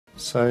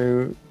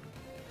So,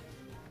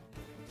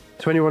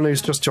 to anyone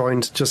who's just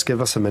joined, just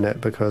give us a minute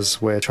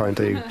because we're trying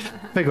to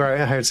figure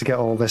out how to get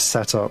all this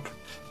set up.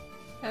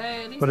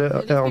 Hey, at least, But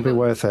it'll be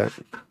worth it.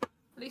 At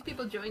least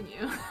people join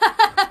you.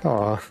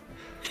 Aw.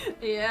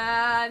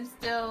 Yeah, I'm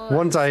still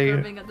One day,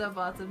 scrubbing at the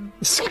bottom.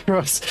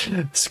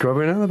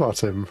 Scrubbing at the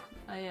bottom.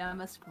 I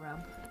am a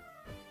scrub.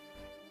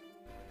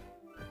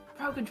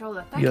 Pro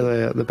controller, thank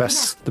You're you. the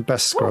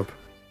best scrub.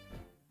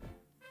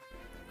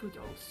 Good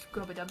old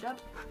scrub-a-dub-dub.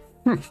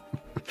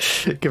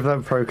 Give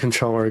that pro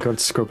controller a good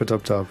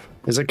scrub-a-dub-dub.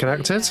 Is it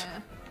connected?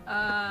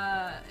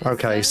 Yeah.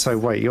 Okay, says... so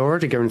wait, you're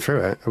already going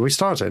through it. Are we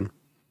starting?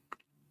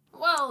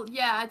 Well,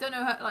 yeah, I don't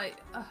know how, like...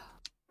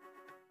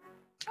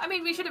 I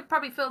mean, we should have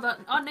probably filled out...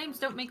 Our names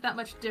don't make that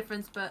much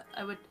difference, but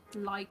I would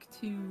like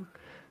to...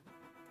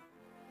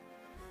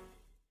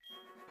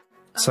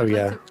 So,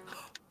 yeah.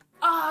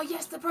 Oh,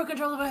 yes, the Pro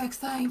Controller works,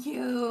 thank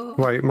you!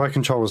 Wait, my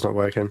controller's not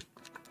working.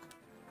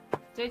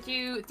 Did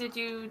you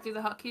do the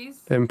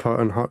hotkeys? Input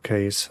and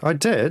hotkeys. I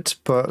did,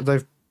 but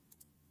they've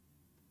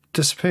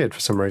disappeared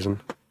for some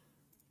reason.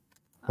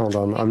 Hold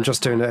on, I'm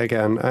just doing it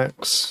again.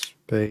 X,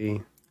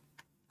 B,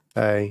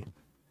 A,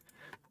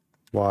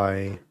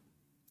 Y,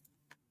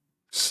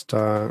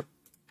 start,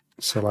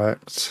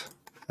 select,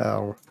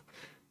 L.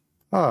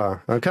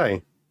 Ah,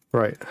 okay.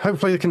 Right,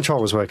 hopefully the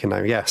controller's working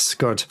now. Yes,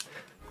 good.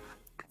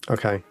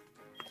 Okay.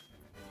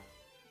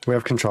 We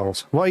have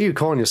controls. What are you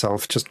calling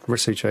yourself? Just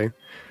chuu?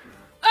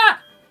 Ah!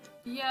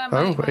 Yeah,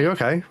 are you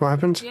okay? What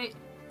happened?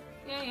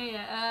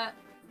 Yeah.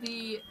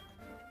 The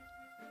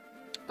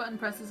button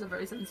presses are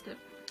very sensitive.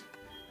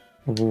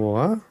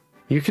 What?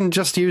 You can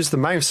just use the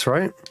mouse,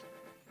 right?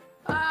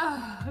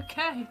 Ah,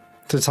 okay.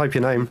 To type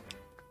your name.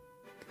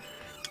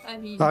 I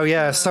mean, oh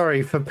yeah,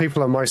 sorry, for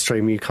people on my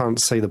stream, you can't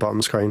see the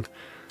bottom screen.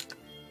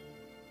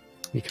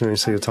 You can only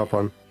see the top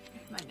one.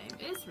 My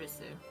name is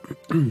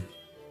Risu.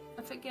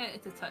 I forget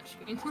it's a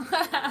touchscreen.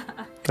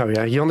 Oh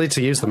yeah, you'll need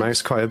to use the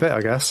mouse quite a bit,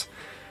 I guess.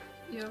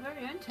 You're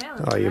very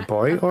untalented. Are you a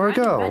boy or a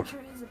girl?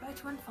 Adventure is about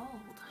to unfold.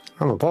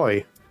 I'm a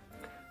boy.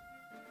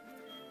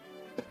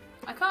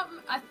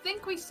 I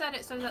think we said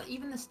it so that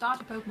even the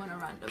starter Pokemon are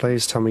random.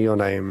 Please tell me your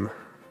name.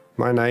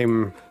 My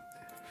name...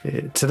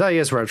 Today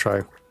is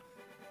Retro.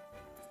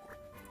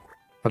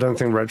 I don't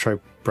think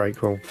Retro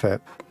Break will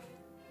fit.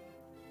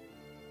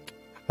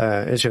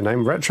 Is your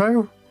name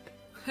Retro?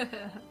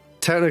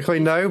 Technically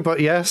no, but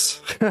yes.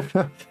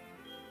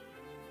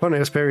 Fun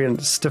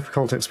experience,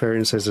 difficult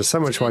experiences. There's so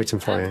much waiting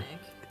for you.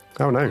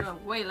 Oh no. You're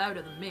way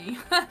louder than me.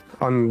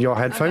 On your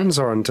headphones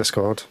or on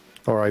Discord?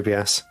 Or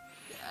OBS?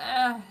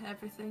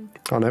 Everything.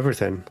 On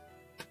everything.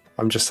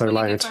 I'm just so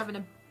loud.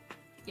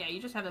 Yeah,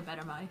 you just have a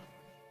better mic.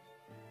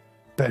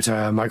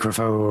 Better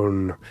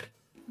microphone.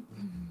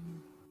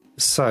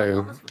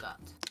 So,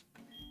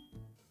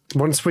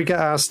 once we get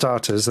our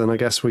starters, then I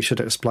guess we should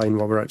explain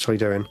what we're actually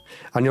doing.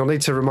 And you'll need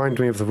to remind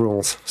me of the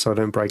rules, so I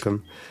don't break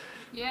them.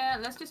 Yeah,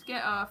 let's just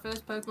get our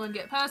first Pokemon,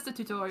 get past the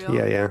tutorial.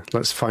 Yeah.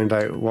 Let's find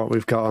out what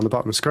we've got on the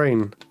bottom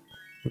screen.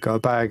 We've got a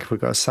bag,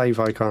 we've got a save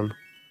icon.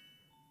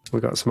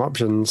 We've got some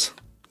options.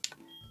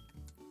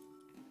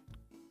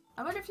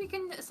 I wonder if you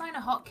can assign a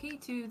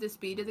hotkey to the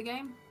speed of the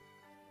game.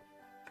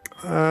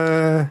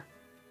 I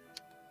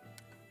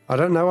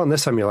don't know on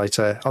this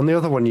emulator. On the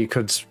other one you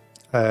could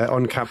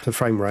uncap the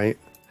frame rate.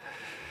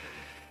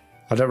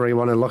 I don't really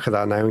want to look at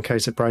that now in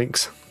case it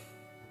breaks.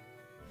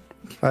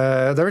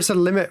 There is a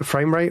limit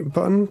frame rate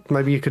button.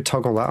 Maybe you could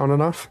toggle that on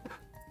and off.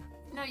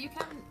 No, you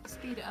can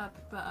speed it up,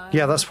 but...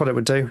 Yeah, that's what it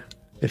would do,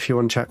 if you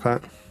uncheck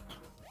that.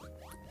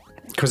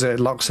 Because it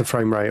locks the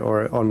frame rate,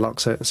 or it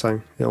unlocks it,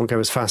 so it'll go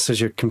as fast as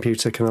your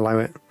computer can allow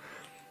it.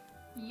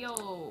 Yo,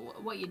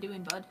 what you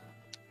doing, bud?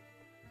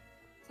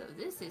 So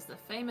this is the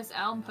famous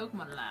Elm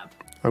Pokemon Lab.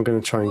 I'm going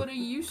to try What are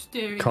you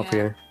staring and copy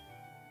you.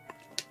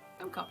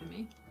 Don't copy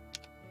me.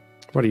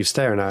 What are you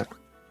staring at?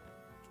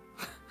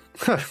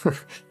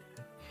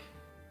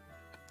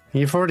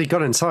 You've already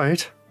got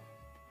inside.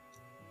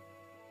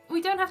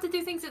 We don't have to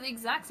do things at the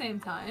exact same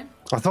time.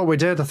 I thought we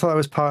did. I thought it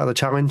was part of the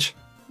challenge.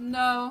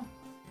 No.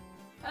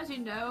 As you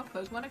know,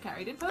 Pokemon are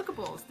carried in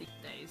Pokeballs these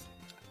days.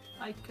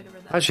 I could have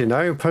read that. As you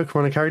know,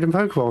 Pokemon are carried in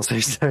Pokeballs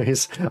these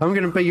days. I'm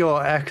going to be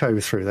your echo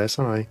through this,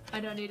 aren't I?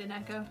 I don't need an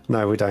echo.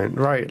 No, we don't.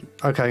 Right.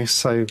 Okay,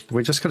 so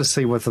we're just going to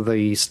see whether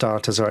the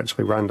starters are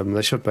actually random.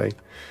 They should be.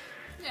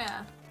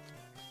 Yeah.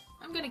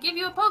 I'm going to give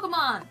you a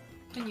Pokemon.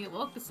 Can you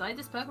walk beside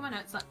this Pokemon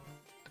outside?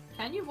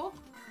 Can you walk?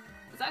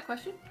 Is that a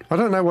question? I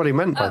don't know what he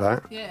meant by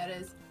that. Yeah,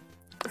 it is.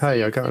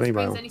 Hey, I got an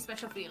email. Any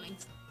special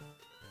feelings?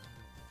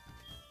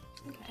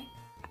 Okay.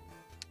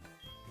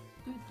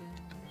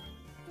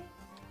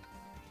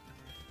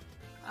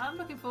 I'm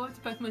looking forward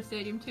to Pokemon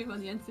Stadium 2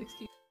 on the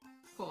N64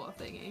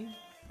 thingy.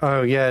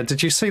 Oh yeah,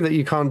 did you see that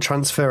you can't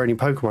transfer any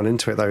Pokemon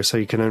into it though, so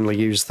you can only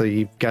use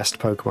the guest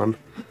Pokemon?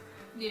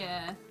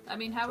 Yeah, I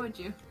mean, how would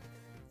you?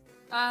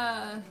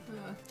 I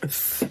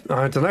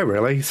don't know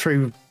really.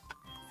 Through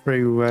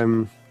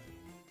Pokemon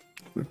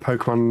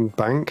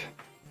Bank.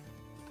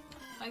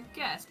 I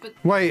guess, but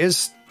wait,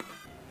 it's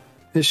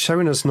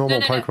showing us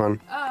normal Pokemon,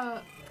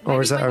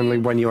 or is it only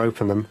when you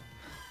open them?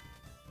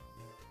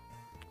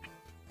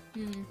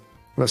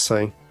 Let's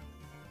see.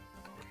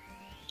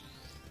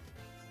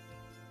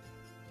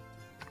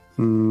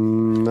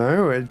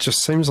 No, it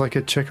just seems like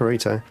a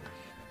chikorita. It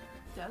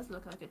does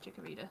look like a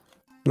chikorita.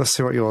 Let's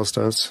see what yours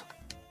does.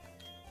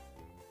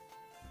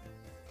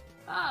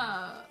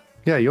 Ah.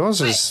 Yeah, yours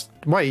is...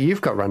 Wait,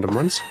 you've got random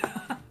ones.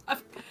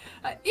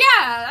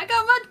 Yeah, I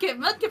got Mudkip.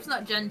 Mudkip's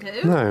not Gen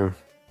 2. No.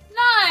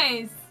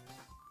 Nice!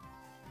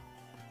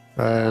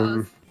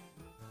 I'm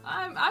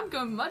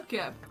going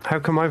Mudkip. How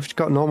come I've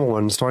got normal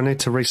ones? Do I need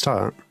to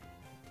restart?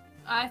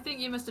 I think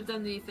you must have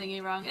done the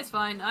thingy wrong. It's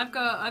fine. I've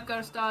got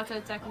a starter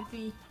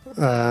technically.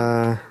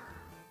 Well,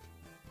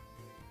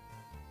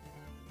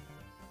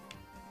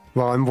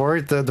 I'm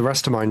worried that the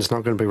rest of mine is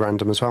not going to be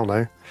random as well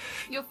now.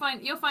 You'll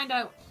find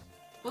out.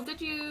 Well,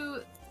 did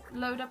you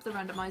load up the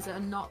randomizer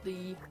and not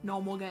the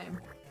normal game?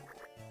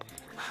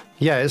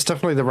 Yeah, it's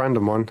definitely the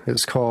random one.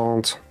 It's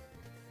called...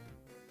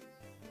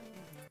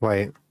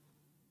 Wait.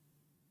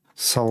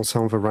 Soul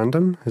Silver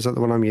Random? Is that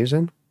the one I'm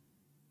using?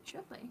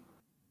 Should be.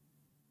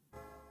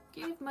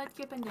 Give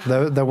Mudkip a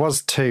name. There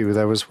was two.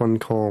 There was one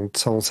called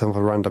Soul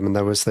Silver Random, and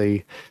there was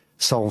the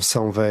Soul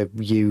Silver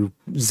U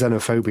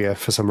Xenophobia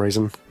for some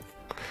reason.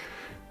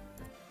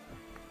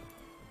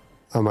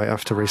 I might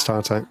have to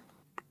restart it.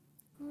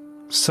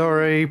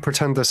 Sorry,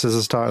 pretend this is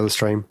the start of the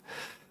stream.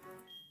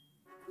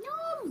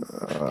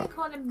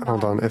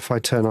 Hold on, if I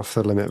turn off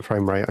the limit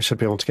frame rate, I should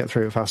be able to get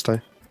through it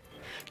faster.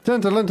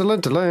 Is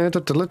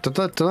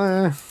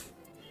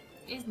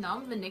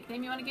Nom the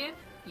nickname you want to give?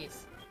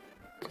 Yes.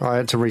 I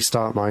had to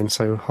restart mine,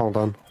 so hold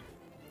on.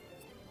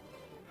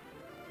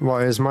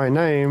 What is my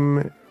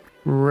name?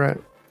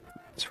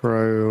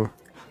 Retro.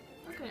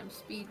 Okay, I'm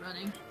speed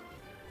running.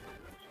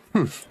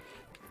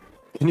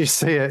 Can you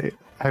see it?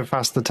 How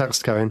fast the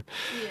text going?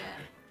 Yeah.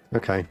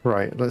 Okay,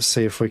 right. Let's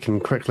see if we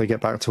can quickly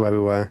get back to where we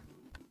were.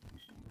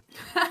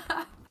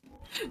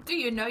 Do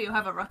you know you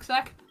have a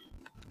rucksack?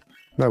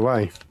 No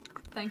way.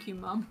 Thank you,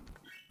 Mum.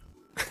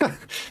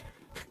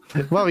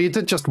 Well, you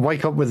did just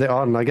wake up with it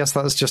on. I guess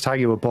that's just how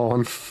you were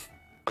born.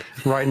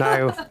 Right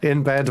now,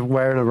 in bed,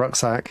 wearing a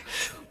rucksack.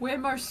 We're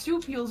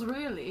marsupials,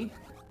 really.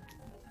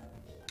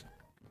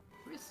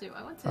 Risu,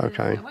 I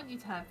want you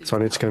to have these. So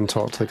I need to go and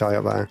talk to the guy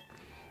up there.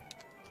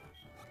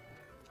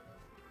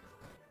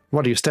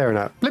 What are you staring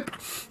at? Blip!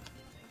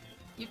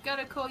 You've got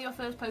to call your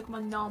first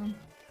Pokemon Nom.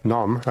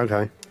 Nom?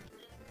 Okay.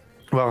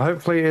 Well,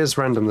 hopefully it is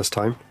random this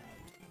time.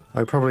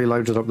 I probably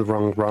loaded up the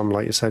wrong ROM,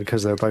 like you said,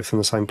 because they were both in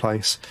the same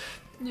place.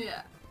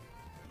 Yeah.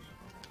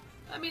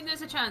 I mean,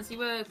 there's a chance you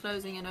were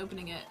closing and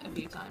opening it a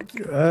few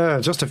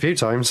times. Just a few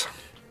times.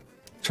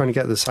 Trying to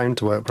get the sound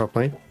to work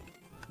properly.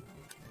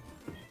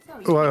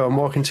 So, Whoa, I'm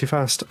walking too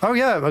fast. Oh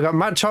yeah, I got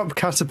Machop,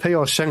 Caterpie,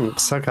 or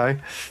Shinx. Okay.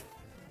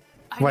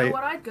 I know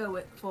what I'd go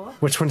with for.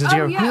 Which one did you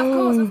go?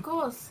 Yeah, of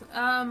course.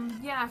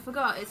 Yeah, I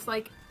forgot. It's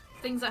like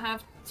things that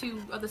have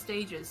two other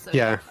stages. So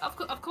yeah.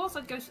 Of course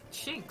I'd go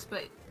Shinx,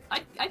 but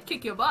I'd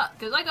kick your butt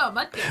because I got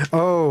Mudkip.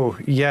 Oh,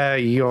 yeah,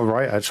 you're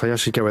right, actually. I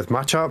should go with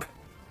Machop.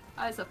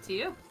 It's up to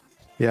you.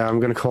 Yeah,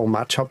 I'm going to call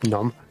Machop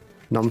Nom.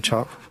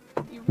 Nomchop.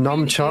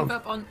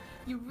 Nomchop.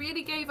 You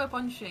really gave up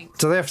on Shinx.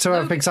 Do they have to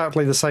have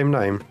exactly the same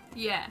name?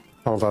 Yeah.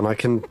 Hold on, I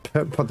can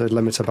put the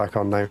limiter back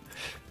on now.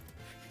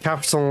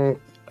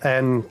 Capital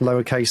N,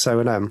 lowercase o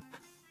and M.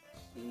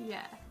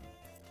 Yeah.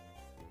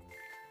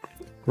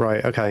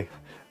 Right, okay.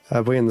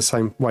 Are we in the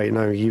same... Wait,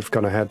 no, you've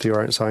gone ahead.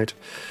 You're outside.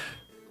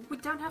 We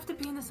don't have to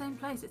be in the same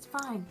place. It's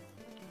fine.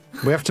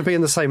 We have to be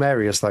in the same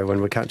areas, though,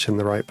 when we're catching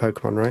the right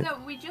Pokemon, right? No,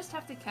 we just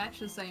have to catch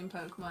the same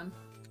Pokemon.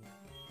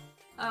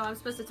 Oh, I'm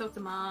supposed to talk to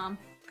Mom.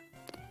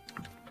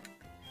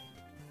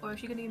 Or is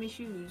she gonna give me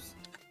shoes?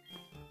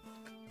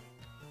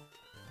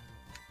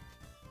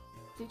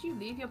 Did you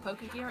leave your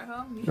Pokegear at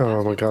home?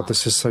 Oh my god,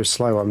 this is so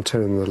slow. I'm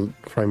turning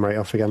the frame rate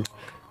off again.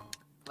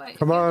 Wait,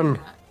 come on!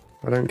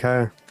 I don't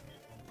care.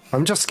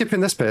 I'm just skipping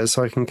this bit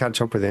so I can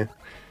catch up with you.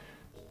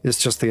 It's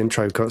just the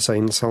intro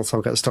cutscene, so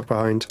I'll get stuck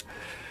behind.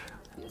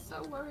 You're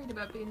so worried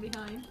about being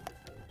behind.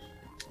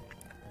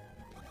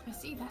 I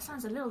see, that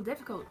sounds a little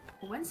difficult.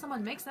 When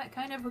someone makes that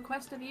kind of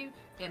request of you,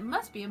 it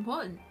must be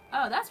important.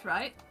 Oh, that's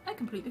right. I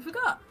completely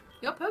forgot.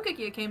 Your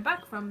Pokegear came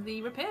back from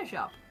the repair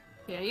shop.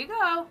 Here you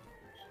go.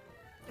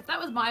 If that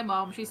was my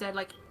mom, she said,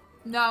 like,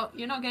 no,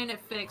 you're not getting it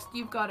fixed.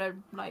 You've got to,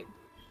 like,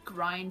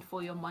 grind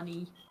for your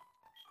money.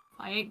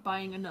 I ain't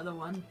buying another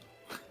one.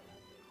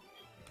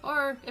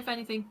 Or, if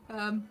anything,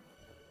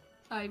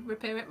 I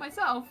repair it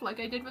myself, like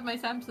I did with my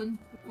Samsung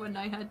when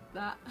I had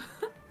that.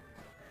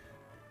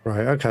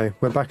 Right, okay.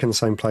 We're back in the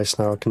same place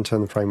now. I can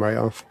turn the frame rate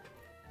off.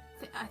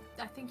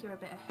 I think you're a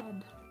bit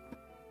ahead.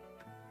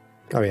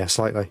 Oh yeah,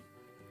 slightly.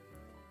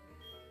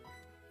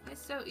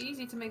 It's so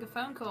easy to make a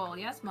phone call.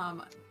 Yes,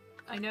 Mom.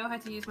 I know how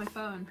to use my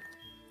phone.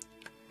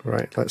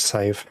 Right, let's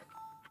save.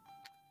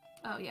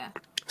 Oh, yeah.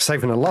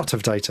 Saving a lot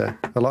of data.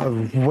 A lot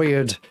of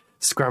weird,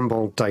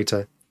 scrambled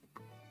data.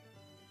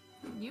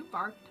 You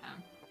barked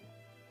down.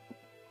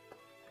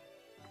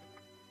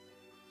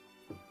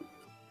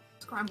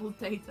 Scrambled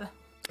data.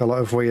 A lot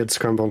of weird,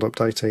 scrambled up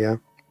data, yeah.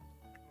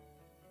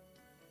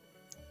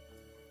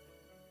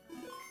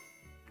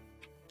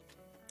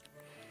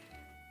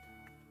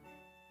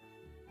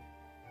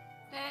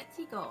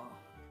 Let's go.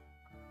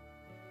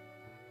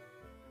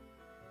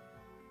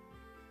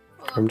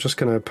 I'm just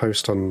going to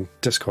post on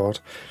Discord.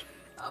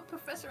 Oh,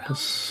 Professor Allen,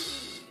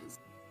 please.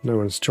 No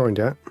one's joined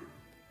yet.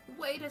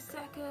 Wait a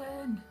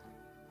second.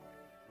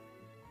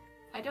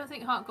 I don't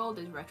think Heart Gold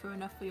is retro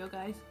enough for you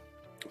guys.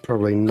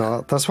 Probably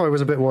not. That's why I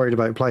was a bit worried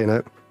about playing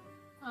it.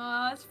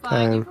 Oh, that's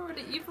fine.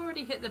 You've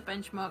already hit the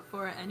benchmark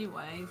for it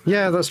anyway. So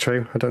Yeah, that's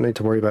true. I don't need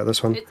to worry about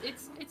this one.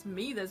 it's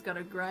me that's got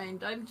to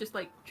grind. I'm just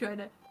like trying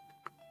to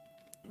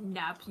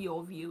nab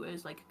your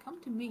viewers. Like,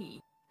 come to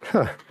me.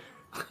 Huh.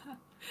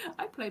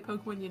 I play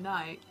Pokemon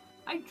Unite.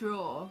 I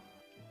draw.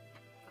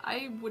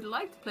 I would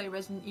like to play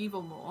Resident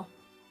Evil more.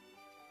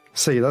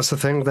 See, that's the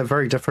thing. They're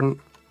very different.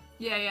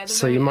 Yeah.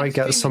 So you might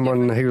get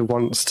someone different. who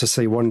wants to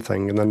see one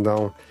thing, and then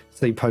they'll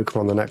see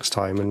Pokemon the next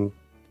time,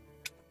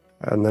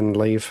 and then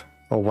leave,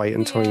 or wait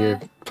until you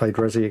played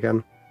Resi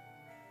again.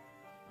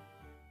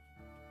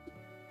 Yeah,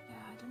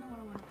 I don't know what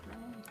I want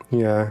to play.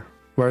 Yeah.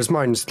 Whereas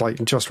mine's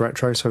like just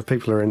retro, so if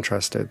people are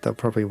interested, they'll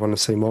probably want to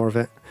see more of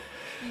it.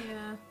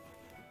 Yeah.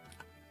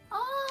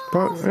 Oh,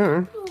 But, you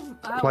know,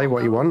 play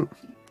what you want.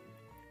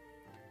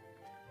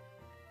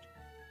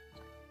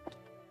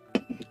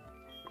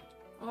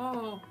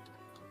 Oh,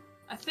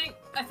 I think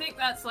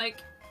that's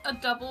like a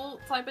double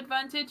type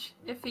advantage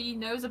if he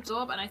knows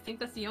Absorb, and I think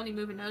that's the only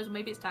move he knows.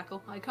 Maybe it's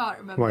Tackle. I can't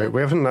remember. Wait, we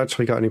haven't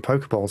actually got any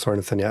Pokeballs or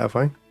anything yet, have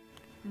we?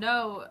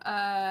 No,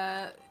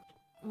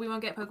 we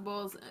won't get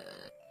Pokeballs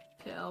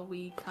till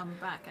we come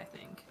back, I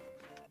think.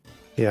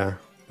 Yeah.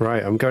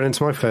 Right, I'm going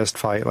into my first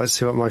fight. Let's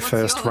see what my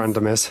first yours?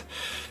 random is.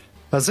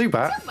 A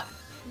Zubat.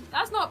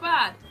 That's not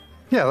bad.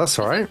 Yeah, that's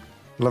alright.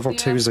 Level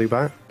 2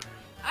 Zubat.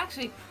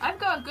 Actually, I've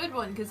got a good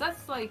one because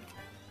that's like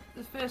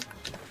the first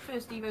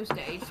Evo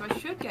stage, so I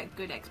should get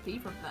good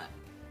XP from that.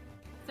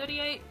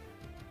 38.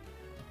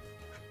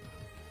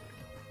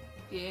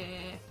 Yeah.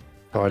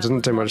 Oh, I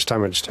didn't do much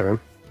damage to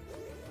him.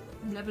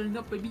 I'm leveling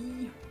up,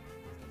 baby.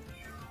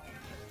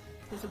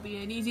 This will be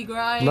an easy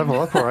grind. Level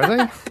up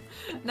already?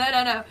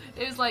 No.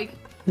 It was like...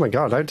 Oh my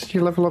god, how did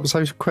you level up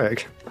so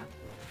quick?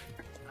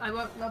 I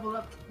won't level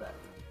up that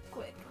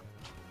quick.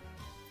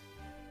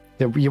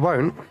 Yeah, you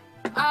won't? No,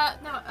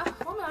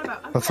 what am I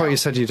about? I thought you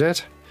said you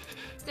did.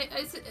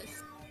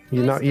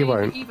 You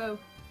won't. Evo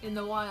in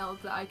the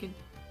wild that I can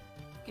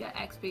get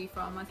XP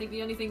from. I think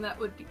the only thing that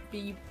would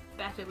be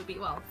better would be,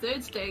 well,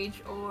 third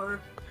stage or...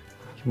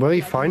 Will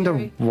you find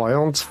a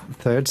wild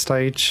third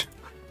stage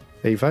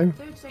Evo?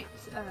 Third stage,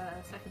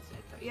 second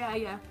stage.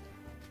 Yeah.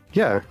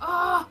 Yeah.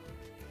 Oh,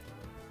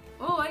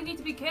 I need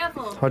to be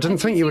careful. I didn't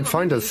think you would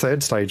find a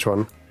third stage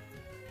one.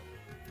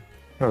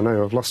 Oh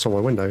no, I've lost all my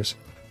windows.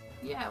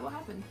 Yeah, what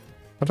happened?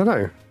 I don't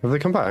know. Have they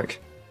come back?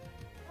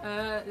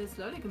 They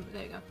slowly come...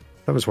 There you go.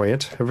 That was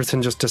weird.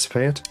 Everything just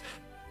disappeared.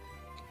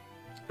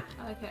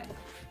 Okay.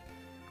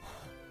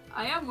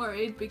 I am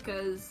worried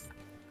because...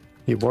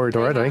 You're worried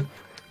already?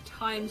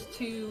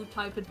 ×2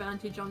 type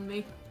advantage on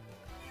me.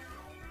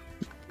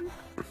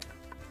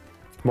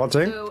 What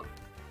do? So,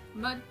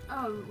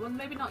 well,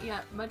 maybe not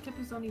yet. Mudkip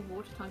is only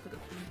water type at the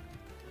moment.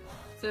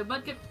 So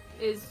Mudkip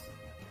is,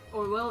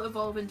 or will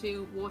evolve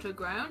into water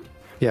ground.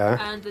 Yeah.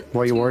 And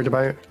what are you worried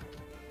about?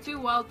 2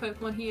 wild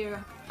Pokemon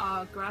here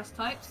are grass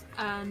types,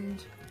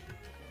 and...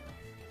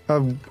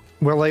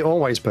 Will they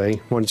always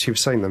be, once you've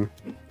seen them?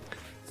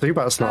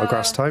 Zubat's not a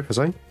grass type, is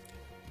he?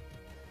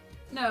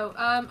 No,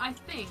 I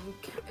think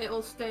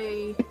it'll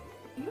stay...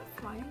 You're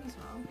flying as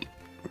well.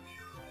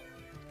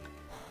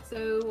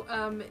 So,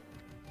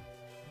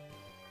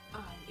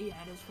 yeah,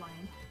 it is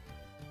flying.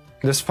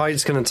 This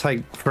fight's going to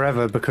take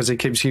forever because he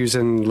keeps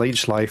using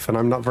Leech Life, and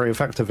I'm not very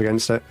effective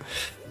against it.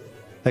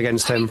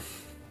 Against him.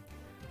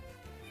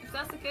 If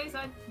that's the case,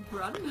 I'd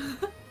run.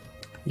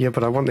 Yeah,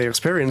 but I want the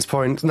experience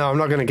point. No, I'm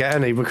not going to get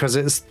any because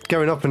it's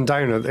going up and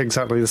down at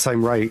exactly the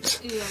same rate.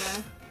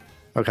 Yeah.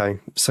 Okay,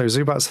 so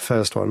Zubat's the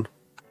first one.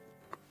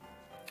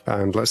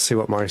 And let's see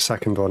what my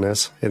second one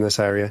is in this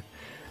area.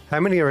 How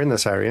many are in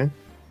this area?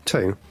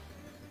 2.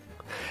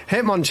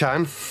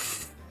 Hitmonchan!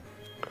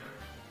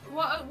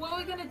 What are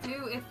we gonna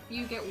do if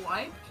you get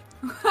wiped?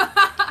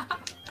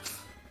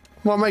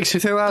 What makes you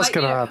think that's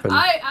going to happen?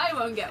 I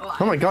won't get wiped.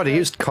 Oh my god, he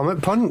used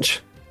Comet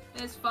Punch!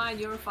 It's fine,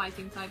 you're a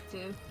fighting type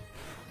too.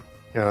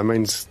 Yeah, that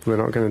means we're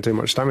not going to do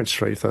much damage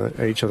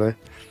to each other.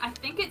 I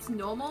think it's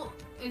normal.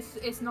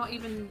 It's not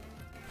even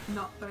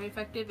not very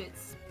effective.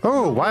 It's...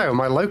 Oh, wow,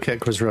 my low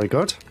kick was really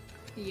good.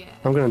 Yeah.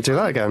 I'm going to do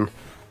that again.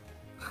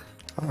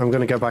 I'm going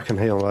to go back and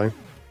heal, though.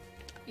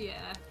 Yeah.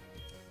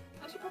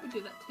 I should probably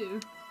do that too.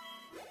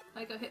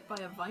 I got hit by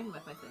a Vine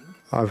Whip, I think.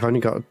 I've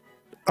only got...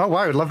 Oh,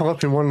 wow, level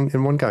up in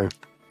one go.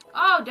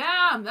 Oh,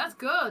 damn! That's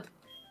good!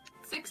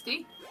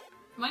 60.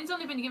 Mine's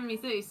only been giving me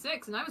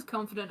 36, and I was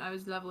confident I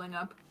was leveling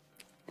up.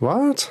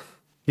 What?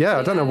 Yeah,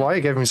 I don't know why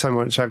it gave me so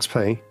much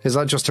XP. Is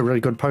that just a really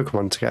good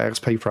Pokemon to get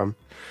XP from?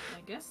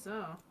 I guess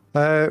so.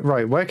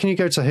 Right, where can you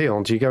go to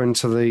heal? Do you go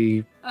into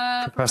the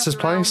Professor's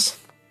place?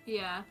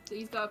 Yeah, so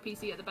he's got a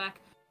PC at the back.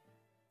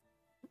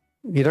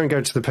 You don't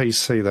go to the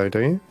PC, though, do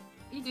you?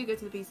 You do go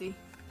to the PC.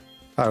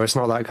 Oh, it's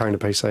not that kind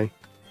of PC.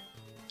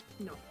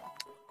 No.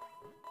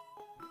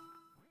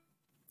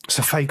 It's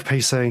a fake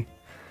PC.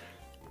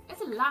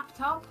 It's a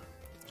laptop.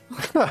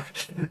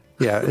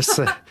 Yeah, it's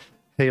a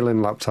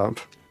healing laptop.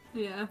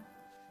 Yeah.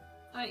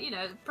 You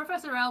know,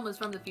 Professor Elmer's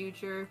from the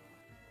future.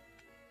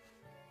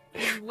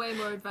 He's way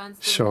more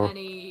advanced than Sure.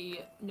 any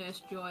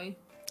Nurse Joy.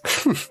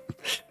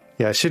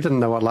 Yeah, she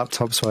didn't know what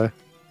laptops were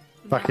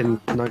back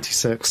in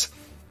 '96.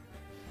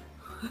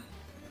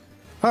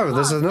 Oh,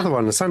 there's another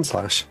one, a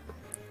Sandslash.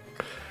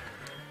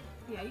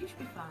 Yeah, you should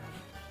be fine.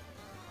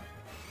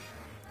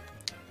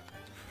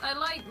 I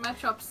like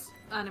Metrop's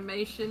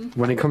animation.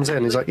 When he comes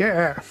in, he's like,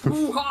 yeah!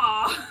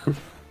 Hoo-ha!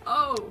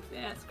 Oh,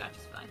 yeah, Scratch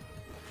is fine.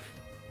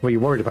 Were you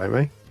worried about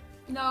me?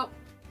 No.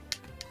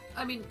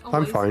 I mean, I'm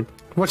always. fine.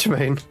 What do you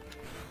mean?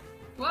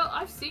 Well,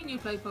 I've seen you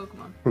play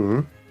Pokemon.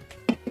 Hmm.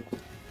 You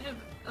have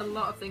a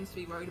lot of things to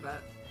be worried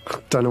about.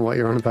 Don't know what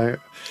you're on about.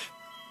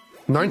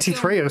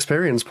 93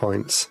 experience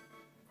points.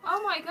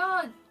 Oh my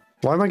god!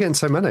 Why am I getting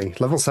so many?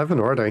 Level 7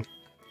 already.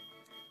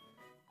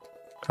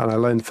 And I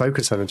learned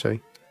focus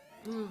energy.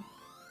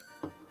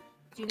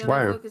 Do you know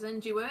Wow. how Focus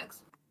Energy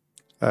works?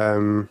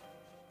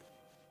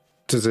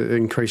 Does it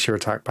increase your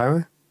attack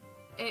power?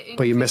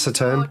 But you miss a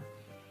turn?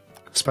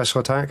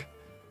 Special attack?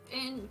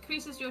 It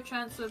increases your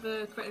chance of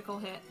a critical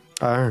hit.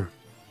 Oh.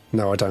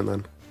 No, I don't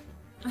then.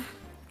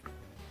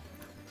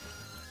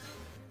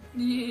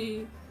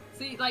 Yeah.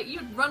 See, like,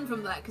 you'd run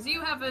from that, because you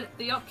have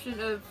the option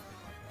of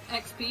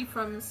XP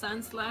from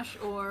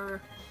Sandslash or...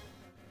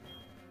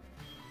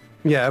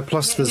 Yeah,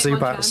 plus the Hitmonchan.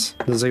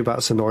 Zubats. The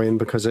Zubat's annoying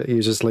because it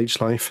uses Leech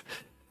Life.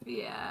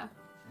 Yeah.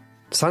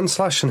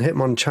 Sandslash and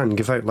Hitmonchan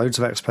give out loads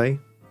of XP.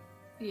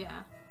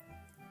 Yeah.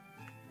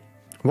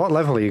 What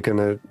level are you going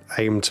to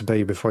aim to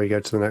be before you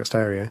go to the next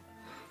area?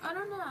 I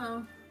don't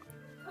know.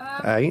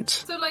 8?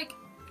 So, like,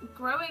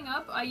 growing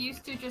up, I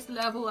used to just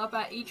level up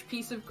at each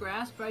piece of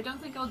grass, but I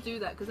don't think I'll do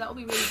that, because that'll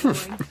be really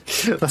boring.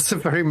 That's a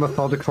very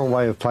methodical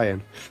way of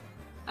playing.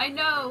 I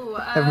know.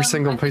 Every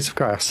single piece of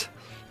grass.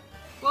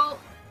 Well,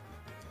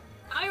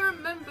 I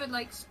remember,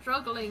 like,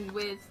 struggling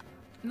with...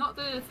 Not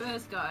the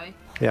first guy.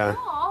 Yeah.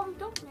 Oh,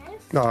 don't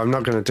miss. No, I'm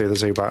not going to do the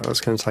Zubat.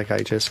 That's going to take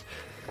ages.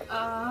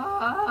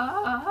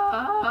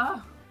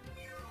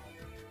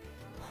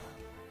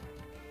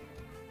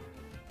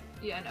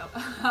 Yeah, no.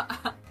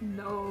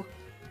 No.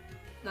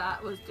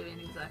 That was doing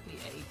exactly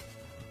 8.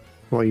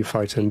 What are you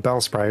fighting?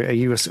 Bellsprout.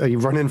 Are you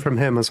running from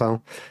him as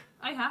well?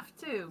 I have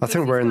to. I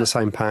think we're in the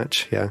same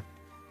patch, yeah.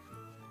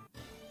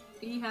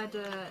 He had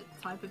a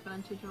type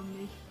advantage on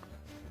me.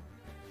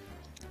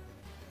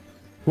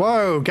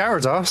 Whoa,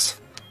 Gyarados!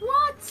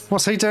 What?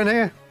 What's he doing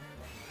here?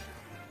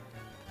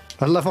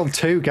 A level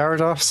 2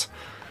 Gyarados?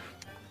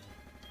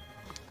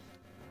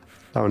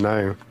 Oh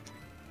no.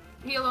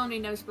 He'll only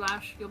know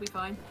Splash. You'll be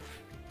fine.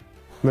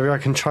 Maybe I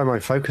can try my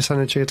focus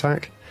energy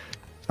attack?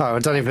 Oh, I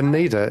don't even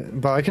need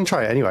it, but I can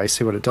try it anyway,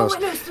 see what it does. Oh,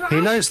 it knows Thrash!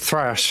 He knows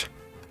Thrash.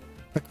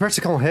 A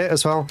critical hit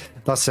as well.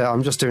 That's it,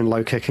 I'm just doing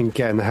low kick and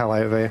getting the hell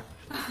out of here.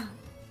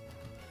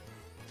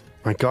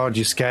 My god,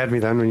 you scared me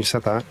then when you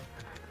said that.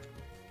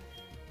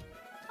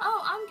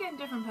 Oh, I'm getting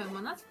different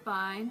Pokemon. That's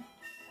fine.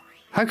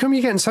 How come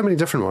you're getting so many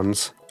different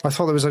ones? I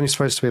thought there was only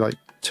supposed to be like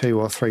 2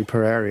 or 3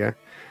 per area.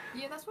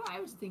 Yeah, that's what I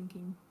was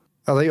thinking.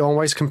 Are they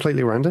always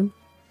completely random?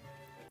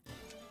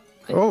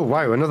 Oh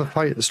wow, another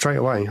fight straight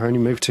away. I only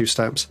moved 2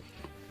 steps.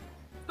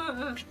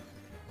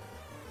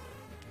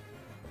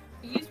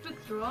 Use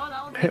withdraw.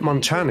 That'll be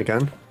Hitmonchan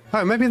again.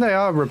 Oh, maybe they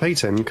are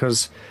repeating,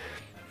 because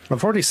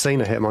I've already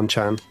seen a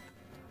Hitmonchan.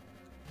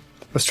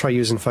 Let's try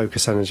using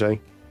focus energy.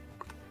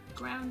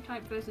 Ground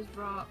type versus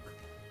rock.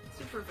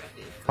 Super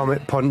effective.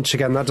 Comet Punch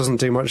again, that doesn't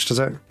do much, does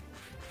it?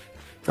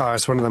 Oh,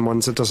 it's one of them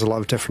ones that does a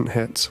lot of different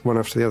hits, one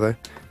after the other.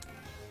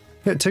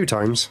 Hit 2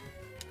 times.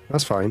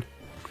 That's fine.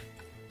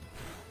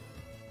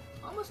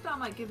 Almost that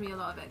might give me a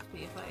lot of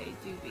XP if I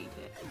do beat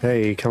it.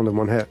 Hey, killed him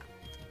 1 hit.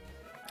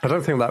 I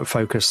don't think that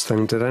focus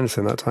thing did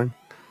anything that time.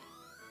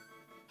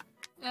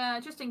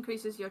 It just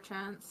increases your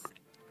chance.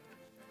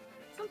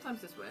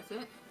 Sometimes it's worth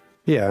it.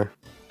 Yeah.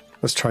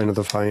 Let's try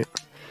another fight.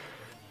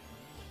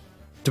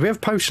 Do we have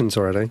potions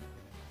already?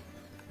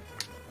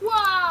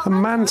 Wow! A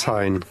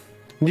Mantine.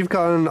 You've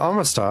got an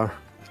Armor Star.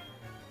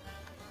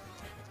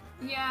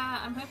 Yeah,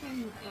 I'm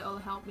hoping it'll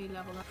help me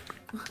level up.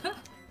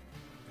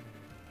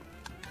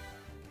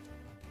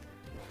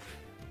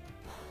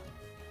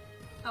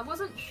 I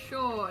wasn't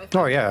sure if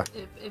Oh yeah,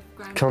 if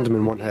ground killed him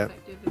in would 1 be hit.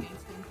 effective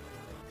against him.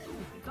 Ooh,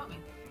 you got me.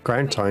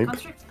 Ground Wait, type.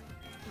 Constrict?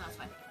 No, that's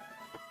fine.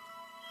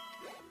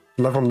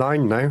 Level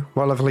 9 now.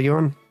 What level are you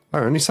on? Oh,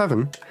 only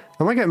 7.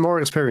 Am I getting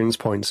more experience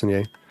points than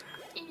you?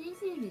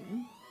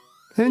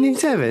 Only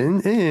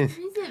 7? Eh.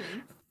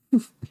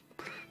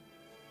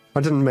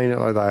 I didn't mean it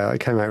like that. It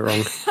came out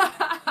wrong.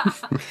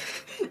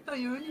 Oh,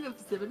 you're only level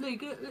 7. There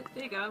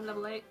you go, I'm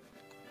level 8.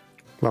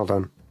 Well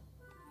done.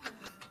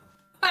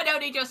 I don't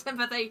need your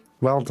sympathy.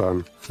 Well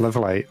done.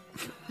 Level 8.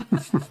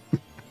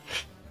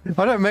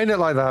 I don't mean it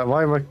like that.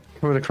 Why am I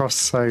coming across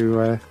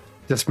so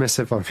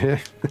dismissive of you?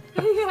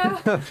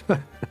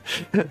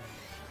 Yeah.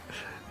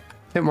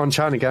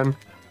 Hitmonchan again.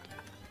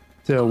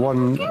 Do a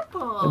one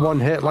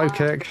hit low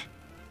kick.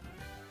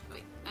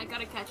 Wait, I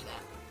gotta catch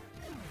that.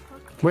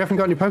 We haven't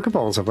got any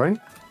Pokeballs, have we?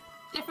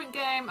 Different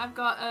game. I've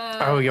got.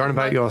 Oh, you're on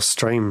about your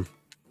stream.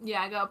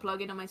 Yeah, I got a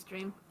plug-in on my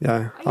stream.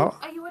 Yeah.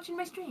 Are you watching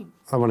my stream?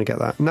 I want to get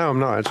that. No, I'm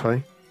not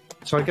actually.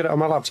 So I get it on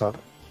my laptop.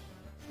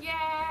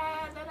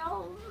 Yeah,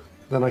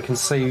 Then I can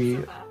see.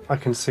 I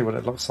can see what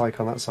it looks like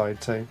on that side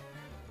too.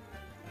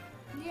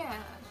 Yeah.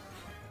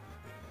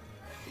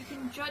 You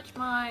can judge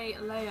my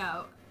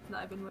layout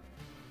that I've been.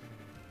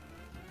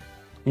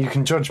 You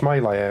can judge my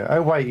layout.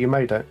 Oh wait, you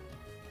made it.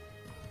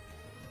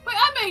 Wait,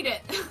 I made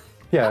it.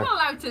 Yeah. I'm not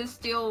allowed to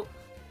steal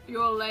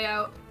your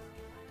layout.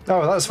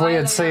 Oh, that's My weird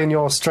layout. seeing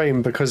your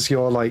stream because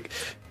you're like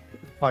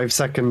 5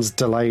 seconds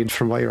delayed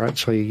from what you're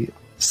actually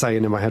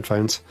saying in my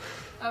headphones.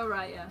 Oh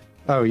right, yeah.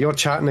 Oh, your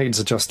chat needs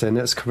adjusting.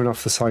 It's coming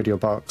off the side of your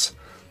box.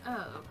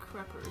 Oh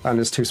crappers. And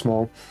it's too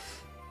small.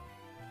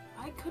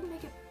 I could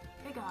make it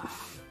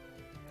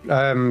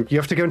bigger. You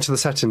have to go into the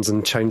settings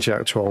and change the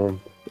actual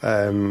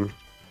the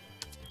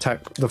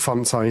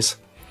font size.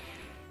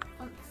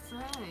 Font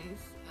size.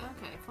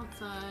 Okay, font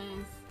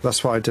size.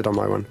 That's what I did on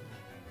my one.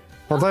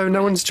 Although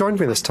no one's joined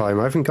me this time.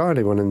 I haven't got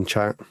anyone in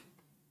chat.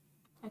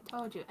 I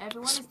told you,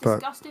 everyone is But-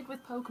 disgusted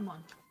with Pokemon.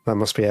 That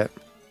must be it.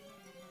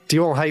 Do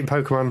you all hate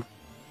Pokemon?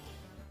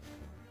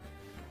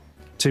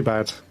 Too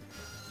bad.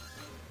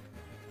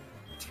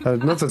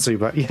 Nothing too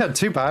bad. Yeah,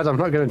 too bad. I'm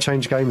not going to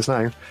change games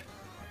now.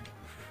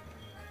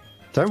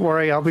 Don't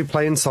worry, I'll be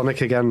playing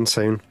Sonic again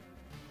soon.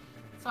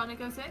 Sonic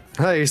 06?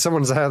 Hey,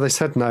 someone's there. They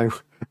said no.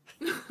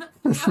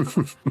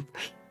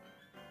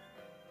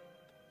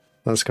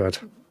 That's good.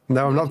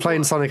 No, I'm not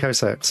playing Sonic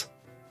 06.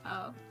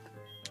 Oh.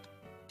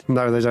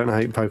 No, they don't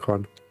hate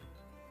Pokemon.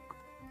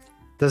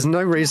 There's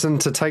no reason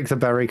to take the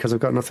berry because I've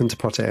got nothing to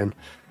put it in.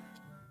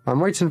 I'm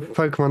waiting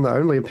for Pokemon that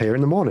only appear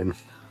in the morning.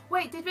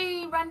 Wait, did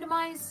we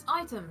randomize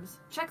items?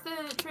 Check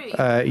the tree.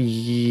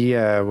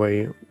 Yeah,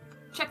 wait.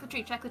 Check the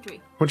tree, check the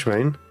tree. What do you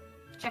mean?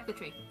 Check the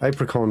tree.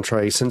 Apricorn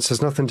tree. Since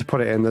there's nothing to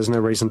put it in, there's no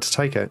reason to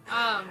take it.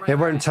 Oh, right. It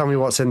won't tell me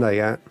what's in there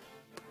yet.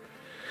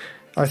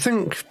 I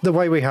think the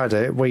way we had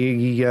it,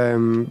 we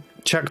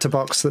checked a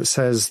box that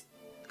says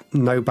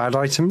no bad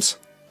items.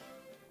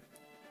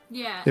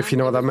 Yeah. If you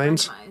know what that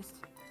means. randomized.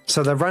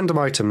 So they're random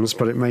items,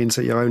 but it means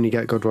that you only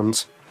get good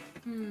ones.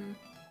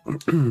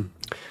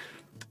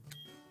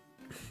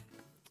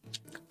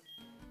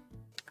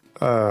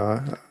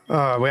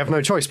 We have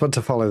no choice but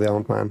to follow the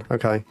old man.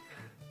 Okay.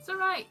 It's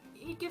alright.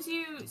 He gives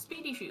you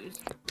speedy shoes.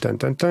 Dun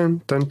dun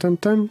dun dun dun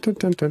dun dun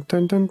dun dun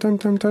dun dun dun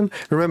dun dun.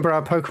 Remember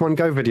our Pokemon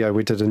Go video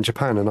we did in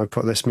Japan, and I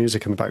put this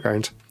music in the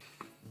background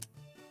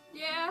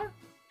Yeah.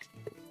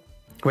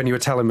 when you were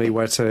telling me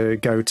where to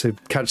go to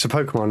catch the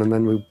Pokemon, and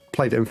then we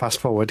played it in fast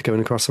forward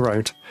going across the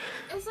road.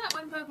 Is that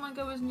when Pokemon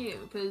Go was new?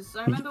 Because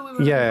I remember we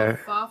were Yeah.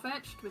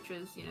 Far-fetched, which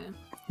was, you know...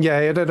 Yeah,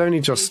 it had only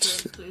Asia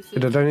just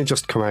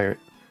exclusive. come out.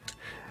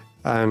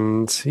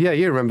 And yeah,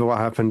 you remember what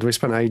happened. We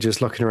spent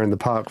ages looking around the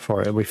park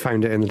for it. We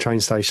found it in the train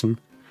station.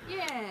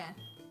 Yeah.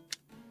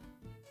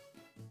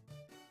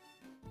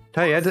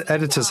 Hey,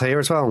 editor's here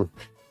as well.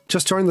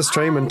 Just joined the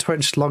stream and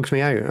Twitch logged me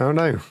out. Oh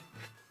no.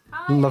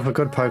 Hi, Love a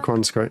good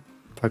editor.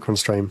 Pokemon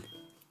stream.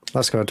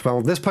 That's good.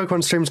 Well, this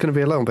Pokemon stream's going to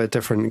be a little bit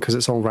different because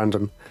it's all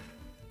random.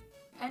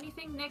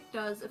 Anything Nick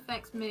does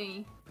affects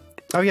me.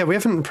 Oh yeah, we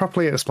haven't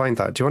properly explained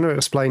that. Do you want to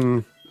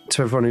explain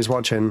to everyone who's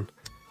watching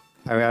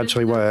how it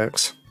actually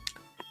works?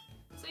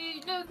 So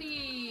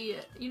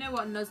you know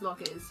what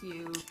Nuzlocke is.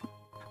 You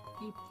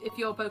if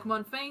your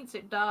Pokemon faints,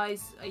 it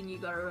dies, and you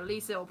gotta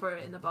release it or put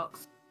it in the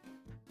box.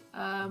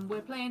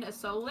 We're playing a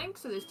Soul Link,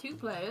 so there's 2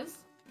 players.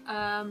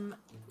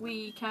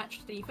 We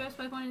catch the first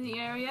Pokemon in the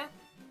area,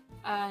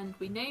 and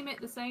we name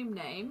it the same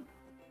name,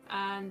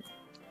 and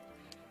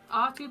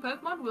our 2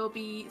 Pokemon will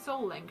be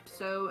Soul Linked.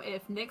 So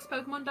if Nick's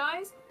Pokemon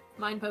dies,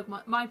 my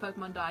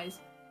Pokemon dies.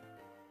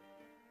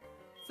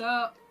 So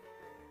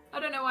I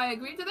don't know why I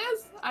agreed to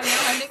this. I know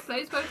how Nick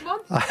plays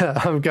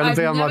Pokemon. I'm going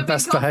to be on my never been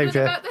best confident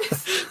behaviour. about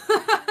this.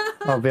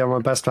 I'll be on my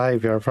best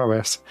behaviour, I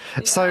promise.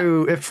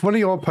 So, if one of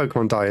your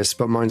Pokemon dies,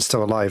 but mine's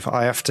still alive,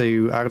 I have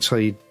to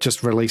actually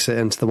just release it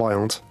into the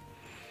wild.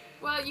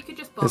 Well, you could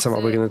just box Is that what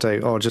it. we're going to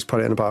do? Or just put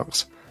it in a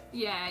box?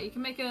 Yeah, you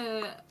can make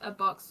a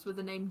box with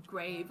the name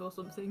Grave or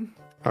something.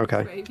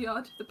 Okay.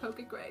 Graveyard, the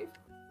Poke Grave.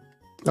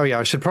 Oh yeah,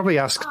 I should probably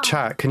ask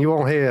chat. Can you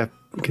all hear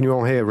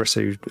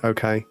Risu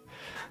okay?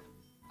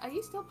 Are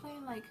you still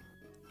playing like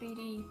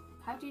speedy?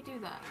 How do you do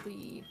that?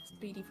 The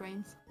speedy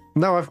frames?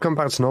 No, I've gone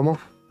back to normal.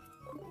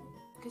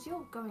 Because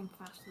you're going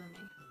faster than me.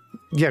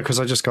 Yeah, because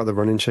I just got the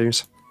running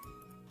shoes.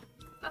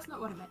 That's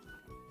not what I meant.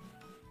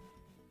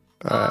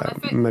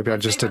 Maybe I my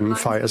just favourite didn't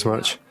lines fight that as you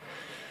much.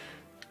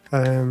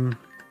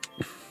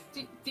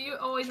 Do you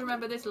always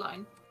remember this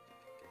line?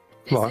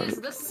 This What?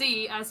 is the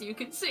sea, as you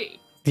can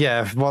see.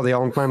 Yeah, what the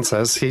old man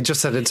says. He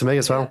just said it to me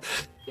as well.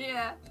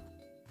 Yeah.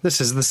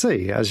 This is the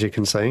sea, as you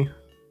can see.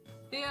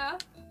 Yeah.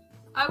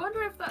 I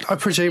wonder if that. I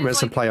presume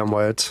it's a like, play on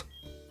words.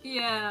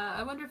 Yeah,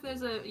 I wonder if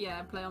there's a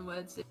play on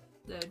words.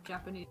 The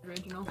Japanese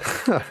original.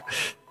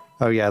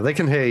 Oh yeah, they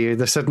can hear you.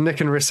 They said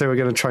Nick and Risso are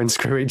going to try and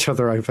screw each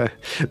other over.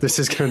 This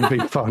is going to be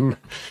fun.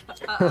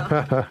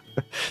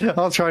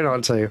 I'll try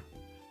not to.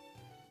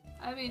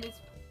 I mean,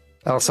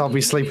 Else I'll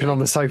be sleeping on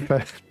the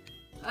sofa.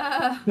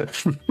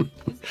 It's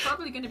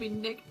probably going to be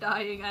Nick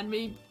dying and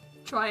me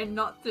trying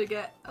not to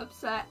get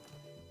upset.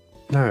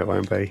 No, it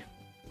won't be.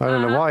 I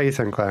don't know why you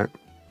think that.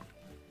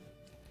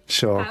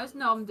 Sure. How's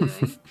Nom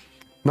doing?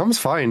 Nom's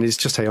fine, he's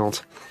just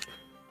healed.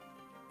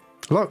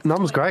 Look,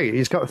 Nom's great.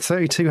 He's got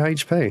 32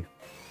 HP.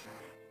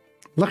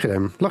 Look at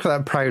him. Look at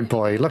that proud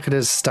boy. Look at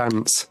his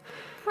stance.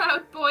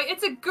 Proud boy.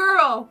 It's a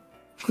girl.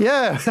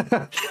 Yeah.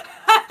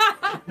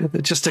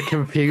 Just a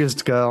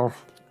confused girl.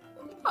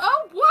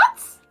 Oh,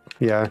 what?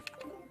 Yeah.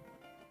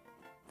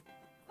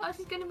 Oh, this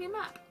is going to be a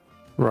map.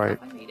 Right.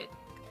 I made it.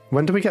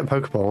 When do we get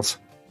Pokeballs?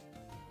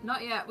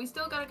 Not yet. We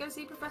still gotta go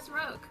see Professor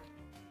Oak.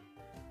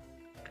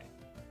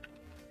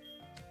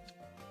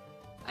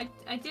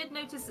 I did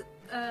notice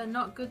a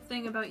not good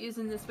thing about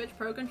using the Switch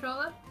Pro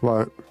controller.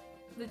 What?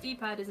 The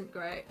D-pad isn't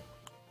great.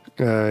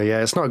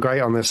 Yeah, it's not great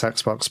on this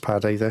Xbox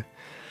pad either.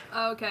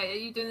 Oh, okay, are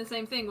you doing the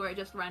same thing where it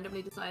just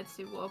randomly decides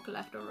to walk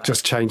left or right?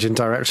 Just changing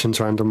directions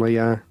randomly,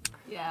 yeah.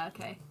 Yeah,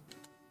 okay.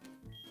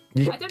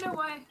 You, I don't know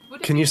why.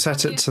 can you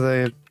set it to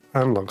the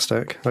analog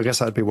stick? I guess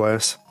that'd be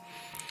worse.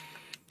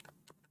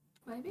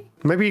 Maybe?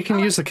 Maybe you can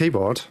use the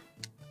keyboard.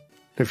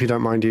 If you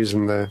don't mind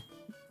using the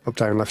up,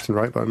 down, left and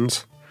right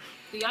buttons.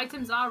 The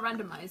items are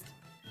randomized.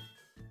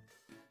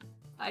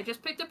 I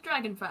just picked up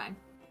Dragon Fang.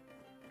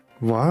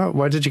 What?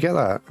 Where did you get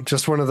that?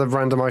 Just one of the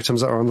random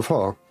items that are on the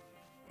floor?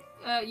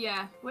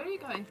 Yeah. Where are you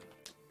going?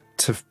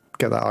 To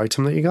get that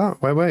item that you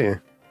got? Where were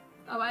you?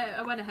 Oh,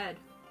 I went ahead.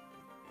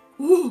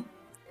 Ooh!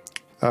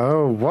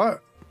 Oh,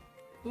 what?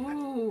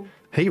 Ooh!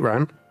 Heat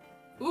ran?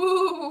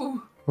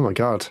 Ooh! Oh my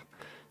god.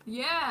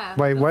 Yeah!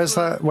 Wait, where's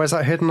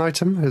that hidden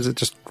item? Is it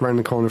just round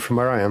the corner from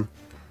where I am?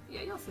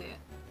 Yeah, you'll see it.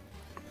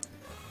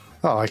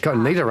 Oh, I got a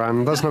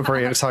Nidoran. That's not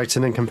very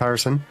exciting in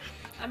comparison.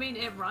 I mean,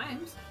 it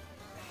rhymes.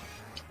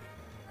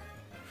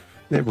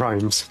 It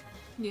rhymes.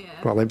 Yeah.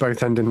 Well, they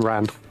both end in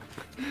ran.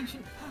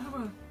 Ancient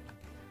power.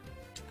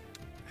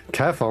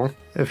 Careful.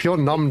 If your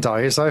Nom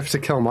dies, I have to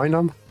kill my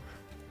Nom.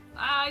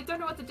 I don't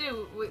know what to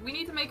do. We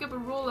need to make up a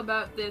rule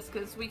about this,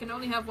 because we can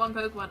only have one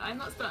Pokemon. I'm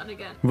not starting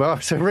again. Well,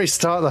 to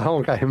restart the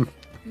whole game.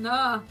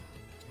 No.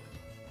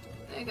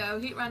 There you go.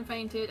 Heatran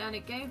fainted, and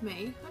it gave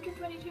me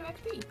 122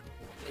 XP.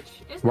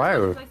 Which isn't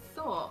wow. as much as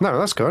I thought. No,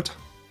 that's good.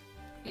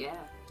 Yeah.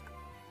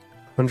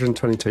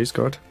 122 is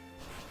good.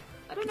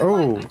 I don't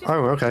know why,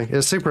 Oh, okay.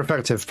 It's super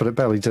effective, but it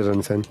barely did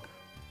anything.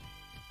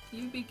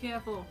 You be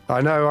careful.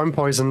 I know, I'm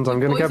poisoned. I'm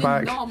going to go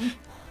back. Nom.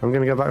 I'm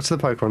going to go back to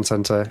the Pokemon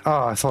Center.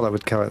 Oh, I thought that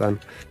would kill it then.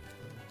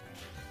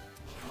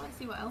 I want to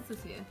see what else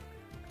is here.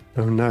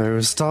 Oh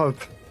no, stop.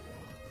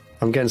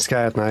 I'm getting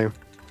scared now.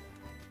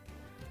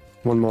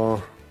 One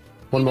more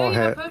You hit.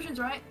 have potions,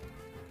 right?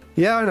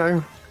 Yeah, I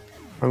know.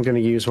 I'm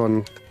going to use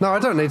one. No, I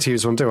don't need to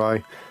use one, do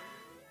I?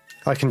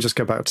 I can just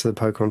go back to the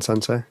Pokemon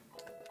Center.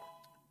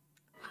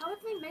 How have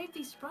they made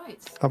these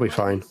sprites? I'll be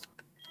fine.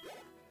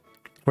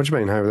 What do you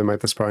mean, how have they made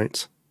the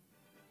sprites?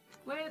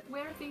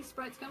 Where have these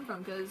sprites come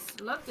from? Because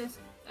Luvdisc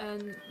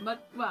and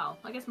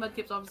I guess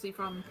Mudkip's obviously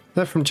from...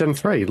 They're from Gen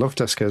 3, Love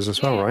Discers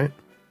as well, right?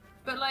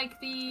 But like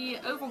the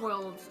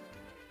overworld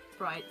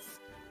sprites,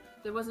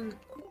 there wasn't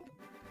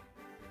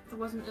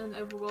an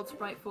overworld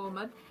sprite for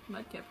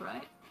Mudkip,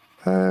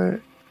 right?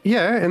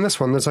 Yeah, in this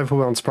one there's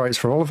overworld sprites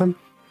for all of them.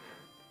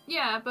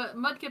 Yeah, but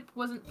Mudkip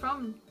wasn't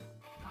from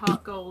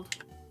Heart Gold.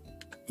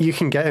 You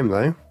can get him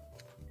though.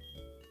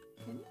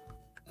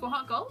 For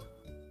Heart Gold?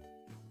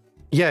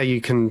 Yeah,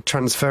 you can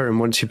transfer him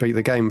once you beat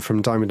the game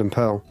from Diamond and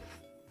Pearl.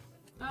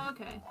 Oh,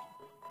 okay.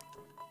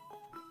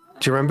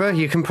 Do you remember?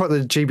 You can put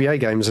the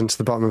GBA games into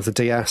the bottom of the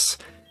DS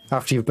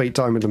after you've beat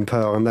Diamond and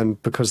Pearl, and then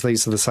because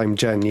these are the same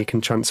gen, you can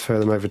transfer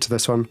them over to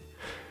this one.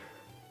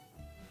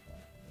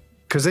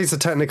 Because this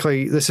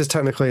is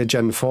technically a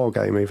Gen 4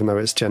 game, even though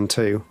it's Gen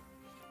 2.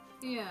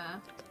 Yeah.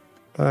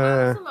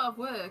 That's a lot of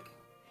work.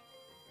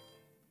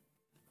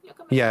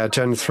 Yeah,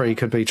 Gen 3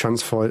 could be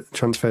transferred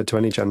to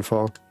any Gen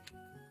 4. Okay.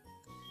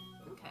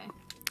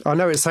 I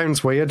know it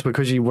sounds weird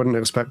because you wouldn't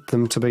expect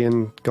them to be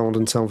in Gold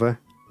and Silver.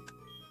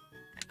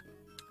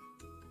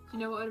 Do you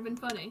know what would have been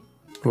funny?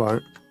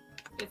 What?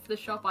 If the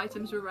shop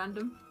items were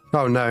random.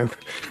 Oh no.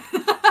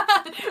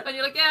 And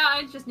you're like, yeah,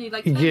 I just need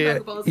like 10 Yeah,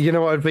 Pokeballs. you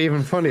know what would be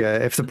even funnier?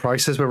 If the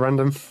prices were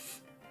random.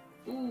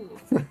 Ooh.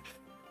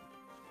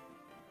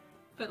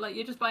 But like,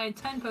 you're just buying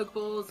 10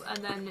 Pokeballs and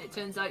then it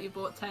turns out you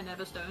bought 10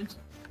 Everstones.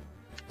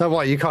 No,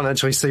 what? You can't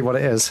actually see what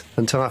it is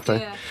until after.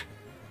 Yeah.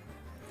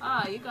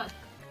 Ah, you got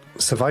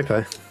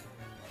Survivor.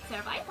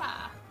 Survivor.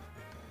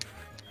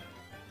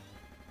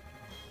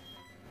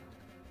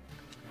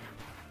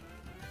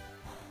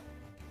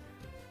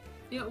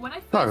 You know, when I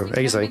first Oh,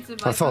 easy.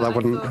 encountered I thought that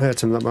wouldn't thought,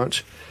 hurt him that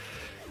much.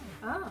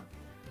 Oh.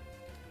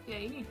 Yeah,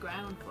 you need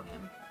ground for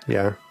him.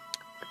 Yeah.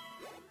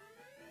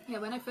 Yeah,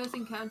 when I first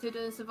encountered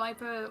a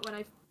Survivor when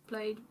I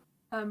played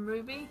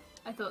Ruby,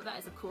 I thought that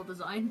is a cool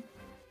design.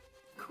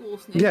 Cool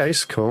snake. Yeah,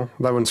 it's cool.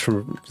 That one's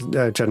from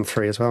Gen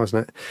 3 as well,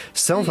 isn't it?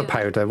 Silver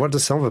powder. What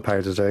does silver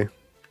powder do?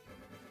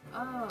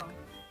 Oh.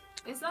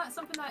 Is that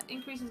something that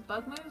increases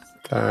bug moves?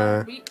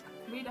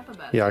 Read up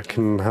about it. Yeah, I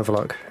can have a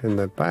look in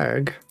the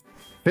bag.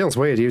 Feels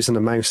weird using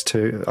a mouse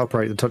to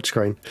operate the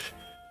touchscreen.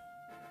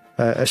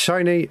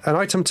 An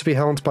item to be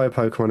held by a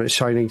Pokemon. It's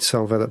shiny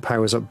silver that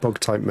powers up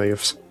bug-type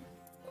moves.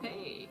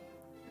 Hey,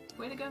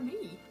 way to go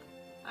me.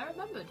 I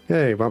remembered.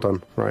 Yay, well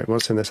done. Right,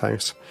 what's in this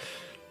house?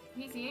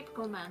 He's the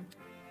Apical man.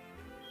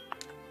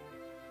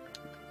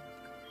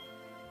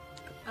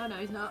 Oh no,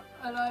 he's not.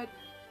 I lied.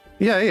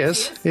 Yeah, he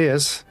is. He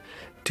is.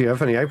 Do you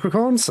have any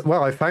apricorns?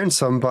 Well, I found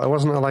some, but I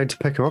wasn't allowed to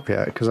pick them up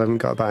yet because I haven't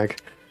got a bag.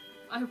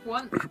 I have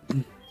one.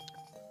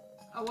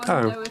 I want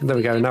Oh, to know if there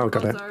we go. Now I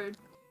got it. are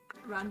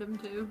random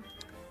too.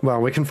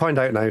 Well, we can find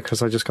out now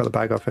because I just got the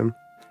bag off him.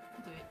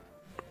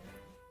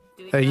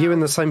 Do it Are you now. in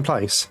the same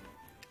place?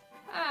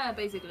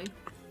 Basically.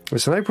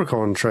 It's an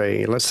apricorn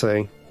tree. Let's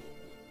see.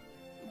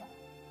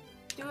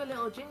 Do a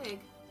little jig.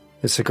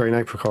 It's a green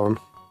apricorn.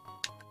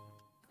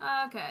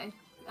 Okay.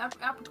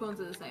 Apricorns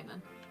are the same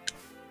then.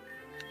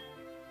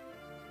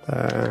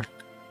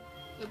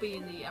 It'll be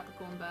in the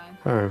apricorn bag.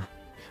 Oh.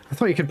 I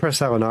thought you could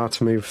press L and R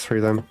to move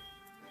through them.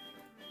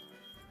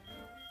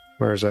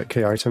 Where is it?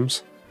 Key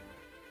items.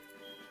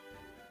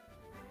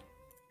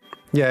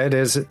 Yeah, it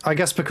is. I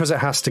guess because it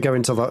has to go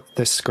into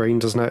this screen,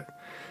 doesn't it?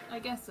 I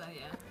guess so,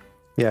 yeah.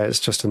 Yeah, it's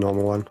just a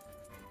normal one.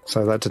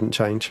 So that didn't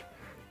change.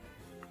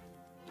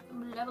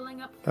 I'm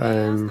leveling up.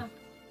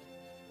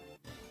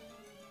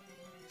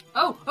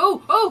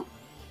 Oh!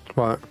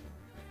 What?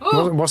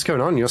 Oh! What's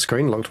going on? Your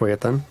screen looked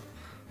weird then.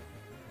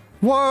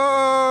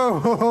 Whoa!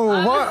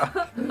 What?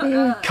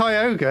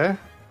 Kyogre?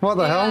 What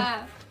the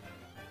hell?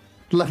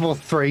 Level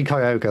 3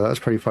 Kyogre, that's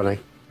pretty funny.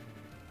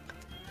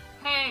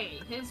 Hey,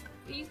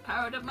 he's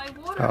powered up my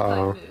water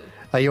Oh. type move.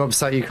 Are you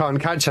upset you can't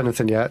catch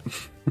anything yet?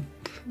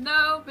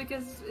 No,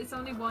 because it's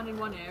only one in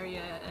one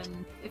area,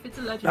 and if it's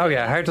a legendary... Oh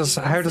yeah, how does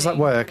that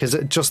work? Is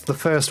it just the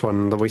first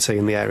one that we see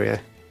in the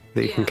area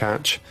that you can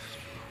catch?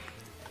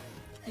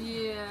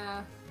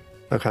 Yeah.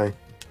 Okay.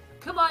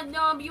 Come on,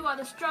 Nom, you are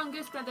the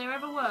strongest that there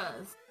ever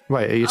was.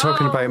 Wait, are you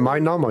talking about my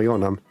Nom or your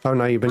Nom? Oh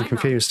no, you've been My Nom.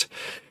 confused.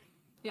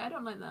 Yeah, I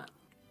don't like that.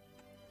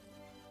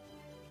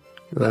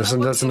 There's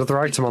another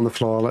item on the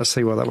floor. Let's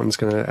see what that one's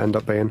going to end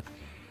up being.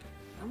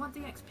 I want the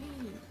XP.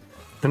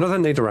 Another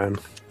Nidoran.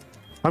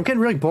 I'm getting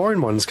really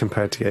boring ones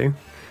compared to you.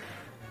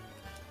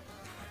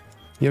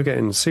 You're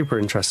getting super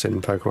interested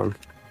in Pokemon.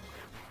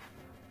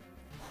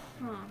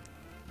 Huh.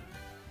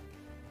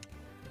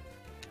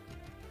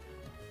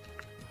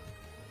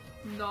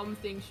 Nom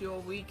thinks you're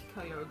weak,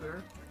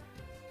 Kyogre.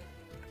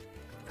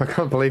 I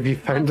can't believe you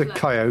found a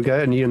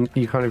Kyogre and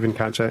you can't even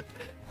catch it.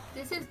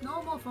 This is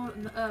normal for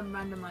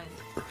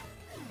randomizer.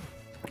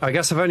 I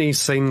guess I've only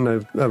seen a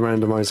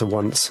randomizer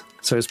once,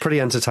 so it's pretty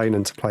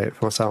entertaining to play it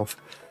for myself.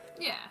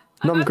 Yeah.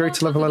 Nom grew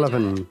to level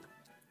 11.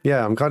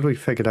 Yeah, I'm glad we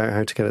figured out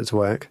how to get it to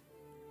work.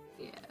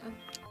 Yeah.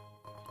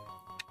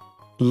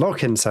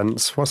 Lock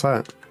incense, what's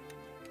that?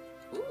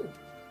 Ooh.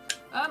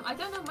 I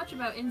don't know much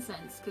about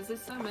incense because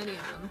there's so many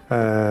of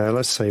them.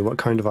 Let's see, what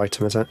kind of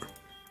item is it?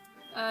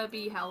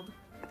 Be held.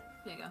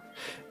 There you go.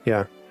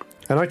 Yeah.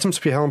 An item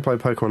to be held by a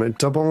Pokemon. It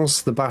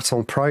doubles the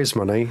battle prize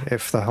money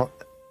if the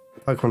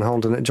Pokemon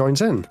holding it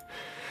joins in.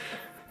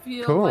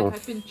 Feel Cool. like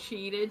I've been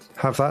cheated.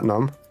 Have that,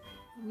 Nom.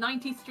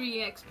 93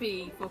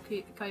 XP for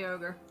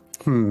Kyogre.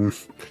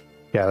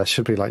 Yeah, there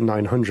should be like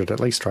 900 at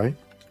least, right?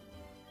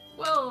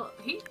 Well,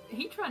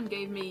 Heatran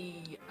gave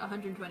me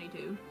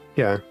 122.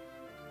 Yeah.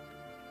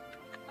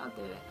 I'll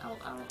do it. I'll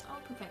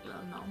protect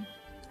little Nom.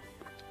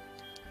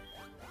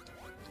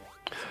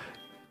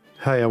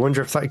 Hey, I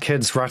wonder if that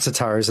kid's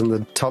Rattata is in the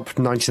top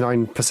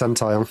 99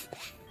 percentile.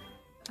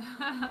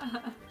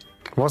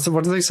 What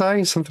did they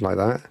say? Something like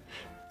that.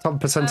 Top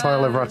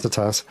percentile of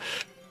Rattatas.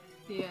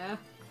 Yeah.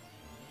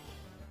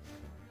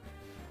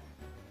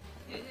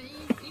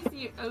 He's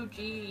the OG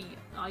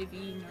IV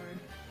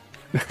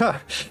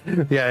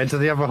nerd. Yeah, do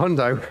they have a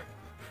hundo?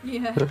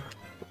 Yeah.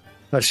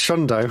 A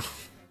shundo?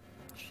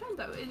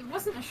 Shundo, it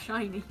wasn't a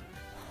shiny.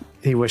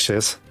 He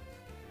wishes.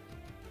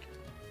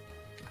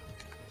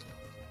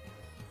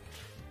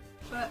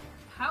 But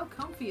how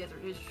comfy are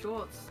his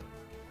shorts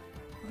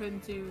for him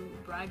to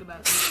brag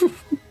about?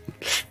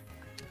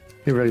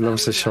 He really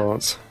loves his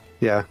shorts.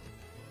 Yeah,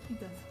 He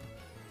does.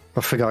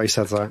 I forgot he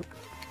said that.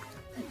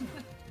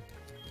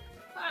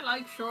 I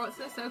like shorts,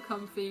 they're so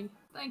comfy.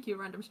 Thank you,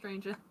 random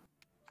stranger.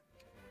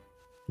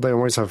 They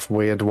always have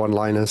weird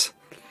one-liners.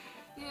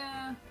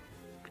 Yeah.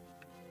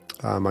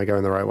 Am I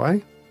going the right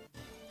way?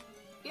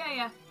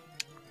 Yeah.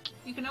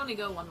 You can only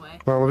go one way.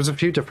 Well, there was a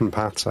few different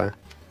paths there.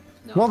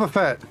 No.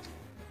 Wobbuffet!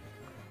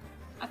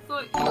 I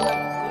thought you were going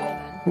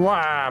this way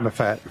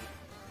Wobbuffet!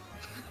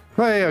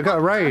 Hey, I got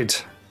a raid!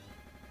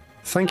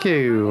 Thank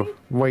you,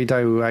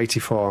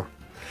 Weedo84.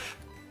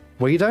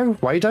 Weedo?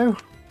 Weedo?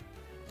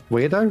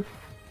 Weirdo?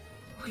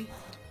 then.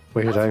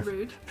 Weirdo.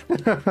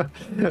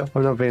 Rude.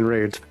 I'm not being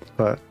rude,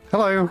 but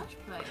hello! Right,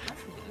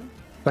 that's new.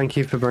 Thank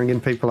you for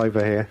bringing people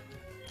over here.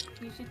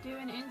 You should do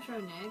an intro,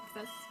 Nick.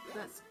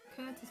 That's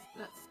courtesy.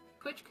 That's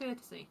Twitch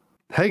courtesy.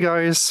 Hey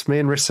guys, me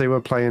and Rissy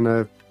were playing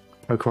a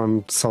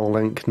Pokemon Soul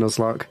Link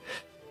Nuzlocke.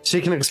 She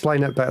can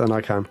explain it better than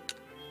I can.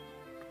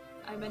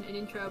 I meant an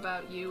intro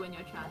about you and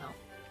your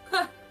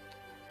channel.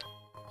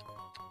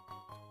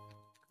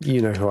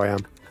 You know who I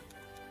am.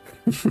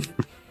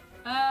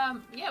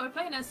 Yeah, we're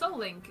playing a Soul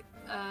Link.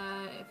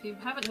 If you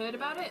haven't heard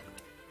about it,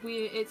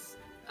 it's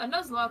a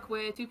Nuzlocke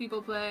where 2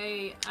 people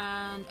play,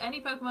 and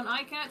any Pokemon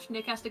I catch,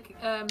 Nick has to.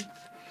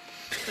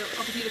 So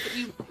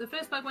obviously, the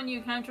first Pokemon you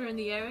encounter in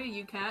the area,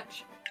 you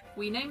catch.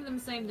 We name them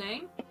the same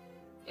name.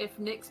 If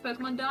Nick's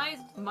Pokemon dies,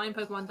 mine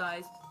Pokemon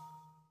dies.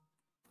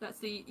 That's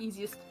the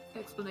easiest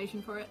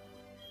explanation for it.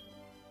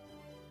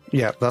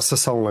 Yeah, that's the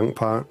Soul Link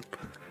part.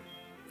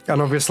 And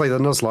obviously the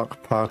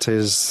Nuzlocke part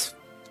is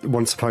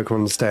once a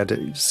Pokemon's dead,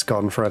 it's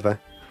gone forever.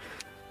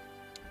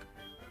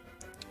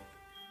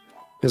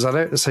 Is that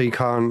it? So you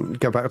can't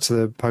go back to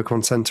the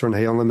Pokemon Center and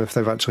heal them if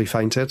they've actually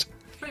fainted?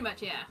 Pretty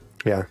much, yeah.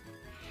 Yeah.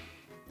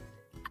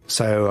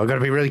 So I've got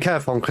to be really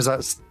careful because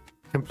that's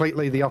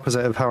completely the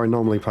opposite of how I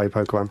normally play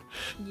Pokemon.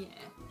 Yeah.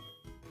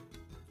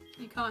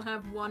 You can't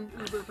have one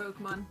Uber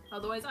Pokemon,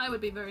 otherwise I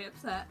would be very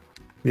upset.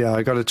 Yeah,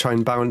 I got to try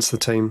and balance the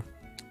team.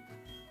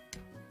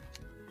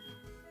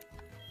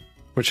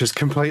 Which is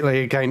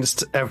completely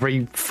against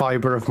every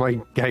fibre of my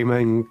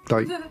gaming,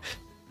 like,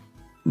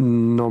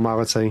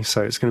 normality,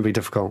 so it's going to be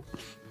difficult.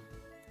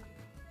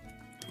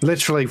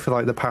 Literally, for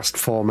like the past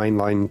 4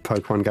 mainline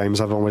Pokemon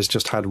games, I've always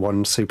just had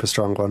one super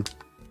strong one.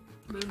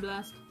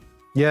 Moonblast.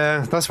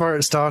 Yeah, that's where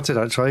it started,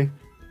 actually.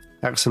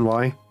 X and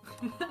Y.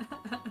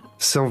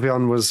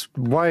 Sylveon was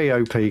way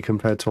OP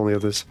compared to all the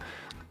others.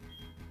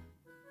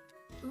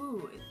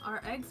 Ooh,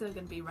 our eggs are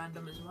going to be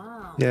random as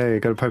well. Yeah, you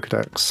got a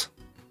Pokedex.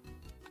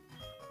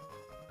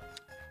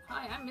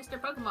 Hi, I'm Mr.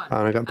 Pokemon.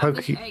 And I got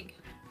egg.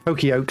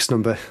 Pokeoak's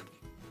number.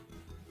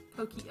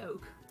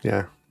 Pokeoak.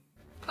 Yeah.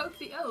 Poke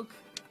the oak.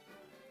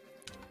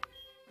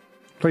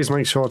 Please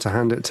make sure to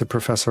hand it to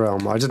Professor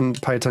Elm. I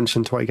didn't pay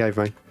attention to what he gave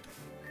me.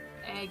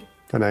 Egg.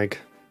 An egg.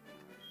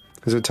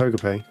 Is it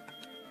Togepi?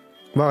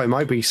 Well, it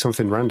might be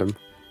something random.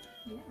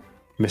 Yeah.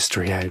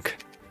 Mystery egg.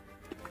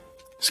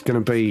 It's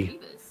gonna be...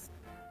 Beavers.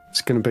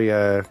 It's gonna be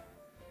a...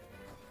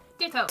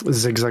 Ditto.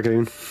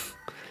 Zigzagoon.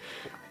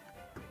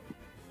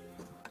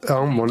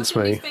 Elm wants What's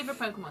your me. least favourite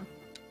Pokemon?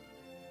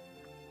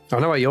 I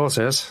know what yours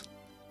is.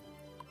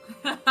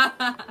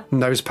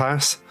 Nose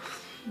Pass.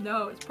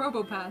 No, it's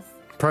Probopass.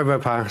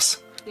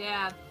 Probopass.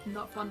 Yeah,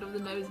 not fond of the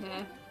nose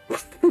hair.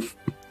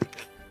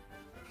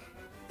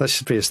 That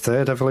should be his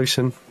 3rd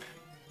evolution.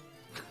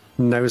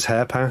 Nose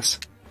Hair Pass.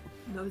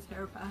 Nose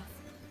hair pass.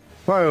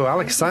 Whoa,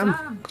 Alex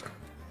Sam.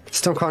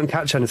 Still can't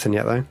catch anything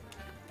yet, though.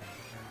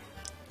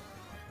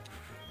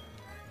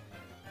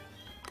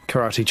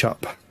 Karate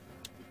Chop.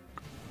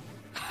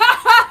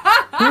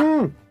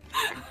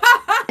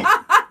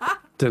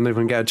 Didn't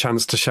even get a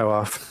chance to show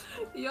off.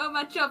 Your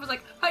matchup was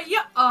like,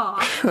 yeah,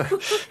 ah.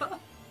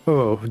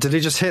 Oh, did he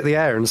just hit the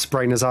air and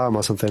sprain his arm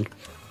or something?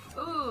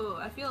 Ooh,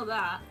 I feel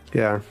that.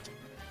 Yeah.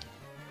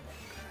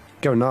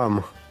 Go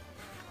numb.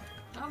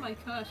 Oh my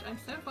gosh, I'm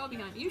so far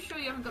behind. You sure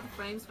you haven't got the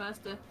frames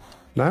faster?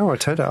 No, I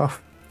turned it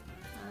off.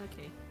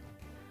 Okay.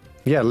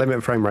 Yeah,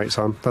 limit frame rates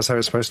on. That's how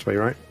it's supposed to be,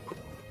 right?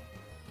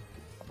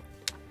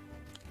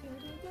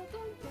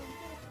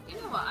 You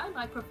know what? I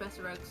like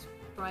Professor Oak's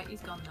sprite.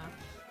 He's gone now.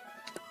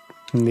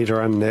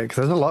 Nidoran Nick.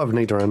 There's a lot of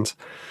Nidorans.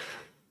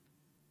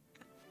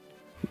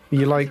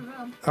 You like...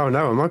 Oh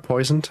no, am I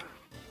poisoned?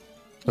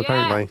 Yeah.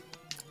 Apparently.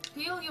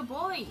 Heal your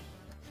boy.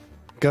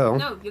 Girl?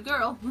 No, your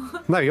girl.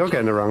 No, you're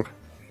getting it wrong.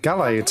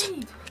 Gallade.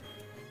 Gallade.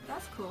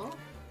 That's cool.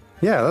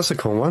 Yeah, that's a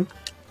cool one.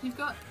 You've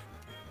got...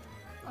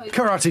 Oh,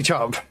 Karate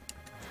Chop!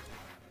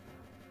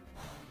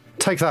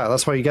 Take that,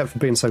 that's what you get for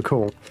being so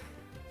cool.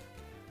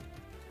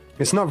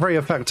 It's not very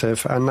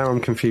effective, and now I'm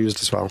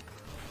confused as well.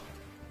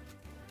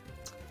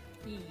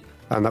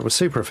 And that was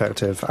super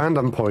effective, and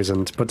I'm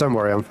poisoned, but don't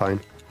worry, I'm fine.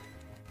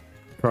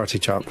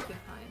 Karate Chop.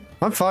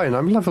 I'm fine,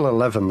 I'm level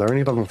 11, they're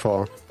only level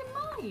 4.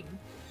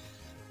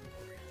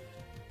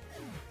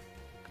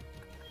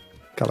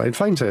 Gallade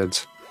fainted.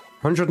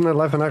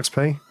 111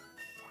 XP.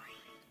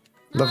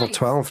 Level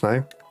 12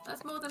 now.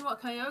 That's more than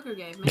what Kyogre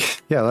gave me.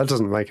 Yeah, that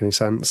doesn't make any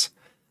sense.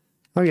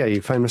 Oh yeah,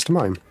 you found Mr.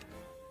 Mime.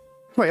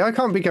 Wait, I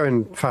can't be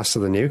going faster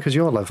than you, because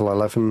you're level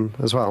 11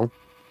 as well.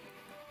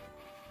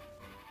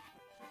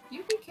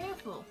 You be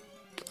careful.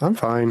 I'm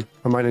fine.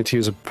 I might need to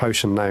use a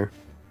potion now.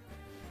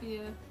 Yeah.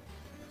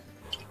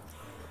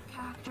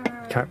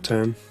 Cacturn.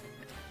 Captain.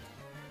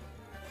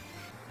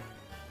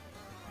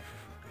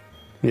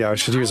 Yeah, I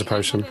should use a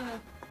potion.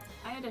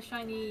 I had a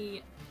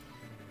shiny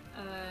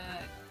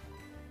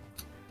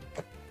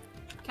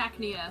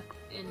Cacnea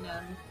in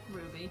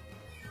Ruby.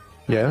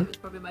 Yeah? It was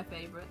probably my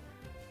favourite.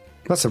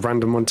 That's a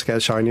random one to get a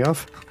shiny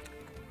off.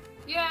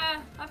 Yeah,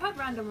 I've had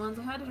random ones.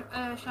 I've had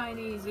a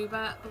shiny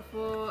Zubat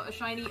before, a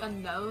shiny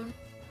Unknown.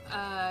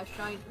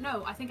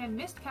 No, I think I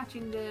missed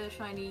catching the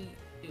shiny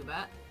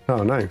Zubat.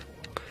 Oh no.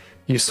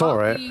 You saw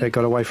it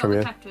got away from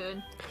you.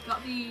 Cacturn,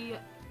 got the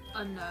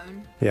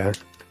Unknown. Yeah.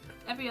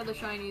 Every other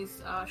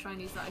shinies are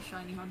shinies that I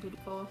shiny hunted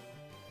for.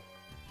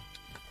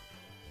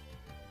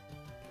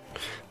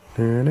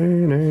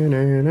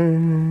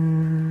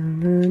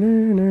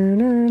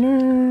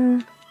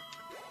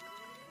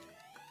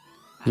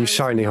 You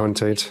shiny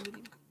hunted.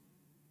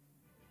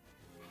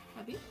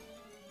 Have you?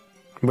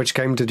 Which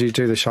game did you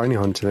do the shiny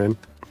hunting in?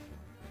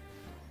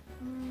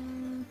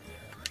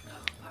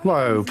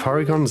 Whoa,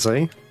 Porygon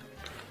Z?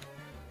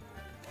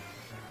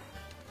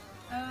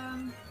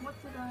 What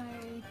did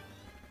I...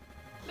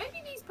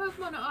 Maybe these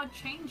Pokemon are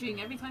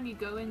changing every time you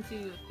go into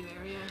a new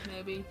area,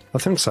 maybe. I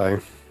think so.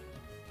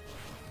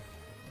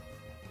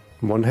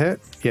 One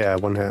hit? Yeah,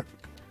 one hit.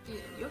 Yeah,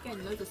 you're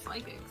getting loads of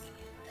psychics.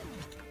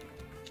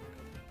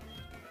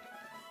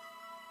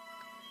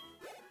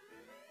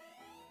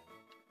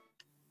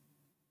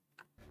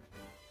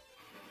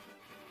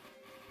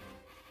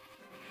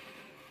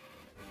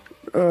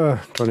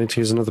 Do I need to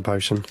use another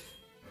potion?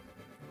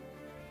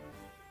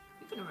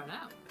 You're gonna run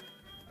out.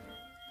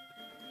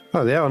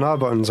 Oh, the L&R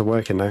buttons are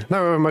working now.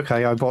 No, I'm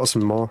okay, I bought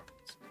some more.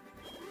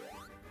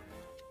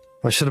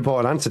 I should have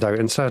bought an antidote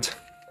instead.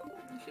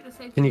 You should have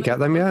saved Can you loads get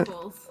them of yet?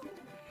 Pokeballs.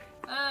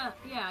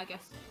 Yeah, I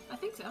guess. I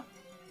think so.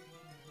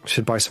 I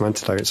should buy some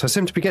antidotes. I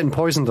seem to be getting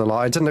poisoned a lot.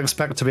 I didn't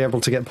expect to be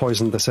able to get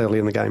poisoned this early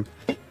in the game.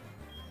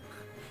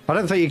 I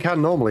don't think you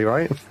can normally,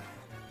 right?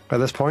 At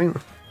this point?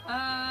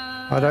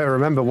 I don't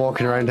remember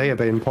walking around here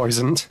being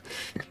poisoned.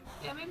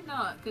 Yeah, maybe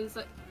not, because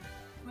like,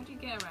 what do you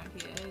get around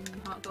here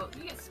in Heart Gold?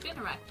 You get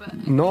Spinnerack,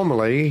 but...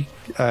 Normally,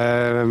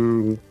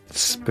 Spinnerack,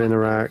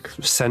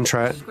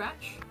 Sentret.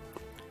 Scratch?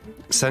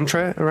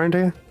 Sentret around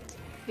here?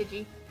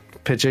 Pidgey.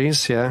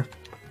 Pidgeys, yeah.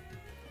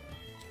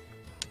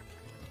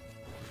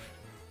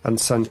 And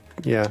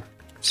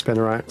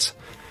Spinneracks.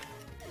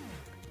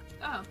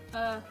 Oh,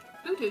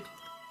 Hoothoot.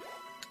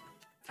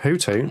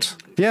 Hoothoot?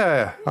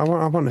 Yeah, I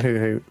want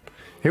Hoothoot.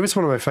 He was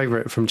one of my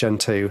favourite from Gen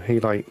 2. He,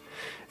 like...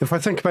 If I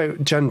think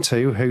about Gen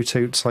 2,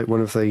 Hoothoot's like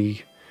one of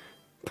the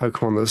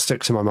Pokemon that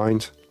sticks in my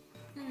mind.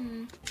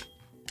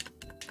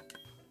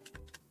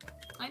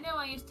 I know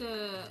I used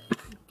to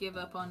give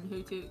up on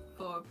Hoothoot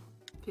for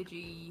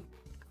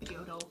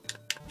Pidgeotto.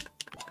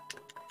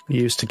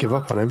 You used to give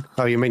up on him?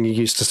 Oh, you mean you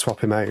used to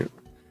swap him out?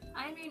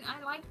 I mean,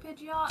 I like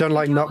Pidgeot. Don't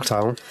like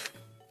Noctowl?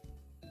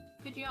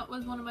 Pidgeot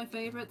was one of my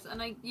favourites, and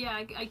I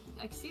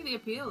see the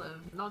appeal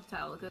of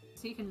Noctowl,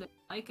 because he can do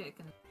psychic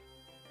and...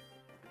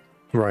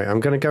 Right,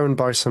 I'm going to go and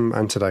buy some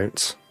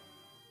antidotes.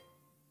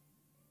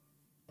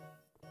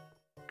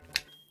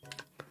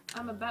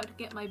 I'm about to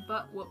get my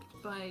butt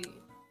whooped by...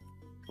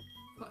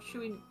 What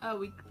should we...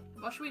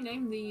 what should we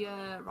name the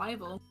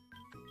rival?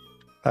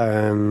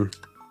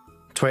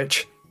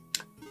 Twitch.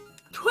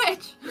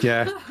 Twitch!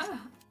 Yeah.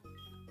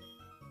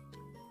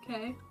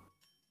 Okay.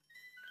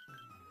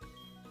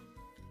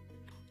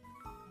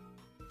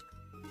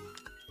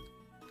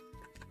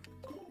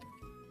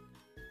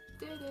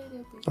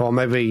 Or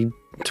maybe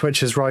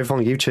Twitch's rival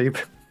on YouTube.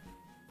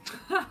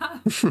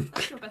 That's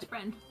your best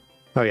friend.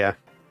 Oh yeah.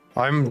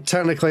 I'm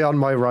technically on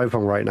my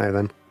rival right now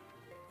then.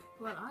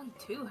 Well, I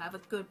too have a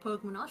good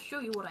Pokemon. I'll show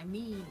you what I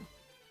mean.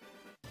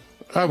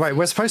 Oh wait,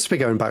 we're supposed to be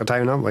going back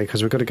down, aren't we?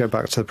 Because we've got to go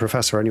back to the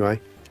professor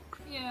anyway.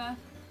 Yeah.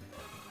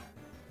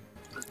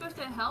 We're supposed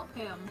to help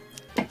him.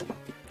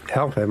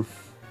 Help him?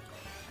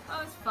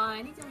 Oh, it's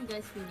fine. He's only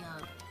going to swing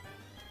up.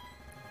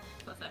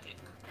 Pathetic.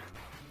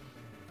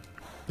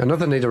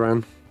 Another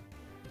Nidoran.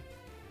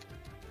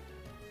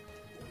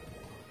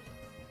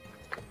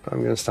 I'm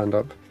going to stand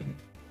up.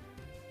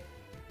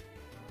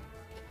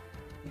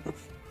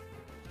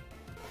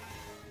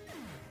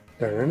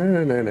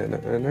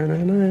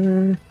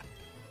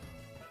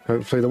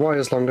 Hopefully the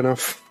wire's long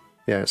enough.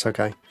 Yeah, it's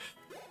okay.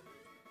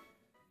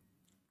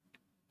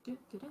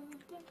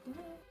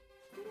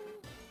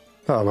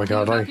 Oh my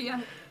god,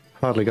 I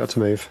hardly got to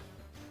move.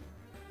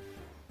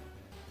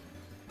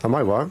 Am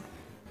I what?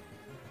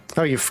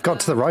 Oh, you've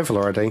got to the rival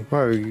already.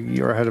 Whoa,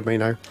 you're ahead of me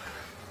now.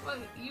 Well,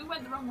 you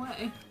went the wrong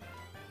way.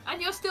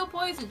 And you're still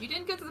poisoned. You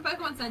didn't go to the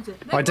Pokemon Center.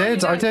 No, I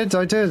did,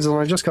 and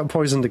I just got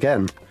poisoned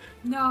again.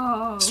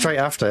 No. Straight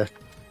after.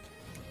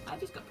 I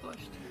just got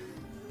pushed.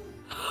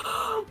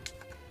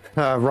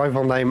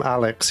 Rival name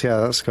Alex, yeah,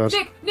 that's good.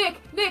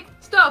 Nick,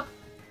 stop!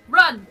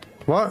 Run!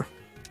 What?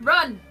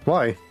 Run!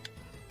 Why?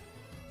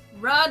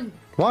 Run!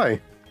 Why?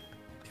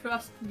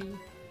 Trust me.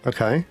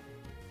 Okay.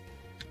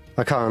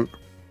 I can't.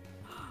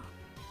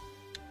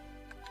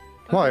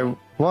 Okay.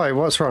 Why?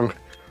 What's wrong?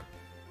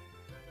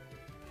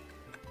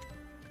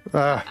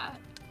 I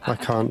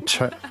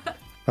can't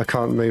I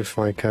can't move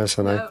my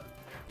cursor now. No.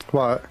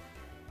 What?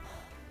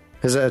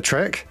 Is it a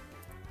trick?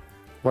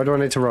 Why do I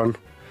need to run?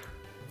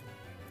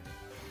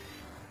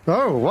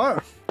 Oh,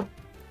 what?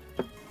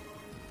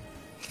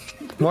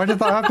 Why did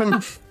that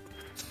happen?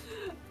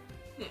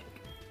 Nick.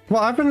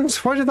 What happened?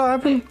 Why did that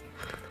happen?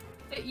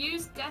 It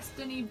used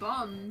Destiny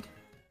Bond.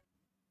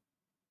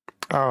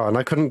 Oh, and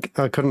I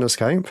couldn't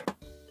escape?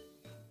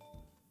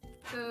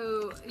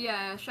 So,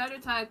 yeah, Shadow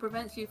Tag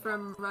prevents you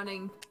from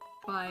running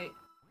by...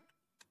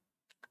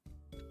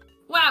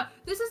 Wow,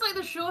 this is like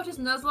the shortest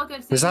Nuzlocke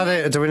I've seen. Is that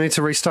it? Do we need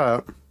to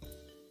restart?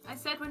 I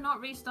said we're not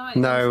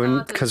restarting.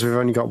 No, because we've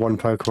only got one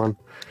Pokemon.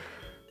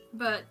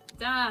 But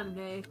damn,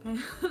 Nick.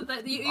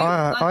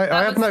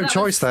 I had no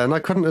choice then. I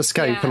couldn't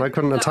escape and I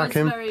couldn't attack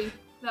him.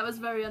 That was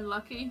very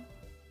unlucky.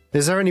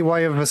 Is there any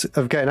way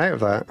of getting out of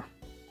that?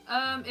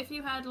 If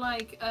you had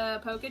like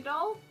a Poké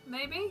Doll,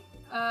 maybe?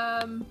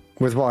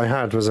 With what I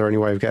had, was there any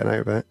way of getting out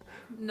of it?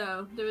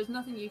 No, there is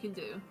nothing you can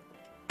do.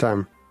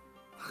 Damn.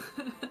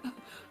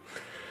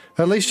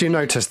 At least you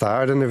noticed that.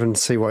 I didn't even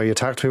see what he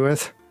attacked me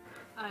with.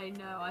 I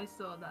know, I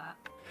saw that.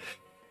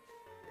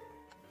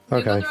 Okay.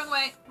 You gone the wrong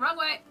way! Wrong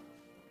way!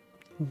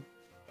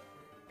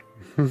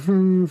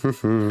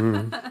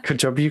 Good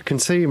job you can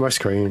see my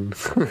screen.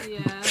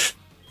 Yeah.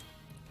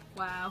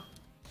 Wow.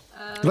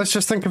 Let's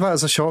just think of that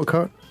as a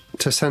shortcut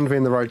to send me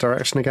in the right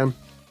direction again.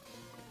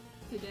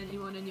 Did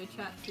anyone in your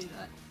chat see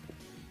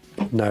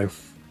that? No.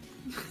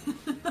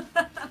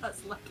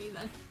 That's lucky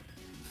then.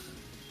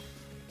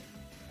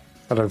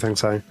 I don't think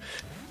so.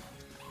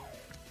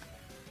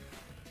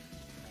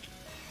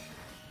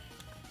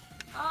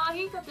 Oh,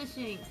 he's got the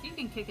Shinx. You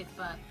can kick its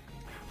butt.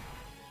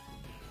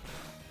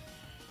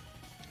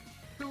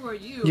 Who are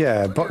you?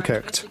 Yeah, We're butt our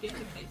kicked.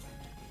 investigative case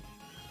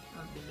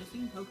of the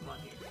missing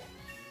Pokemon here.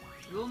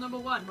 Rule number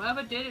 1.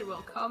 Whoever did it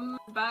will come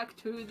back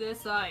to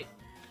this site.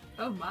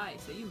 Oh my,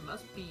 so you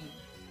must be...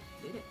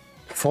 Did it?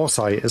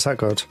 Foresight, is that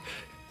good?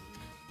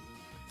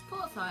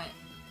 Foresight.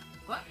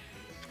 What?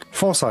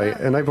 Foresight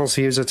enables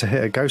the user to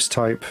hit a ghost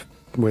type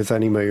with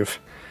any move.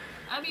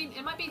 I mean,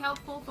 it might be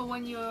helpful for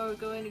when you're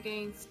going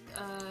against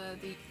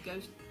the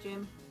Ghost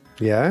Gym.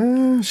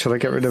 Yeah? Should I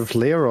get rid of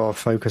Leer or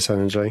Focus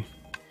Energy?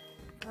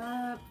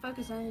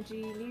 Focus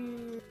Energy,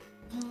 Leer...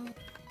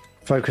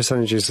 Focus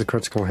Energy is the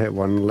critical hit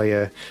one.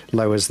 Leer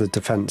lowers the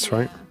defense,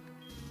 right?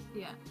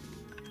 Yeah.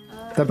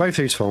 They're both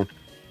useful.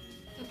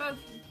 They're both,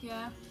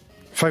 yeah.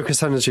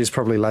 Focus Energy is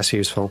probably less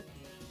useful.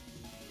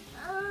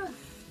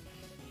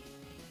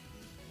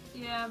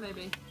 Yeah,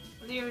 maybe.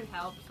 Leer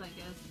helps, I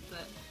guess,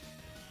 but...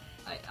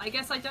 I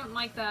guess I don't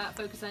like that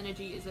Focus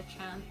Energy is a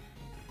chant.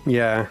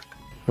 Yeah,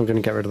 I'm going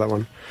to get rid of that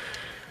one.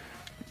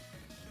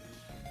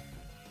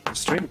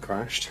 Stream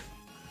crashed.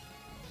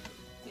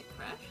 It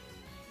crashed?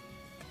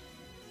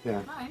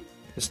 Yeah. Mine?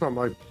 It's not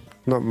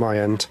my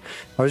end.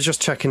 I was just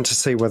checking to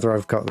see whether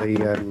I've got the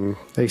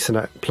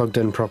Ethernet plugged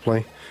in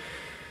properly.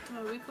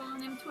 Oh, are we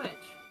calling him Twitch?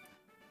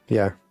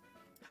 Yeah.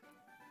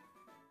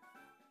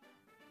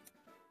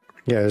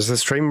 Yeah, is the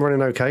stream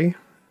running okay?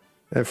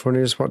 Everyone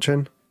who's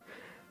watching?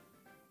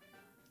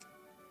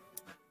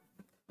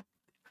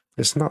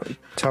 It's not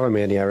telling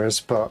me any errors,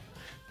 but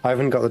I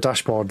haven't got the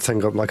dashboard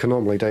thing up like I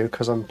normally do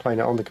because I'm playing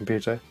it on the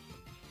computer.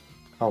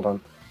 Hold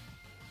on.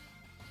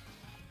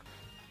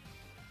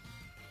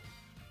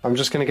 I'm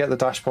just going to get the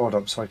dashboard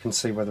up so I can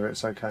see whether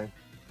it's okay.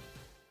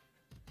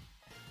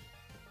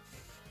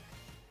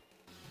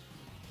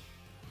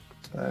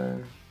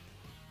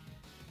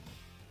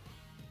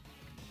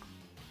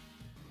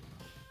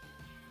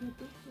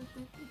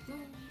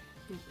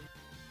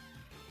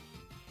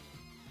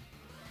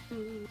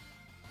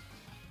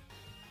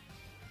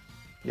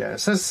 Yeah, it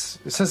says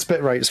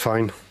bitrate's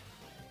fine.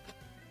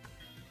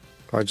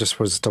 I just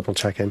was double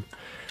checking.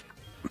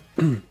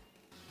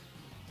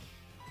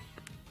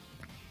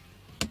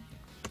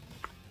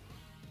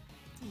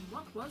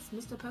 What was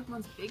Mr.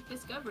 Pokemon's big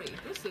discovery?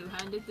 Busu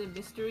handed the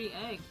mystery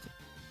egg to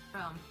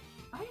Realm.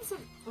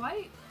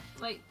 Why,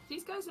 like,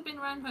 these guys have been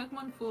around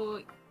Pokemon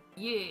for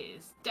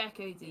years,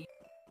 decades even,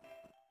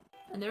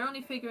 and they're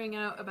only figuring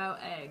out about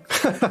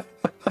eggs.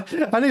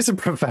 And he's a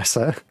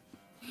professor.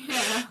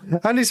 Yeah.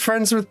 And he's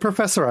friends with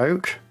Professor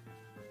Oak,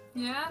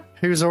 Yeah.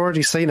 who's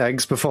already seen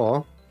eggs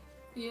before.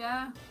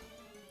 Yeah.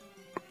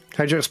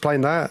 How'd you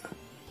explain that?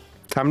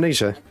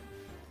 Amnesia.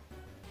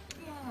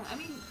 Yeah, I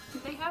mean,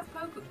 they have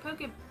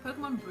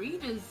Pokemon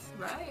breeders,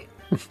 right?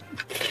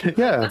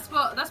 Yeah,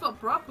 That's what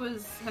Brock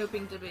was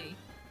hoping to be.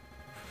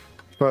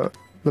 but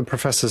the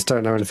professors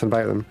don't know anything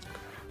about them.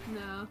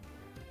 No,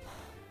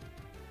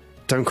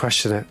 Don't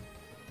question it.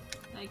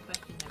 I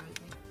question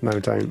everything. No,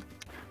 don't.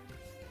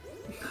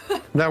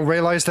 They'll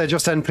realise they're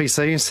just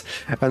NPCs,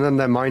 and then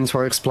their minds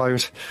will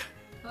explode.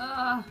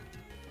 Ah,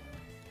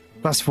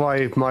 That's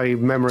why my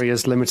memory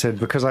is limited,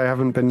 because I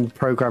haven't been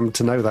programmed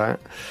to know that.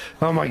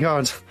 Oh my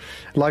god,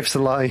 life's a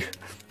lie.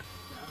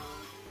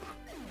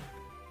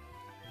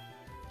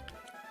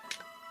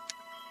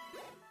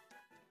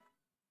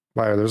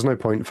 Wow, there was no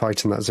point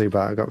fighting that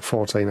Zubat. I got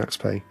 14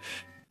 XP.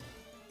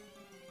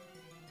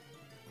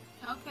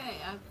 okay,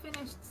 I've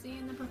finished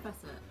seeing the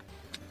professor.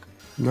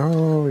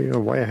 No, you're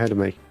way ahead of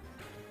me.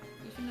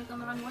 You shouldn't have gone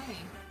the wrong way.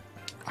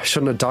 I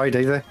shouldn't have died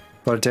either,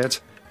 but I did.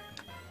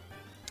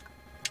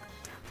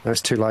 No,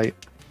 it's too late.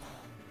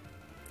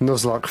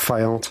 Nuzlocke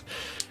failed.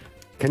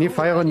 Can you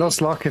fail a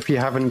Nuzlocke if you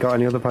haven't got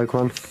any other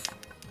Pokemon?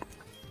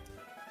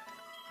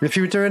 If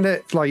you were doing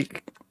it,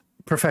 like,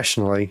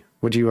 professionally,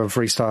 would you have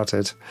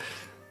restarted?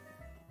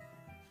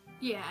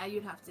 Yeah,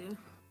 you'd have to.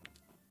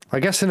 I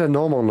guess in a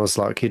normal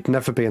Nuzlocke, you'd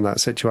never be in that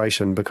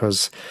situation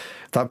because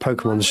that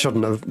Pokemon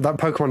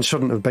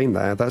shouldn't have been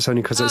there. That's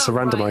only because it's a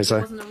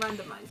randomiser. Right, it wasn't a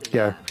randomiser.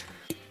 Yeah.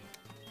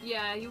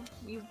 Yeah, you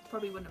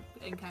probably wouldn't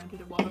have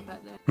encountered a Wobbuffet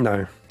there.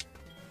 No.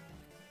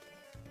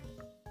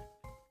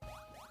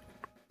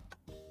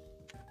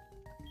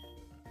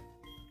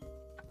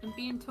 And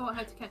being taught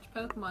how to catch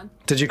Pokemon.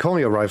 Did you call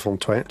your rival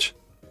Twitch?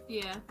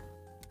 Yeah.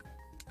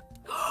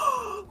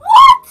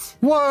 What?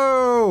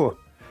 Whoa!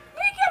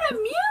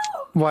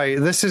 Wait,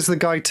 this is the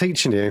guy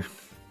teaching you?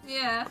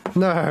 Yeah.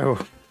 No.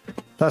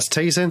 That's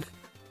teasing.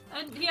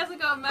 And he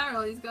hasn't got a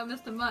Meryl, he's got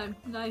Mr. Mime.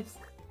 Nice.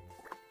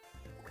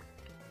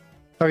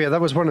 Oh yeah,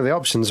 that was one of the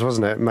options,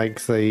 wasn't it?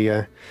 Make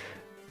the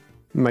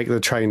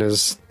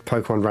trainers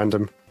Pokemon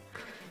random.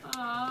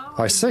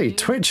 I see.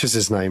 Twitch is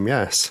his name,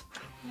 yes.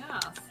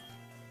 Yes.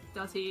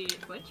 Does he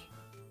Twitch?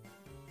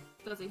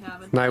 Does he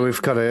have a... Now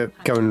we've got to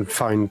go and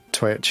find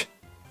Twitch.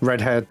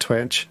 Red-haired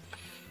Twitch.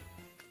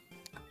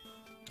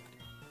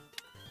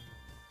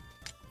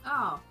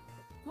 Oh.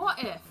 What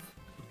if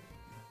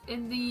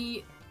in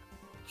the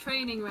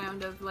training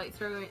round of like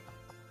throwing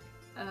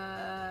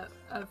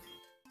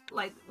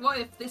what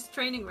if this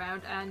training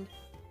round and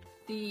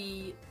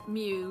the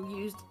Mew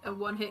used a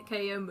one-hit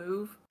KO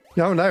move?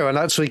 Oh no, and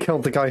actually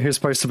killed the guy who's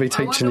supposed to be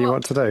teaching you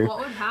what to do. What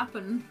would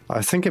happen?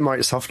 I think it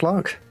might soft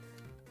lock.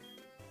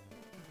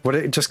 Would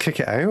it just kick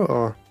it out,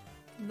 or?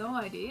 No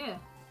idea.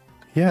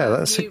 Yeah,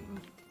 that's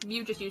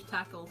Mew just used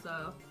tackle,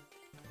 so...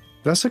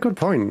 That's a good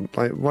point.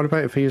 Like, what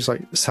about if he used,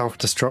 like,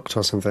 self-destruct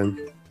or something?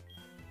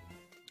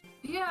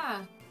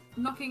 Yeah,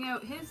 knocking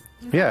out his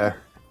yeah.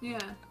 Yeah.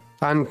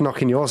 And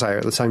knocking yours out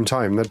at the same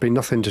time. There'd be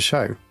nothing to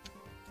show.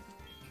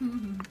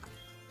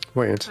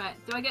 Weird. Right,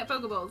 do I get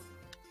Pokeballs?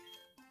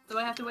 Do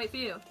I have to wait for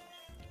you?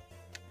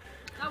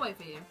 I'll wait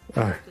for you.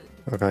 Oh,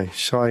 okay.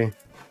 Shall I...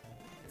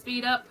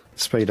 Speed up.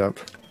 Speed up.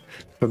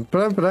 Blah,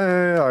 blah, blah.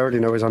 I already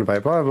know what he's on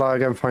about. Blah, blah,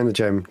 go and find the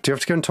gym. Do you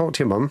have to go and talk to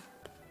your mum?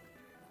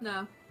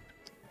 No.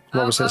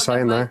 What was it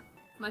saying there?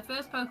 My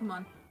first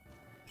Pokemon.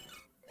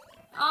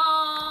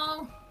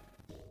 Oh!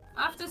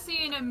 After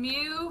seeing a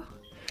Mew,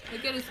 I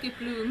get a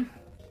Skiploom.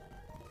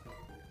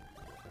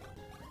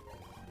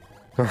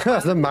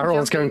 The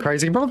Maryl's going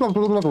crazy. Blah, blah,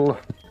 blah, blah, blah.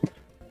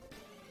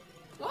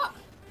 What?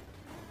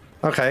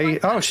 Okay.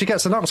 Oh, she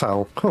gets a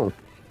Noctowl. Cool.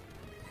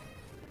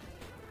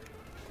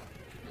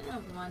 I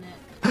don't want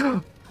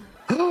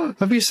it.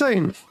 Have you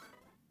seen?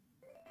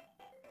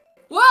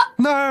 What?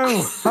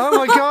 No! Oh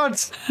my god!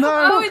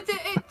 No! Oh, it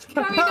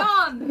carried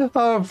on!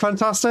 Oh,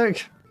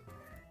 fantastic.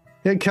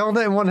 It killed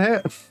it in one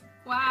hit.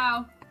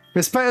 Wow.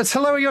 It's better to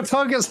lower your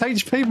target's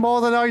HP more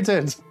than I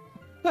did.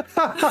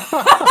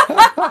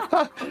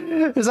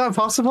 Is that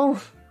possible?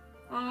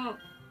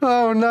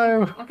 Oh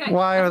no. Okay.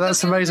 Wow,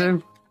 that's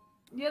amazing.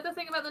 The other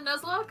thing about the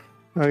Nuzlocke?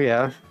 Oh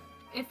yeah.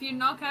 If you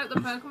knock out the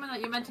Pokemon that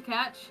you're meant to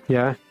catch...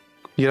 Yeah.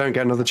 You don't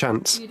get another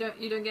chance. You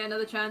don't get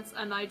another chance,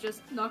 and I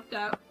just knocked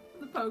out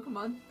the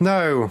Pokemon.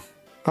 No.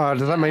 Oh,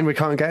 does that mean we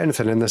can't get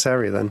anything in this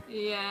area then?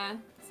 Yeah.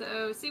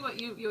 So see what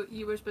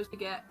you were supposed to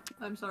get.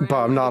 I'm sorry.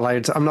 But I'm not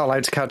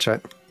allowed to catch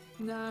it.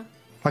 No.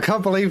 I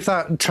can't believe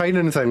that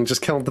training thing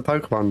just killed the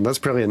Pokemon. That's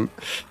brilliant.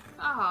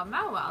 Oh,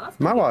 Mawile. That's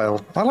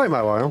Mawile. I like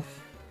Mawile.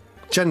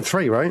 Gen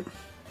 3, right?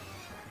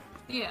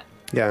 Yeah.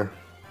 Yeah.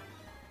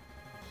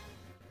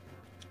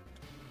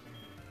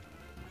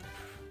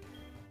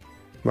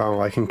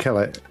 Well, I can kill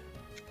it.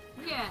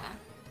 Yeah.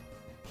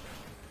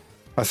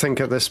 I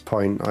think at this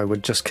point I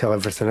would just kill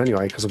everything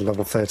anyway because I'm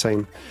level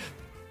 13.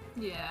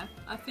 Yeah,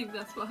 I think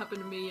that's what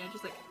happened to me. I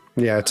just like...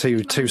 Yeah,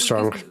 too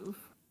strong.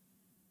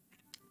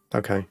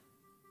 Okay.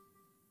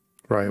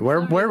 Right, where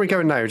are we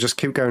going now? Just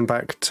keep going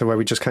back to where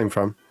we just came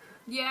from.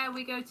 Yeah,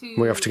 we go to...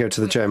 We have to go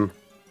to the gym.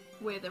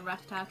 Where the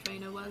Rattata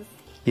trainer was.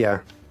 Yeah.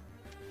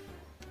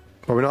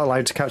 But we're not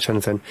allowed to catch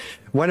anything.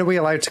 When are we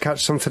allowed to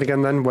catch something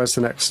again then? Where's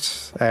the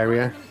next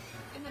area?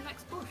 In the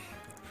next bush.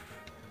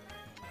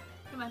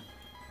 Come on.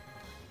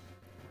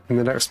 In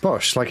the next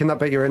bush? Like in that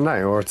bit you're in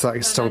now? Or does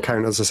that still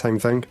count as the same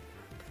thing?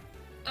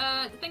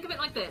 Think of it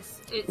like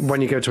this. It's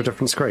when you go to a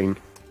different screen?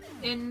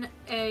 In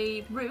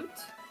a route.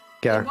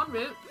 Yeah. In one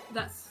route,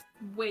 that's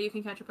where you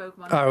can catch a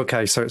Pokemon. Oh,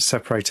 okay, so it's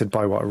separated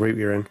by what route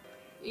you're in.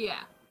 Yeah.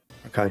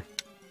 Okay.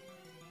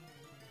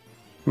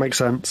 Makes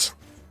sense.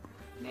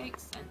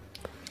 Makes sense.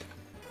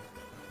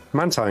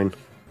 Mantine.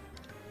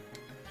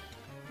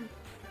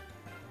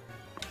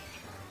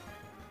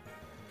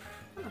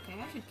 Okay,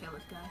 I should kill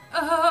this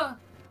guy.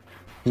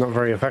 Not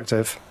very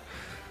effective.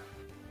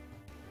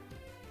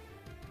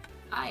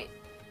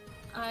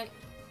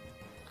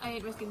 I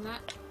ain't risking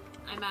that.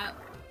 I'm out.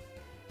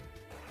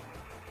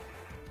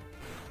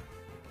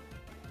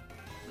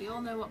 We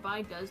all know what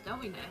Bide does, don't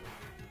we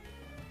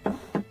know?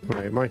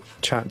 Right, my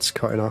chat's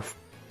cutting off.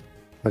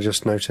 I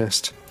just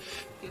noticed.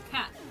 Your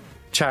cat?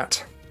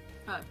 Chat.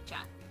 Oh,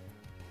 chat.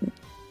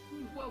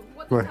 Whoa,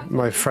 what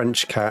My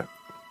French cat.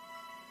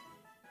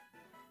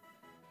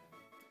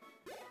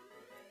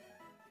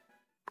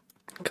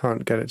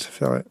 Can't get it to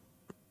fill it.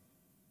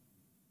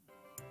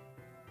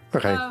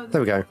 Okay, there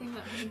we go.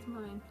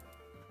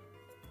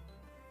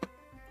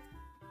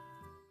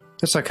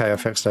 It's okay, I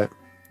fixed it.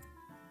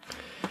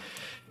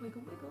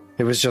 Wiggle, wiggle.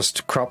 It was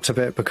just cropped a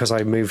bit because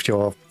I moved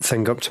your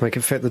thing up to make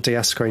it fit the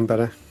DS screen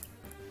better.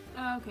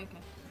 Oh,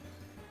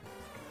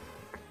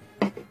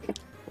 okay.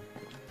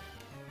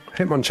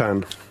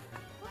 Hitmonchan.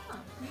 Oh,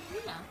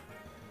 yeah.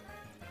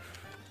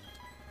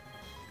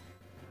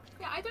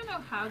 Yeah, I don't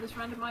know how this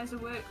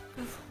randomizer works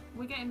because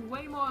we're getting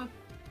way more,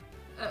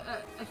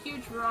 a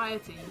huge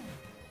variety.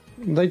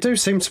 They do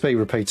seem to be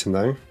repeating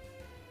though.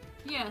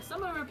 Yeah,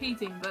 some are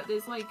repeating, but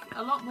there's like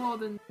a lot more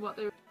than what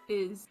there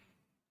is.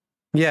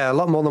 Yeah, a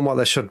lot more than what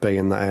there should be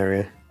in that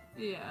area.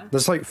 Yeah.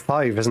 There's like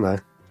 5, isn't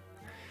there?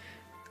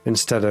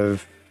 Instead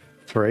of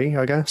 3,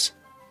 I guess.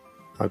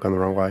 I've gone the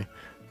wrong way.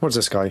 What does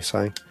this guy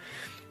say?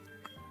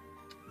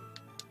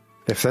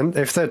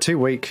 If they're too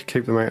weak,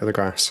 keep them out of the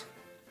grass.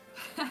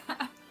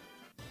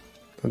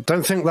 I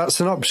don't think that's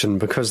an option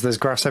because there's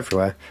grass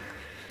everywhere.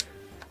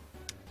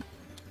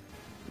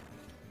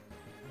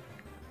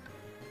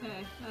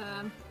 Okay,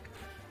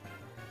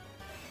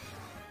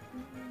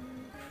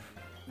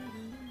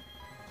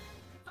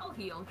 I'll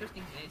heal just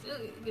in case.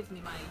 It gives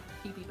me my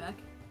PP back.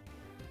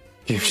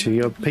 Gives you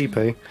your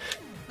PP.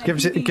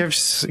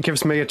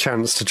 Gives me a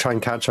chance to try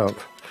and catch up.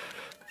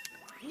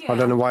 Yeah. I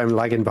don't know why I'm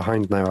lagging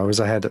behind now. I was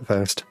ahead at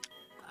first.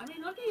 I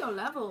mean, look at your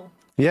level.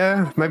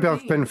 Yeah, maybe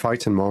I've been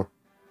fighting more.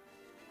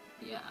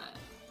 Yeah.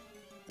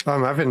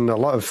 I'm having a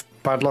lot of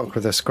bad luck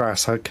with this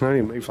grass. I can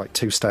only move like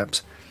 2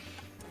 steps.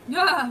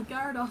 Yeah,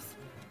 Gyarados.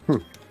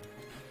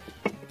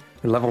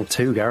 Level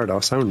 2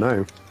 Gyarados, oh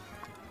no.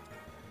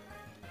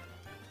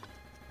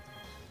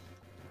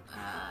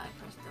 I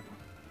pressed double.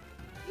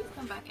 Please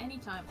come back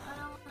anytime. I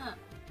don't wanna.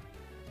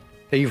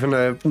 Even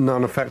a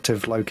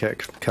non-effective low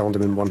kick killed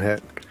him in 1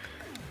 hit.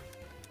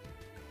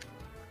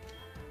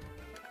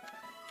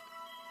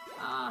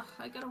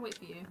 I gotta wait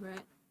for you, right?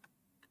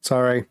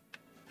 Sorry.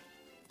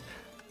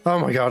 Oh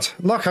my god.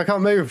 Look, I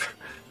can't move!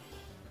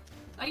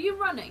 Are you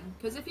running?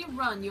 Because if you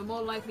run, you're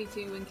more likely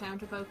to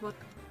encounter Pokemon.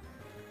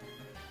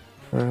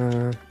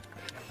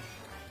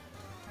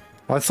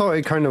 I thought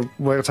it kind of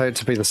worked out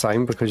to be the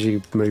same because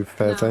you move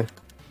further.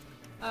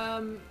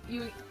 No.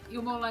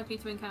 You're more likely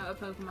to encounter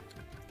Pokemon.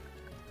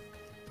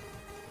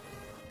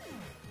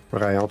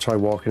 Okay, I'll try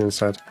walking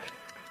instead.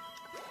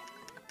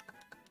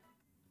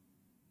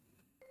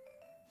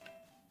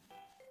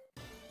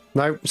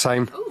 No,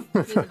 same. Ooh,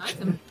 there's an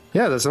item.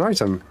 Yeah, there's an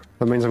item.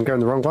 That means I'm going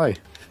the wrong way.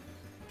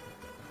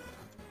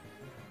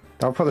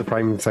 I'll put the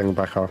frame thing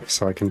back off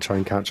so I can try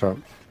and catch up.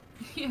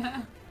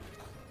 Yeah.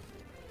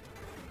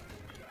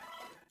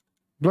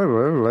 Blah,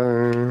 blah,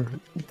 blah.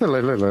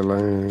 Blah, blah, blah,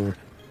 blah.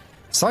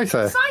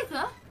 Scyther!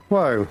 Scyther?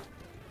 Whoa!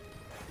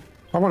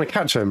 I want to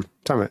catch him.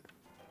 Damn it.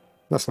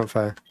 That's not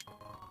fair.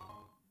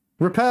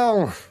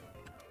 Repel!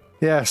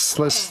 Yes,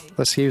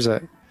 let's use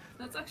it.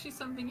 That's actually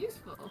something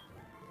useful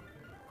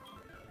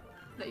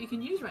that you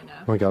can use right now.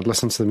 Oh my god,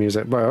 listen to the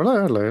music. Blah,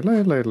 blah, blah,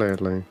 blah, blah, blah,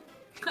 blah.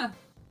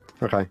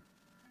 Okay.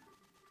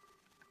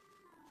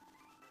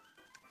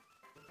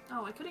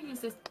 Oh, I could have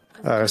used this.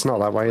 It's not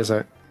that way, is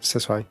it? It's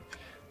this way.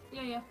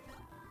 Yeah.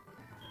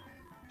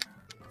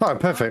 Oh,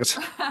 perfect.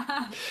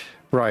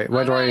 Right,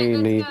 where do I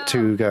need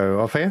to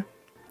go? Off here?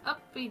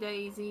 Uppy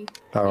daisy.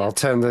 Oh, Yeah. I'll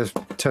turn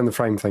the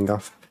frame thing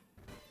off.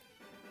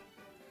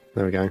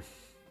 There we go.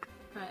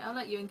 Right, I'll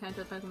let you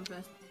encounter the Pokemon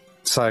first.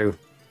 So,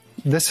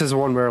 this is the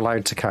one we're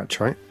allowed to catch,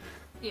 right?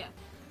 Yeah.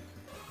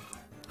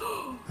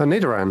 A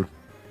Nidoran.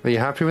 Are you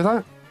happy with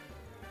that?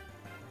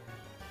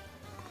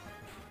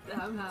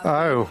 I'm happy.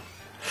 Oh.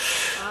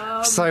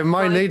 So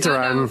my But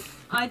Nidoran...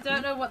 I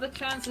don't know what the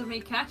chance of me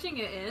catching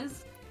it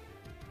is.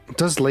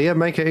 Does Leah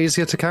make it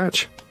easier to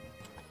catch?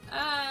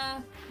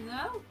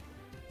 No.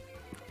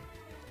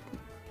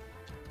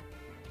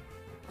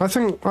 I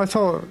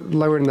thought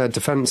lowering their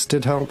defense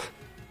did help.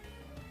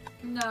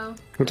 No.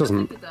 It doesn't. I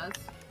don't think it does.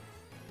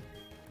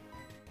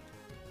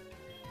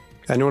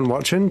 Anyone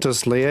watching?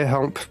 Does Leah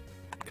help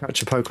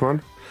catch a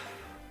Pokemon?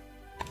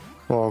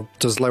 Or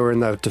does lowering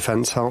their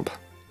defense help?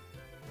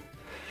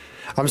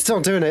 I'm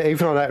still doing it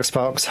even on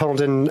Xbox,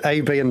 holding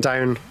A, B and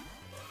down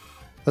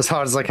as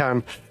hard as I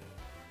can.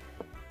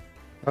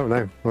 Oh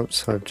no,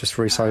 whoops, I've just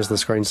resized the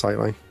screen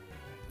slightly.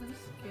 I'm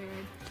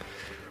scared.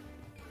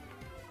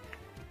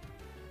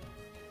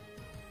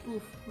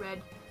 Oof,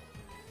 red.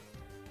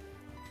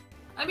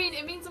 I mean,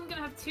 it means I'm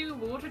gonna have 2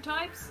 water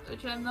types,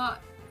 which I'm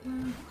not...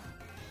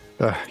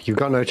 You've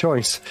got no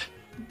choice.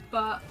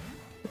 But...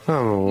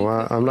 Oh,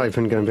 I'm not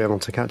even going to be able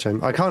to catch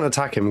him. I can't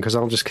attack him because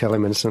I'll just kill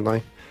him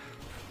instantly.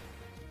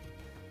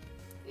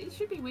 He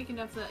should be weak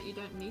enough that you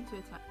don't need to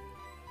attack.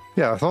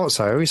 Yeah, I thought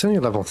so. He's only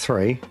level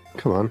 3.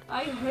 Come on.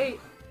 I hate...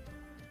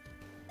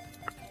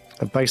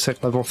 A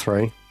basic level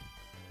 3.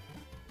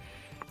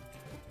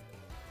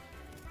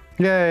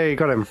 Yay,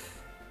 got him.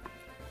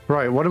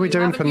 Right, what are we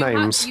doing for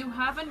names? You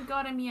haven't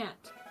got him yet.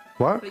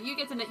 What? But you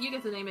get to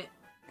name it.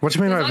 What do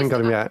you mean I haven't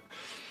got him yet?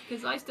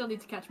 Because I still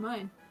need to catch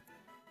mine.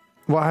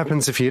 What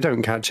happens if you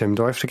don't catch him?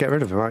 Do I have to get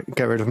rid of him?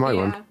 Get rid of my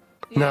one?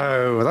 Yeah.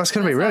 No, that's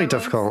going to be really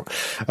difficult.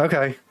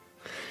 Okay.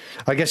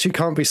 I guess you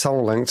can't be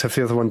soul linked if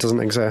the other one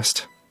doesn't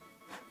exist.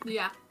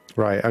 Yeah.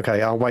 Right,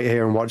 okay, I'll wait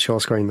here and watch your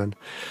screen then.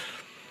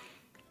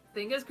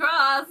 Fingers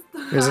crossed.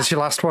 Is this your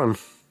last one?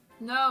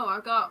 No,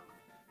 I've got...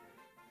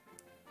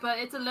 But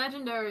it's a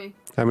legendary.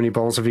 How many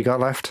balls have you got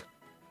left?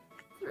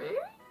 3?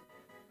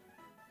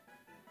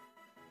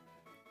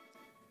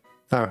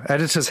 Oh,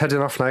 editor's heading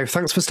off now.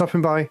 Thanks for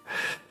stopping by.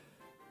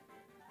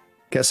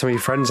 Get some of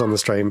your friends on the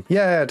stream.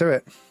 Yeah, do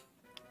it.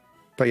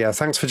 But yeah,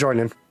 thanks for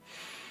joining.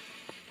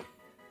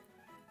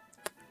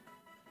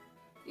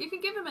 You can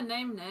give him a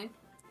name now.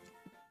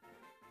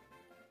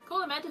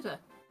 Call him Editor.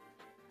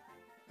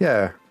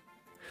 Yeah.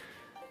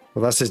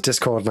 Well, that's his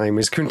Discord name.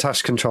 He's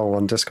Kuntash Control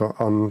on Discord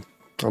on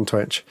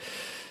Twitch.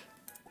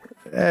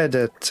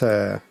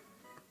 Editor.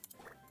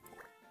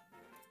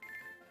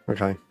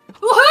 Okay.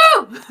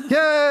 Woohoo!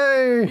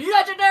 Yay!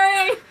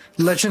 Legendary!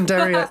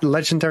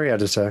 Legendary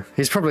editor.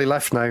 He's probably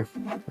left now.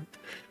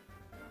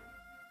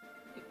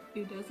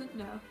 Who doesn't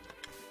know?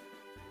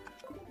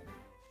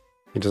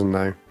 He doesn't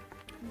know.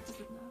 Who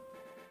doesn't know?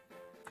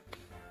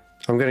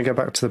 I'm going to go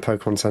back to the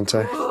Pokemon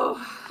Center.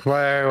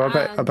 Wow,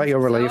 I bet you're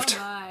relieved. So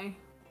am I.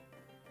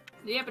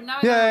 Yeah, but now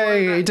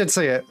Yay! He did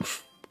see it.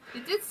 He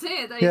did see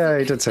it. Yeah,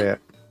 he did see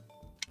it.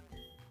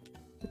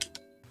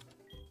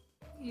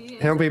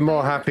 Yeah, He'll be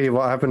more happy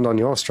what happened on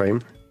your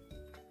stream.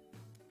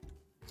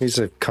 He's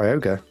a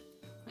Kyogre.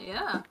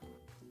 Yeah.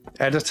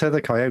 Editor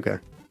the Kyogre.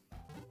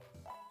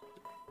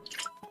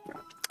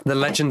 The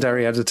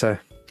legendary editor.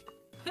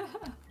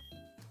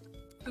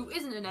 Who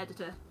isn't an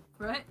editor,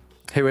 right?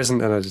 Who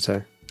isn't an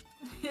editor?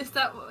 Is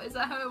that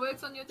how it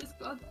works on your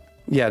Discord?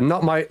 Yeah,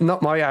 not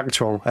my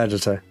actual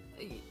editor.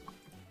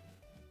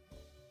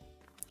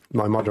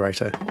 My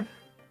moderator.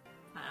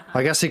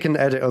 I guess he can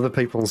edit other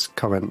people's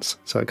comments,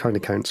 so it kind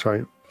of counts,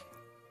 right?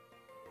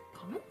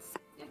 Comments?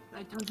 Yeah,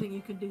 I don't think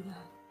you can do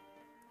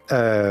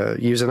that.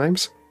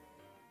 Usernames?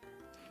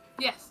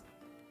 Yes.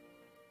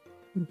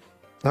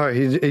 Oh,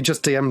 he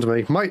just DM'd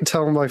me. Might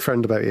tell my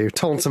friend about you.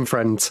 Told some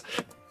friends.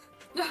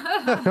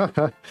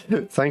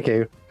 Thank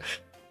you.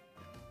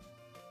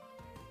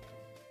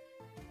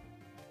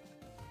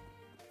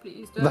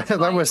 Please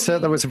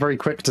That was a very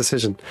quick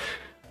decision.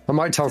 I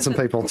might tell some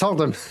people. Told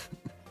them.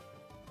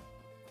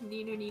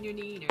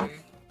 Neener.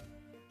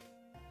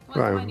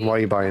 Right, what are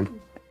you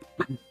buying?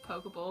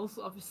 Pokeballs,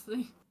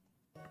 obviously.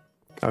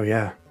 Oh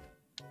yeah.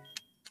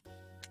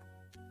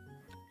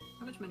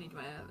 How much money do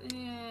I have?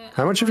 Yeah,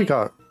 How much have you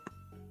got?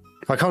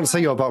 I can't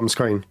see your bottom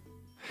screen.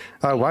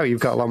 Oh wow,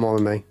 you've got a lot more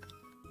than me.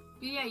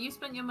 Yeah, you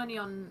spent your money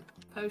on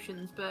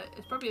potions, but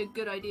it's probably a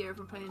good idea if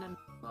we're playing a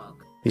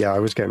Nuzlocke. Yeah, I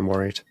was getting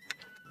worried.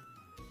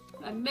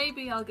 And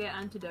maybe I'll get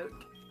Antidote.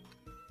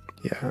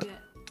 Yeah,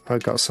 I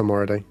got some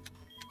already.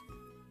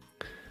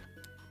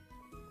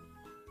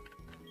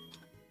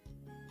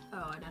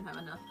 Oh, I don't have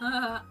enough.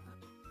 Oh,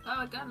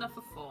 I got enough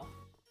for 4.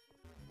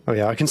 Oh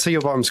yeah, I can see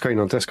your bottom screen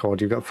on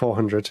Discord. You've got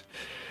 400.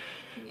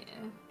 Yeah.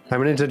 How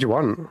many did you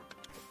want?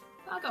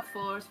 I got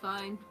 4, it's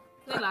fine.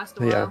 They last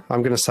a while. Yeah,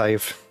 I'm going to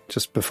save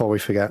just before we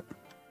forget.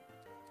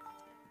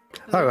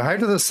 Oh, how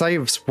do the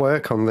saves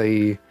work on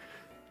the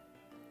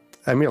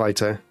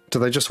emulator? Do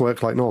they just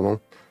work like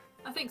normal?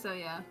 I think so,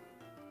 yeah.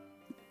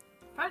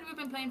 Apparently we've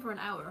been playing for an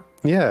hour.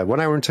 Yeah, 1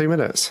 hour and 2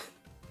 minutes.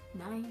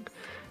 Nice.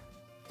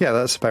 Yeah,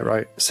 that's about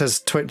right. It says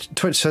Twitch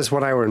says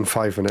 1 hour and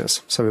 5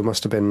 minutes, so we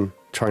must have been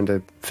trying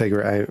to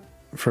figure it out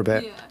for a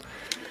bit. Yeah.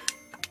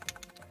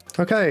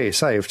 Okay,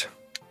 saved.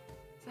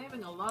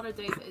 Saving a lot of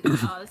data.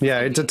 Oh, Yeah,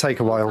 it did take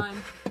a while.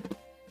 Time.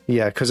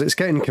 Yeah, because it's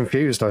getting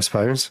confused, I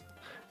suppose.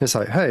 It's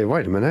like, hey,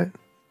 wait a minute.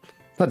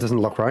 That doesn't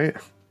look right.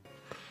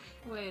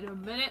 Wait a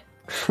minute.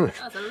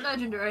 That's a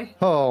legendary.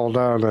 Hold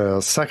on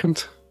a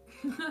second.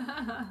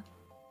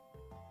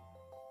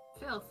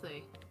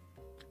 Filthy.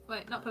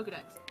 Wait, not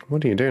Pokedex.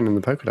 What are you doing in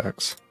the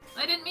Pokedex?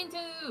 I didn't mean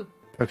to!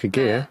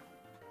 Pokegear?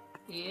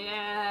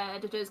 Yeah,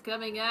 editor's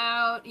coming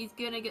out. He's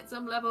gonna get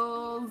some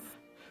levels.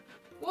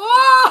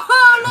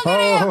 Whoa! Look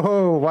at him!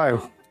 Oh,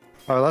 wow.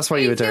 Oh, that's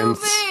what you were doing. He's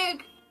too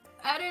big!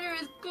 Editor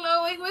is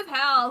glowing with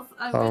health.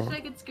 I wish I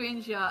could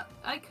screenshot.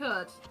 I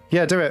could.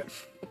 Yeah, do it.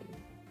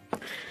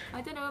 I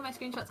don't know where my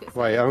screenshots get.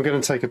 Wait, I'm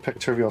going to take a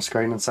picture of your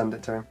screen and send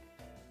it to him.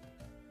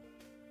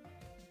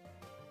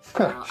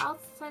 I'll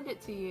send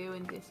it to you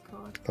in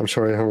Discord. I'm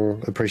sure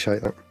he'll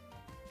appreciate that.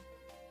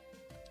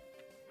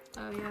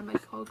 Oh yeah, my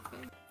cog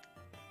thing.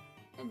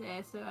 And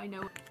there, so I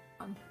know what's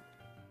on.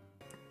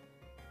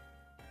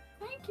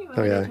 Thank you,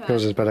 Oh yeah, editor.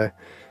 yours is better.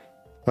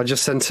 I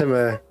just sent him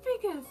a...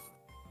 Biggest.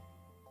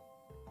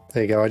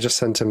 There you go, I just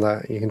sent him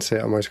that. You can see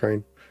it on my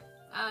screen.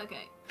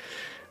 Okay.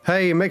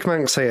 Hey,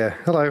 Mickmanx here.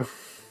 Hello.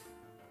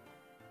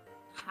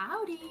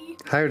 Howdy.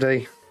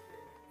 Howdy.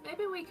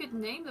 Maybe we could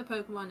name the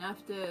Pokemon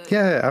after...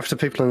 Yeah, after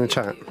people in the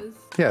chat. viewers.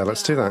 Yeah,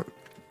 let's do that.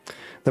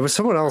 There was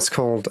someone else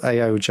called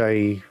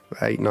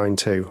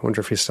AOJ892. I wonder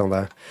if he's still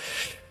there.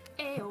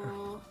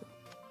 Ayo.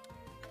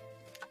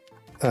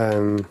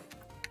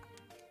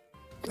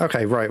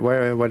 Okay, right,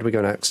 where do we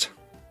go next?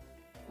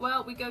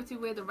 Well, we go to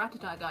where the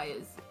Rattata guy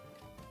is.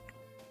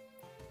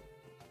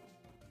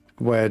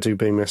 Where do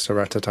be Mr.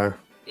 Rattata?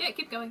 Yeah,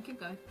 keep going, keep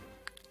going.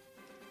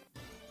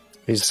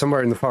 He's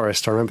somewhere in the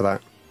forest, I remember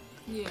that.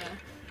 Yeah.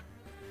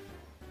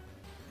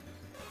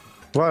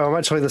 Well, I'm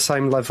actually the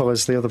same level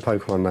as the other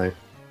Pokemon now.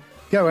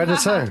 Yo,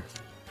 editor!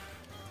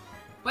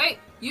 Wait,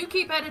 you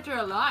keep editor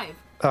alive.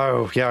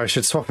 Oh, yeah, I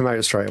should swap him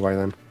out straight away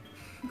then.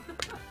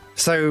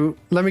 So,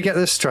 let me get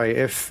this straight.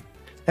 If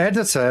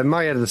editor,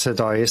 my editor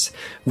dies,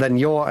 then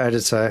your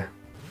editor,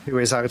 who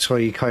is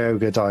actually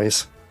Kyogre,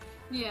 dies.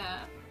 Yeah.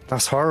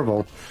 That's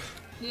horrible.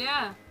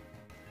 Yeah.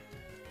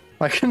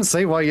 I can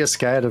see why you're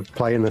scared of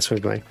playing this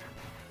with me.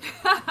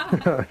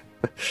 Oh,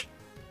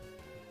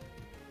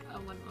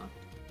 one more.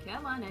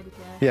 Come on, editor.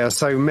 Yeah,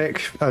 so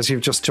Mick, as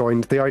you've just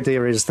joined, the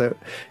idea is that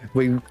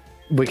we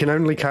can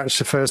only catch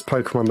the first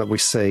Pokemon that we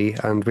see,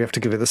 and we have to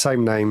give it the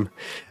same name,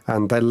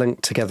 and they're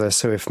linked together,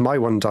 so if my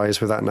one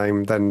dies with that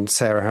name, then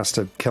Sarah has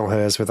to kill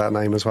hers with that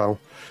name as well.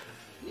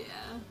 Yeah.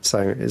 So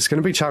it's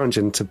going to be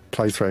challenging to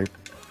play through.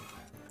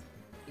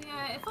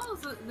 Yeah, it follows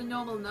the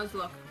normal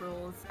Nuzlocke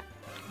rules.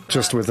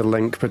 Just with the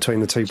link between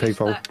the two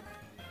people. That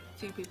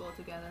two people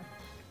together.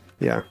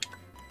 Yeah.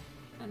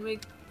 And we're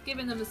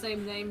giving them the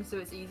same name, so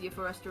it's easier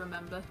for us to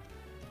remember.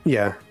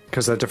 Yeah,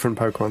 because they're different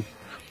Pokemon.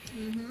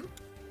 Mm-hmm.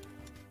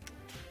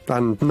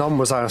 And none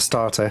was our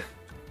starter,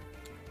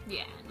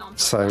 Yeah,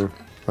 so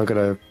I'm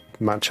going to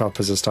match up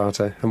as a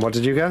starter. And what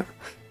did you get?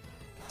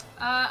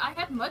 I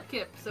had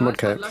Mudkip, so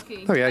Mudkip. I got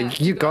lucky. Oh yeah,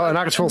 you got an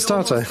actual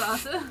starter.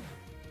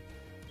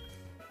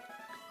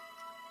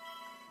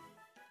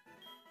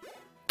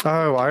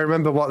 Oh, I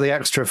remember what the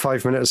extra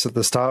 5 minutes at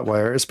the start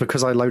were. It's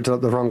because I loaded up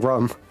the wrong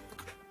ROM.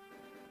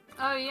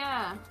 Oh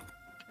yeah.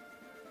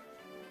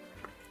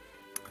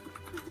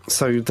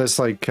 So there's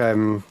like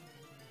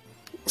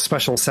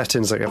special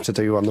settings that you have to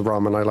do on the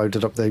ROM, and I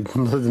loaded up the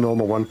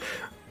normal one.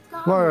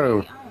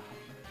 Whoa!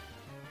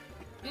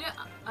 You know,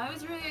 I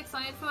was really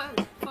excited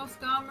for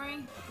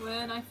Skarmory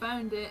when I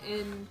found it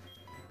in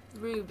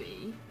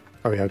Ruby.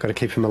 Oh yeah, I've got to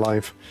keep him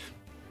alive.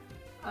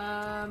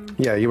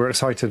 Yeah, you were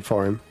excited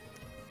for him.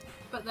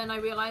 But then I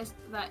realised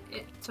that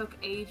it took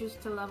ages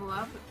to level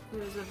up. It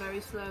was a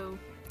very slow...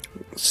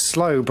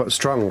 Slow but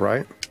strong,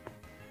 right?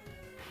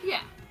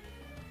 Yeah.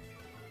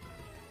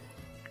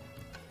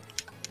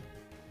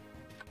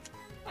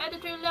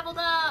 Editor leveled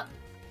up!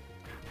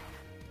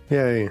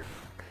 Yay.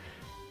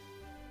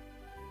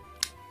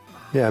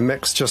 Yeah,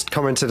 Mick's just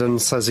commented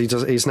and says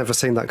he's never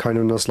seen that kind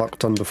of Nuzlocke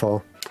done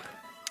before.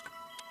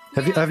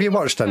 Have you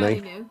watched any?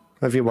 New.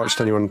 Have you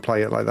watched anyone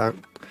play it like that?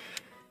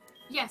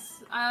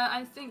 Yes,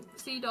 I think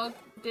Sea-Dog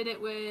did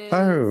it with...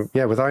 Oh,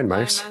 yeah, with Iron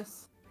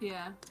Mouse.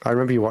 Yeah. I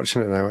remember you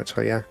watching it now,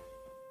 actually, yeah.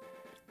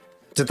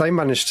 Did they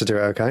manage to do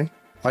it okay?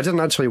 I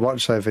didn't actually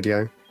watch their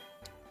video.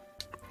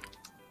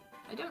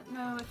 I don't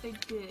know if they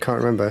did. Can't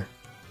remember.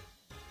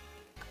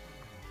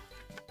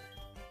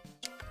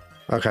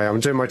 Okay, I'm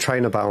doing my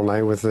trainer battle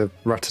now with the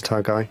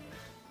Rattata guy.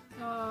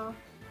 Oh.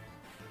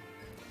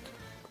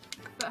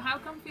 But how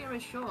comfy are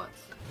his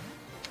shorts?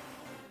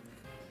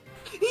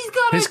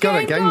 He's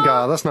got a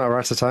Gengar! That's not a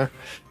Rattata.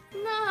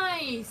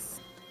 Nice!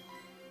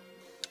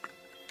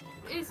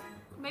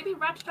 Maybe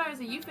Rattata is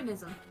a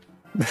euphemism.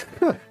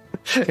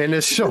 In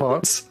his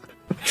shorts?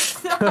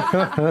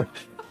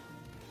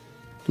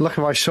 Look at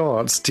my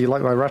shorts. Do you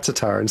like my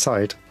Rattata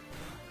inside?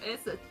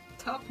 It's a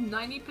top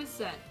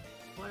 90%.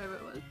 Whatever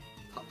it was.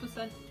 Top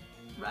percent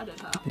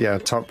Rattata. Yeah,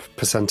 top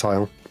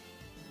percentile.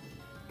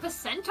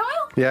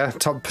 Percentile? Yeah,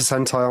 top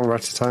percentile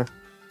Rattata.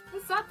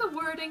 Is that the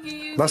wording you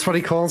use? That's what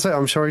he calls it,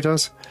 I'm sure he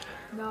does.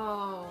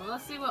 No,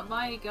 let's see what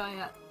my guy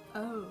at.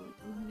 Oh,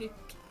 Nick,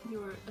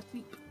 you're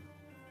asleep.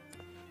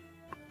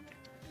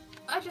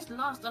 I just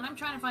lost and I'm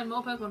trying to find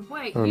more Pokemon.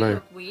 Wait, oh, you no.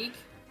 look weak.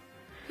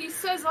 He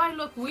says I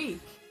look weak.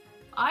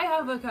 I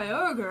have a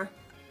Kyogre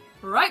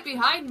right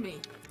behind me.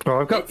 Oh,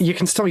 I've got. You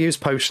can still use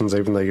potions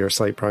even though you're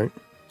asleep, right?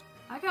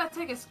 I gotta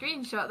take a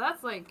screenshot.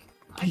 That's like.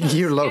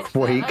 You look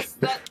weak.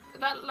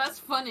 That's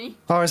funny.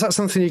 Oh, is that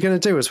something you're going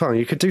to do as well?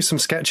 You could do some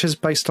sketches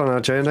based on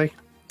our journey,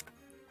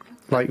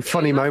 like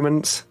funny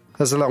moments.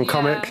 There's a little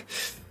comic.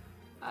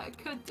 I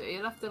could do.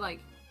 You'll have to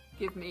like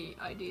give me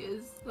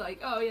ideas.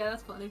 Like, oh yeah,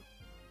 that's funny.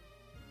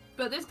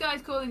 But this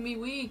guy's calling me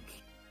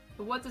weak.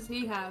 But what does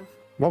he have?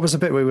 What was the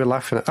bit we were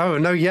laughing at? Oh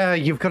no, yeah,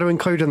 you've got to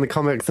include in the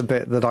comic the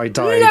bit that I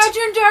died.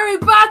 Legendary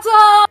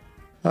battle!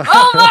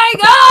 Oh my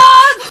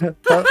god!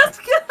 Let's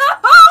go!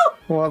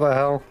 What the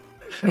hell?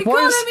 He's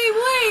calling me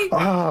weak!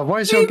 Ah,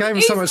 why is your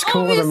game so much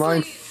cooler than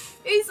mine?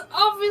 He's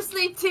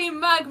obviously Team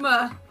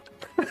Magma.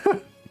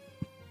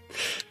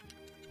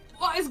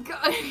 What is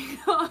going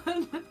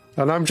on?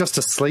 And I'm just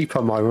asleep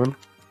on my one.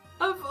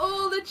 Of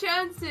all the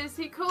chances,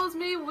 he calls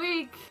me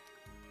weak.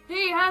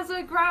 He has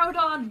a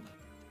Groudon.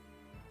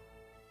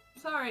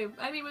 Sorry,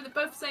 I mean we're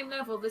both same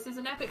level. This is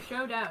an epic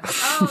showdown.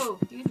 Oh,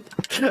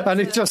 and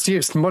he just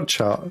used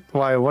Mudshot.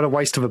 Wow, what a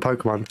waste of a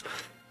Pokemon.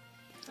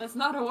 That's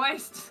not a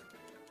waste.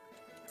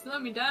 Slow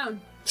me down.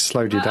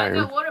 Slowed you down. I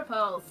got Water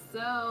Pulse,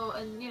 so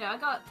and I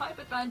got Type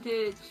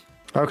Advantage.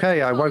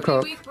 Okay, I woke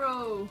up. Weak,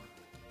 bro.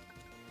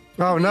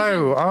 Oh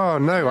no! Oh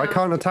no! I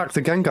can't attack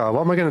the Gengar.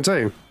 What am I going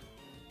to do?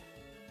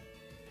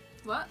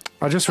 What?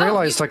 I just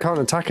realised I can't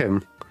attack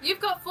him. You've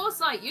got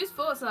Foresight. Use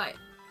Foresight.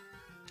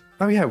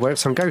 Oh yeah, it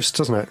works on Ghost,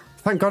 doesn't it?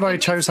 Thank God I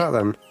chose that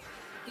then.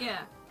 Yeah.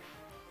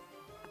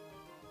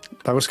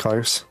 That was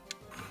close.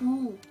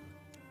 Ooh.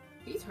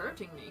 He's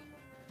hurting me.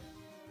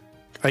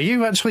 Are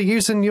you actually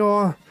using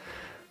your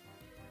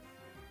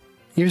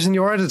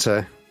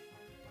editor?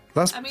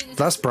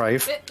 That's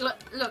brave. Look,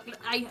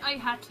 I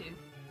had to.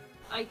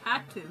 I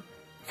had to.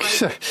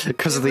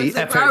 Because of the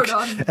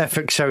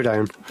epic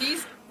showdown.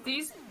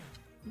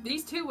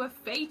 These two were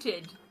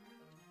fated.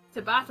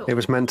 to battle. It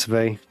was meant to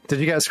be. Did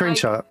you get a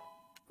screenshot?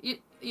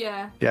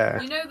 Yeah.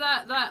 Yeah. You know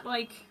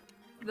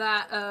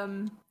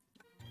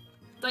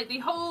like the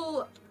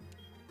whole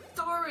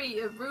story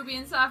of Ruby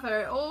and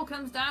Sapphire, it all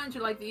comes down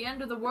to like the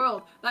end of the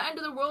world. That end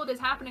of the world is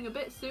happening a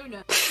bit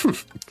sooner.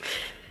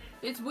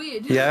 It's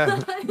weird. Yeah,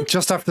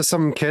 just after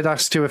some kid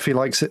asked you if you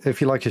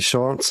like his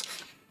shorts.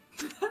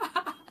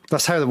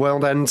 That's how the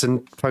world ends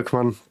in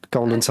Pokemon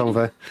Gold and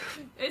Silver.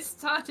 It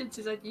started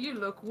to like, you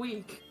look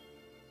weak.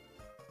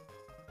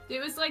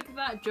 It was like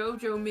that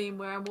JoJo meme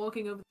where I'm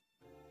walking over.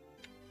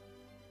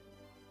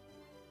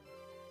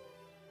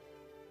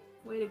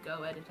 Way to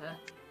go, editor.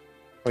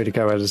 Way to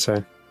go,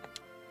 editor.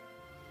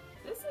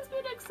 This has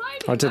been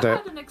exciting. I did it.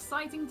 had an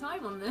exciting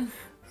time on this.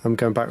 I'm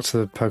going back to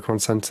the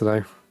Pokemon Center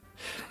now.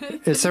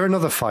 Is there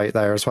another fight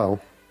there as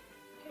well?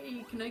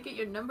 Hey, can I get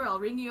your number? I'll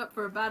ring you up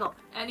for a battle.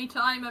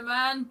 Anytime, my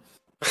man.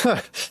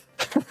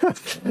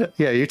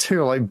 Yeah, you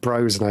two are like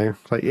bros now.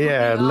 Like,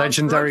 yeah,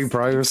 legendary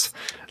bros.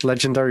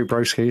 Legendary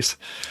broskis.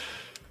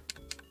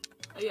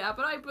 Yeah,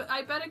 but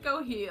I better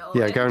go heal.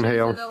 Yeah, go and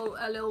heal.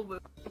 A little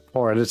wound.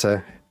 Or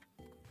editor.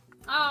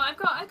 Oh,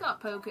 I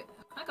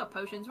got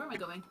potions. Where am I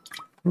going?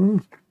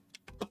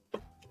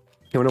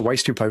 You want to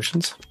waste your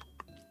potions?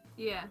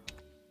 Yeah,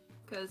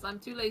 because I'm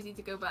too lazy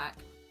to go back.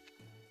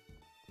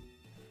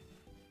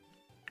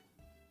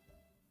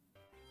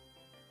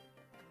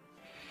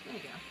 There you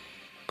go.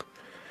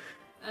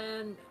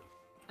 And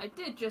I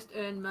did just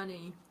earn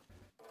money.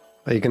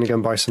 Are you going to go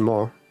and buy some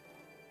more?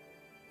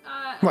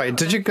 Wait,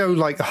 did you go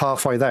like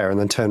halfway there and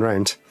then turn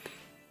around?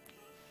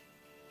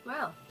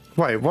 Well.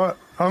 Wait, what?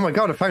 Oh my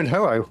god, I found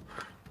Ho-Oh.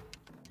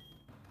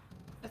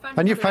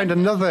 And you found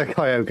another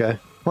Kyogre.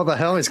 What the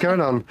hell is going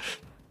on?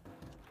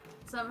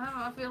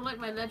 Somehow I feel like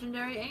my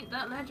legendary ain't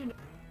that legendary.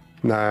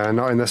 Nah,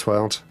 not in this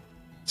world.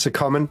 It's a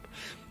common.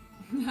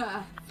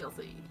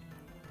 Filthy.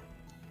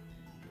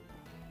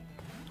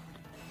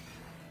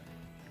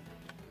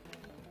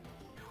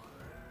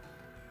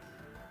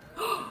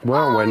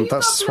 Whirlwind,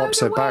 that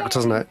swaps it back,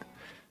 doesn't it?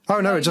 Oh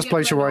no, it just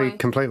blows you away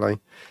completely.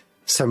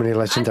 So many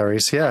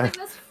legendaries, I yeah. think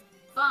that's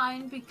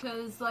fine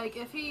because, like,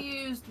 if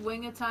he used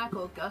Wing Attack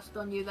or Gust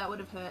on you, that would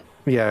have hurt.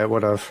 Yeah, it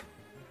would have.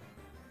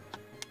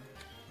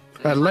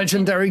 So A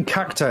legendary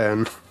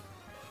Cacturn.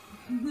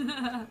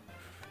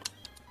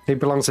 He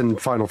belongs in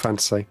Final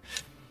Fantasy.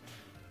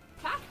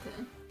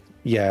 Cacturn?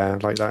 Yeah,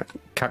 like that.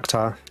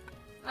 Cactar.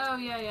 Oh,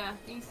 yeah.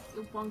 He's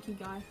a wonky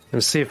guy.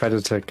 Let's see if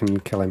Editor can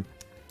kill him.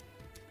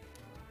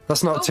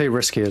 That's not too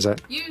risky, is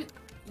it?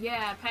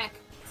 Yeah, Peck.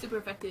 Super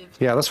effective.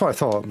 Yeah, that's what I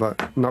thought,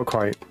 but not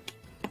quite.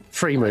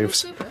 3 moves.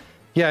 Super.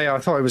 Yeah, I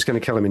thought I was going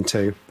to kill him in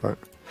 2, but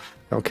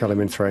I'll kill him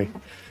in 3.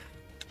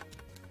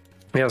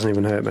 He hasn't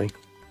even hurt me.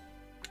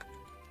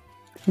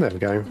 There we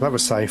go. That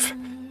was safe.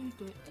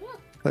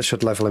 That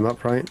should level him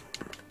up, right?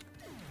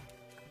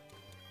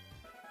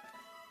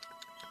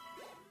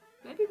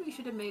 Maybe we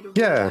should have made a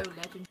Yeah.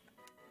 legend.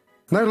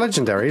 No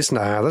legendaries?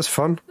 Nah, that's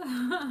fun.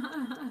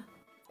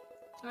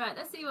 Alright,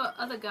 let's see what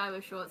other guy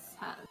with shorts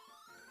has.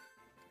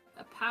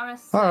 A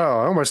Paris. Oh,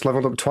 I almost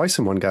leveled up twice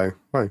in one go.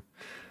 Wow.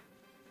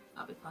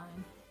 I'll be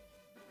fine.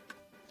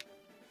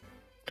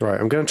 Right,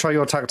 I'm going to try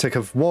your tactic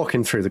of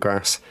walking through the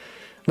grass.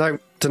 No,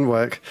 didn't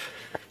work.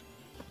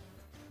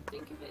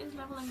 Think if it is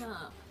leveling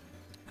up.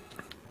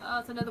 Oh,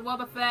 it's another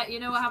Wobbuffet. You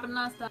know what happened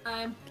last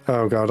time.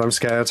 Oh god, I'm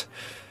scared.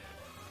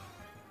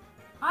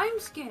 I'm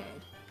scared.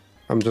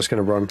 I'm just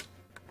going to run.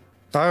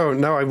 Oh,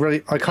 no, I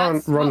can't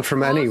That's run what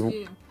from caused any...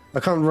 you. I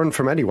can't run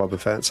from any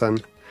Wobbuffets,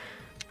 and...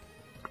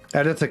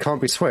 Editor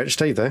can't be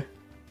switched either.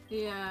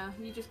 Yeah,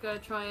 you just gotta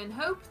try and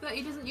hope that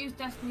he doesn't use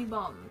Destiny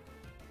Bomb.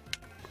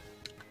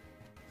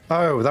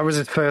 Oh, that was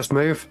his first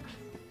move.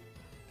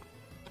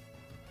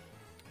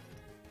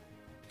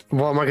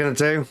 What am I going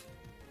to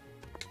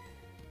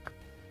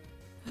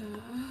do?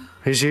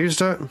 He's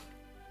used it?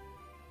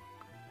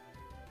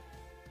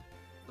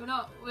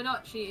 We're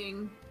not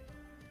cheating.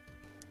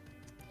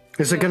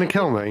 Is it going to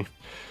kill me?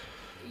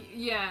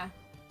 Yeah.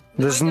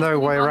 There's no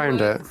way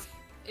around it.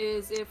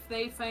 Is if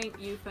they faint,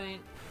 you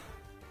faint.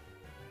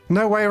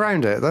 No way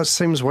around it. That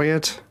seems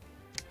weird.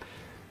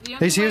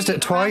 He's used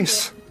it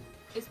twice.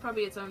 It's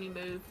probably its only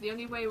move. The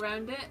only way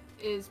around it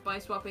is by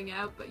swapping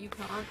out, but you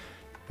can't.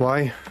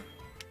 Why?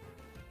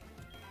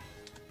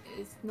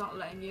 It's not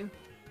letting you.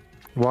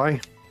 Why?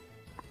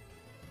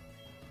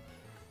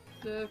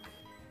 Look,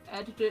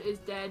 editor is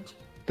dead.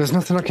 There's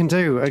nothing I can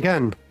do.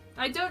 Again.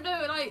 I don't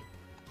know, like,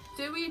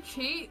 do we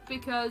cheat?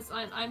 Because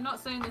I'm not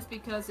saying this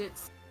because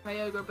it's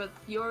Kyogre, but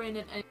you're in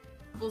an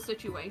impossible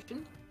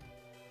situation.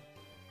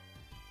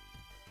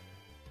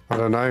 I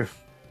don't know.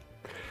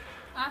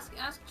 Ask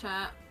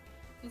chat.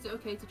 Is it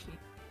okay to cheat?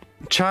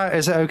 Chat,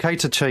 is it okay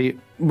to cheat?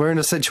 We're in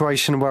a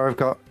situation where I've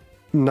got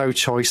no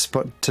choice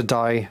but to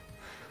die.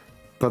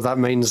 But that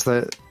means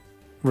that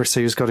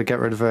Risu's got to get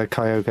rid of her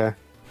Kyogre.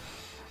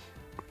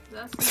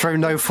 Through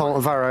no fault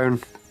of our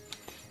own.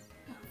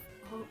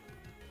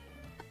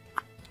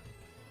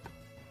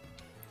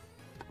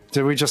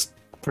 Do we just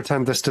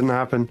pretend this didn't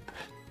happen?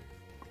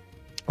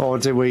 Or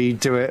do we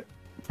do it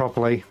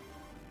properly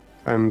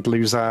and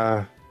lose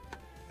our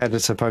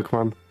editor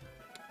Pokemon.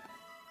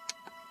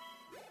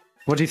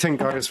 What do you think,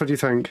 guys? What do you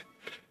think?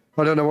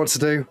 I don't know what to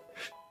do.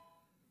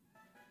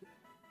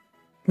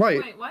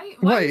 Wait, why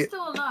are you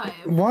still alive?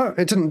 What?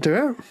 It didn't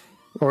do it?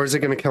 Or is it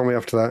going to kill me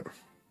after that?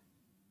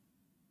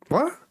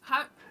 What?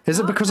 Is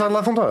it because I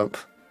leveled up?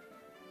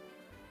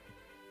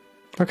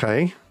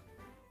 Okay.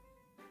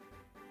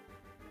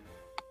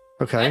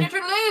 Okay.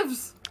 Anything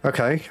lives!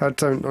 Okay, I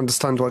don't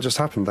understand what just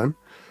happened then.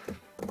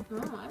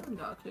 Oh, I haven't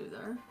got a clue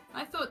there.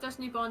 I thought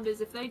Destiny Bond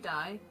is if they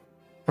die.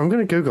 I'm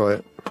going to Google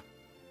it.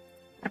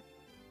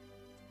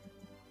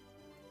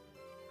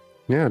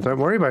 Yeah, don't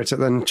worry about it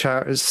then,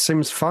 chat. It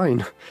seems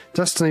fine.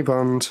 Destiny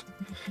Bond,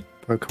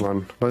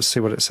 Pokemon. Let's see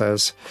what it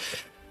says.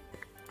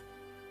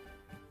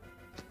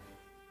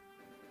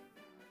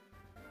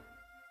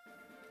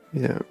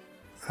 Yeah.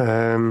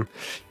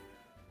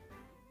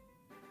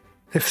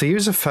 If the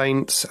user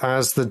faints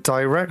as the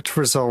direct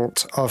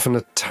result of an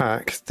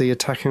attack, the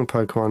attacking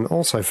Pokemon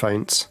also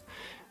faints.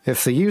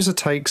 If the user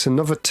takes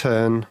another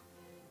turn,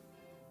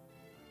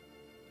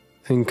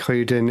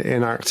 including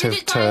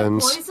inactive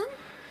turns...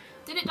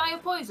 Did it die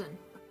of poison?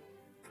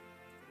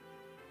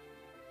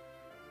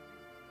 Did it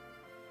die of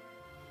poison?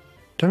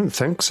 Don't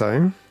think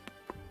so.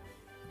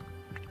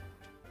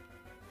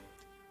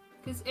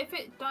 Because if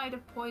it died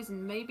of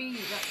poison, maybe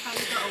that's how you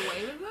got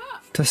away with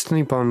that?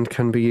 Destiny Bond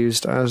can be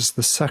used as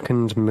the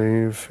second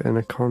move in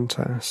a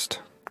contest.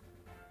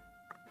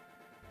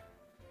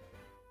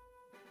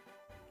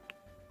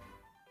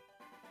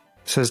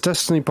 It says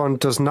Destiny Bond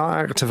does not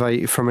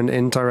activate from an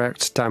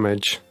indirect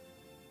damage.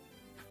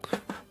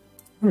 Let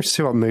me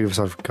see what moves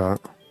I've got.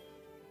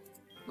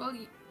 Well,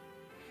 you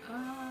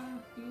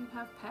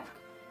have Peck?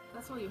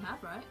 That's all you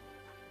have, right?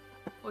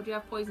 Or do you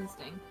have Poison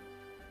Sting?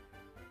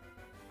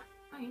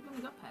 Oh, you've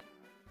only got Peck.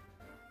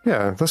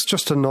 Yeah, that's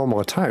just a normal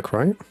attack,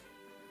 right?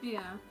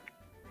 Yeah.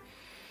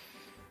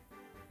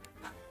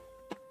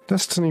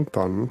 Destiny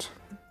Bond.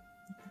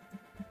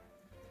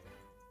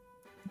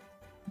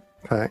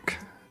 Peck.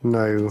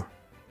 No.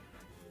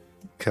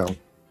 Kill.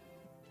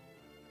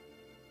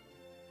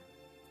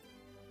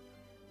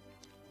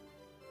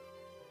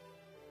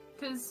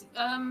 Because,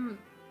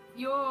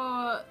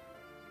 you're...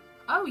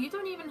 Oh, you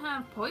don't even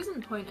have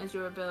Poison Point as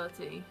your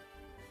ability.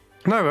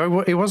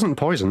 No, it wasn't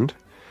poisoned.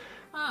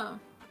 Oh.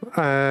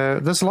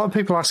 There's a lot of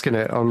people asking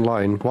it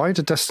online. Why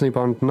did Destiny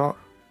Bond not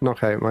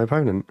knock out my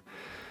opponent?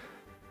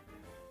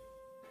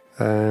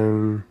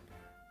 I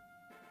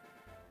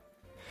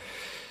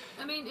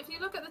mean, if you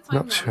look at the timeline,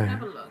 Not sure.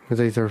 have a look.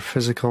 With either a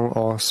physical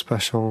or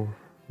special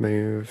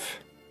move.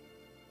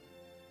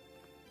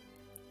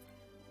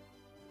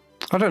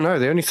 I don't know.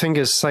 The only thing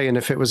is saying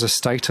if it was a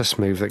status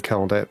move that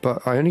killed it,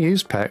 but I only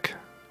used Peck,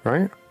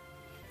 right?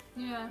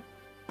 Yeah.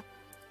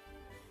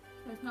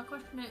 Let's not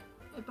question it.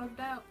 It bugged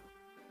out.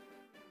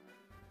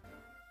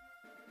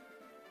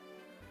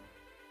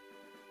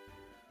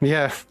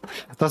 Yeah,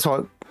 that's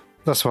what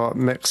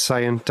Mick's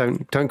saying.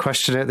 Don't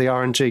question it. The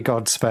RNG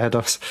god spared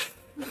us.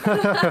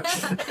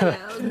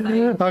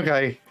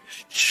 Okay,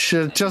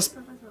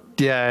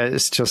 yeah,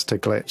 it's just a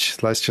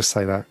glitch. Let's just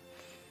say that.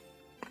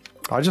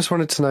 I just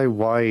wanted to know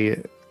why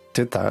it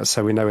did that,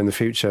 so we know in the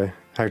future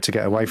how to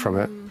get away from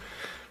it.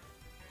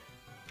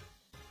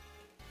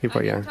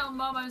 But yeah. Tell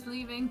Mom I was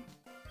leaving.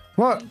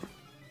 What?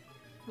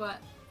 What?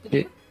 Did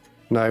you?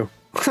 No.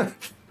 How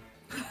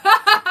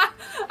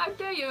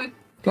dare you?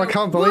 I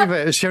can't believe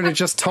it. She only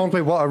just told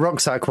me what a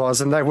rucksack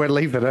was, and now we're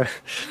leaving her.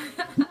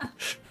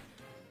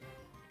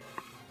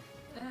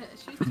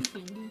 She's too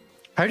clingy.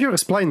 How do you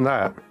explain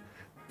that?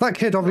 That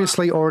kid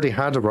obviously already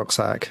had a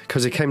rucksack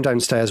because he came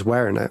downstairs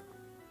wearing it,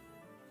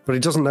 but he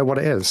doesn't know what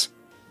it is.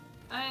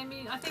 I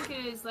mean, I think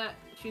it is that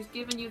she's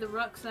given you the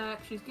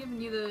rucksack, she's given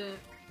you the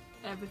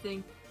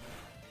everything,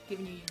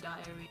 giving you your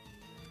diary.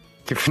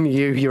 Giving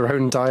you your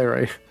own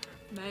diary.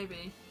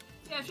 Maybe.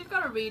 Yeah, she's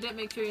got to read it,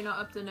 make sure you're not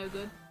up to no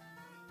good.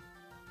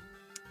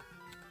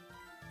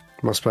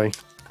 Must be.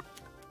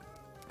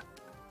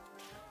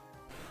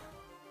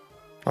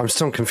 I'm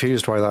still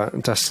confused why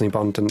that Destiny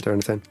Bond didn't do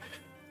anything.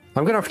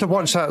 I'm gonna have to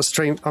watch that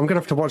stream. I'm gonna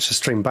have to watch the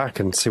stream back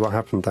and see what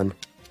happened then.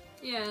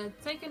 Yeah,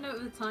 take a note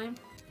of the time.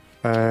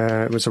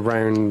 It was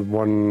around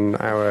 1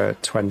 hour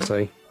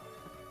 20.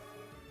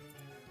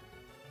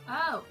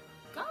 Oh,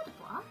 God,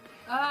 what?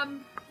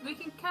 We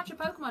can catch a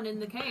Pokemon in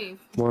the cave.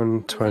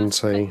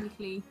 1:20.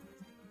 Technically.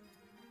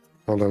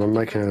 Hold on, I'm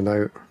making a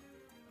note.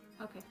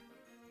 Okay.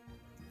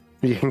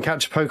 You can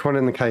catch a Pokemon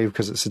in the cave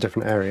because it's a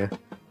different area.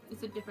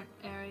 It's a different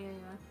area, yeah.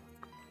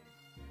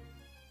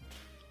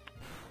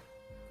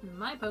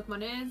 My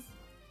Pokemon is...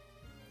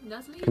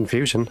 Nuzlocke?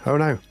 Confusion. Oh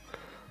no.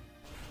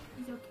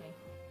 He's okay.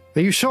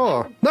 Are you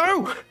sure?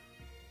 No!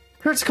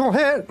 Critical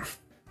hit!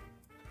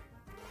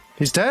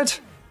 He's dead?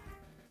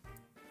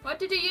 What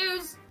did you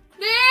use?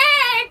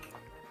 Nick!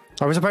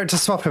 I was about to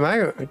swap him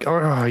out. Oh,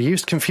 I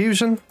used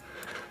confusion.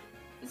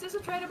 Is this a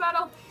trainer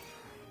battle?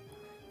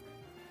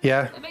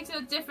 Yeah. It makes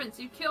no difference.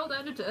 You killed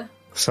Editor.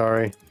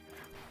 Sorry.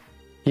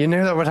 You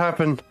knew that would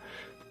happen.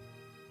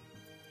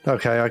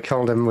 Okay, I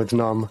killed him with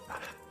Nom.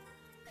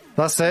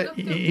 That's it.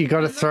 You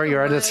gotta throw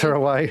your editor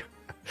away.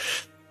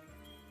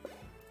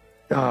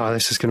 Oh,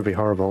 this is going to be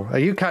horrible. Are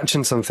you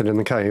catching something in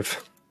the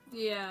cave?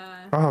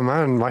 Yeah. Oh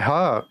man, my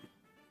heart.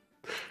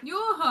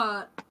 Your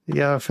heart.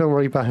 Yeah, I feel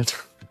really bad.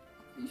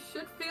 You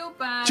should feel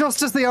bad.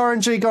 Just as the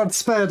RNG god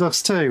spared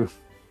us too.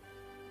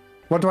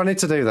 What do I need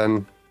to do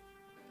then?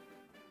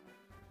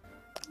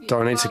 Do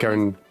I need to go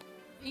and...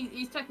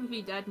 He's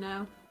technically dead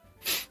now.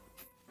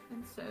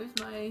 And so is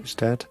my... He's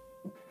dead.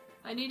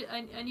 I need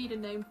a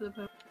name for the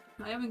Pokemon.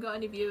 I haven't got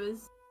any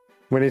viewers.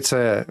 We need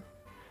to...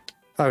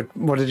 Oh,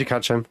 what did you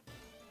catch him?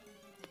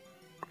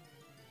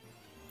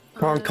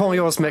 Well, I'll call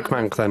yours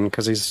Micmank then,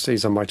 because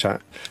he's on my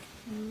chat.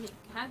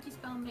 How do you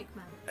spell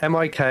Micmank?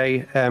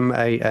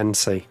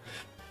 M-I-K-M-A-N-C.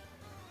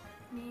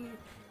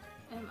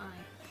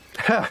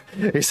 M-I.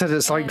 He said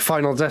it's like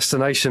Final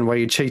Destination where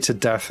you cheated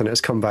death and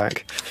it's come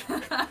back.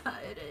 It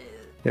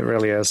is. It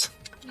really is.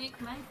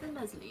 Micmank the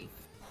Nuzleaf.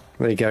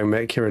 There you go,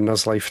 Mick. You're a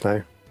Nuzleaf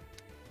now.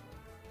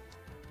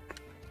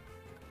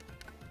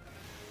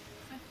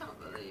 I can't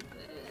believe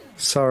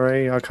this.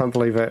 Sorry, I can't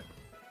believe it.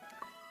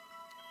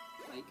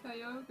 My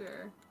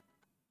Kyogre.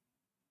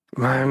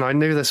 Man, I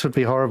knew this would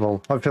be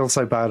horrible. I feel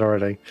so bad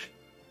already.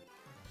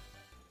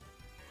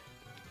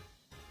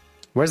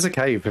 Where's the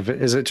cave?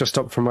 Is it just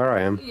up from where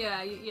I am?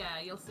 Yeah,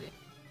 you'll see.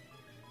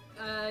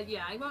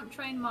 Yeah, I won't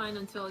train mine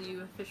until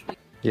you officially...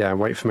 Yeah,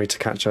 wait for me to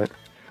catch it.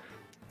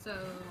 So,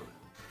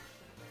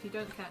 if you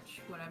don't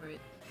catch whatever it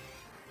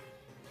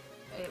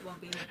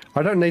won't be...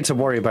 I don't need to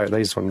worry about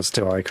these ones,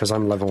 do I? Because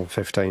I'm level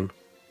 15.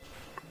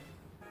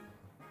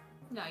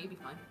 No, you'll be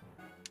fine.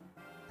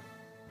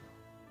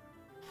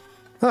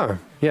 Oh,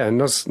 yeah,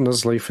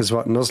 Nuzleaf is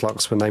what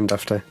Nuzlocks were named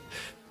after.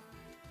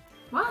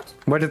 What?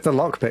 Where did the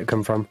lock bit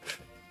come from?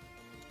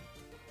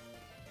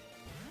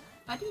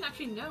 I didn't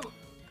actually know.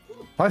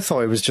 Ooh. I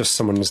thought it was just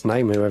someone's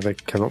name, whoever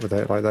came up with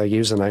it, like their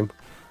username.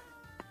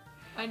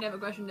 I never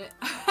questioned it.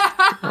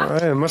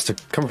 It must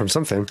have come from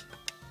something.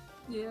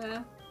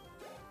 Yeah.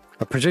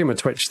 I presume a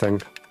Twitch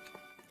thing.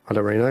 I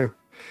don't really know.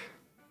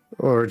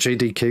 Or a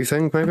GDQ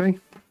thing, maybe?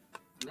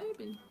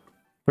 Maybe.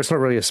 Well, it's not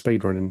really a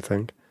speedrunning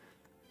thing.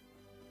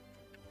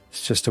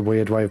 It's just a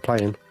weird way of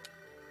playing.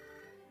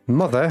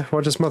 Mother?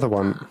 What does Mother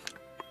want?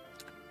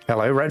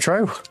 Hello,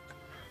 Retro?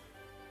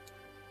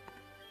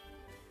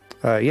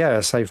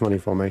 Yeah, save money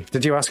for me.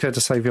 Did you ask her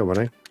to save your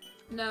money?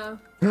 No.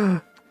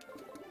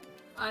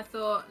 I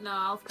thought, no,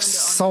 I'll spend it on...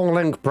 Soul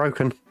Link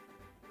broken.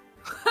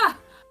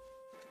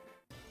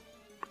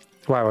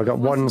 Wow, I got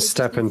one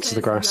step into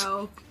the grass.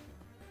 No.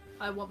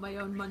 I want my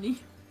own money.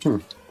 Hmm.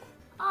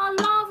 Oh,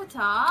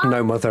 Larvitar!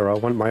 No, Mother, I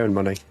want my own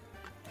money.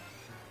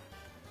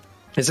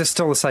 Is this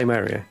still the same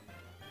area?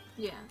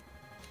 Yeah.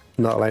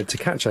 Not allowed to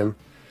catch him?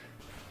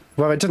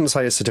 Well, it didn't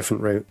say it's a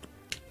different route.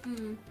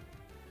 Hmm.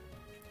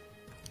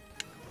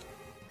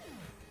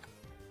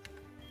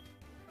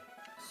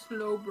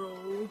 Slow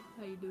bro,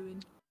 how you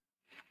doing?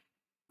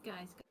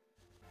 Guys.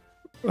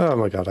 Oh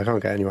my god, I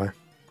can't get anywhere.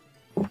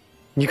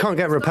 You can't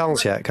get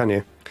repels yet, can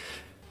you?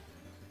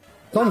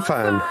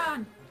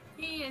 Donphan!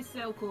 He is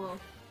so cool.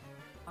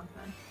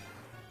 Donphan.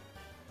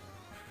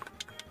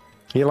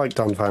 You like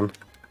Donphan?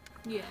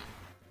 Yeah.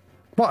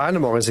 What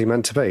animal is he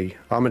meant to be?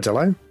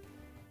 Armadillo?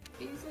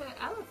 He's an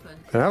elephant.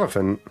 An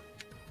elephant?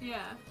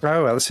 Yeah.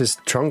 Oh, well, that's his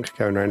trunk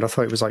going around. I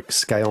thought it was like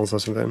scales or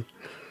something.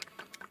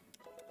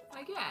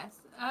 I guess.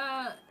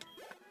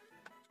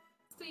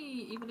 What's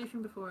the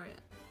evolution before it?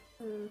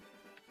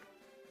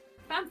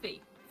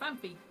 Phanpy.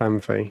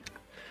 Amphi.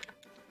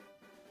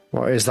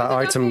 What is that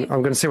item?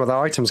 I'm going to see what that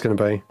item's going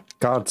to be.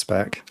 Guard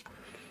spec.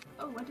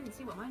 Oh, I didn't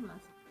see what mine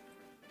was.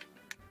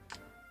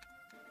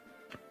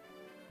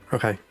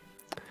 Okay.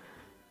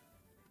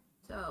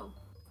 So,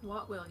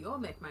 what will your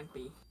Micmank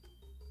be?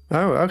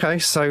 Oh, okay.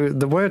 So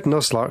the word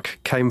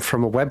Nuzlocke came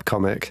from a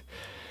webcomic.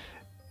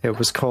 It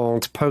was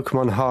called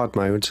Pokemon Hard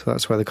Mode.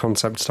 That's where the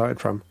concept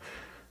started from.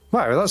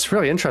 Wow, that's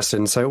really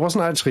interesting. So it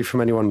wasn't actually from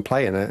anyone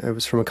playing it. It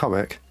was from a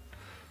comic.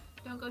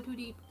 Don't go too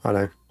deep. I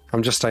know.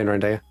 I'm just staying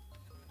around here.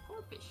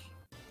 Corfish.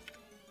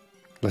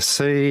 Let's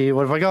see.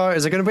 What have I got?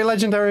 Is it going to be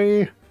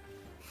legendary?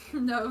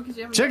 No, because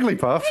you haven't...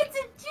 Jigglypuff? It's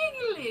a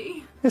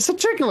Jiggly! It's a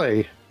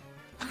Jiggly!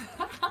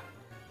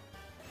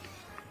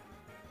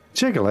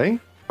 Jiggly?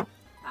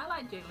 I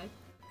like Jiggly.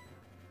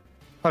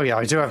 Oh yeah,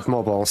 I do have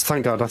more balls.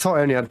 Thank God. I thought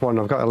I only had one.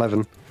 I've got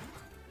 11.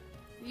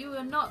 You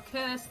will not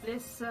curse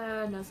this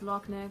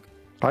Nuzlocke, Nick.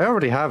 I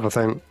already have, I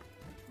think.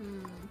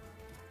 Hmm.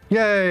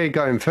 Yay!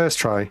 Got him first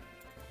try.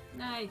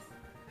 Nice.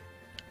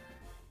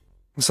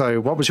 So,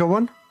 what was your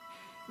one?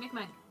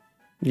 Micmank.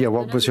 Yeah,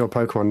 what was your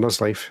Pokemon?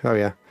 Nuzleaf. Oh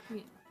yeah.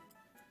 Yeah.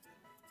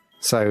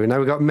 So now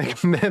we got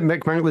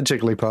Micmank the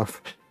Jigglypuff.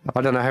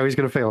 I don't know how he's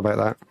going to feel about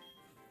that.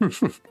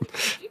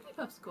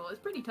 Jigglypuff's cool. It's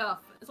pretty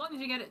tough. As long as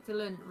you get it to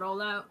learn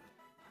roll out.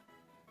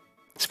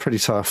 It's pretty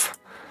tough.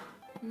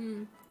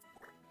 Hmm.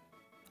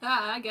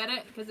 Ah, I get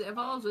it, because it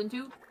evolves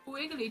into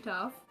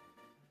Wigglytuff.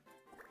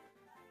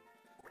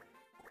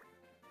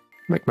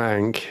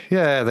 Micmank.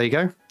 Yeah, there you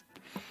go.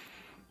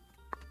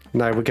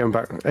 No, we're going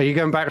back. Are you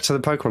going back to the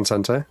Pokemon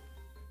Center?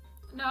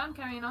 No, I'm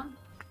carrying on.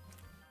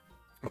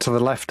 To the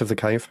left of the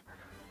cave.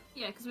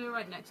 Yeah, because we were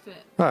right next to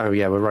it. Oh,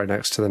 yeah, we're right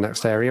next to the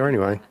next area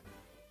anyway.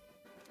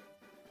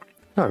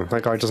 Oh,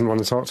 that guy doesn't want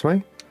to talk to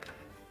me.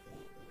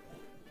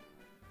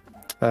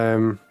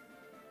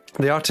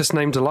 The artist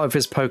named a lot of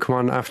his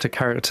Pokemon after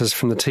characters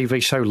from the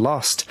TV show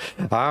Lost.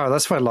 Ah,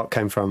 that's where Locke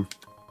came from.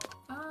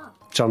 Ah.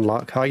 John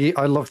Locke. I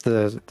loved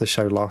the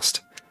show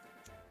Lost.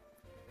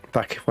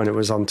 Back when it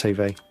was on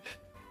TV.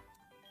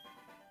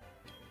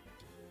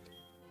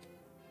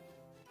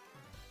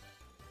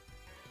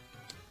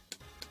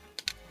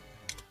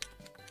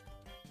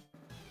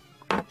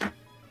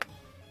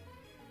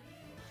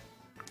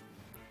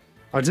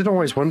 I did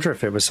always wonder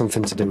if it was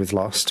something to do with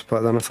Lost,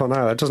 but then I thought,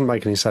 no, that doesn't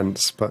make any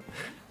sense, but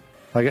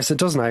I guess it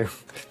does now.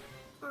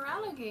 For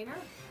alligator.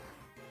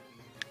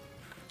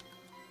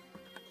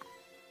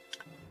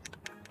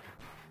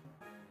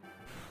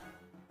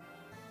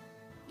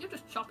 You're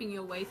just chopping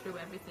your way through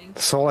everything.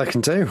 That's all I can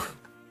do.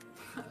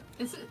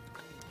 Is it?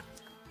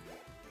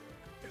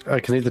 I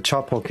can either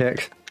chop or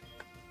kick.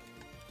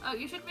 Oh,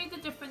 you should read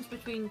the difference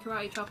between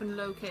karate chop and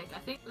low kick. I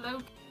think low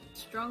kick is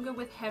stronger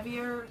with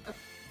heavier.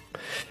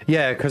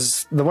 Yeah,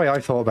 because the way I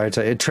thought about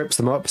it, it trips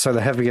them up, so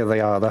the heavier they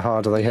are, the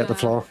harder they hit the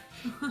floor.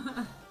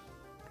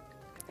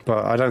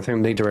 But I don't think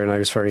Nidorino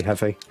is very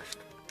heavy.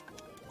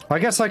 I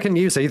guess I can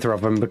use either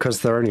of them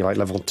because they're only like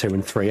level 2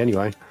 and 3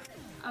 anyway.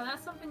 Oh,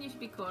 that's something you should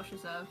be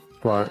cautious of.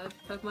 What?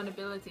 Pokemon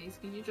abilities,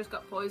 because you just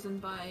got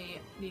poisoned by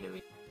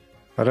Nidorino.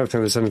 I don't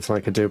think there's anything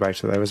I could do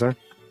about it though, is there?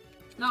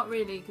 Not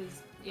really,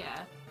 because,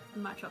 yeah, the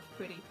matchup's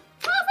pretty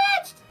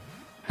far-fetched!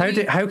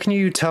 How can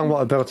you tell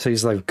what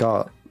abilities they've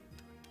got?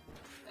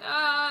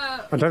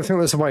 I don't think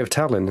there's a way of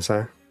telling, is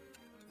there?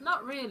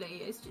 Not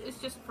really, it's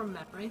just from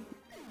memory.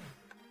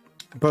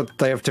 But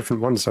they have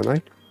different ones, don't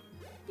they?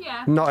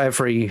 Yeah. Not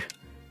every...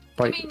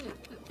 like... I mean,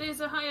 there's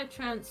a higher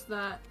chance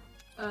that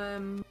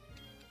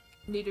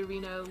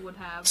Nidorino would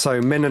have... So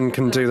Minun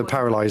can do the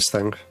paralysed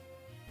thing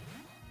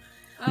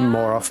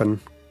more often.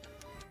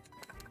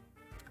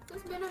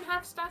 Does Minun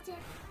have static?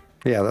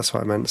 Yeah, that's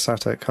what I meant,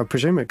 static. I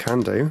presume it can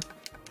do.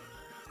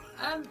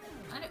 I don't...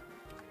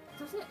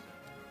 Does it?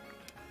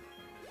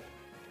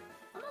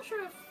 I'm not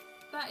sure if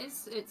that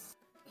is its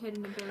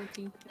hidden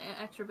ability,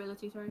 extra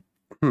ability, sorry.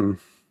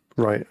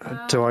 Right,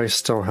 do I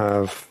still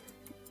have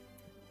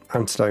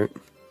antidote?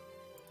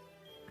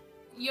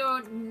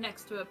 You're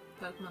next to a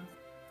Pokemon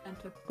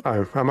Center.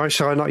 Oh,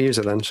 shall I not use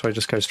it then? Shall I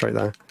just go straight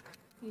there?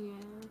 Yeah.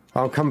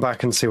 I'll come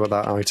back and see what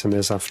that item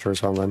is after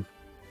as well then.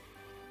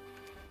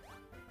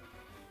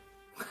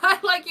 I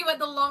like you went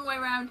the long way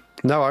round.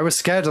 No, I was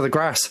scared of the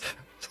grass.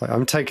 It's like,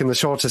 I'm taking the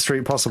shortest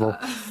route possible.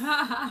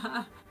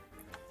 I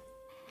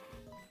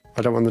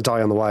don't want to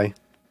die on the way.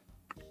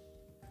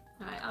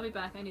 Alright, I'll be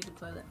back. I need the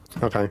toilet.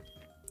 Okay.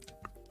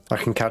 I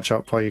can catch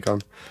up while you're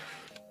gone.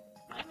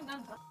 I haven't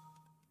done that.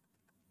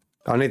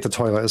 I need the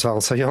toilet as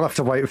well, so you'll have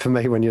to wait for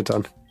me when you're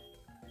done.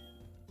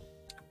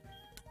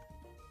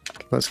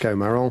 Let's go,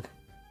 Meryl.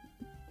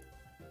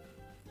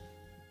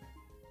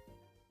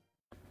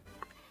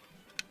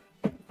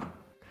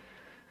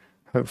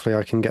 Hopefully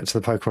I can get to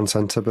the Pokemon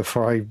Center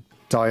before I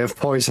die of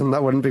poison.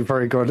 That wouldn't be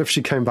very good if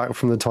she came back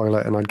from the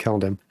toilet and I'd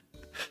killed him.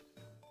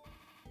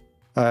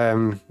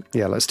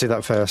 Yeah, let's do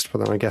that first, but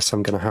then I guess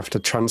I'm going to have to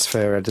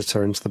transfer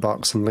Editor into the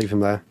box and leave him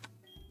there.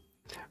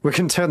 We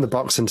can turn the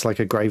box into like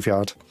a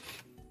graveyard.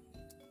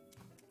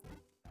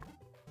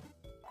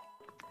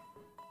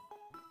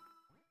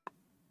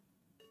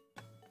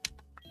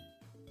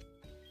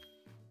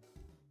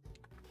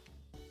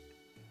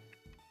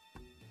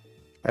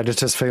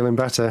 Editor's feeling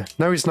better.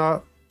 No, he's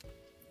not.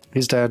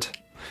 He's dead.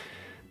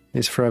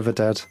 He's forever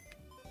dead.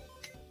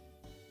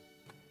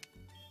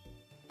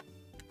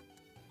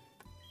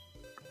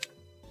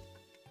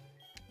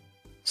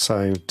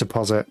 So,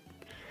 deposit.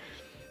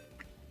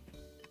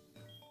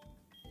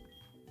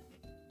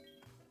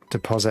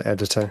 Deposit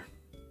Editor.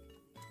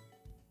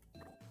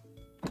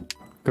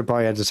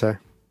 Goodbye, Editor.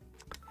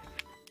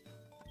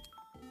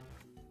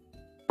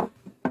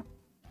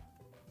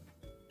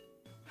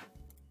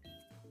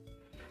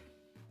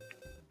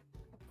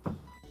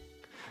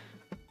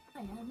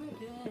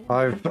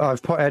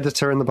 I've put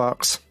Editor in the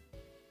box.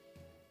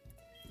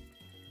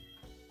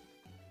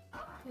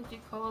 Did you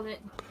call it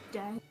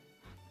death?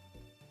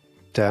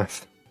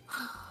 Death.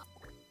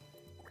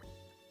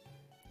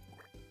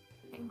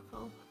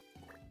 Painful.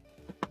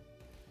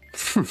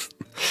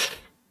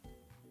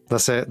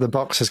 That's it. The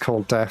box is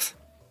called Death.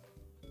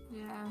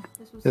 Yeah,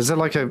 this was... Is it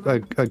like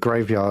a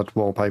graveyard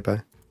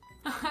wallpaper?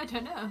 I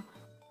don't know.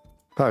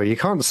 Oh, you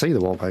can't see the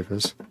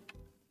wallpapers.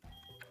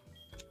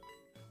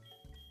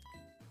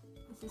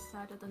 This is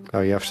sadder than the...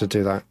 Oh, you have to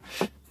do that.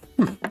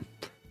 Have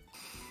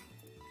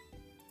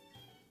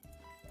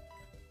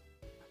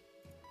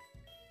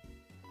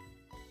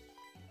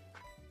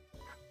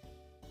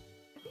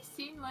you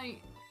seen,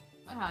 like...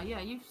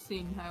 yeah, you've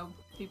seen how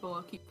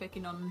people keep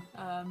picking on,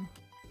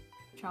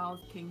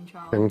 King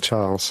Charles. King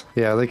Charles.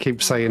 Yeah, they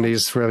keep saying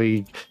he's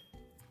really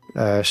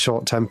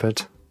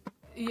short-tempered.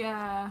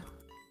 Yeah.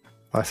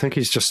 I think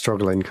he's just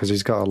struggling because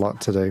he's got a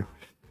lot to do.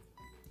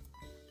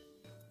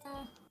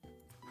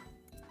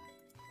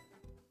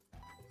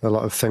 a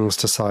lot of things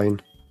to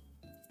sign.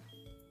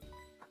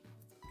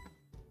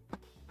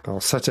 I'll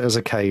set it as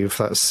a cave.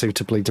 That's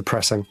suitably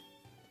depressing.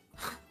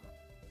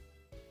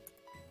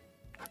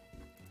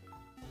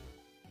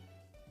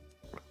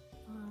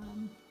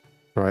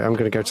 Right, I'm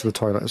going to go to the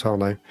toilet as well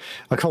now.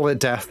 I call it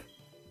death.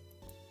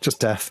 Just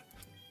death.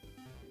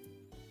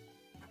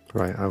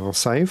 Right, I will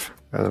save,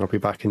 and then I'll be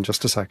back in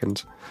just a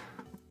second.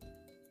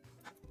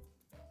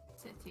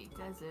 City,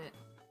 desert,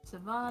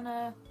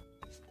 savannah,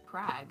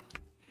 crag.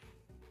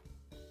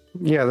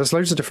 Yeah, there's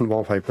loads of different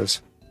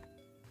wallpapers.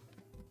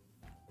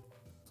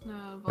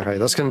 No, Okay,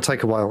 that's going to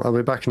take a while. I'll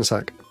be back in a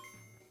sec.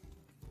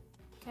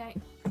 Okay.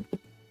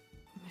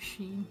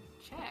 Machine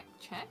check.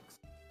 Checks? Is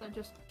that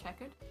just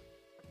checkered?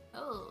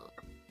 Oh.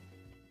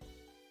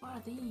 What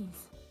are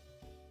these?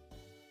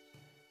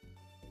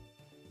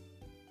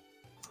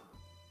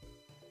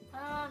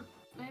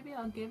 Maybe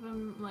I'll give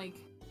him, like,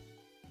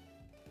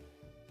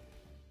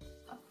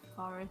 a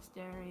forest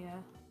area.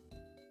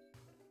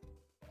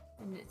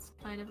 And it's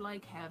kind of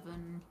like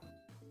heaven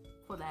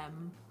for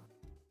them.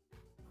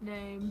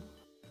 Name.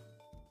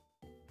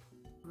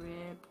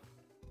 Rib.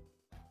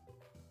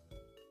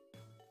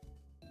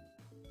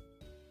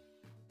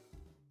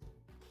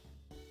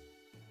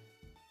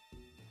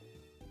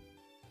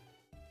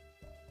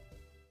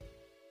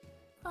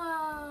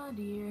 Oh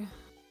dear.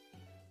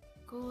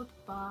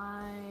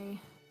 Goodbye,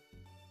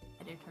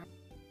 editor.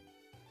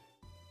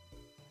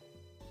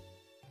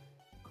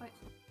 Quite.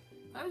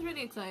 I was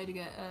really excited to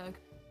get. I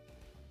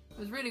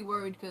was really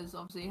worried because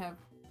obviously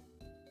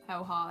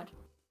how hard.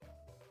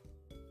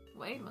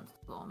 Wade wants to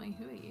call me.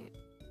 Who are you?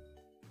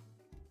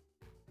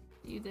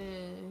 You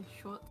the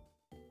short?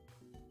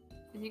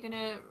 Is he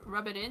gonna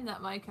rub it in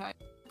that my car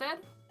dead?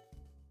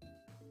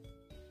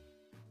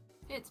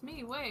 It's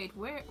me, Wade.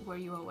 Where were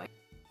you away?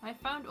 I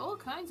found all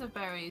kinds of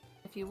berries.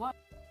 If you want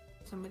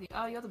some with you.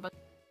 Oh, you're the bud.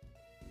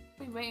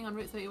 I'll be waiting on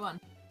Route 31.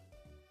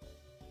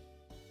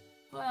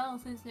 Well,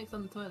 since Nick's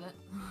on the toilet.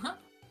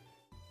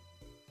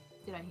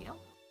 Did I heal?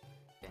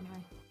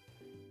 Anyway.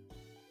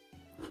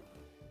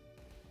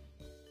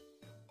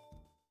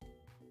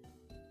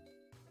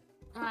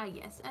 Ah,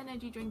 yes.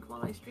 Energy drink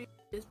while I stream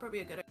is probably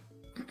a good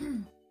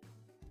idea.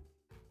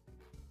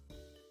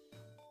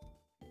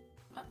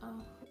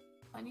 Uh-oh.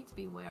 I need to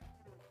be aware.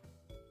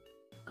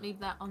 Leave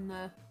that on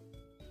the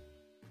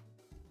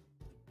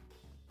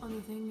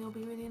thing, it'll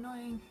be really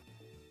annoying.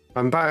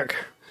 I'm back.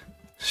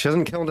 She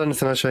hasn't killed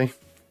anything, has she?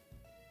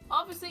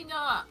 Obviously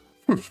not!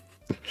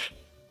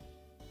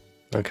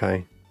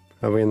 Okay.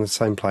 Are we in the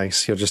same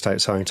place? You're just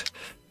outside.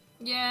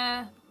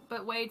 Yeah,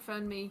 but Wade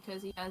phoned me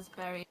because he has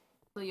berry.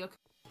 So you're...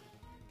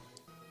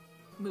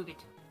 Move it.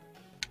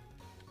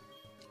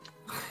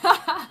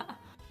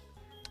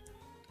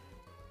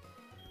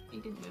 He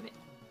didn't move it.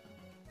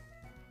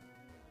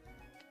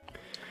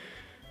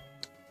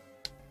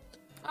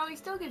 Oh, he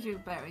still gives you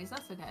berries,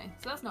 that's okay.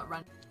 So that's not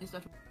random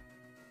stuff.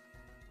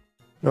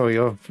 Oh,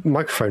 your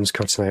microphone's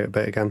cutting out a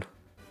bit again.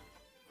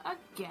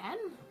 Again?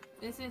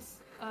 Is this,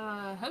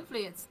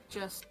 hopefully it's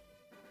just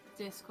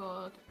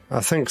Discord.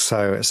 I think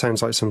so. It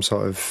sounds like some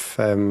sort of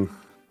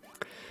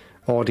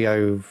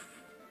audio...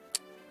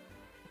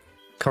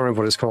 Can't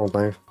remember what it's called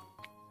now.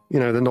 You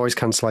know, the noise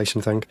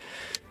cancellation thing.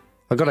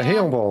 I've got a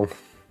heal ball.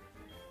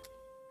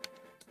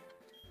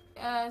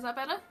 Is that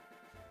better?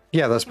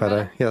 Yeah, that's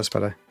better. Yeah, that's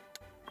better.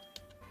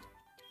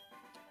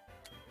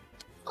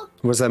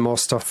 Was there more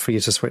stuff for you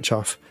to switch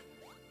off?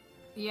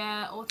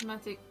 Yeah,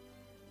 automatic.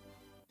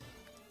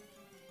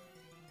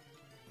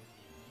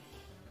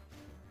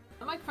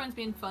 My microphone's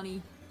being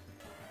funny.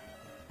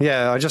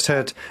 Yeah, I just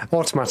heard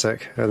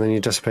automatic, and then you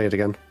disappeared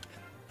again.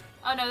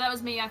 Oh no, that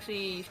was me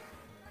actually.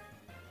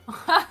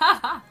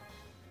 Are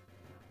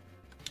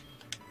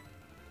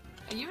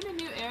you in a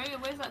new area?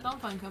 Where's that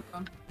Donphan come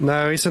from?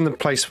 No, he's in the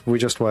place we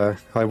just were.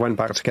 I went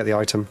back to get the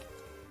item.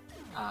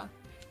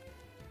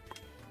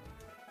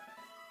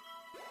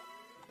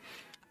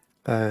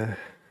 Oh.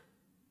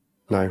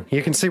 No,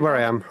 you can see where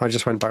I am. I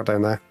just went back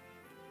down there.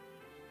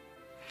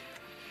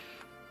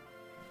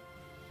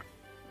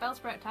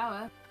 Bellsprout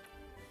Tower.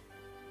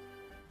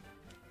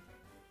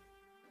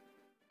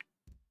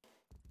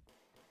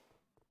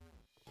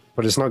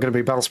 But it's not going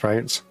to be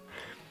Bellsprouts.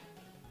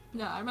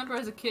 No, I remember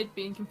as a kid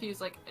being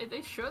confused, like, are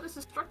they sure this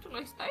is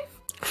structurally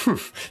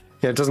safe?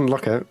 Yeah, it doesn't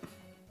look it.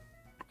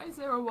 Why is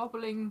there a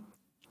wobbling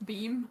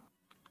beam?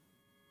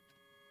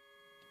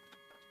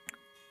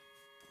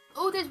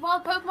 Oh, there's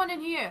wild Pokemon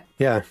in here!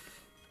 Yeah.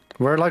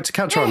 We're allowed to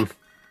catch one.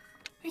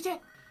 Who's it?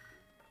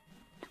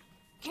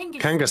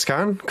 Kangas.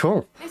 Kangaskhan?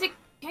 Cool. Is it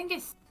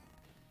Kangas?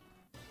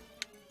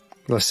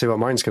 Let's see what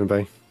mine's going to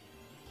be.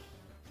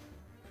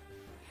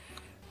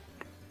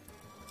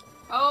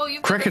 Oh,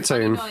 you've got the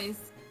funny Cricketune. noise.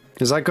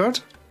 Is that good?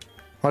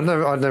 I'd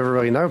never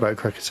really know about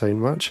Cricketune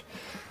much.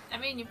 I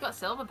mean, you've got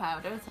silver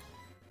powder.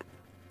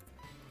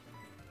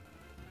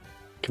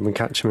 Can we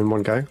catch him in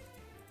one go?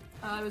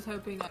 I was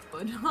hoping I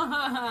would.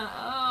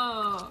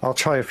 Oh. I'll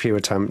try a few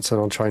attempts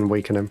and I'll try and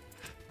weaken him.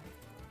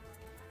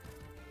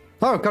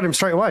 Oh, got him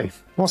straight away.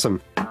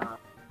 Awesome.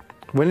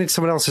 We need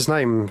someone else's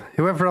name.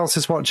 Whoever else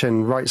is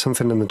watching, write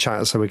something in the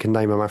chat so we can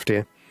name them after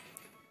you.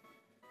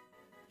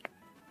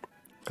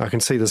 I can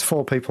see there's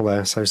 4 people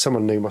there, so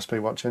someone new must be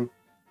watching.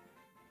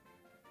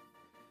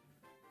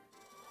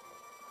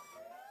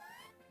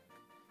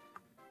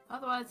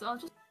 Otherwise, I'll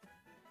just...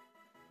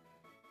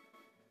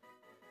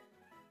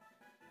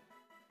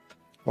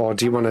 Or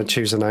do you want to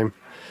choose a name?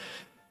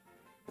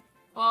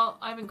 Well,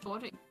 I haven't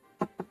caught it.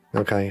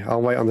 Okay,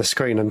 I'll wait on the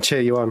screen and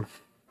cheer you on.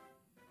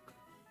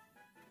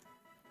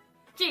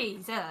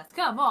 Jesus,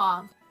 come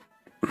on!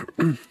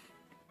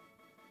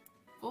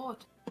 Bored.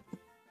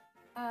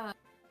 Well,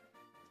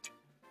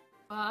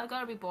 I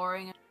gotta be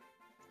boring.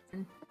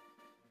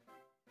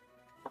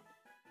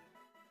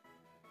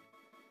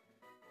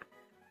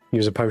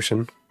 Use a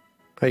potion.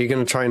 Are you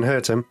going to try and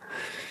hurt him?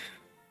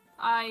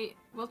 I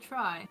will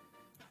try.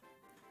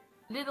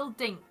 Little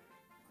dink.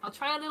 I'll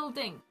try a little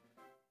dink.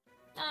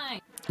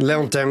 Nice.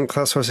 Little Dink,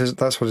 that's what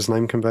his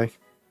name can be.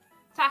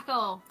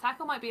 Tackle.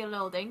 Tackle might be a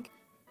little dink.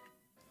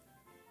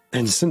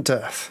 Instant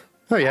death.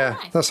 Oh yeah,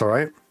 nice. That's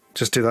alright.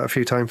 Just do that a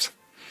few times.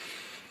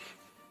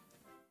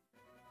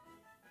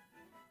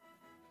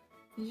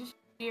 You just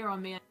fear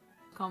on me and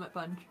Comet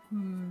Punch.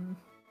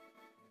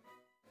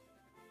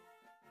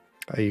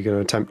 Are you going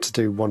to attempt to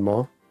do one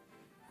more?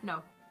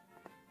 No.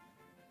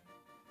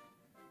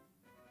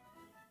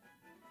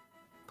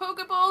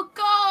 Pokeball,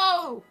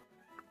 go!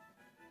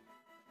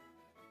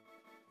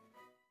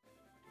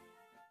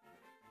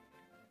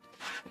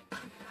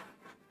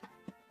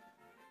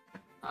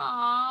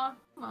 Aw,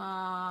 come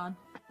on.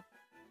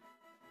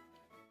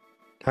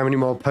 How many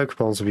more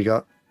Pokeballs have you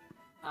got?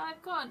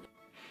 I've got...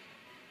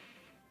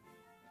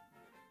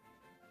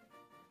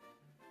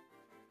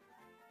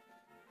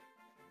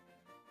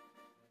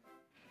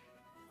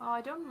 Oh,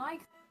 I don't like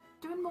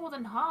doing more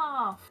than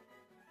half.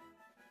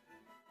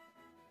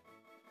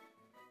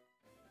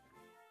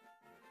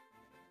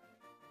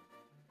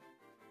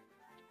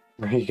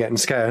 Are you getting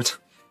scared?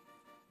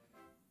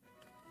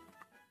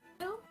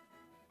 No?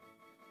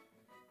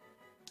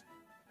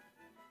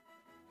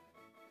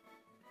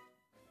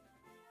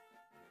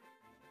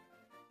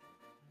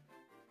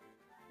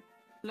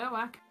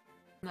 Loak.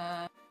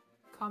 Comet.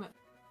 Come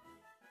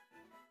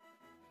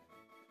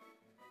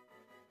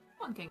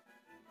on, King.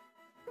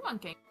 Come on,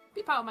 King.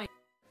 Be part of my...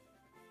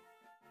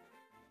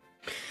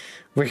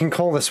 We can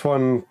call this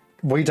one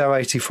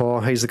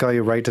Weedo84. He's the guy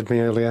who raided me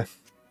earlier.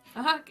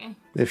 Okay.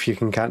 If you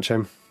can catch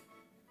him.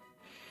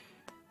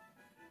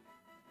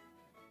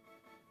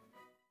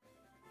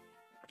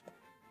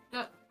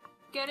 Look,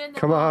 get in the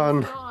Come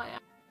on. Oh, yeah.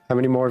 How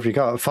many more have you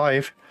got?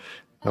 5?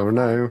 Oh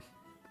no.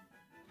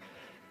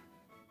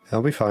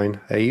 He'll be fine.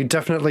 Are you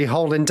definitely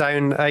holding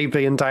down A,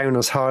 B and down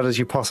as hard as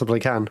you possibly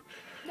can?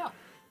 No.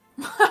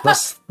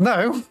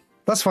 No,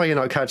 that's why you're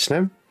not catching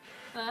him.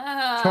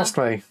 Trust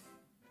me.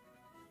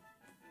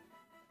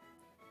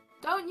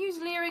 Don't use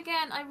Leer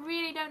again. I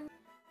really don't...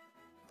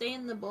 Stay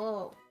in the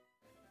ball.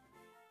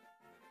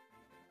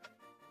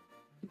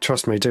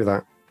 Trust me, do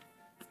that.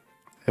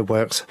 It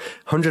works.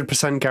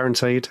 100%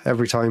 guaranteed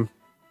every time.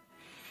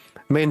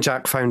 Me and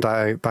Jack found that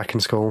out back in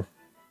school.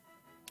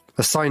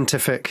 A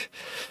scientific...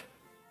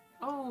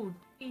 Oh,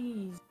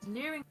 jeez.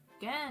 Leering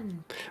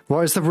again.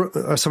 What is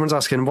the... someone's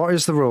asking, what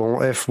is the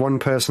rule if one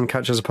person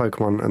catches a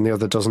Pokemon and the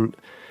other doesn't?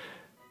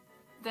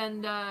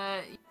 Then,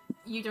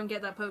 you don't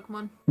get that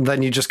Pokemon.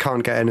 Then you just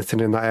can't get anything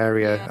in that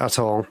area Yeah. at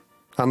all.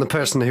 And the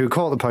person who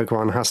caught the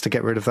Pokemon has to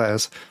get rid of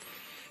theirs.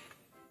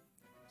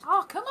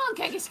 Oh, come on,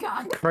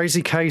 Kangaskhan!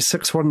 Crazy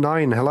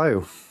K619,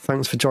 hello.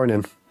 Thanks for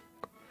joining.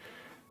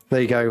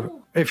 There you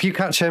go. If you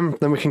catch him,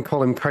 then we can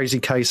call him Crazy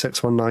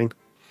K619.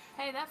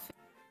 Hey, that...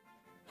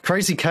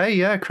 Crazy K,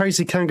 yeah,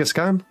 Crazy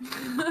Kangaskhan.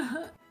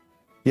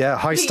 Yeah,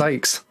 high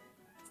stakes.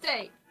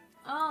 Stay.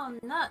 Oh,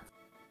 nuts.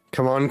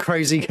 Come on,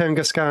 Crazy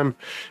Kangaskhan.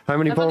 How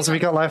many balls have you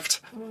got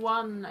left?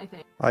 1, I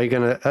think. Are you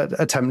going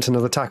to attempt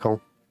another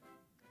tackle?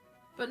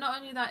 But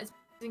not only that, it's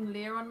using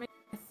Leer on me.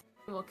 I think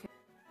it will kill.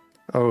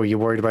 Oh, you're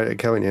worried about it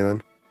killing you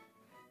then?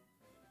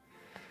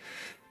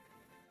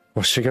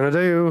 What's she going to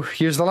do?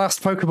 Use the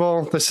last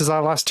Pokeball. This is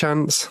our last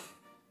chance.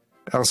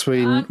 Else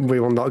we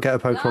will not get a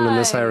Pokemon in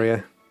this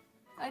area.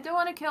 I don't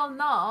want to kill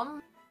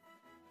Nom.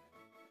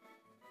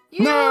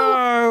 You!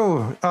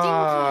 No!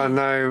 Oh,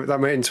 no. That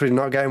means we're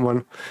not getting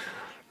one.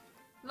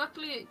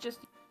 Luckily, it just...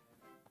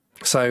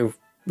 So,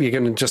 you're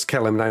going to just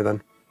kill him now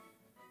then?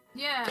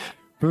 Yeah.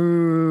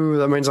 Boo!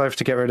 That means I have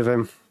to get rid of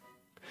him.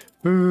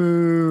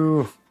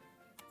 Boo!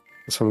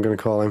 That's what I'm going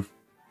to call him.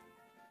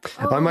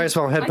 Oh, I might as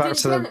well head back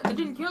to the... I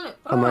didn't kill it.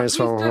 I might as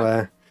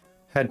well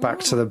head back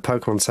to the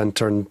Pokemon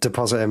Center and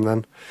deposit him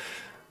then.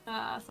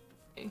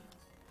 Sorry.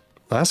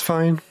 That's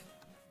fine.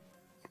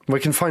 We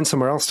can find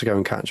somewhere else to go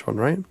and catch one,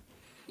 right?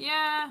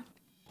 Yeah.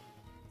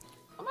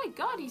 Oh my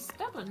god, he's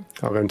stubborn.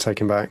 I'll go and take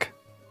him back.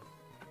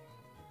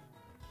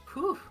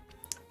 Whew.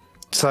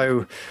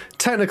 So,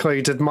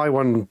 technically, did my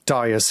one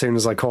die as soon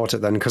as I caught it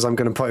then? Because I'm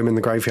going to put him in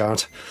the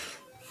graveyard.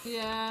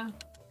 Yeah.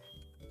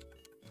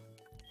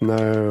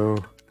 No.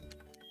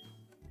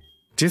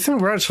 Do you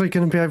think we're actually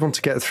going to be able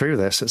to get through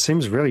this? It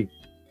seems really...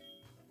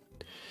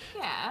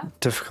 Yeah.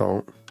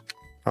 Difficult.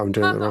 I'm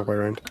doing it the wrong way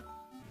around.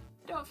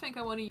 I don't think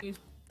I want to use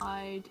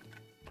hide.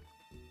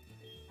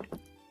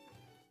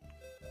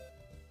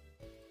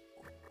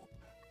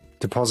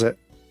 Deposit.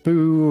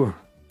 Boo!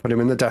 Put him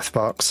in the death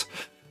box.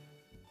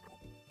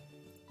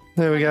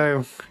 There we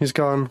go. He's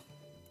gone.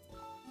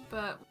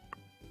 But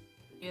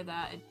yeah,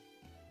 that.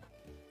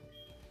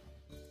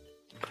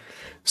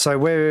 So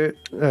we're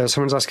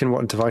someone's asking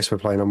what device we're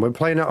playing on. We're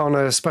playing it on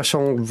a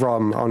special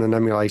ROM on an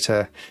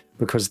emulator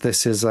because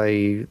this is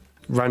a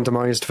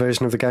randomized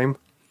version of the game.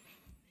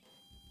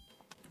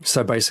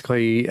 So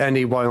basically,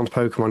 any wild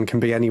Pokemon can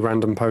be any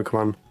random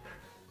Pokemon.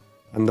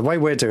 And the way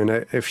we're doing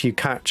it, if you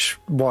catch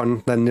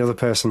one, then the other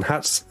person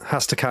has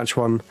to catch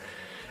one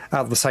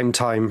at the same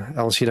time,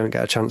 else you don't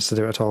get a chance to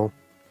do it at all.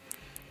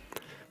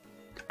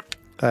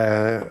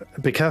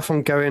 Be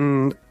careful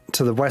going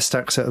to the west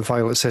exit of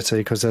Violet City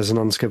because there's an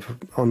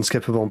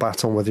unskippable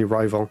battle with your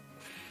rival.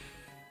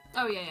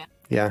 Oh yeah, yeah.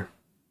 Yeah.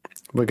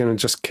 We're going to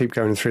just keep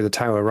going through the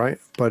tower, right?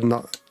 But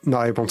not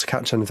able to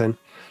catch anything.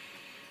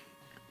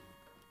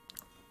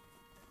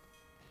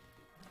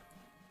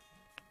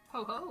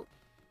 Ho ho.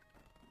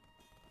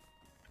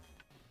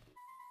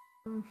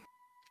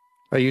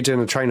 Are you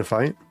doing a trainer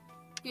fight?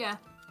 Yeah.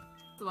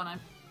 The one I'm.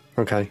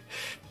 Okay.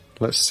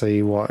 Let's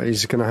see what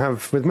he's going to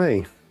have with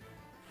me.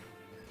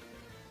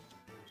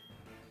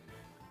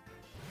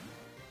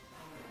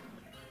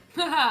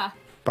 Haha.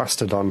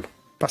 Bastardon.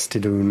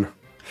 Bastidoon.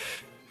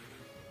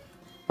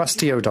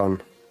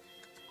 Bastiodon.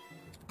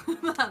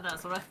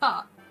 That's what I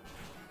thought.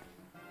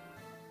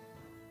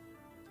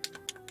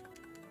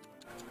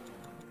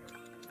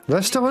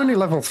 They're still only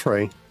level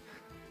 3.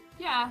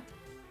 Yeah.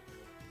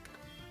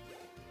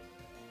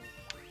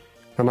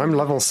 And I'm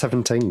level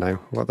 17 now.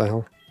 What the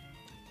hell?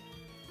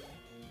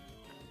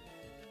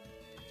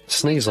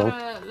 Sneasel. You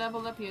gotta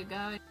level up your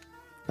guy.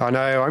 I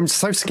know, I'm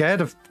so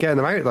scared of getting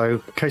them out though,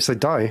 in case they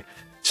die.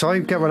 Shall I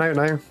get one out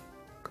now?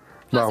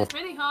 Plus, Well, it's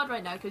really hard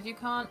right now because you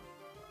can't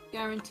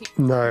guarantee.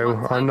 No,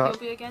 what I'm type not. You'll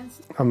be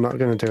against. I'm not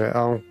going to do it.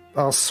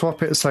 I'll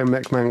swap it so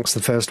Micmanc's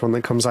the first one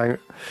that comes out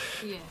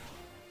Yeah.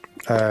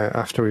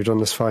 after we've done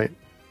this fight.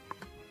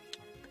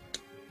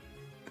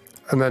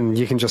 And then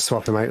you can just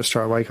swap him out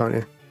straight away, can't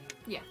you?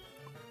 Yeah.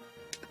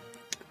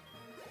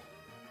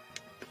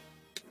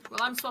 Well,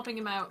 I'm swapping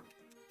him out.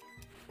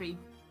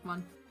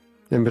 1.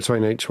 In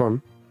between each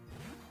one.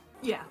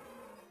 Yeah.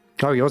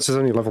 Oh, yours is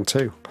only level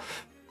 2.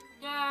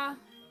 Yeah.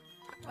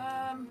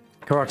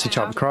 Karate Yeah.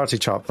 chop, karate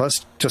chop.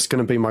 That's just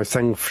going to be my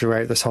thing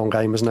throughout this whole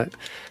game, isn't it?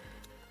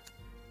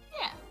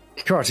 Yeah.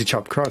 Karate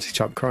chop, karate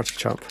chop, karate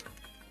chop.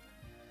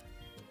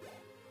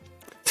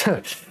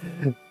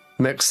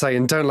 Mick's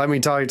saying, don't let me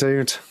die,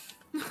 dude.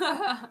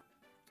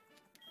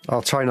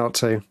 I'll try not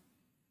to.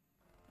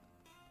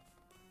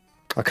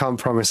 I can't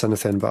promise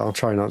anything, but I'll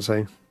try not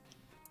to.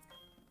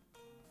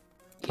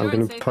 I'm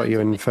going to put you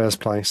in first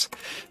place.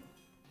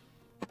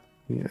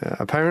 Yeah,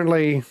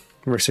 apparently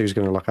Risu's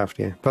going to look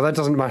after you. But that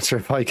doesn't matter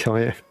if I kill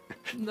you.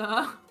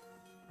 No.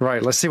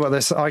 Right, let's see what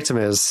this item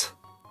is.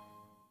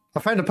 I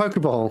found a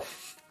Pokeball.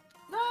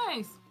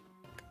 Nice.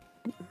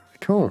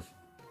 Cool.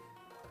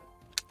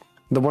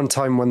 The one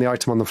time when the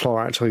item on the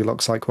floor actually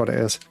looks like what it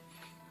is.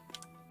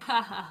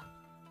 Haha.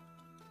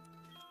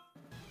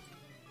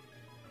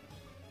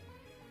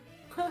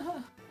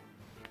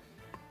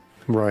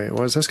 Right,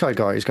 what's this guy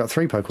got? He's got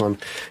 3 Pokemon.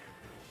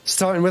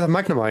 Starting with a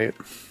Magnemite.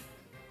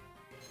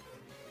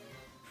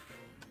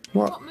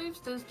 What moves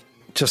does?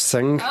 Just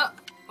sing.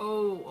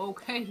 Oh,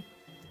 okay.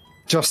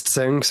 Just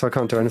sing, so I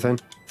can't do anything.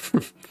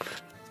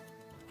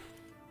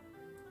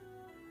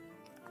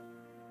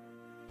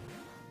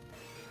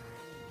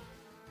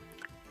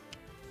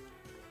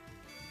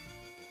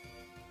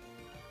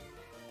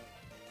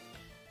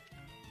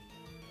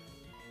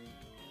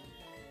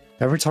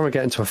 Every time I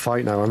get into a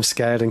fight now, I'm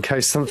scared in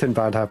case something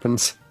bad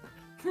happens.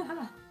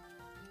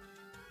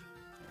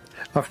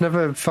 I've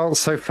never felt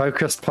so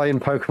focused playing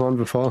Pokemon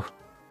before.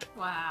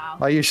 Wow.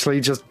 I usually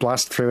just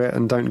blast through it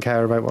and don't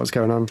care about what's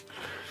going on.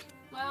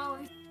 Well,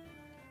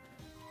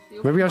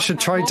 Maybe I should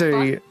try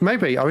to...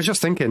 Maybe, I was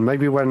just thinking,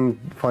 maybe when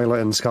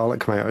Violet and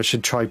Scarlet come out, I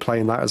should try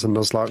playing that as a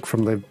Nuzlocke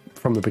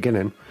from the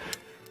beginning.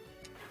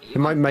 It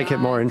might make it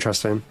more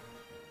interesting.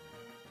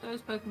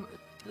 Those Pokemon...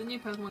 The new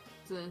Pokemon...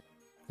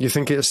 You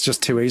think it's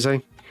just too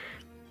easy?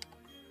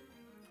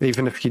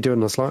 Even if you do a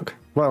Nuzlocke?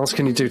 What else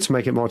can you do to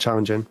make it more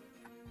challenging?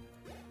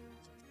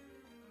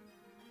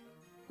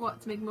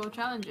 What, to make it more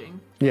challenging?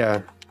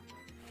 Yeah.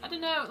 I don't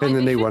know. In the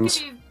they new should ones.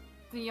 give you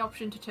the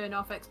option to turn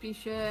off XP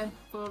share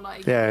for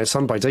like... Yeah, it's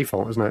on by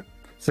default, isn't it?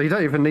 So you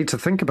don't even need to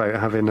think about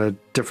having a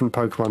different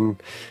Pokemon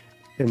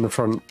in the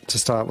front to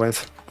start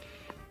with.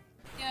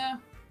 Yeah.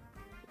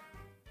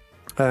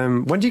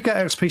 When do you get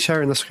XP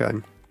share in this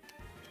game?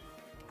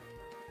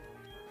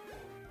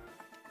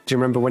 Do you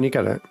remember when you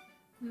get it?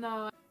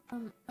 No.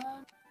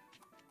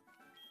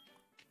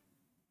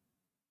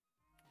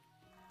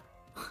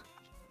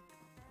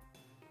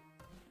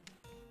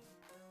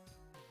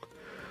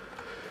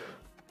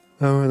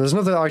 Oh, there's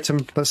another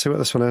item. Let's see what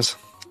this one is.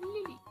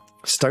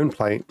 Stone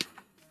plate.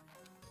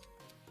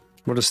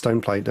 What does stone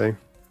plate do?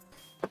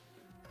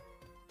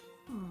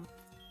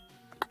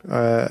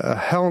 A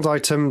held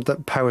item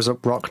that powers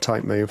up rock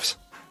type moves.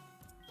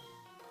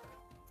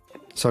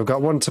 So I've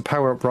got one to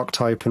power up rock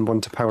type and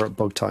one to power up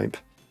bug type.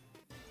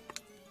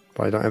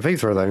 But I don't have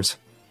either of those.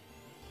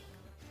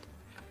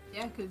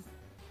 Yeah, because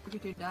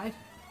Pikachu died.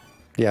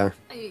 Yeah.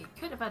 I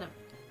could have had him.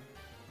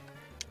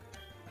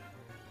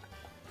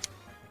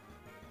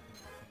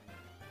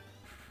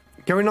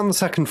 Going on the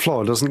second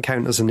floor doesn't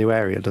count as a new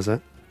area, does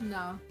it?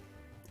 No.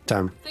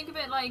 Damn. Think of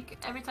it like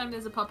every time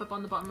there's a pop-up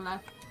on the bottom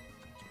left.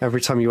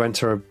 Every time you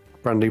enter a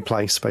brand new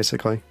place,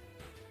 basically.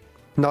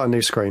 Not a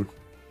new screen.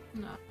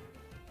 No.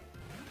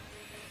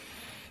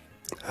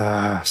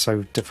 Ah,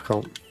 so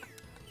difficult.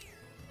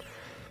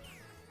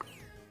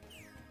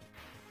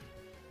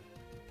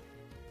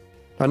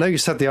 I know you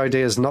said the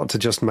idea is not to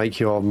just make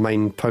your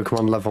main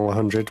Pokemon level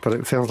 100, but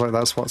it feels like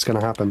that's what's going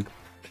to happen.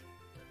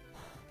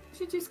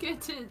 Should you scared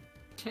to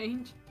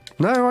change?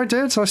 No, I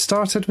did. I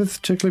started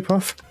with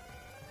Jigglypuff.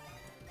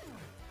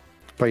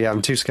 But yeah,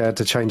 I'm too scared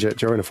to change it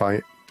during a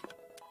fight.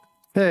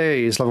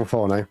 Hey, he's level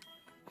 4 now.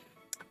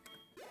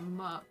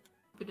 Mark,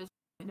 but just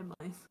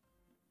minimize.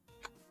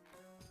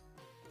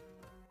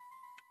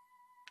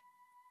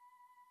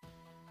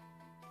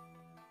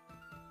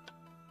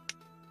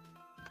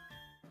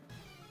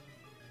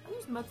 I'll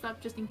use Mud Slap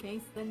just in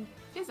case, then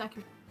just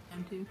accurate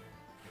down too.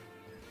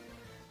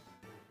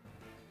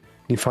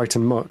 You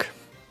fighting Muck.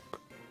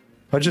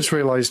 I just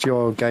realised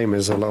your game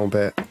is a little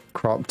bit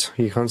cropped.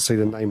 You can't see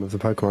the name of the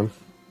Pokemon.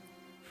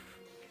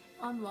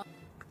 On what?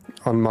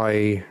 On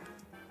my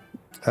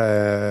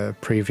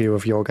preview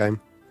of your game.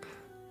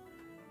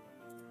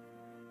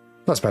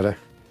 That's better.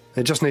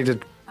 It just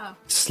needed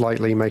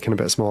slightly making a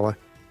bit smaller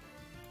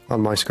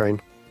on my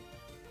screen.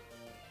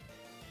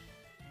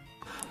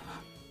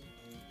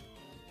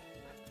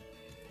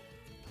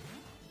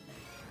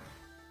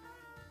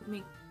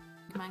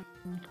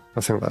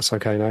 I think that's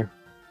okay now.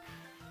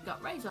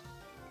 Got Razor.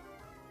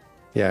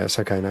 Yeah, it's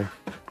okay now.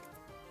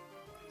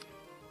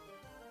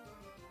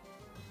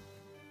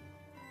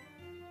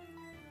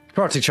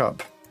 Karate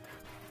Chop.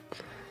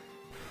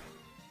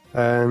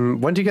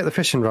 When do you get the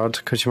fishing rod?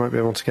 Because you might be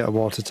able to get a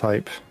water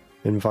type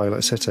in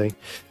Violet City.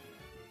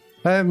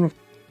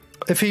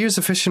 If you use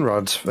the fishing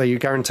rod, are you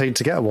guaranteed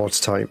to get a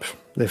water type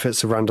if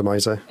it's a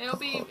randomizer? It'll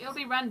be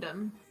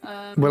random.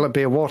 Will it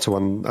be a water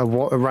one? A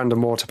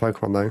random water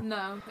Pokemon though?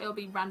 No, it'll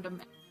be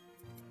random.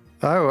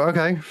 Oh,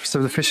 okay.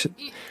 So the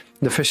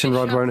fishing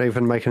rod won't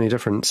even make any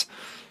difference.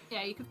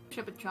 Yeah, you could push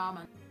up a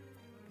Charman.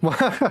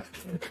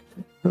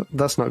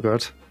 That's not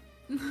good.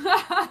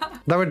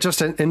 That would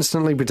just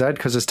instantly be dead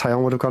because his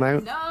tail would have gone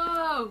out.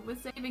 No, we're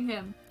saving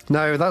him.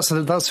 No, that's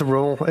a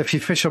rule. If you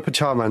fish up a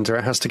Charmander,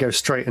 it has to go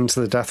straight into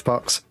the death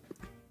box.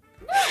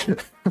 No!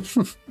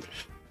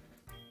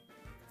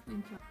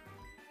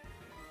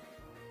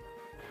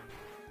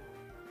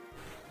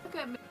 Look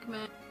at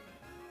McMahon.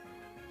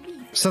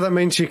 So that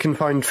means you can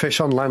find fish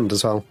on land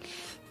as well.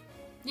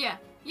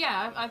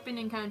 Yeah, I've been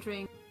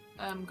encountering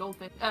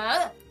goldfish.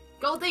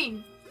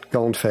 Goldine!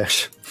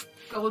 Goldfish.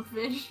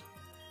 Goldfish.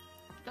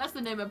 That's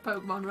the name of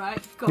Pokemon,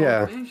 right? Goldfish.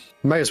 Yeah,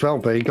 may as well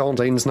be.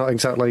 Goldine's not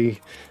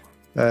exactly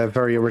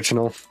very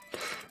original.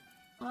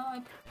 Well, I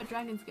put a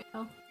dragon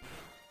scale.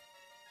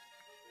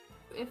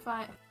 If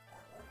I...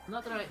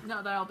 Not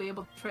that I'll be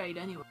able to trade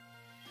anyway.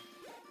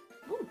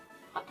 Ooh,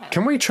 okay.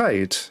 Can we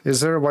trade? Is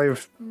there a way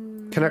of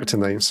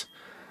connecting these?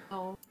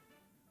 Oh,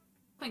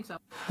 I think so.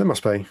 There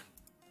must be.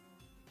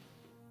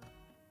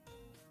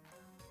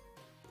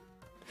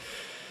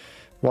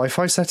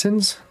 Wi-Fi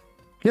settings?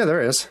 Yeah,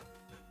 there is.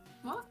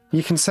 What?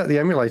 You can set the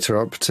emulator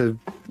up to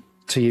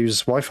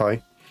use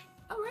Wi-Fi.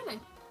 Oh, really?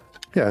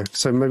 Yeah,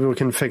 so maybe we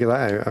can figure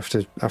that out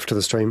after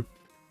the stream.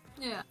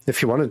 Yeah.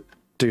 If you want to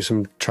do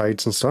some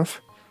trades and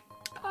stuff.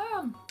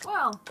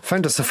 Well...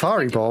 Found a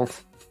Safari Ball.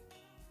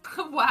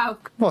 Wow.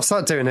 What's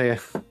that doing here?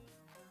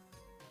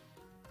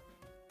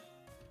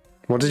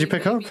 What did you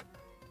pick up?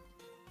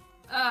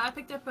 I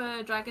picked up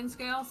a dragon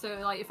scale, so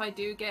like if I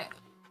do get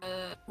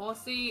a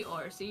Horsey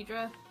or a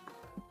Seadra,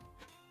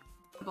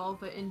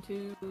 evolve it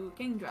into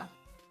Kingdra.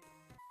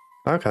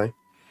 Okay.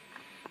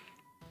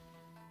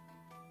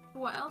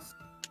 What else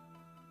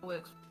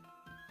works?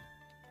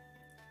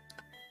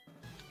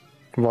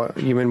 What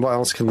you mean? What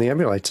else can the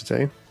emulator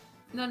do?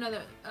 No,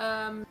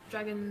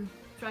 dragon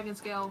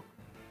scale.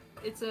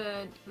 It's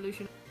a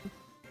evolution.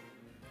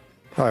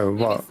 Oh,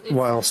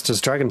 what else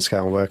does Dragon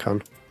Scale work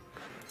on?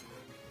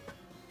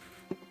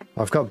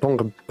 I've got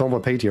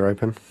Bulbapedia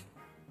open.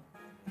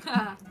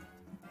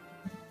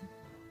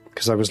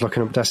 Because I was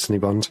looking up Destiny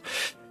Bond.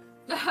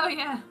 Oh,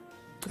 yeah.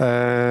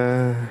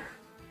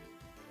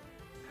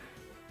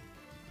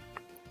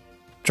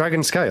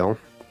 Dragon Scale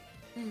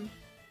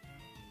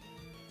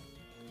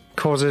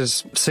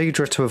causes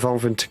Seadra to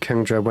evolve into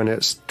Kingdra when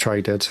it's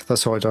traded.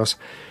 That's what it does.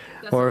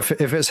 Or if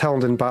it's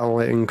held in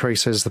battle, it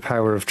increases the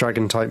power of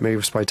Dragon-type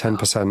moves by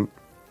 10%.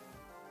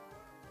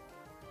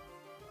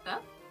 Huh?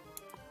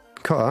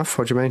 Cut off?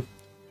 What do you mean?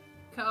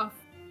 Cut off.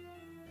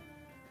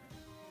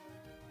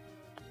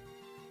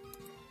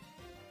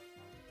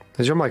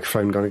 Is your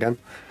microphone gone again?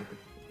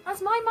 Has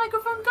my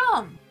microphone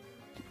gone?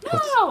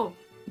 No!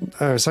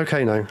 Oh, it's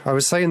okay now. I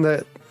was saying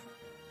that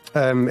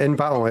in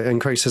battle it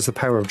increases the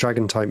power of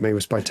dragon type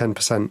moves by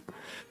 10%.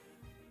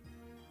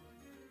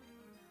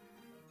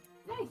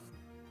 Nice.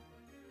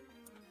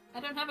 I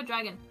don't have a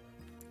dragon.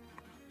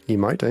 You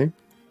might do.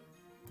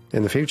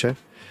 In the future.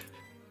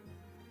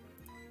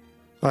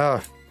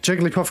 Ah,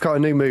 Jigglypuff got a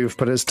new move,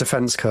 but it's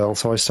defense curl,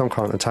 so I still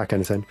can't attack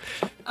anything.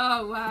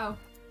 Oh, wow.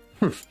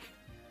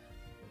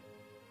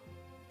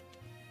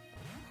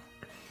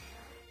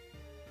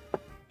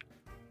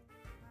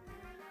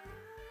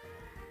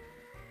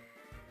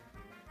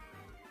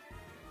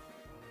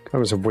 That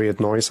was a weird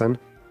noise then.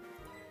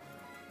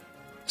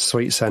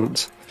 Sweet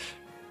scent.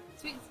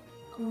 Sweet.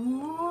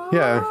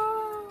 Yeah,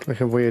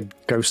 like a weird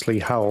ghostly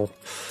howl.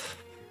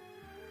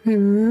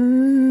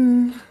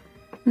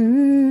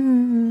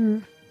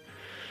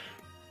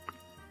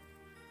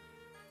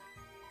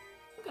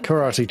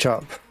 Karate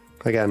chop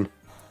again,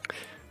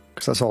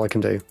 because that's all I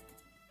can do.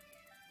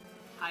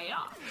 Hiya.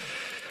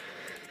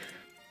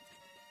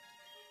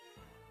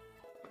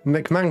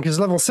 McMank is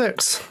level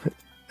 6.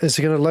 Is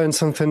he going to learn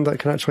something that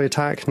can actually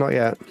attack? Not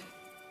yet.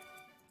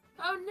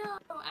 Oh no!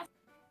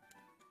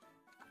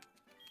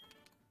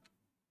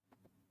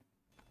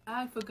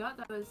 I forgot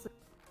that was.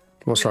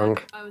 What's wrong?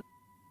 I was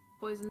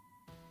poisoned.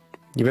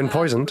 You've been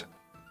poisoned?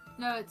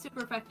 No, it's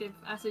super effective.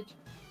 Acid.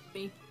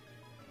 Me.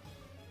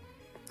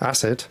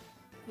 Acid?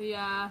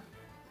 The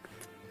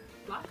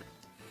black.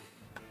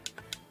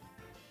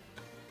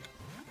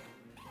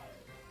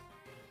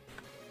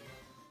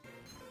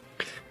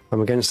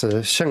 I'm against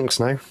the Shanks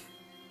now.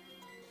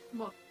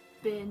 What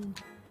bin?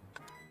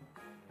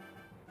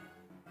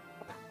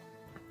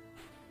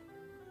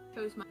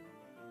 Chose my.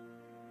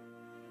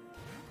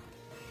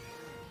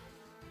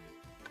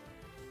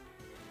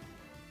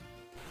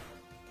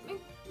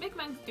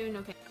 Mickman's doing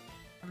okay.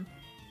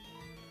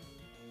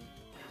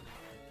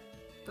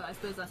 But I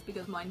suppose that's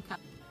because mine can't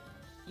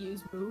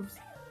use moves.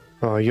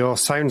 Oh, your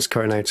sound's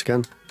cutting out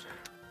again.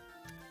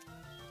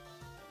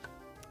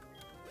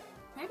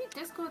 Maybe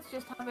Discord's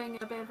just having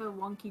a bit of a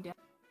wonky day.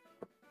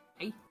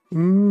 Hey.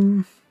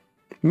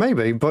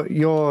 Maybe, but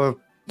your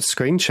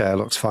screen share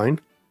looks fine.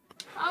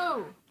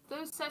 Oh,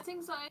 those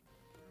settings that I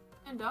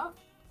turned off?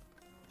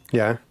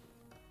 Yeah.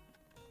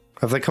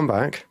 Have they come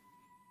back?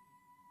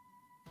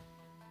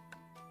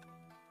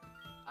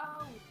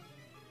 Oh.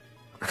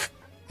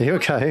 Are you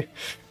okay?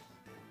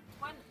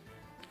 When...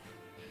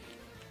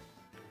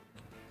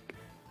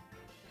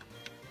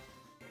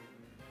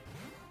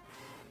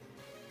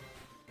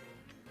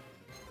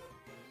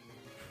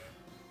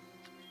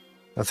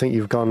 I think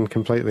you've gone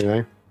completely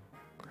now.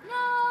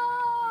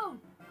 No!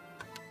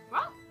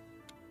 What?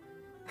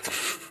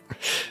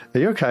 Are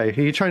you okay?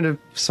 Are you trying to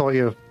sort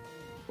your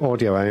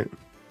audio out?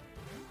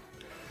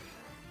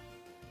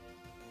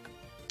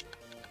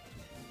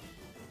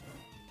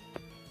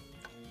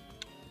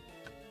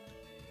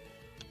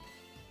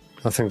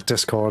 I think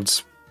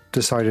Discord's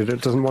decided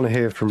it doesn't want to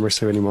hear from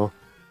Risu anymore.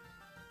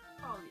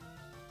 Oh,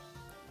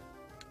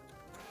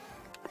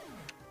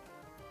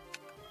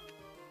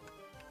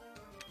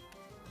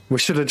 We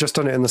should have just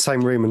done it in the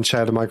same room and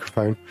shared a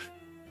microphone.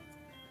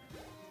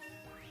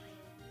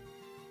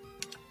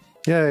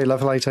 Yay,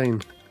 level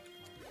 18.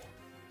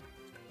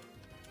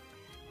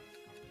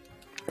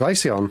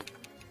 Glaceon.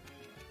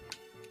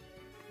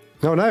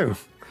 Oh no!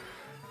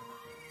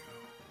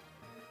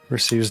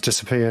 Risu's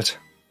disappeared.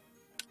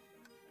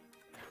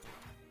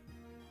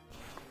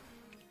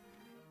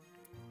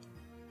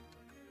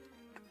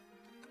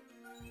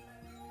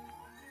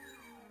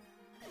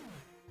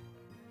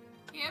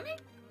 you hear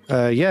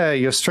me? Yeah,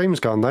 your stream's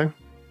gone though.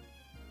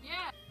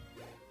 Yeah.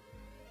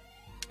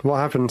 What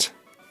happened?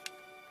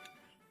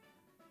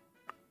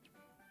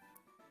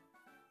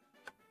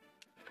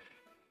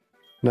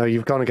 No,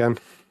 you've gone again.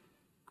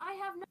 I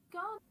have not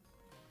gone.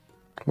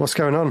 What's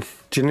going on?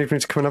 Do you need me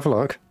to come and have a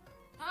look?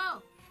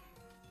 Oh.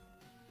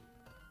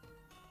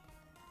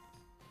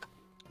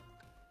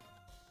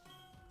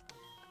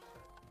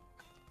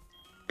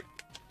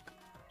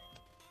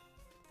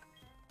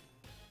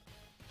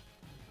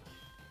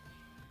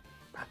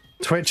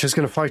 Twitch is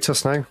going to fight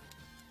us now.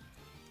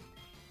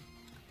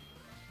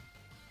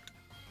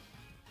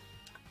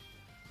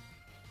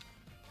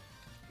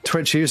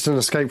 Twitch used an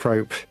escape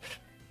rope.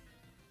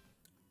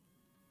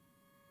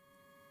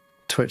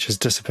 Twitch has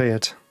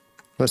disappeared.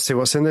 Let's see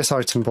what's in this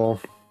item ball.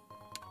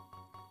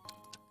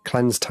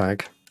 Cleanse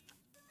tag.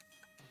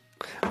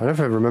 I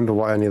never remember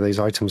what any of these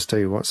items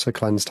do. What's a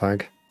cleanse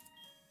tag?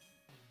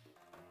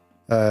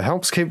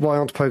 Helps keep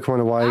wild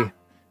Pokemon away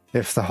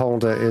if the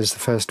holder is the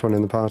first one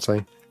in the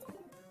party.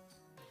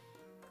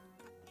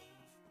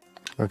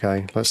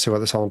 Okay, let's see what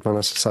this old man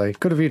has to say.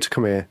 Good of you to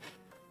come here.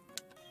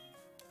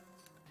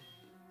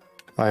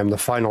 I am the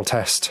final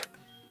test.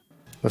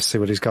 Let's see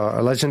what he's got.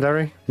 A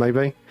legendary?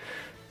 Maybe?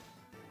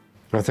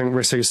 I think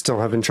Risu's still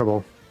having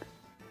trouble.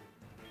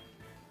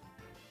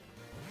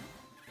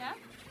 Yeah?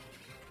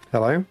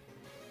 Hello?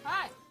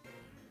 Hi.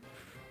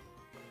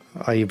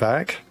 Are you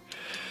back?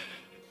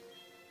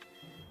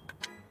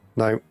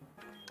 No.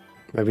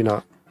 Maybe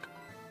not.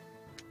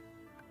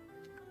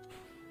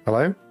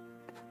 Hello?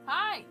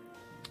 Hi.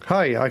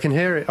 Hi, I can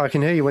hear it. I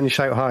can hear you when you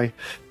shout hi,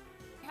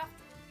 Yeah.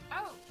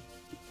 Oh.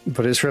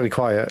 but it's really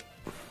quiet.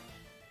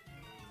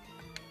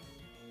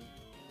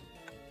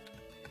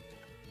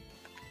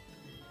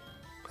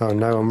 Oh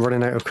no, I'm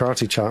running out of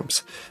karate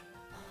chops.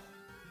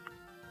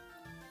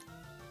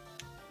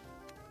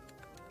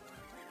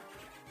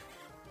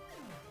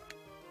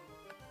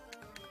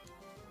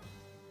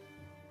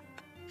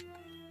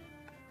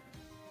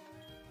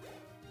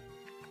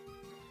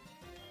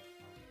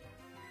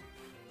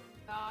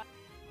 God.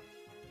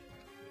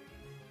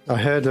 I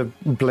heard a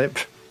blip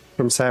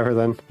from Sarah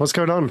then. What's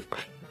going on?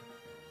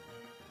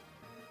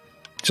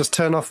 Just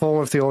turn off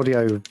all of the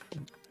audio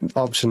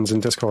options in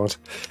Discord.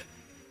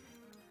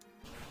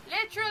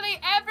 Literally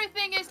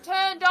everything is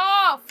turned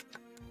off.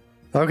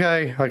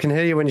 Okay, I can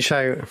hear you when you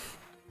shout.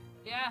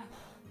 Yeah.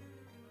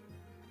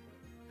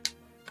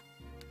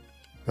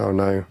 Oh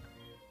no.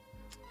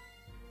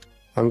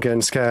 I'm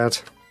getting scared.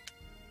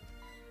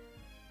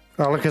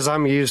 Oh, look, as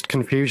I'm used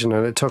confusion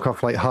and it took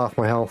off like half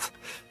my health.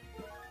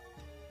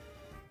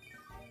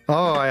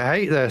 Oh, I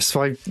hate this.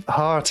 My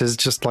heart is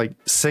just like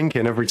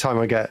sinking every time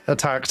I get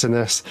attacked in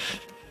this.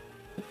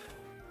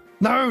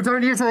 No,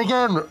 don't use it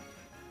again!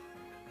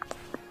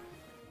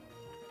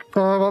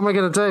 Oh, what am I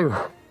gonna do?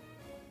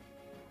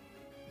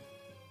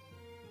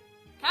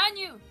 Can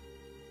you?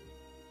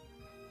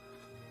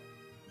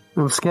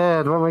 I'm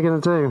scared. What am I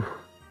gonna do?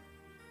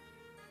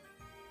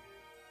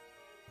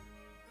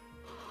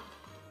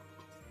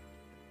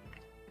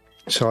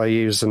 Shall I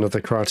use another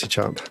karate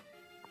chop?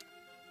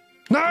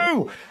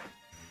 No!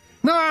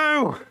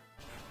 No!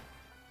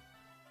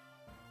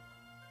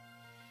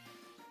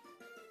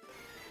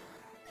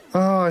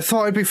 Oh, I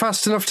thought I'd be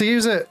fast enough to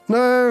use it.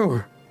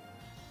 No!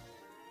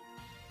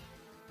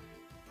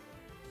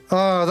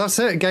 Oh, that's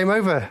it. Game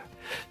over.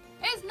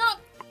 It's not.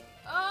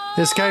 Oh.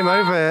 It's game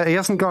over. He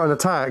hasn't got an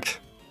attack.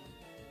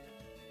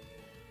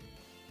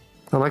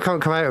 And I can't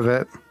come out of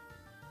it.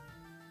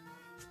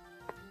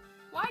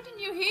 Why didn't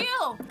you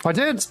heal? I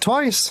did,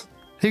 twice.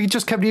 He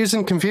just kept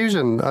using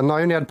confusion, and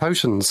I only had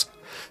potions.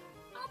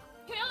 Stop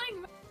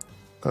killing me.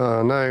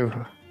 Oh,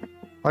 no.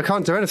 I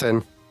can't do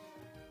anything.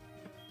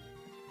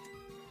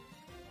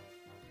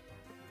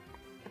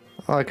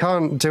 I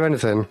can't do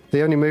anything.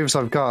 The only moves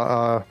I've got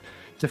are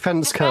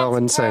defense curl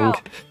and sing. You'll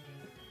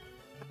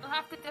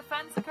have to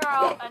defense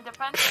curl and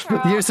defense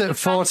curl. Use it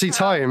 40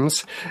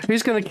 times.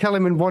 Who's going to kill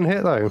him in one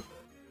hit, though?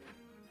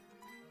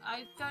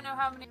 I don't know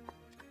how many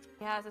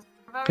he has. It's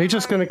very, He's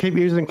just going to keep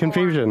using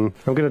confusion.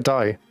 I'm going to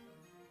die.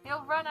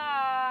 He'll run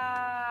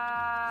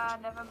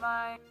never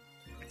mind.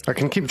 I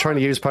can keep trying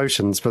to use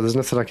potions, but there's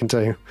nothing I can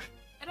do.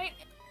 It ain't.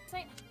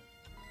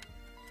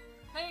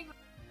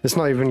 It's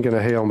not even going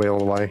to heal me all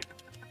the way.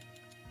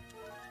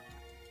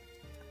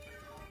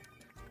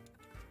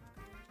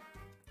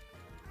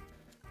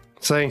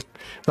 See,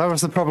 that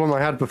was the problem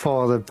I had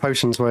before. The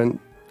potions weren't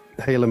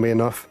healing me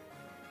enough.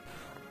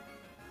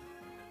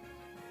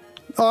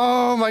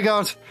 Oh my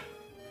god!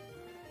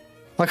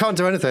 I can't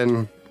do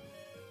anything.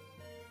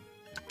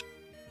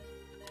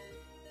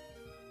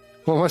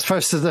 What am I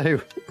supposed to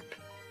do?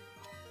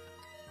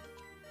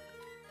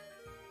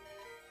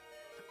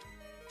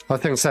 I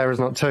think Sarah's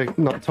not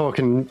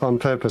talking on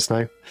purpose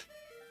now.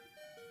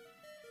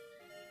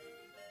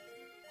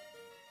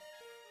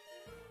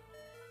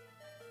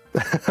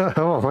 What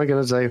am I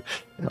going to do?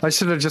 I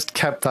should have just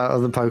kept that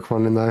other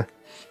Pokemon in there.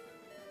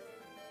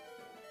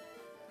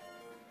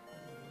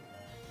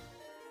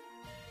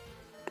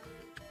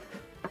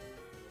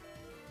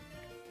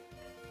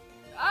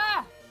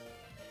 Ah!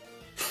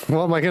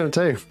 What am I going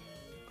to do?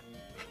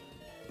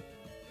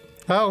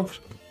 Help!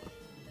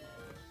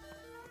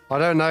 I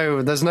don't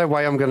know. There's no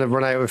way I'm going to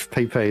run out of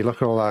PP.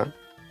 Look at all that.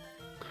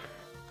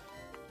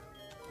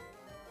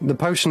 The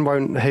potion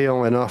won't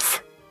heal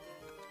enough.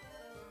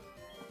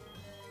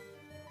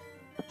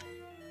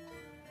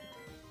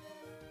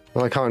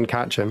 Well, I can't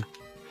catch him.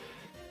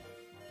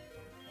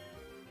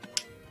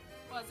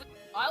 Was it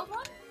a wild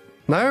one?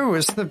 No,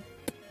 it's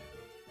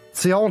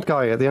the old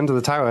guy at the end of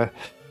the tower.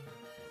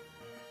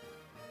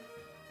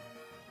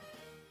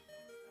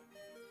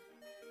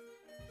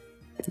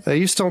 Are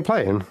you still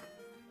playing?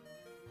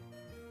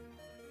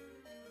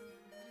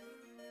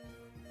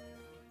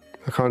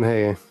 I can't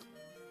hear you.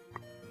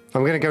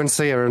 I'm going to go and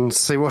see her and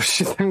see what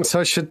she thinks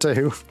I should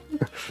do.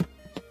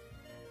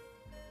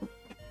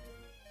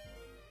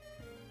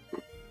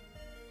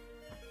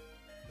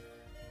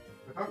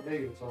 I can't hear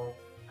you at all.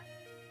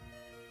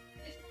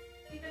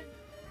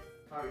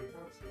 Oh, you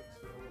can't see what's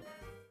going on.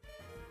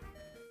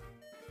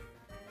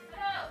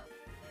 Hello.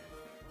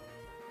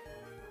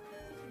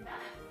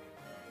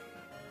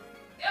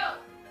 Yo.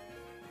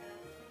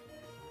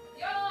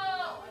 Yo.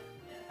 Oh,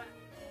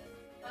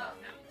 no.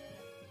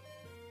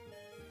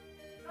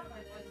 Not my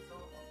voice is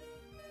awful.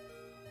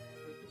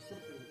 There's just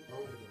something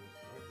wrong with it.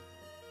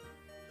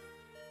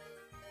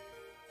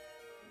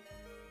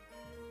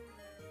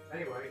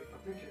 Anyway, I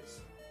think it's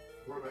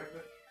run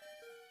over.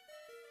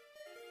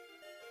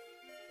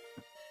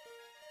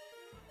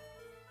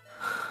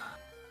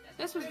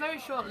 This was very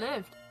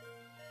short-lived.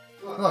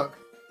 Look.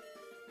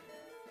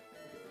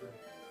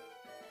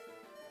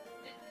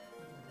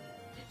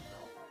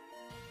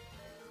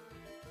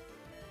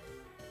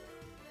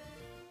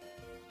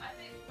 I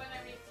think when I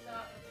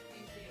restart the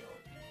PC, it'll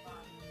be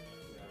fine.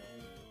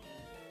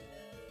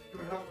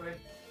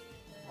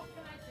 What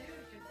can I do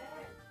if you're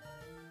dead?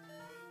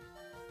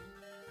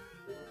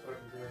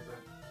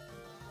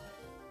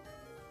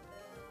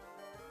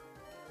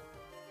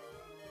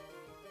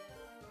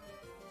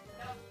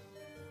 No.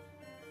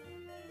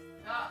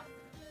 No.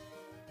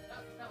 No,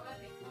 it's not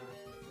working.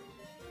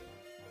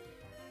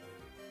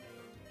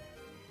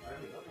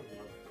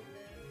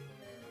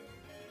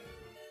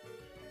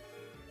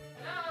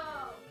 No!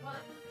 Well,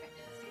 it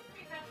seems to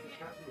be catching it.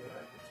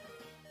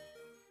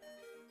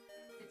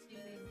 It's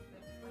using the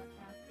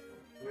webcam.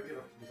 Maybe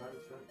I'll use that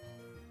instead.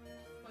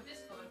 Oh,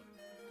 this one.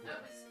 No,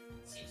 it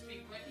seems to be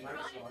working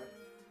fine.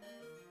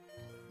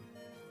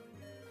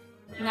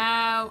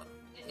 Now,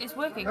 it's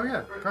working. Oh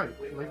yeah, great.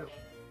 Leave it.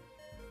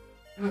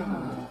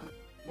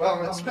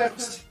 Well, it's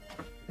fixed.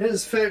 It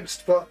is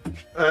fixed, but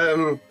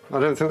I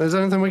don't think there's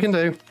anything we can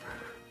do.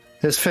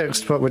 It's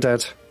fixed, but we're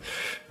dead.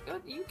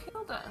 Good, you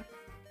killed her.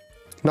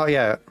 Not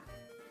yet.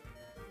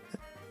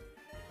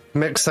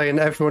 Mick's saying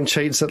everyone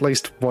cheats at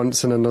least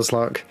once in a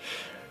Nuzlocke.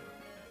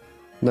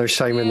 No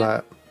shame in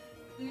that.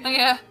 Oh,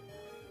 yeah.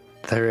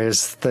 There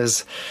is.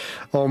 There's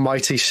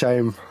almighty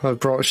shame. I've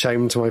brought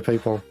shame to my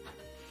people.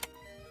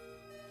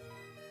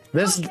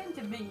 There's. What came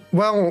to me?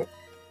 Well,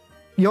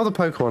 you're the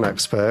Pokemon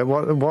expert.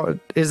 What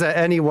is there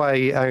any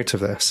way out of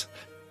this?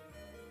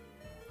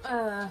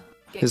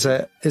 Is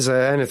there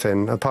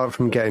anything apart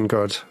from getting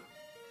good?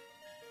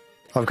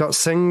 I've got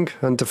Sing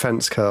and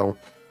Defense Curl,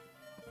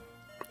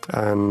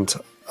 and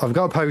I've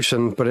got a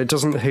potion, but it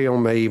doesn't heal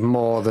me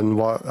more than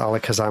what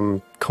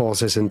Alakazam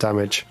causes in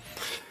damage.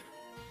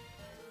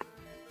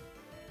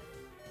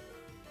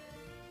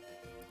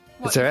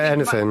 Is there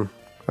anything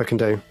I can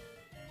do?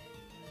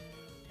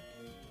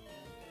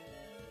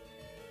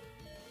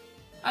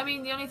 I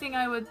mean, the only thing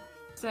I would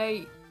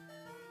say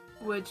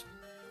would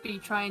be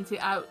trying to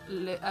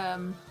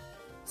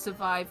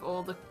survive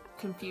all the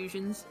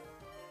confusions.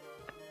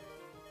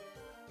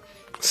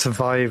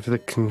 Survive the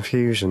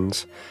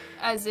confusions.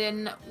 As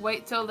in,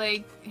 wait till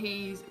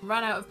he's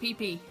run out of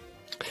PP.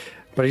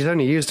 But he's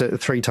only used it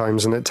 3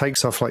 times, and it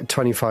takes off like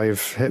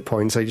 25 hit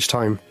points each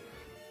time.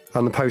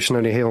 And the potion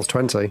only heals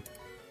 20.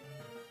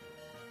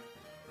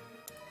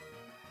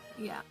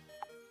 Yeah.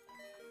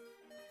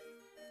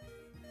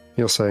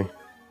 You'll see.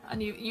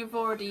 And you've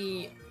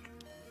already...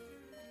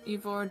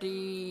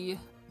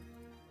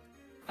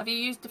 Have you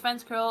used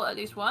Defense Curl at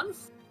least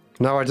once?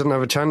 No, I didn't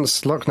have a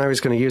chance. Look, now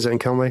he's going to use it and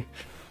kill me.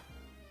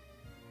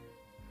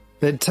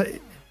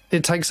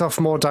 It takes off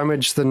more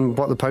damage than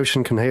what the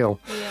potion can heal.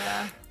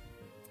 Yeah.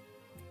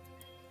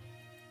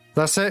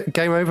 That's it.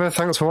 Game over.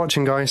 Thanks for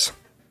watching, guys.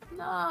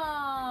 No.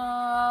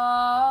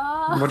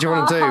 What do you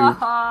want to do?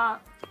 Are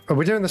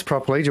we doing this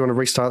properly? Do you want to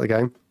restart the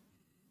game?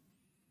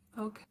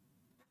 Okay.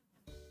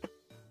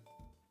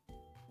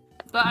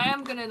 But I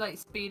am gonna like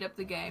speed up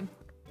the game.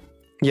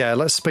 Yeah,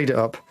 let's speed it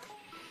up.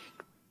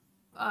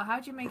 How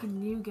do you make a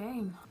new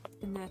game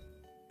in this?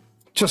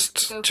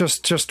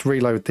 Just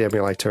reload the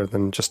emulator, and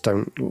then just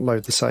don't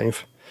load the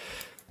save.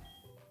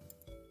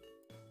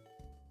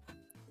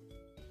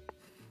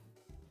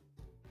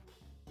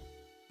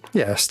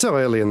 Yeah, still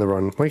early in the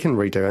run. We can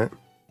redo it.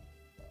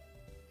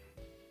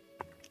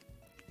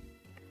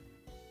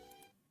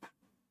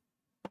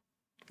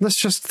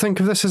 Let's just think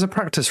of this as a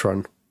practice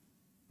run.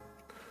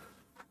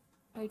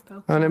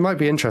 And it might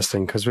be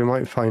interesting, because we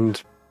might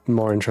find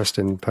more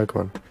interesting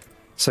Pokemon.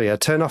 So yeah,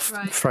 turn off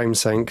frame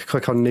sync,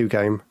 click on new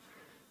game,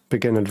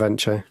 begin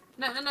adventure.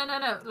 No.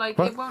 Like,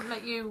 what? It won't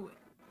let you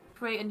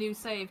create a new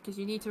save, because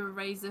you need to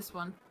erase this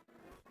one.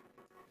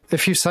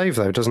 If you save,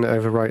 though, doesn't it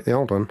overwrite the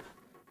old one?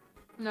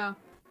 No.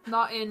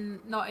 Not in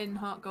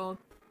Heart Gold.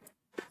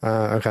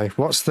 Okay.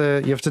 What's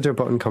the... You have to do a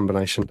button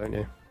combination, don't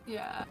you?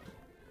 Yeah.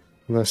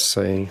 Let's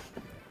see.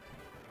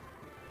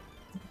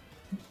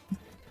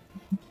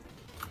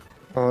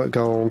 Heart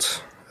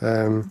Gold.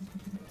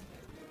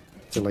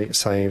 Delete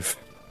save.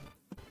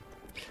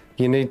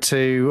 You need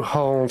to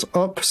hold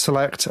up,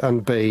 select,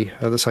 and B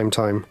at the same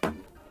time.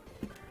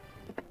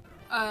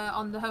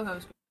 On the ho-ho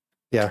screen.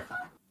 Yeah.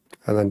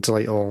 And then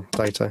delete all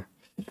data.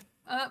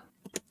 Up,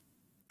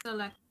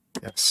 select.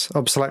 Yes.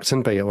 Up, select,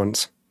 and B at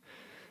once.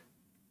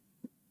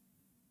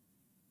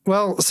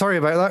 Well, sorry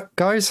about that,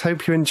 guys.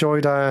 Hope you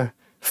enjoyed our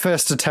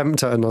first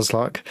attempt at a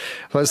Nuzlocke.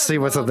 Let's see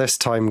whether this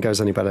time goes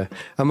any better.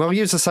 And we'll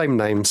use the same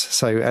names,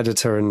 so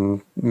Editor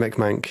and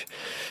Micmank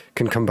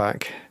can come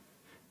back.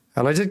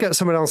 And I did get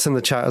someone else in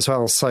the chat as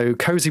well, so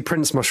Cozy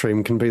Prince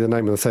Mushroom can be the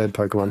name of the third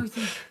Pokemon.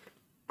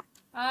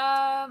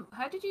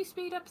 How did you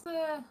speed up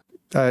the...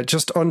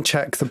 Just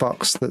uncheck the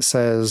box that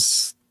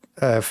says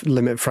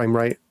limit frame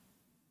rate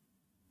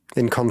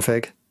in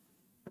config.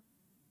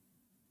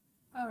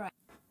 Alright.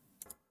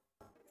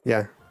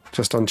 Yeah,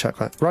 just uncheck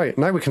that. Right,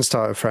 now we can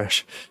start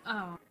afresh.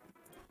 Oh.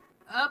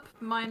 Up,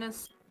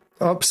 minus...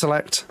 Up,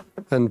 select,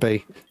 and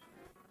B.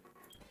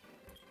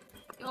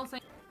 You'll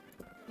think...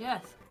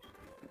 Yes.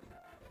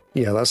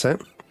 Yeah, that's it.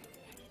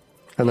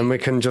 And then we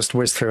can just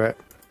whiz through it.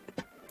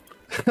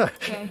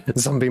 Okay.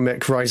 Zombie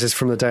Mick rises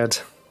from the dead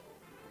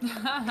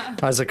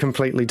as a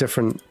completely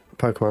different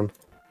Pokemon.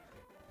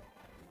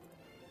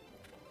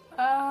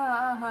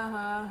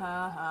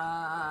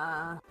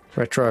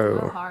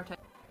 Retro. Heart.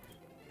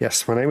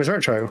 Yes, my name is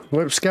Retro.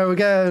 Let's go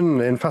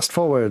again in fast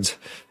forward.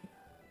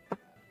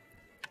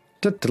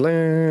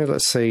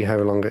 Let's see how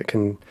long it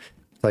can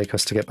take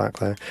us to get back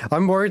there.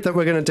 I'm worried that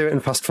we're going to do it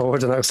in fast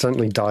forward and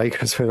accidentally die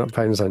because we're not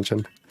paying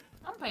attention.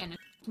 I'm paying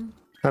attention.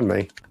 And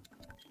me.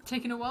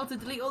 Taking a while to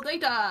delete all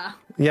data.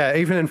 Yeah,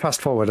 even in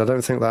fast forward, I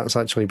don't think that's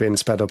actually been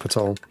sped up at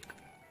all.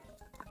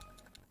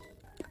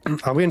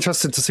 Are we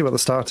interested to see what the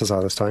starters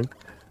are this time?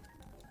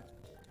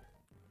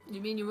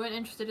 You mean you weren't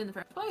interested in the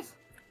first place?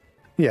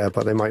 Yeah,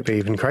 but they might be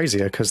even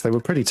crazier because they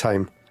were pretty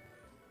tame.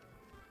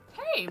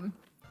 Tame?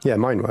 Yeah,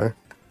 mine were.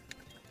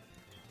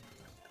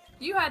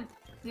 You had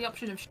the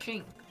option of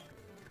Shing.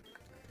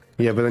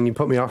 Yeah, but then you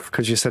put me off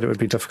because you said it would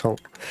be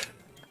difficult.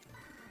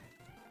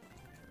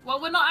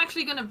 Well, we're not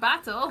actually going to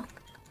battle.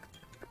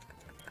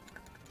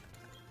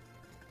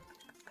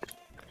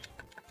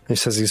 He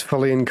says he's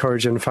fully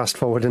encouraging fast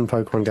forward in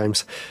Pokemon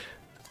games.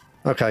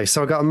 Okay,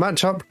 so I got a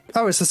matchup.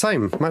 Oh, it's the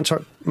same.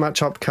 Matchup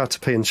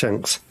Caterpie and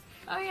Shinx.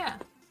 Oh, yeah.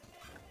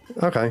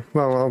 Okay,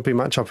 well, I'll be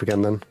matchup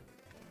again then.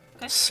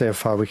 Okay. See how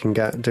far we can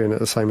get doing it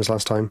the same as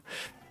last time.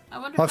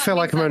 I feel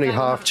like I'm only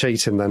half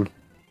cheating then.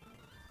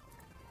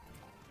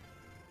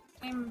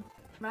 Same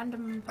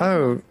random.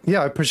 Oh,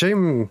 yeah, I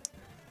presume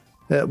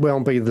it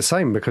won't be the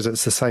same because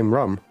it's the same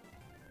ROM.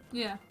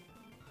 Yeah.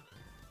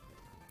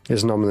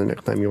 Is Nom the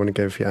nickname you want to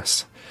give?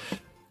 Yes.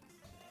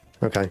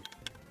 Okay.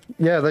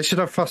 Yeah, they should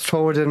have fast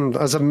forwarding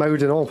as a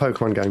mode in all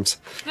Pokemon games.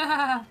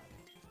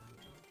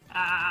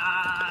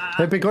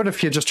 It'd be good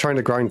if you're just trying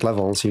to grind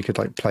levels, you could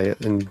like play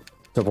it in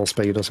double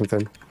speed or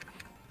something.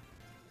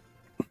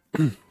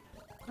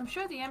 I'm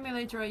sure the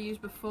emulator I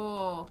used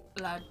before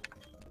allowed.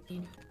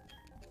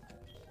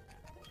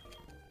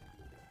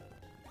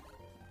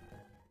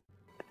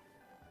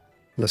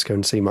 Let's go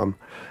and see Mum.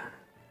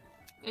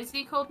 Is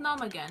he called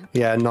Nom again?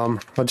 Yeah, Nom.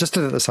 I just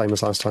did it the same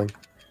as last time.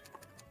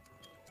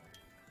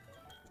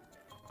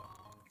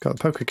 Got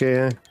the poker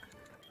gear.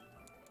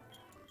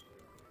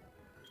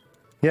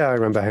 Yeah, I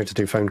remember how to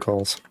do phone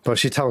calls. But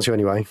she tells you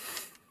anyway.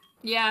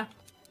 Yeah.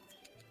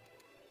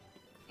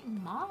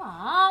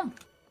 Mom!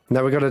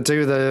 Now we've got to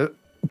do the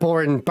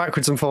boring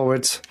backwards and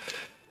forwards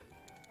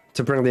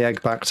to bring the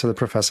egg back to the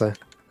professor.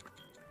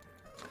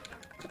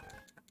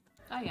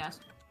 Oh, yes.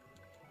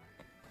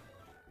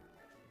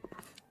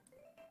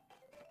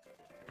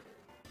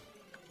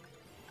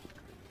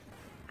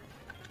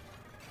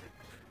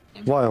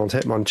 Wild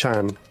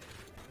Hitmonchan.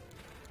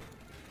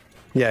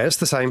 Yeah, it's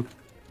the same.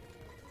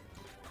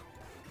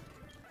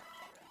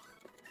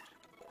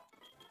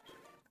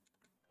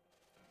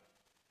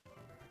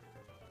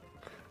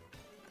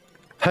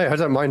 Hey, I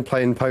don't mind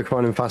playing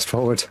Pokemon in fast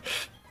forward.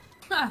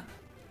 Huh.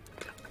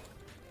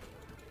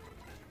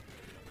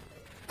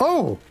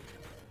 Oh!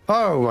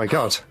 Oh my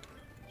god.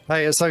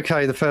 Hey, it's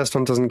okay, the first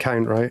one doesn't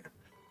count, right?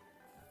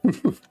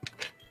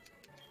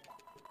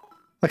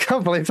 I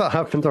can't believe that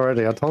happened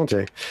already, I told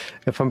you.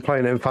 If I'm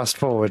playing it in fast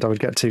forward, I would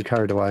get too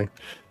carried away.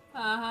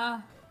 Uh-huh.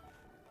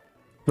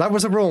 That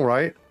was a rule,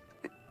 right?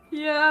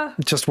 Yeah.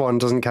 Just one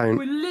doesn't count.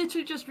 We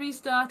literally just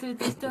restarted.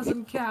 This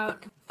doesn't count.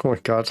 Oh my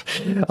god.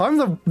 I'm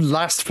the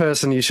last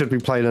person you should be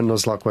playing a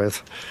Nuzlocke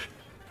with.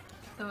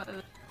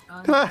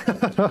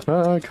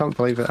 I can't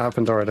believe it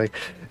happened already.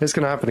 It's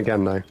going to happen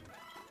again now.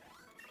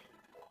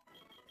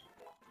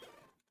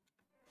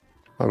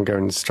 I'm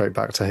going straight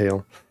back to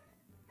heal.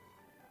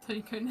 So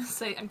you're going to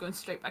say I'm going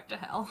straight back to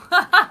hell.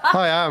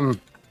 I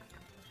am.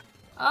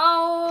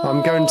 Oh.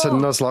 I'm going to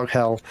Nuzlocke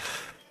hell.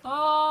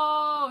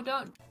 Oh,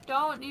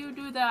 don't you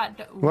do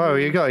that. Whoa,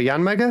 you got a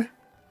Yanmega?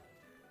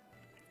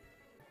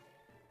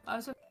 I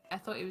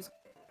thought he was.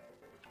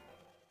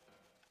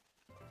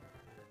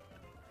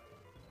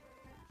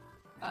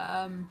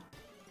 I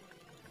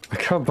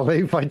can't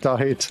believe I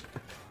died.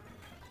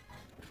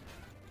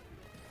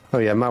 Oh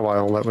yeah,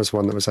 Mawile, that was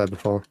one that was there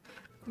before.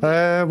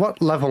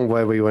 What level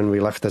were we when we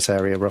left this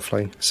area,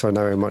 roughly? So I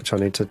know how much I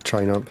need to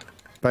train up.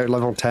 About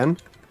level 10?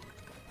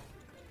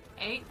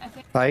 8, I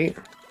think. 8?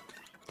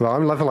 Well,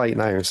 I'm level 8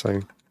 now,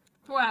 so...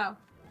 Wow.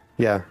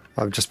 Yeah,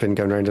 I've just been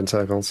going around in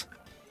circles.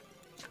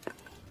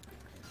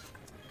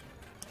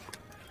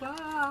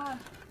 Ah.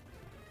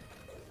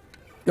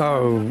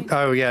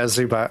 Oh yeah,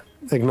 Zubat.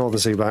 Ignore the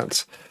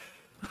Zubats.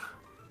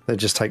 They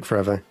just take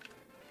forever.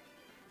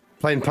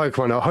 Playing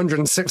Pokemon at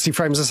 160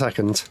 frames a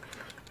second.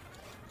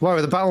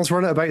 Whoa, the battles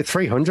run at about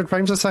 300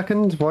 frames a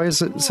second? Why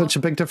is it such a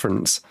big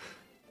difference?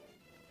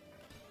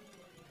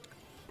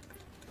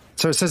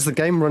 So it says the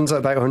game runs at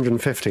about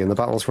 150 and the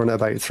battles run at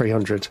about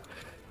 300.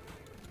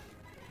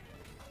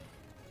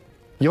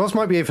 Yours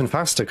might be even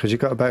faster because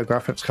you've got a better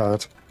graphics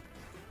card.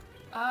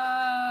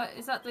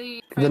 Is that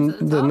the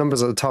The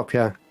numbers at the top,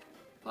 yeah.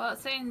 Well,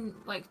 it's saying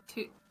like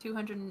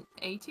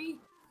 280.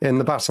 In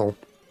the battle.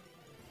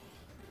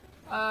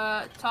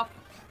 Top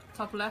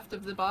top left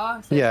of the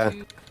bar. Yeah.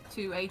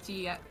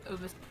 280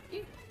 over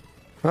 60.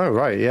 Oh,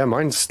 right, yeah,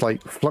 mine's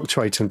like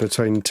fluctuating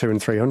between 200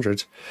 and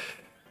 300.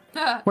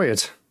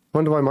 Weird.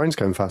 Wonder why mine's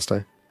going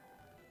faster.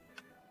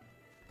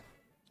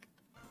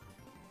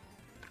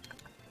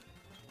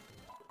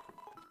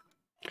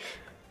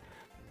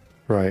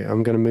 Right,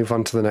 I'm going to move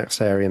on to the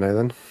next area now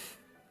then.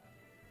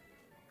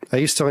 Are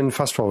you still in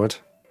fast forward?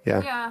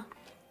 Yeah. Yeah.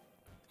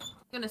 I'm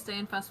gonna stay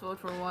in fast forward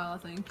for a while, I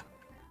think.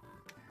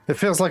 It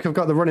feels like I've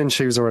got the running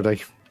shoes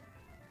already.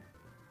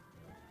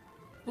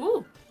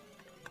 Ooh.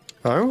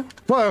 Oh?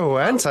 Whoa,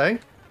 Ente!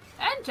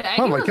 Ente? Oh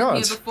He my wasn't god.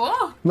 here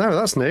before. No,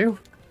 that's new.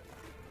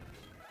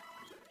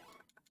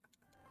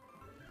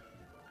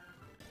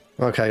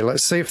 Okay,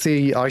 let's see if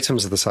the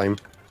items are the same.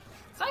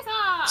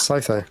 Scyther!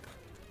 Scyther.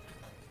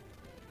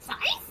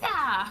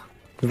 Scyther!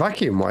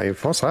 Vacuum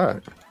wave, what's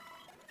that?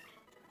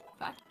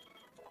 Back.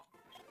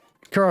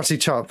 Karate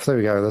chop, there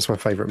we go, that's my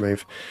favourite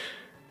move.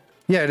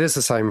 Yeah, it is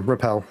the same,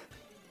 repel.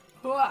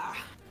 Wah.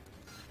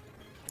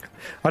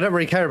 I don't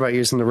really care about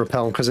using the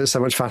repel because it's so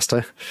much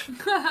faster.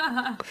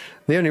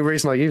 The only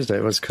reason I used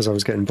it was because I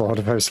was getting bored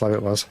of how slow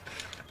it was.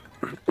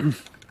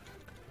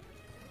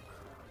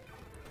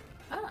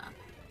 Ah.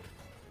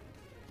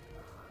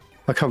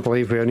 I can't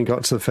believe we only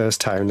got to the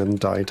first town and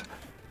died.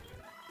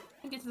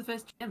 I get to the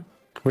first gym.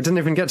 We didn't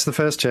even get to the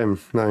first gym,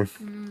 no.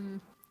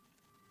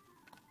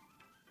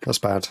 That's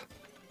bad.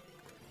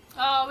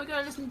 Oh, we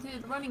gotta listen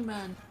to the Running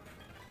Man.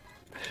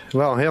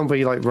 Well, he'll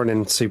be like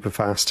running super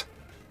fast.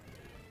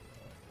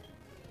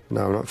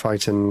 No, I'm not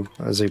fighting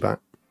a Zubat.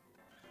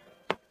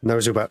 No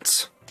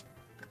Zubats.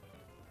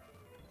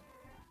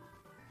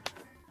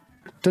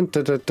 Dun,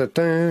 dun, dun, dun,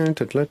 dun,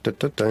 dun, dun, dun,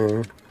 dun,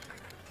 dun.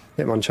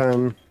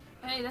 Hitmonchan.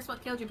 Hey, that's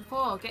what killed you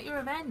before. Get your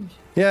revenge.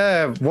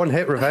 Yeah, one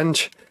hit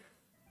revenge.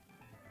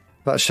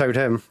 That showed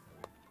him.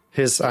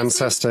 His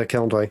ancestor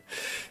killed me.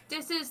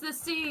 This is the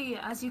sea,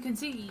 as you can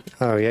see.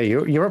 Oh yeah,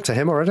 you're up to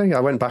him already? I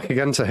went back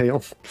again to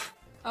heal.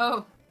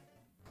 Oh.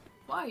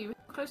 Why? You were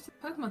close to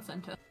the Pokemon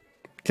Center.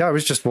 Yeah, I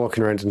was just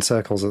walking around in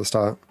circles at the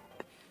start.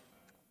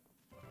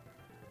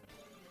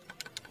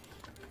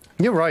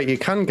 You're right, you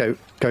can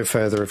go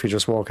further if you're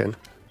just walking.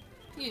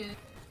 Yeah.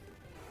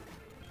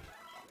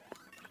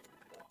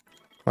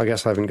 I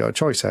guess I haven't got a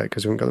choice yet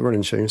because we haven't got the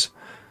running shoes.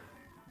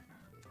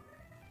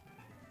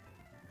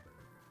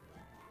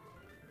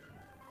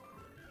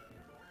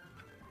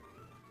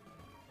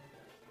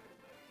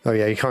 Oh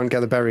yeah, you can't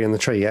get the berry in the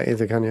tree yet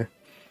either, can you?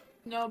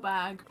 No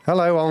bag.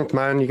 Hello, old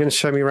man. You're going to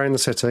show me around the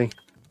city?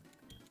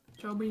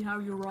 Show me how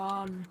you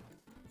run.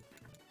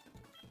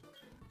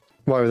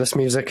 Whoa, this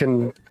music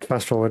and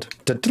fast forward.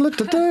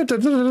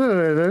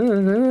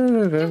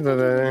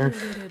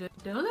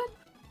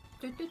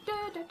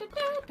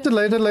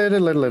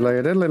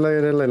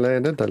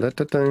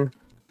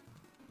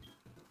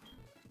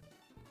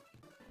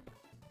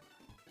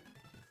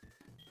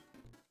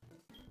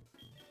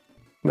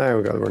 Now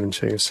we've got the running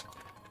shoes.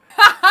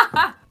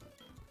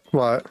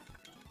 What?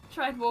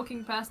 Tried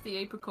walking past the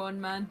Apricorn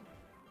Man,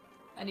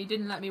 and he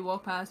didn't let me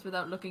walk past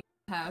without looking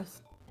at the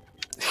house.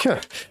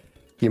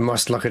 You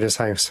must look at his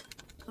house.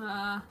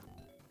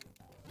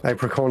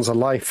 Apricorns are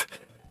life.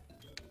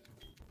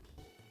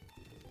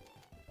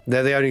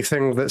 They're the only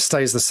thing that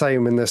stays the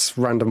same in this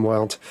random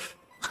world.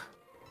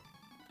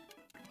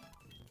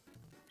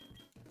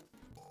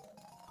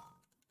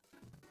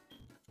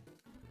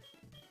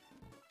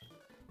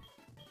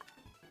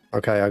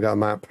 Okay, I got a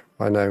map.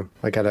 I know.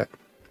 I get it.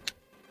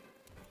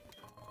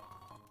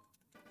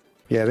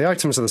 Yeah, the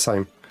items are the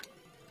same.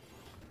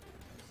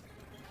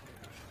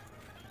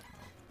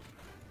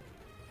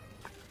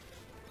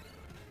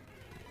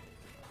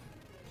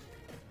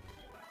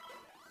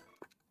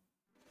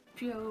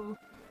 Joe.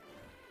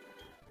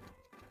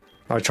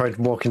 I tried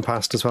walking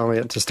past as well,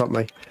 yet to stop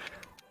me.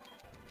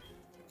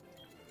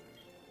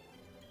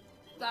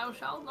 Thou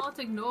shalt not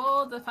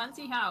ignore the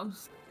fancy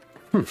house.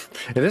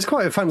 It is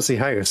quite a fancy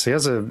house. He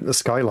has a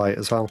skylight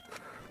as well.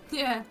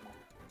 Yeah.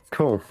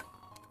 Cool.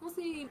 What's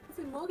the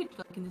mortgage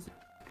like in this?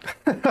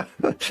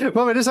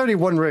 Well, it is only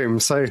one room,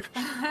 so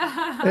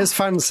it's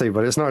fancy,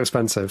 but it's not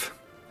expensive.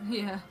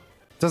 Yeah.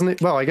 Doesn't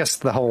it? Well, I guess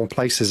the whole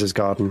place is his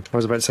garden. I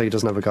was about to say he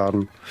doesn't have a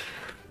garden.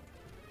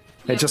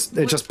 Yeah,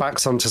 It just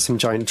backs onto some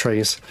giant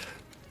trees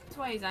that's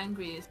why he's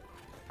angry. Is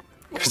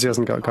because he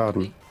hasn't got a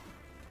garden.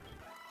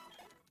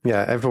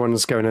 Yeah,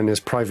 everyone's going in his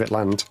private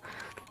land.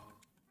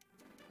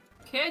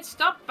 Kids,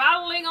 stop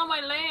battling on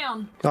my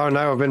land. Oh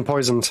no, I've been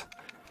poisoned.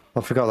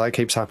 I forgot that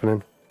keeps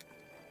happening.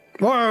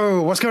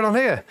 Whoa, what's going on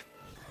here?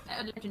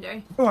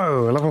 Legendary.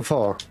 Whoa, level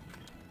 4.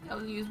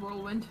 I'll use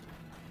Whirlwind.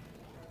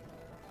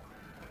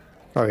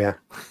 Oh yeah.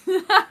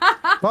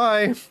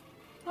 Bye.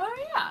 Oh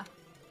yeah.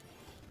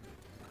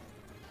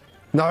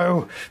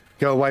 No!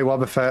 Go away,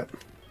 Wobbuffet.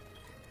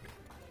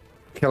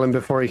 Kill him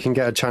before he can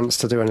get a chance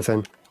to do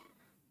anything.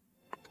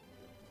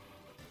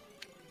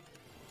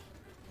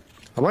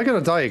 Am I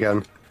gonna die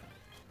again?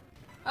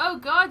 Oh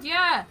god,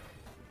 yeah.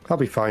 I'll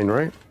be fine,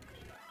 right?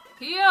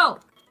 Heal.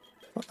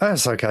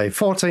 That's okay.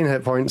 14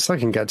 hit points. I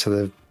can get to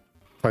the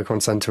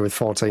Pokemon Center with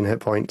 14 hit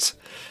points.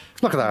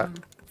 Look at that.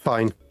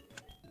 Fine.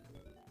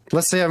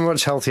 Let's see how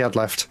much health he had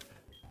left.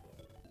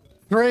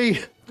 3!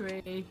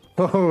 3.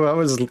 Oh, that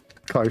was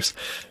close.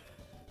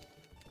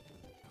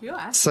 You're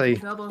asking See,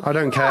 for trouble. I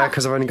don't care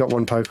because I've only got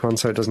one Pokemon,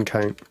 so it doesn't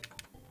count.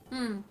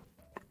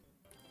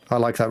 I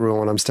like that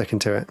rule and I'm sticking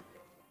to it.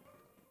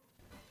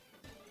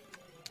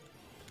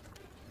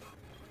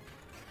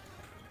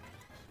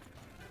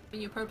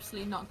 You're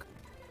purposely not.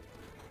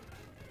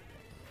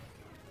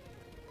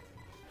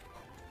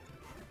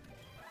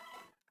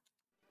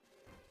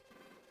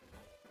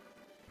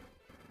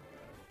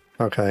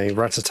 Okay,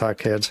 Rattata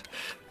kid.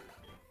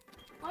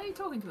 Why are you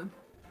talking to him?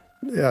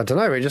 Yeah, I don't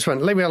know, he just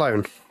went, leave me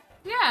alone.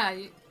 Yeah,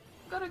 you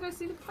gotta go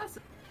see the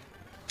professor.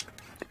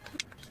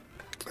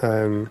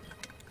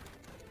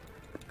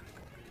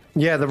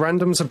 Yeah, the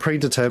randoms are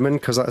predetermined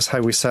because that's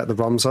how we set the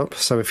ROMs up.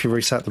 So if you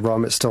reset the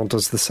ROM, it still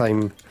does the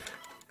same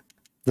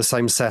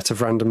set of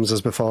randoms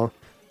as before.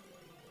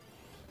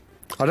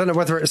 I don't know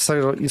whether it's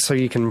so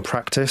you can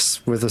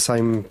practice with the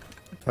same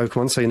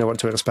Pokemon, so you know what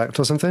to expect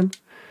or something.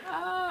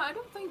 I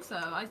don't think so.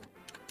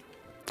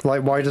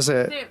 Like, why does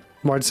it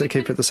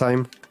keep it the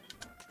same?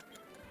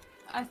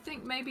 I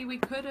think maybe we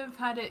could have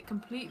had it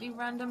completely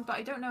random, but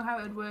I don't know how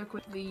it would work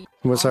with the...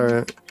 Was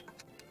there...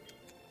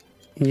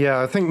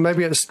 Yeah, I think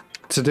maybe it's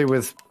to do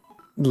with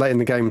letting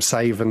the game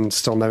save and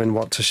still knowing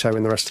what to show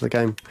in the rest of the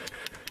game.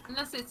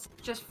 Unless it's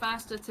just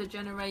faster to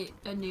generate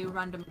a new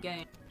random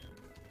game.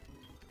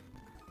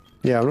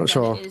 Yeah, I'm not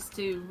sure. It is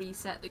to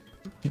reset the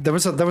game. There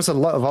was a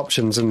lot of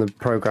options in the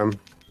program.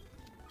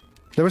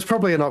 There was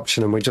probably an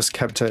option and we just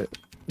kept it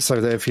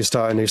so that if you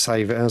start a new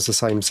save it has the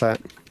same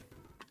set.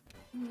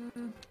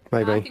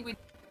 Maybe.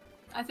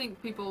 I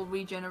think people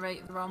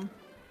regenerate the ROM.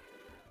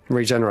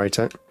 Regenerate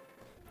it?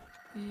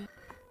 Yeah.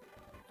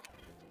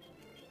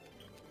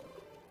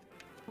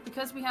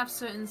 Because we have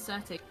certain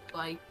settings,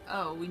 like,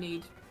 oh, we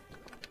need...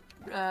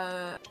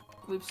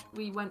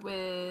 we went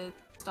with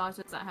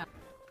starters that have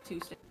 2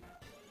 stages.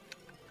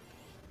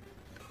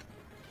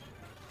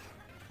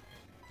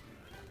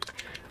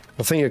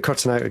 I think you're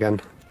cutting out again.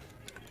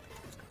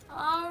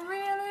 Oh,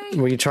 really?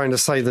 Were you trying to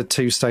say the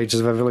 2 stages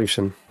of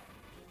evolution?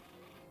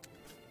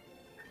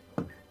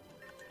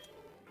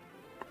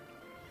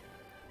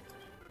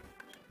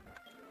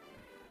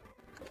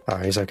 Oh,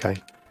 he's okay.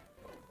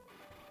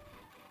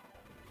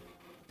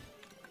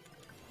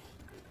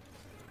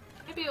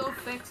 Maybe it'll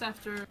fix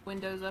after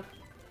Windows up.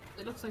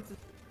 It looks like it's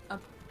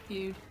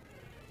upviewed.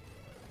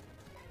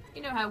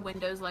 You know how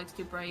Windows likes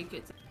to break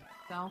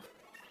itself.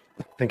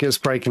 I think it's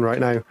breaking right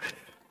now.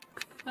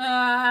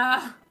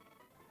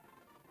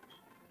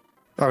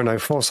 Oh no,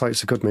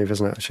 Foresight's a good move,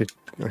 isn't it?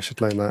 I should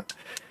learn that.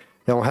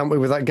 It'll help me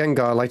with that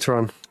Gengar later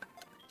on.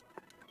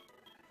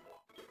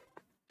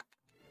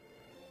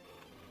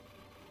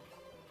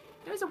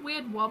 There's a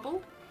weird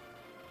wobble.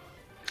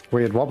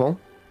 Weird wobble?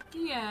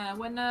 Yeah,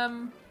 when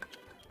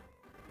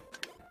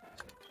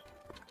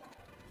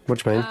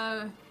What do you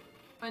mean?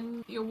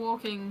 When you're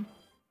walking,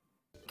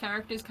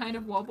 characters kind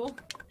of wobble.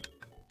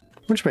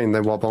 What do you mean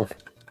they wobble?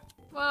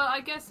 Well,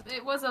 I guess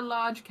it was a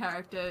large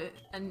character,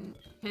 and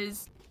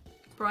his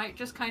sprite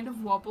just kind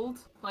of wobbled,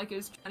 like it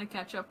was trying to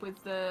catch up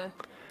with the...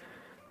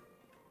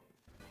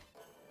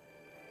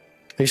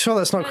 Are you sure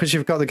that's not because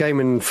you've got the game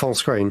in full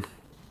screen?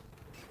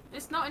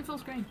 It's not in full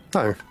screen.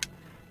 Oh.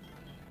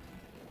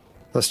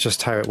 That's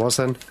just how it was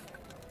then.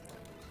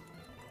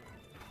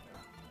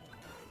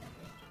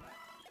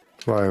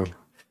 Whoa.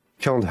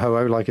 Killed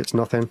Ho-Oh like it's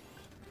nothing.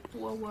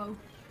 Whoa, whoa.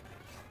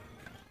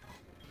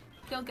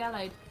 Kill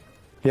Gallade.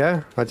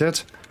 Yeah, I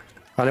did.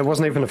 And it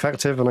wasn't even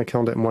effective and I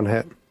killed it in 1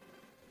 hit.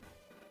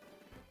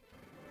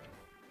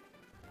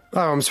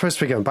 Oh, I'm supposed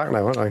to be going back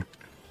now, aren't I?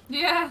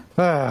 Yeah.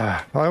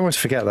 Ah, I always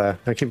forget there.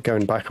 I keep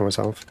going back on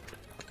myself.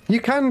 You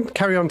can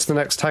carry on to the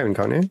next town,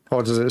 can't you?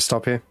 Or does it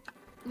stop you?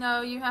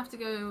 No, you have to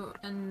go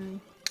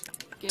and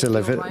give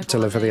Deliver your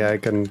rival a the name.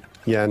 egg and,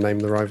 yeah, name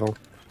the rival.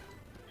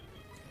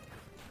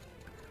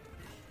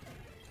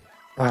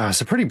 Ah,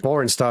 it's a pretty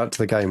boring start to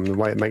the game, the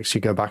way it makes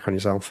you go back on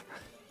yourself.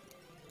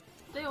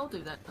 They all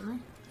do that,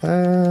 don't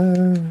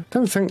they?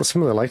 Don't think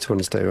some of the later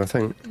ones do, I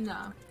think. No.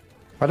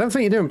 I don't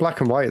think you do in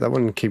black and white, that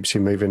one keeps you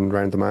moving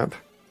around the map.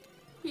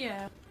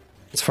 Yeah.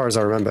 As far as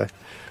I remember.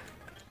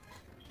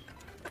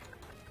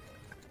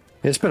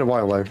 It's been a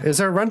while though. Is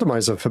there a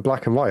randomizer for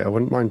black and white? I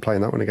wouldn't mind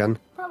playing that one again.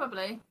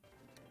 Probably.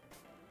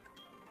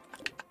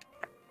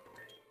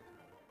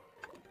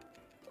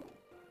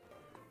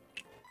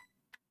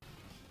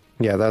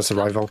 Yeah, there's the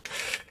rival.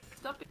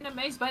 Stop being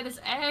amazed by this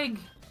egg.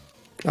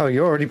 Oh,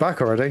 you're already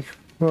back already?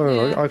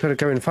 Oh, Yeah. I gotta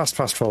go in fast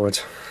forward.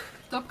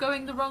 Stop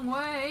going the wrong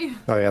way.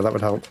 Oh yeah, that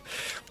would help.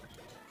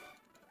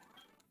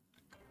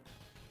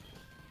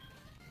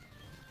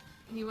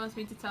 He wants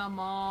me to tell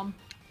Mom.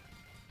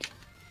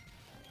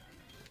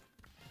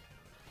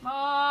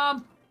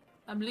 Mom!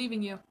 I'm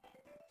leaving you.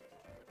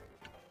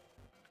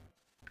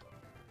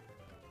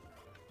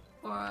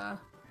 Or, I'm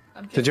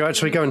just Did you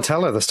actually go and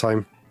tell her this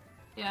time?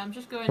 Yeah, I'm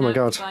just going Oh my out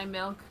God. to buy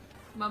milk.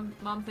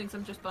 Mom thinks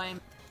I'm just buying...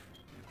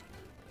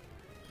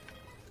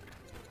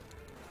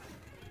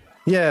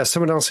 Yeah,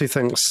 someone else who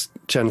thinks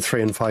Gen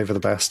 3 and 5 are the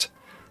best.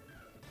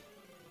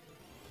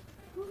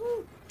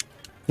 Woohoo.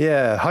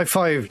 Yeah, high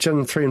five,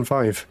 Gen 3 and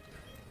 5.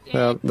 Yay.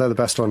 They're the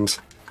best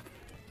ones.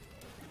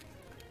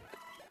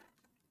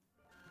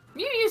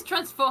 Mew's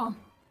transform.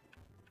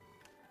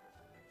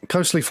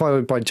 Closely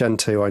followed by Gen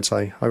 2, I'd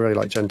say. I really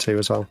like Gen 2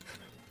 as well.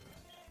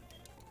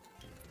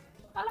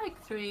 I like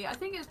 3. I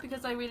think it's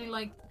because I really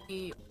like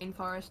the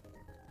rainforest.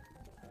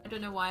 I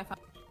don't know why I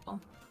found it cool.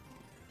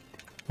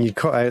 You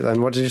cut out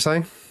then, what did you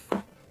say?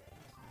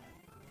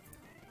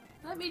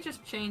 Let me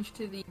just change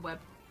to the web.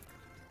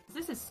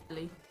 This is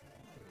silly.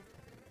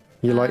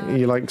 You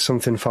like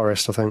something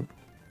forest, I think.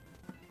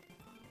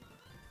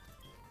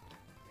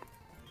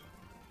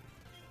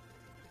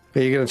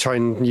 Are you going to try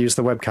and use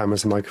the webcam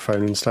as a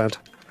microphone instead?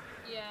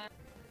 Yeah,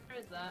 where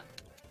is that?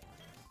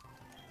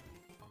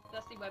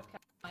 That's the webcam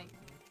mic.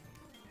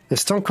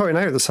 It's still cutting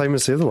out the same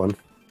as the other one.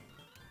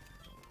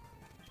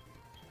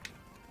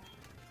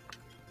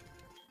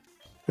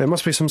 There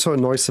must be some sort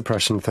of noise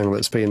suppression thing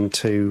that's being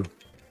too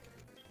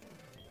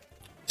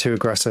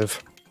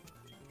aggressive.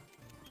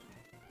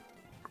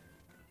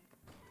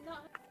 No.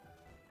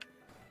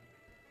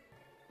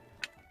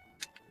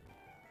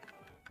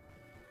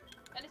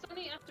 And it's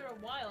only after a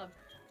while.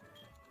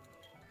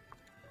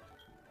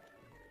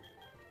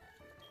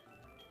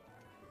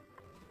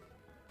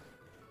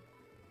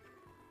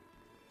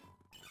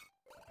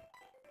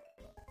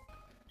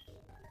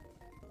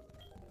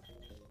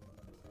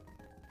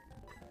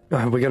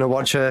 We're going to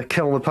watch her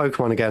kill the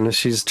Pokemon again as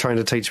she's trying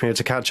to teach me how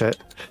to catch it.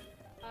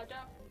 I don't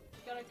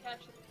gotta catch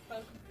the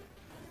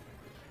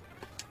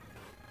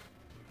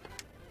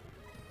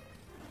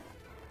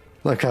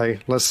Pokemon. Okay,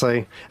 let's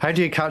see. How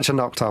do you catch a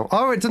Noctowl?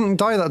 Oh, it didn't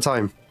die that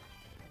time.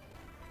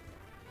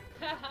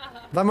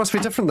 That must be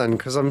different then,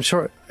 because I'm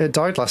sure it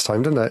died last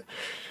time, didn't it?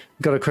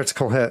 Got a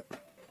critical hit.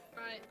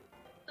 Right.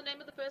 What's the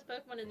name of the first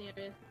Pokemon in the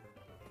area?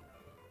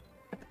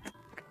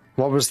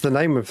 What was the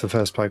name of the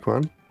first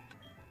Pokemon?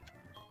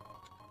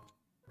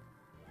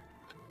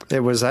 It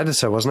was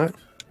Editor, wasn't it?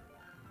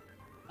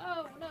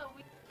 Oh no,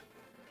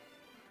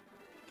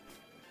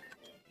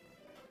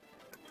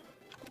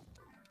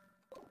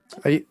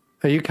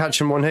 Are you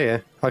catching one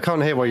here? I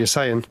can't hear what you're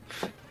saying.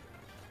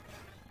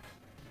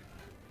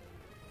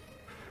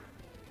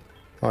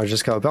 Oh, I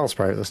just got a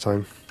Bellsprout this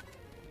time.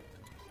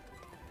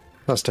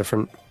 That's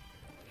different.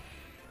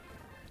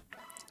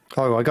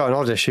 Oh, I got an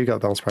Oddish, you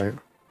got a Bellsprout.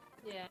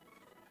 yeah.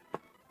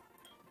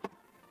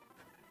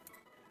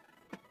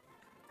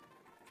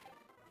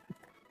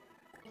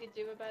 What can you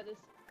do about this?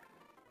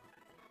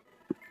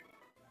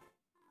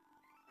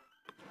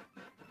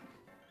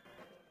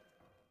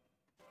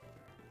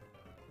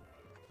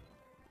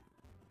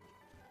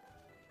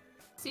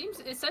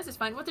 It says it's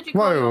fine. What did you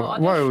call your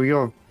Oddish? Whoa,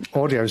 your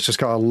audio's just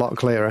got a lot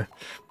clearer.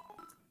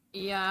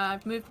 Yeah,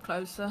 I've moved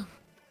closer.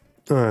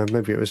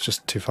 Maybe it was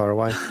just too far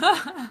away.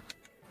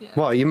 Yeah,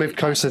 What, you moved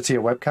closer to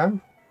your webcam?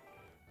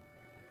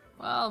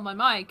 well, my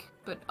mic,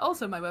 but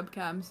also my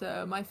webcam,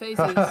 so my face is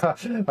Oh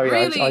yeah,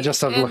 really I just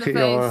had a in look the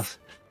at face.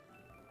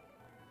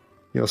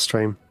 your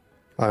stream.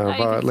 Oh, Now you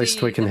well, can at least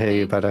see we can the hear you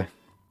name. better.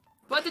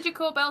 What did you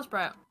call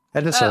Bellsprout?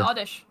 Editor.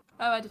 Oddish.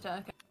 Oh, Editor,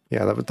 okay.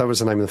 Yeah, that was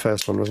the name of the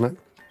first one, wasn't it?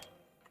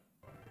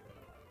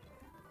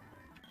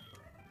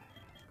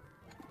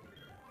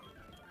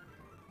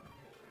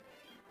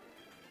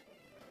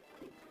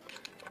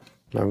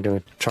 Now I'm going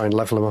to try and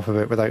level him up a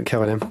bit without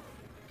killing him.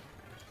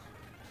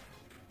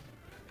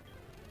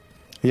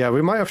 Yeah,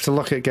 we might have to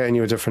look at getting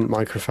you a different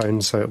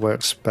microphone so it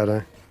works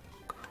better.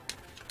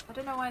 I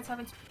don't know why it's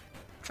having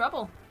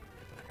trouble.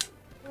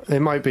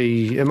 It might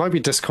be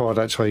Discord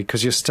actually,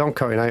 because you're still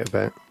cutting out a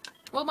bit.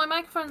 Well, my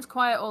microphone's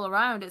quiet all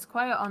around. It's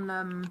quiet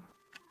on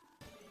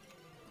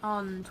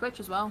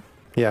Twitch as well.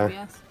 Yeah.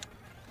 Yes.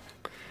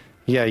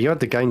 Yeah, you had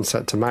the gain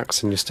set to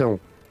max and you still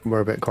were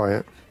a bit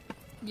quiet.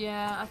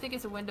 Yeah, I think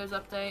it's a Windows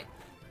update.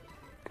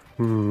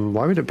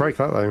 Why would it break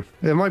that though?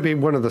 It might be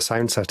one of the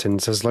sound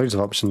settings. There's loads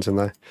of options in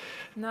there.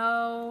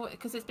 No,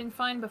 because it's been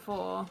fine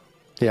before.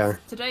 Yeah.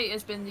 Today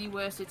has been the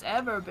worst it's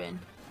ever been.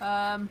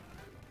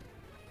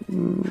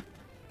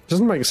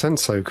 Doesn't make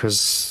sense though,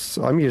 because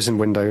I'm using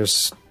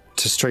Windows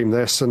to stream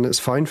this and it's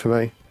fine for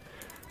me.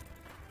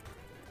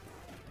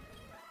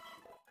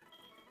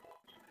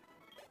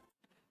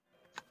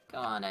 Go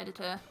on,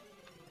 editor.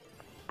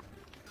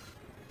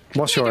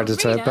 What's your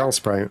editor?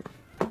 Bellsprout.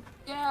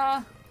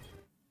 Yeah.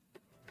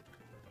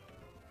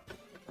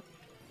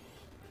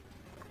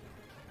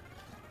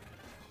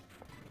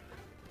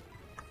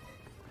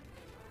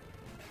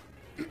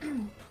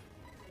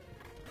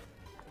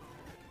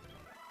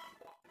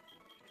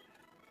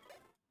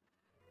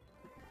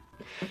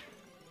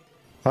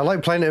 I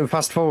like playing it in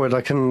fast forward.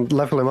 I can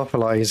level him up a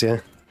lot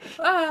easier.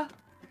 Ah.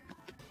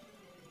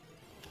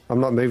 I'm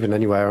not moving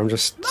anywhere. I'm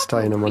just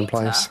staying in one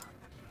place.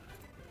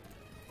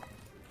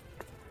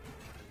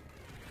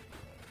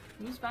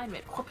 Use fine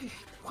with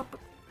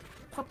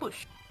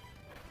push.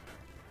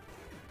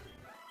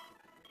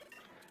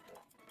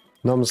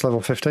 Nom's level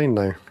 15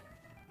 now.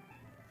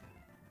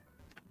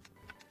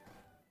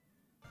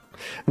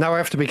 Now I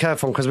have to be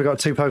careful because we got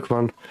 2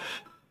 Pokemon.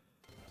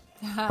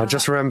 I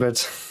just remembered.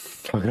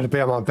 I'm going to be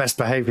on my best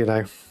behaviour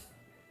now.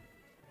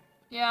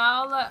 Yeah,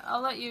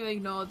 I'll let you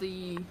ignore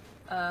the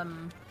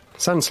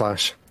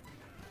Sandslash.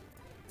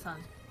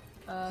 Sand.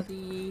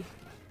 The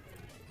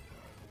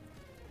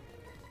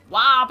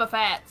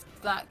Wobbuffets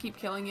that keep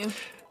killing you.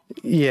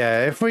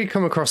 Yeah, if we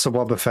come across a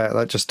Wobbuffet,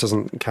 that just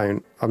doesn't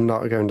count. I'm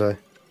not going to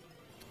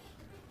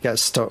get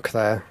stuck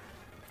there.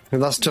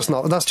 And that's just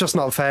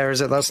not fair,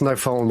 is it? That's no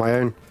fault of my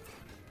own.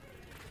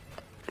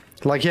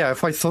 Like, yeah,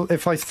 if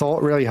I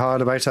thought really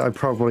hard about it, I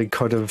probably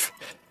could have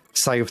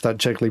saved that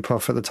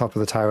Jigglypuff at the top of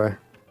the tower.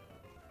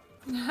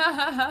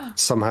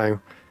 Somehow.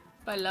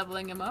 By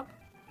leveling him up?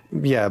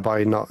 Yeah,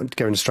 by not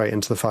going straight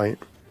into the fight.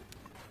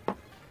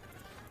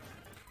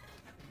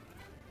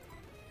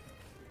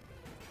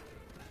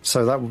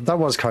 So that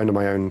was kind of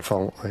my own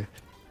fault.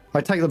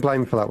 I take the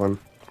blame for that one.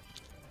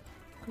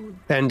 Good.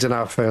 Ending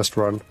our first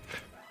run.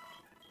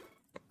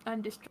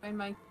 And destroying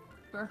my...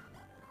 Oh,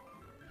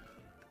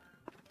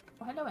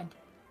 hello, End.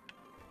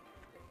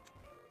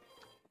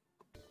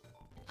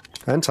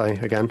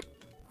 Entei, again.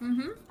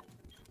 Mm-hmm.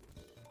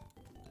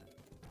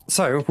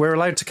 So, we're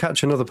allowed to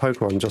catch another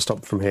Pokemon just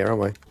up from here,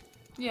 aren't we?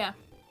 Yeah.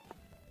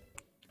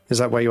 Is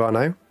that where you are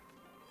now?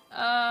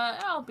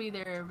 I'll be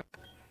there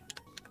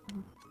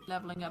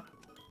leveling up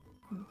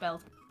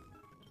Belt.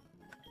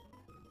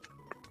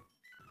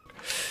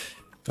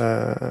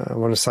 I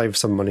want to save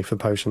some money for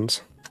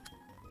potions.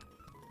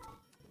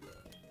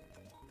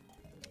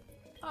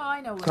 Oh,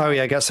 I know. Oh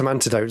yeah, get some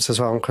antidotes as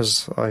well,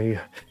 because I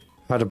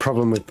had a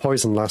problem with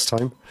poison last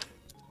time.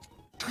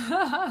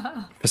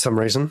 For some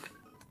reason.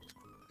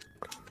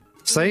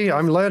 See,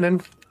 I'm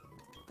learning.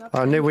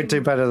 I knew we'd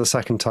do better the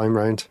second time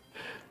round.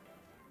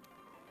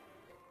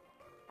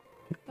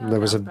 There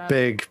was a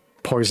big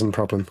poison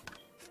problem.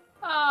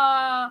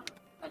 Ah,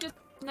 I just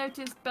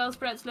noticed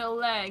Bellsprout's little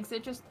legs. They're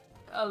just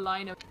a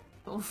line of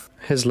people.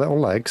 His little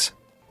legs.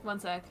 One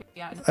sec.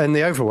 Yeah. In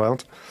the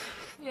overworld.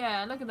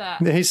 Yeah, look at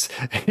that.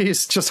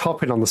 He's just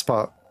hopping on the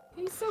spot.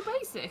 He's so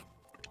basic.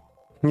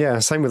 Yeah,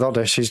 same with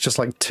Oddish. He's just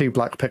like 2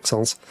 black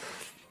pixels.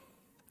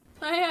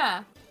 Oh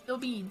yeah, little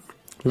beads.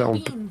 Little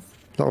beans.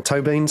 Little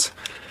toe beans.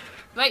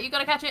 Wait, you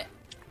gotta catch it.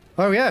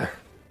 Oh yeah.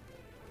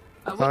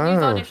 I wouldn't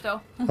use Oddish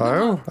though.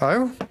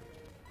 Oh.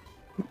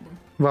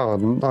 Well,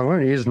 I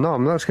won't use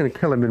Nom. That's going to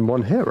kill him in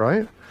one hit,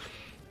 right?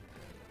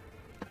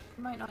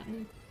 Might not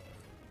need.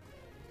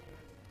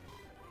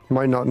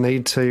 Might not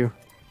need to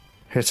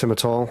hit him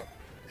at all.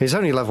 He's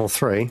only level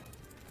 3.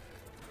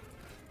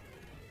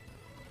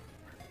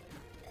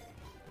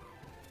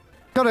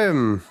 Got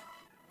him!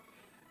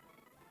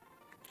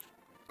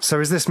 So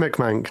is this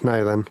Micmank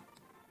now then?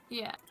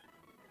 Yeah.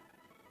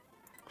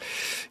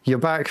 You're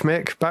back,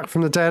 Mick. Back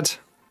from the dead.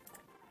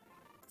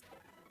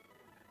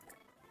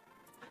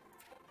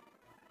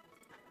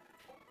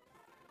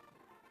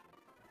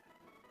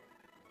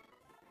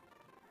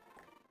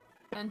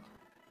 And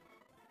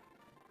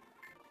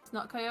it's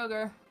not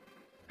Kyogre.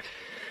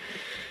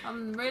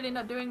 I'm really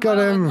not doing Got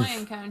well him. with my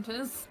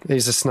encounters.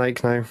 He's a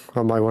snake now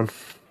on my one.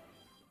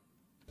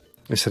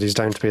 He said he's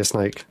down to be a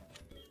snake.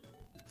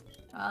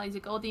 Well, he's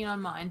a Goldeen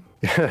on mine.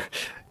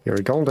 You're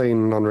a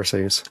Goldeen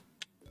non-receives.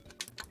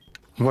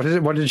 What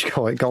did you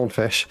call it?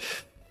 Goldfish.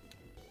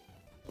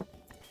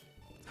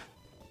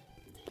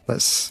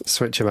 Let's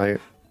switch him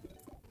out.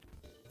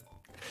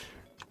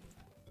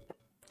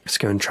 Let's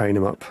go and train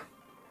him up.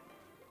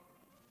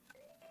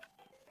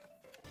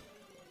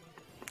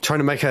 Trying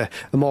to make a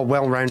more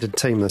well-rounded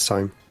team this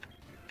time.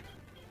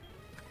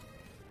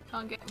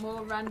 Can't get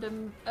more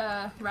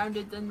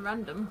rounded than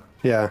random.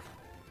 Yeah.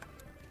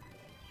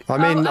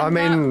 I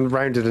mean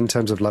rounded in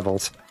terms of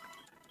levels.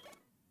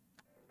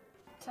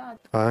 Sad.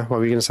 What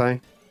were you going to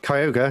say?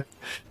 Kyogre?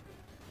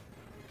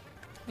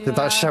 Yeah. Did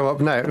that show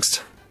up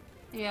next?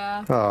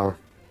 Yeah. Oh,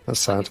 that's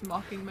sad. He's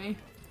mocking me.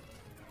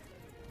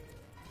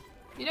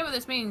 You know what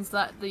this means?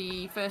 That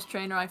the first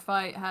trainer I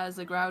fight has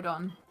a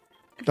Groudon.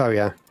 Oh,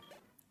 yeah.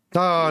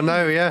 Oh,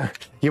 no, yeah.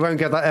 You won't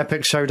get that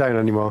epic showdown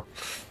anymore.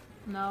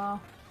 No.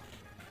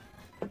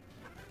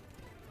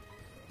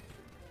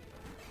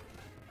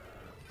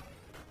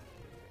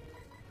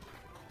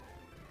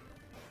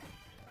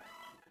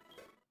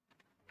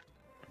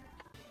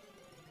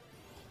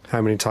 How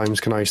many times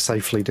can I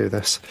safely do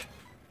this?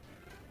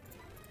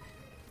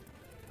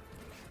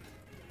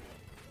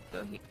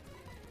 Go here.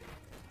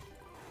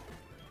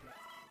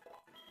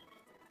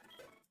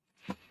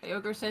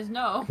 Kyogre says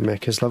no.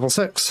 Mick is level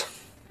 6.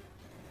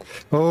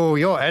 Oh,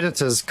 your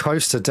editor's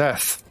close to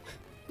death.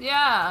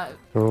 Yeah.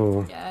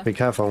 Oh, Yeah. be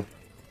careful.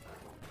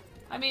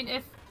 I mean,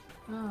 if...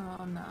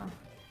 Oh, no.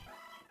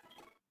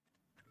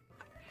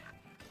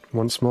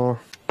 Once more.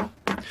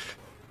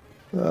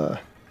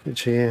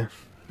 Itchy ear.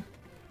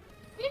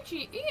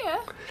 Itchy ear?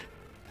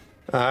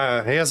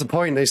 He has a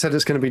point. He said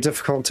it's going to be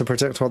difficult to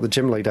predict what the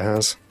gym leader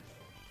has.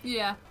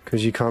 Yeah.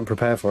 Because you can't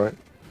prepare for it.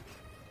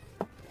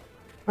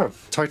 Oh,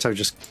 Toto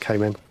just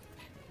came in.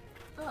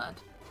 Good.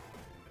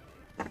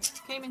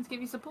 Came in to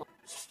give you support.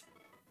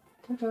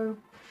 Toto,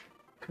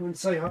 come and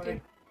say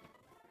hi.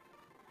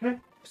 Hey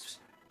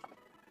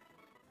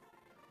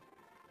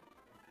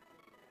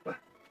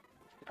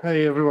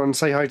everyone,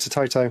 say hi to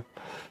Toto.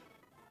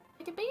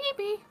 Like a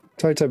baby.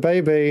 Toto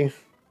baby.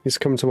 He's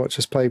come to watch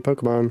us play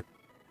Pokemon.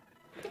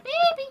 Like a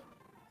baby.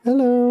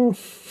 Hello.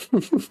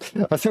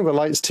 I think the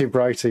light's too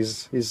bright.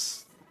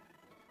 He's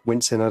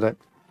wincing at it.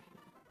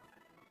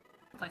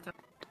 Like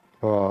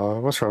Oh,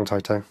 what's wrong,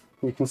 Toto?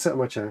 You can sit on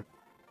my chair.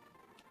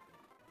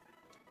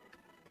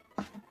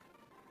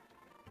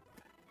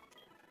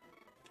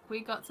 We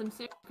got some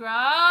super.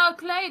 Oh,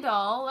 clay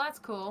doll. That's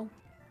cool.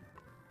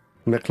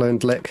 Mick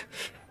learned lick.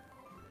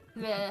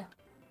 Yeah.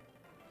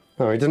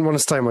 Oh, he didn't want to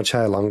stay on my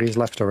chair long. He's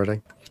left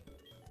already.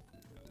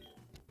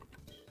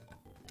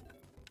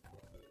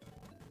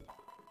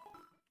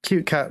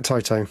 Cute cat,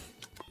 Toto.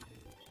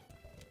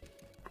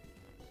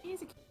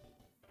 He's a.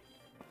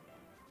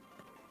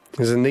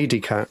 He's a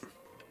needy cat.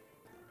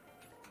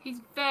 He's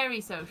very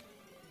social.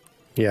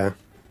 Yeah.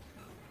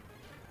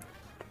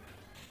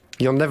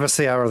 You'll never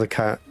see our other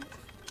cat,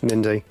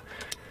 Mindy.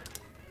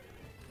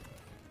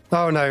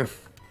 Oh no.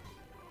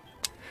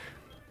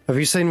 Have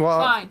you seen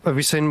what? Fine. Have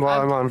you seen what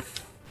I'm on?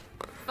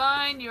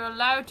 Fine, you're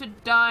allowed to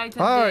die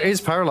today. Oh,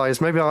 he's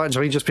paralysed. Maybe I'll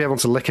actually just be able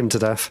to lick him to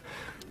death.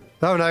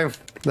 Oh no.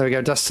 There we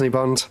go, Destiny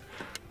Bond.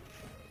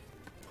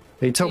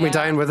 He took me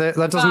down with it.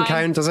 That doesn't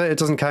count, does it? It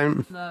doesn't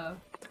count. No.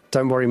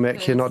 Don't worry,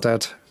 Mick, you're not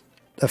dead.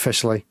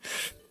 Officially.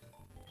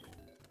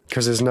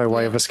 Because there's no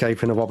way of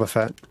escaping a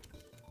Wobbuffet.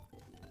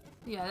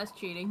 Yeah, that's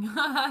cheating.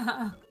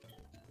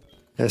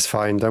 It's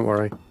fine, don't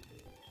worry.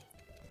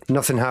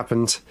 Nothing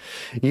happened.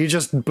 You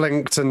just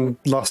blinked and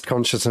lost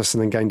consciousness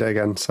and then gained it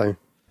again, so...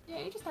 Yeah,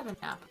 you just had a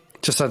nap.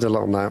 Just had a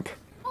little nap.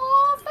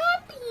 Oh,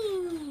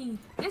 Fappy!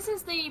 This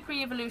is the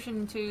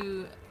pre-evolution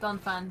to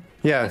Donphan.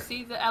 Yeah. You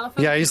see the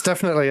elephant? Yeah, he's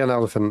definitely an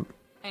elephant.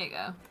 There you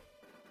go.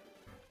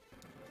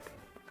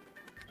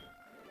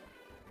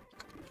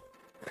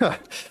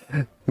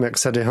 Mick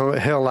said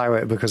he'll allow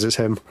it because it's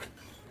him.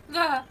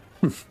 Yeah.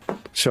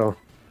 Sure.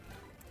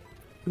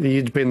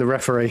 You'd been the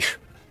referee.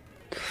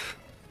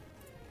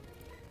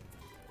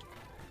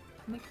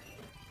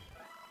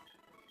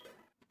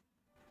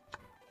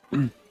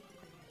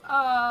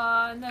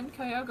 And then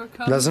Kyogre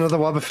comes. There's another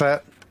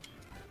Wobbuffet.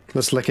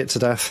 Let's lick it to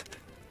death.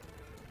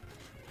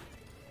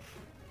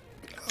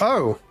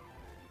 Oh!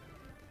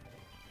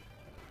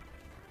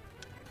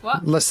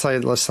 What? Let's say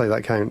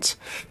that counts.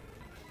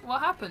 What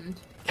happened?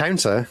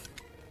 Counter?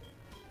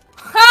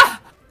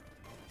 Ha!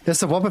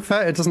 It's a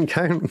Wobbuffet, it doesn't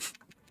count.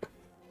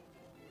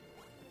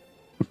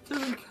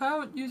 Doesn't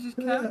count, uses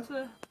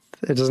counter.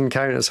 It doesn't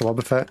count, it's a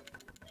Wobbuffet.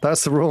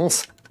 That's the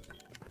rules.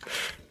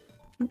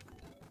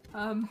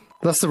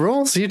 That's the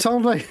rules, you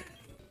told me.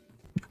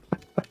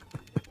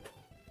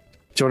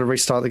 Do you want to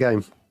restart the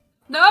game?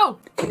 No!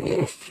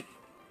 Oh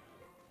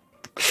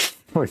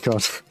my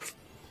god.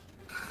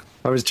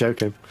 I was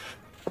joking.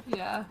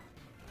 Yeah.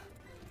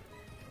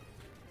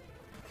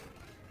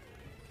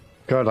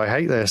 God, I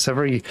hate this.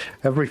 Every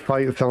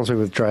fight fills me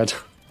with dread.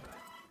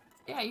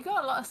 Yeah, you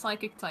got a lot of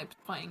psychic types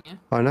fighting you.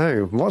 I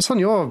know. What's on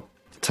your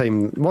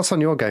team? What's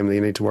on your game that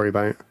you need to worry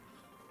about?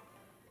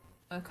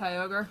 A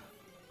Kyogre.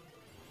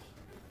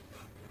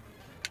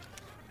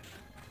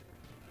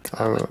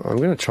 I'm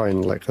going to try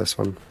and lick this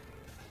one.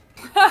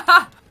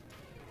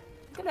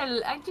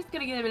 I'm just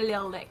gonna give it a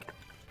little lick.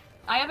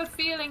 I have a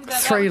feeling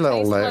that Three that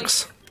would little taste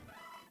licks.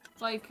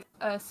 like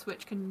a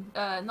Switch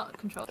not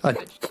control, A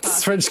Switch card.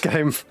 Switch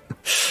game.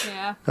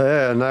 Yeah.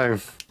 Yeah, no.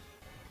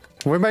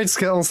 We made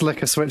Skittles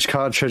lick a Switch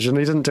cartridge and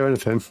he didn't do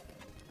anything.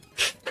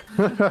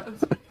 That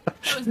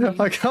was me.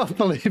 I can't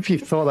believe you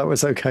thought that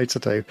was okay to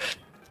do.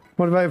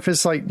 What about if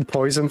it's like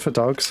poison for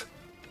dogs?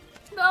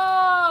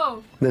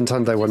 No!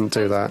 Nintendo wouldn't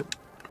do that.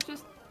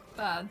 Just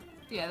bad.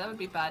 Yeah, that would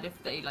be bad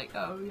if they like,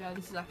 oh yeah,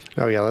 this is actually...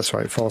 Oh yeah, that's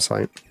right,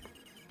 foresight.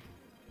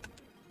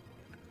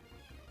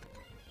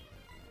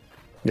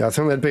 Yeah, I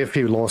think there'd be a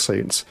few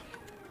lawsuits.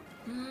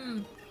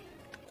 Mm.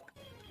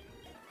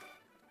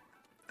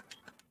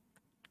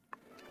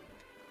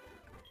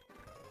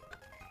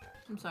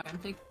 I'm sorry, I'm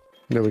thinking...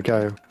 There we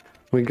go.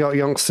 We got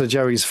youngster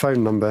Joey's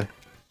phone number.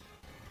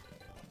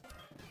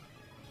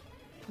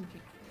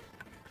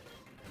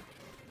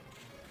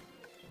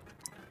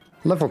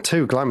 Level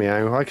 2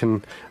 Glameow.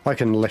 I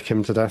can lick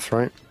him to death,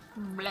 right?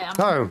 Blam.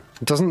 Oh,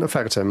 it doesn't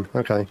affect him.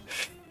 Okay.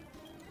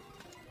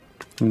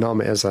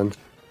 Nom it is then.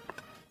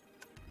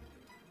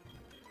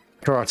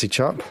 Karate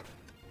chop.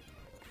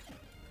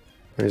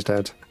 He's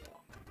dead.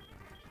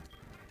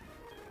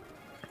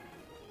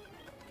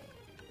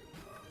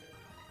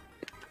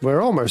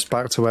 We're almost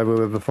back to where we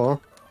were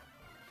before.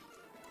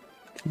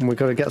 We've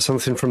got to get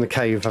something from the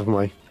cave, haven't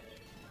we?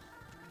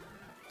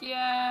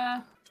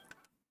 Yeah.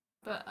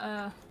 But,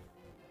 yeah,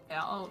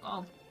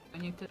 I'll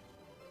need to...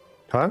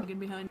 Huh? Lagging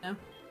behind now.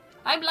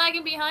 I'm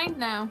lagging behind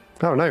now.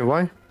 Oh no,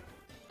 why?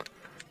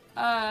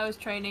 I was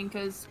training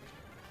because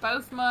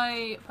both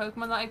my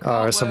Pokemon that I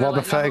caught Oh, it's a were,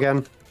 like, Wobbuffet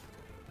again.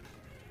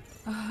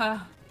 level...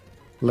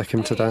 Lick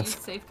him to Hey,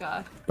 death.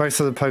 Safeguard. Both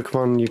of the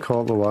Pokemon you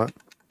caught were what?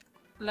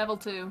 Level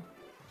 2.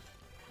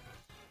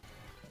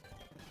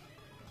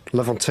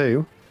 Level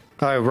 2?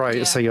 Oh, right,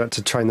 Yeah. so you had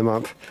to train them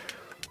up.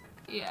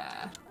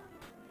 Yeah.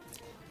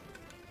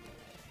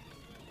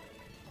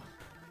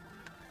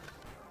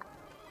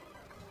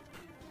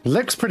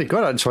 Lick's pretty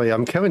good, actually.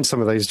 I'm killing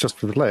some of these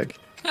just with Lick.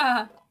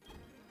 Oh,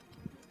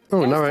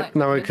 Ghost now type,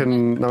 I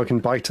isn't can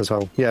bite as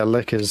well. Yeah,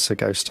 Lick is a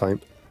ghost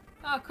type.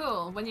 Oh,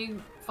 cool. When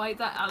you fight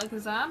that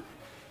Alakazam,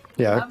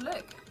 Yeah. have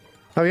Lick.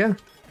 Oh, yeah.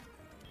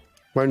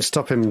 Won't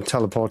stop him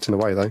teleporting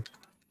away, though.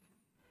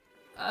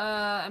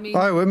 I mean...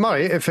 Oh, it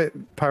might if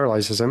it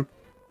paralyzes him.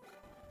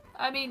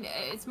 I mean,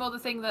 it's more the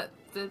thing that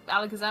the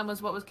Alakazam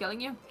was what was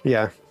killing you.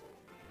 Yeah.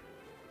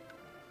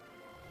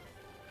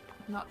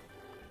 Not...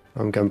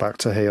 I'm going back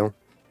to heal.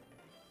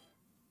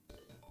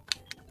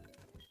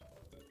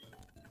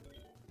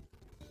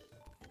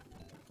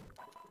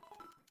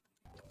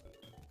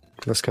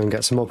 Let's go and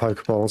get some more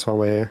Pokeballs while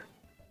we're here.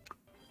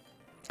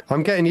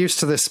 I'm getting used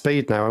to this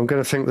speed now. I'm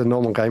going to think the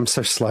normal game's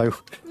so slow.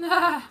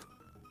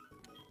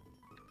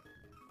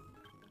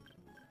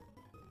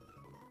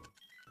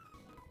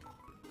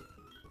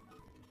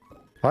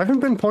 I haven't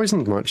been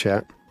poisoned much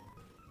yet.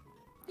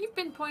 You've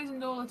been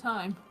poisoned all the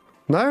time.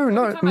 No,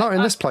 not time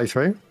in this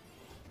playthrough.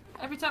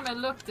 Every time I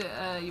looked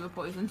at you were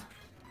poisoned.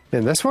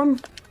 In this one?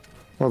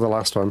 Or the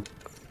last one?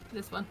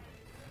 This one.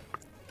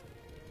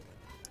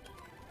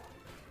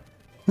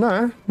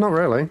 No, not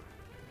really.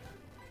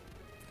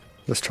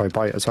 Let's try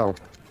bite as well.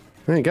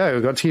 There you go,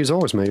 we've got to use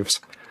all his moves.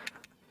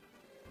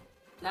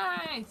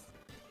 Nice!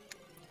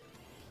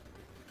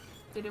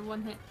 Did it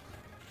one hit?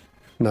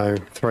 No,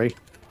 3.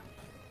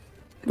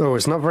 Oh,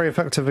 it's not very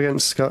effective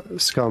against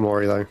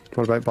Skarmory though.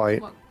 What about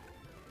bite? What?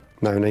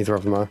 No, neither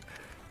of them are.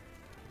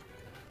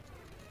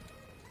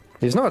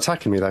 He's not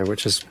attacking me though,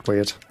 which is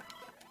weird.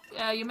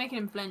 Yeah, you're making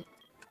him flinch.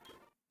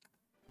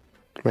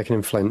 Making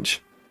him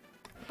flinch.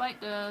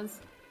 Bite does.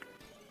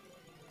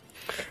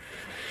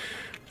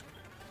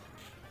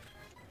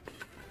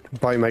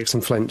 Bite makes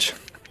him flinch.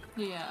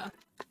 Yeah.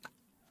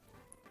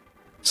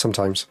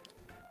 Sometimes.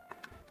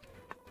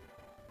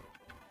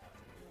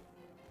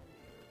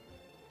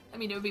 I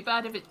mean, it would be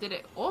bad if it did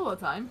it all the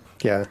time.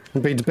 Yeah,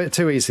 it'd be a bit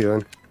too easy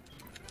then.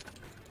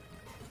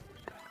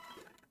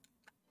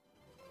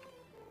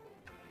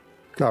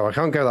 Oh, I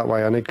can't go that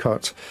way, I need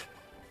cut.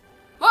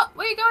 What?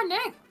 Where are you going,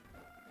 Nick?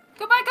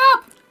 Go back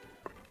up!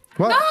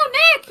 What? No,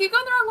 Nick! You're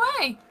going the wrong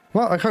way!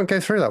 What? I can't go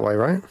through that way,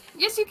 right?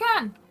 Yes, you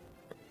can.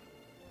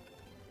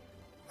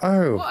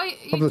 Oh, What are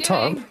you up the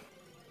top? doing?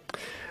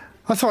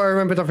 I thought I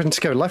remembered having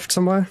to go left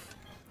somewhere.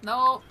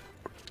 No.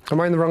 Am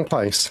I in the wrong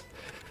place?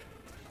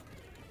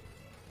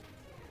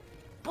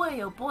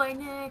 Boy, oh boy,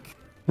 Nick.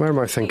 Where am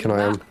I thinking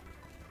I am? Map.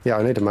 Yeah,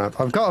 I need a map.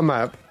 I've got a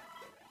map.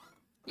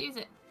 Use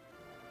it.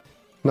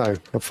 No,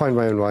 I'll find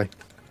my own way.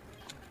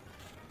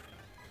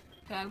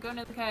 Okay, I'm going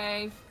to the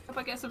cave. Hope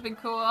I get something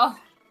cool.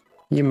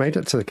 You made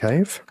it to the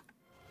cave?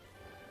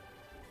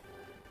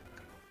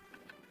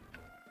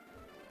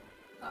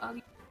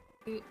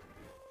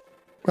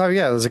 Oh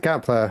yeah, there's a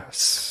gap there.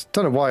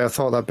 Don't know why I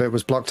thought that bit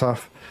was blocked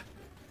off.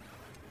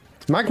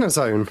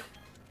 Magnezone!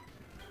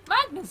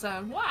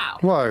 Magnezone, wow.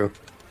 Whoa.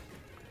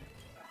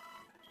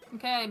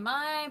 Okay,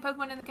 my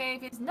Pokemon in the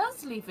cave is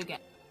Nuzleaf again.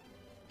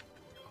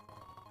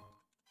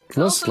 It's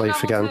also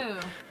Nuzleaf level again.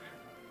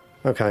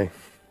 2. Okay.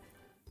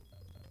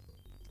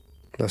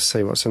 Let's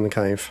see what's in the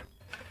cave.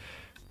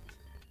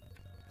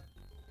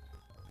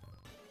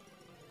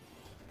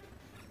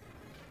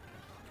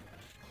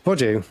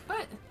 Would you?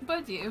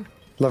 But you.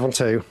 Level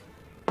 2.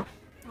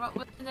 What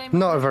was the name?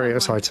 Not a of very the Pokemon?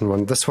 exciting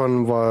one. This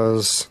one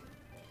was...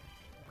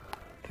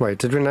 Wait,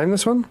 did we name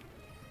this one?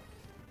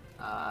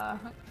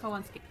 Go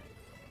on, skip.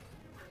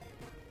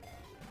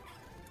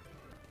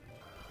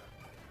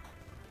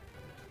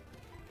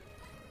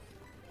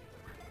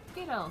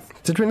 Skittles.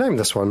 Did we name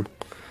this one?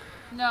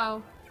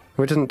 No,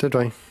 We didn't, did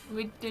we?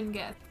 we didn't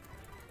get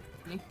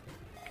it.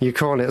 You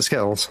calling it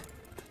Skittles?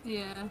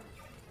 Yeah.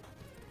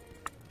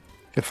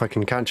 If I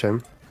can catch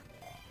him.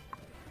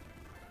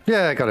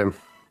 Yeah, I got him.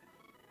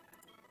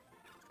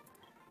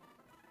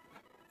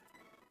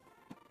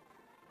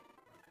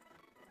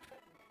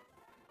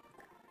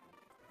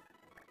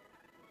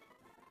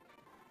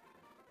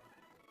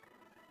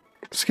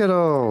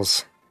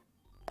 Skittles!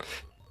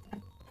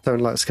 Don't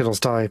let Skittles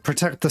die.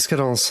 Protect the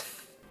Skittles.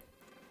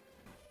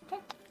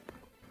 Okay.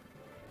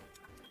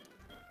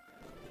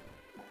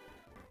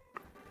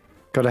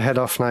 Gotta head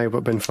off now,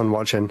 but been fun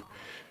watching.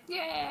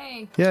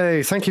 Yay!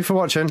 Yay, thank you for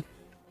watching.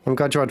 I'm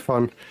glad you had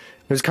fun.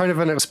 It was kind of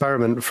an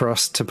experiment for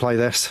us to play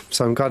this,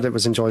 so I'm glad it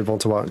was enjoyable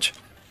to watch.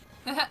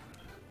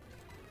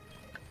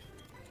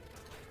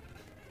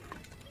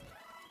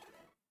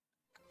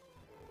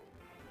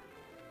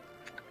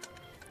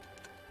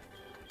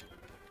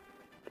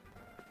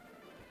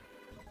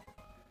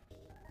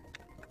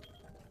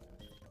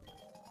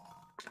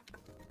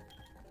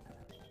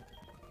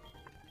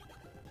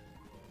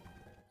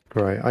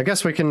 Right, I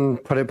guess we can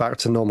put it back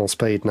to normal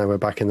speed now we're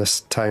back in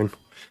this town.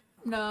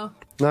 No,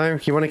 No?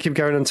 You want to keep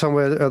going until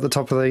we're at the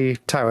top of the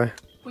tower?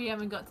 we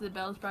haven't got to the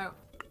Bellsprout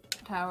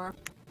Tower.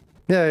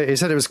 Yeah, he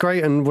said it was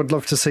great and would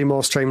love to see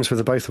more streams with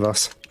the both of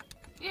us.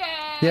 Yay!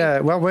 Yeah,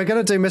 well, we're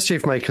going to do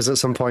Mischief Makers at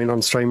some point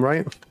on stream,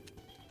 right?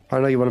 I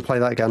know you want to play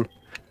that again.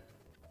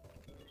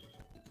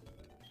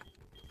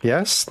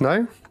 Yes?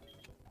 No?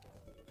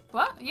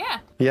 What? Yeah.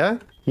 Yeah?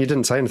 You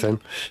didn't say anything.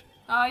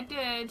 I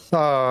did.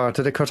 Oh,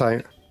 did it cut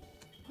out?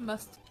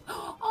 Must.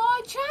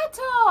 Oh,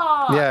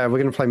 Chatter! Yeah, we're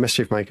going to play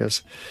Mischief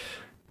Makers.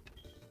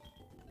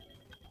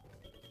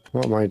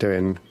 What am I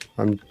doing?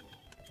 I'm...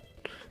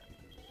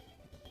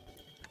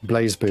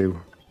 Blazeboo.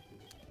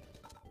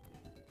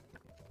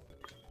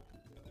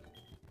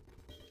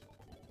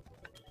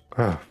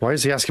 Oh, why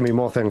is he asking me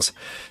more things?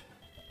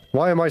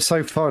 Why am I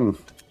so fun?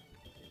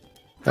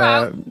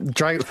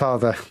 Drought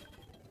Father.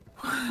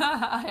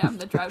 I am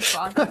the Drought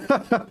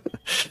Father.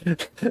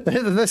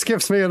 This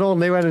gives me an all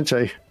new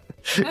energy.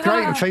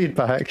 Great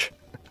feedback.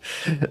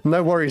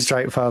 No worries,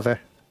 Drought Father.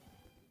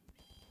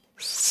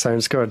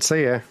 Sounds good.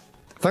 See ya.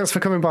 Thanks for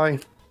coming by.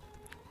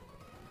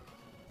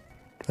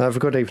 Have a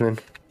good evening.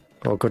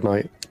 Or good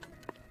night.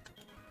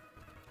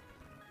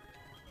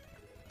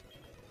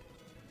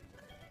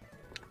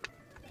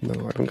 No,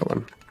 I haven't got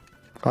one.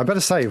 I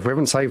better save. We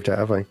haven't saved it,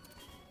 have we?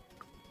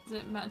 Is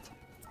it meant?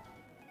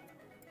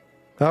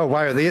 Oh,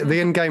 wow. The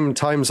in-game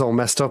time's all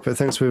messed up. It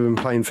thinks we've been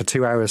playing for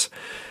 2 hours.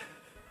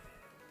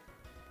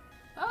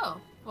 Oh,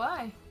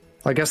 why?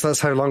 I guess that's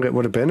how long it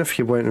would have been if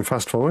you weren't in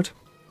fast forward.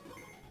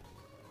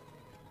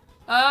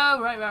 Oh,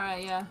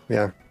 right, yeah.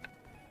 Yeah.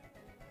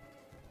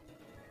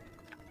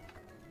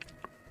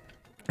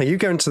 Are you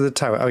going to the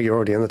tower? Oh, you're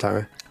already in the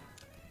tower.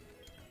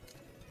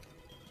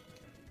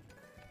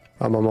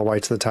 I'm on my way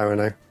to the tower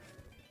now.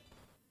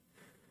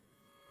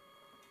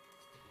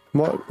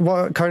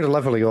 What kind of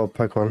level are your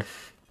Pokemon?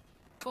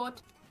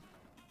 14.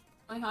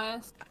 My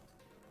highest.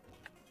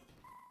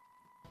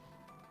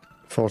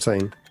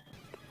 14.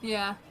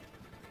 Yeah.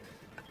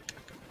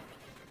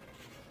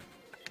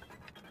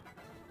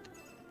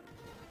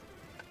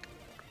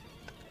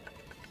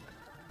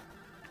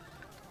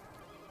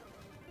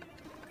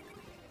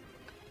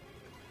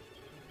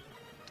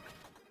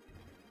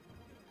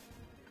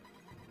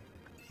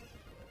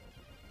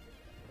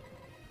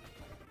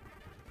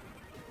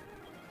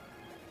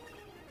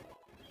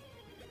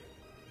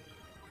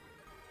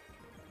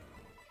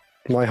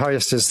 My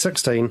highest is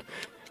 16,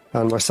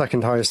 and my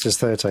second highest is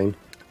 13.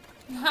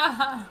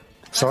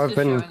 So I've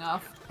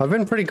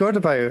been pretty good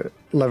about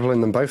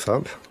leveling them both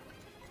up.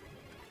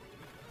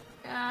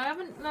 Yeah, I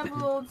haven't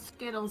leveled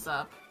Skittles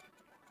up.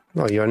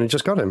 Oh, you only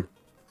just got him.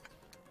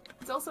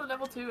 It's also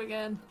level 2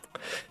 again.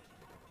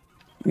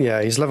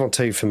 Yeah, he's level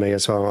 2 for me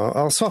as well.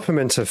 I'll swap him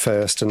into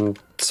first and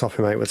swap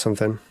him out with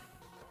something.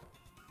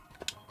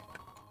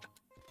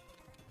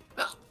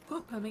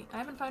 Oh, Pummy, I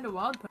haven't found a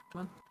wild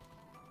Pokemon.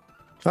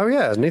 Oh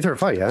yeah, neither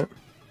have I yet.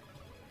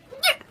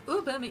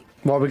 Ooh, Pummy.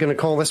 What are we going to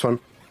call this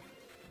one?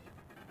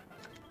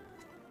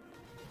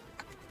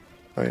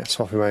 Oh yeah,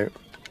 swap him out.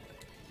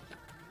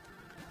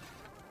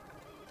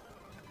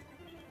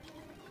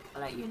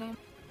 I'll let you name.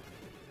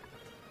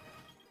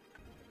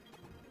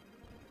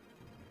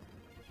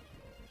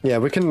 Yeah,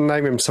 we can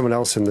name him someone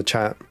else in the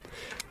chat.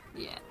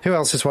 Yeah. Who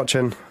else is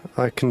watching?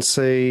 I can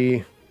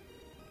see...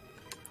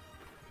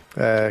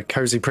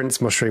 Cozy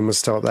Prince Mushroom was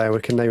still up there.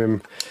 We can name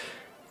him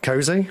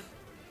Cozy.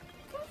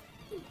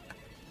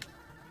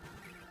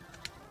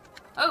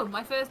 Oh,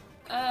 my first,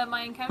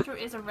 my encounter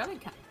is a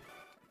Relicanth.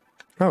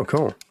 Oh,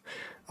 cool.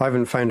 I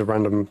haven't found a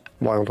random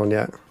wild one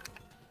yet.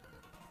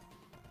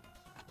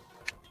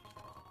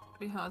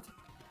 Pretty hard.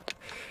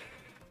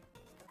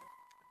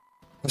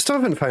 I still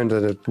haven't found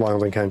a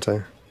wild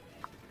encounter.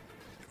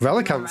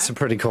 Relicanth's a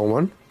pretty cool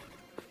one.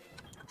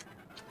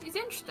 He's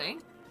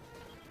interesting.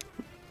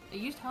 I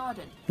used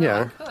Harden.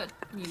 Yeah. I could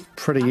use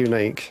Pretty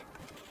unique.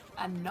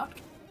 and not.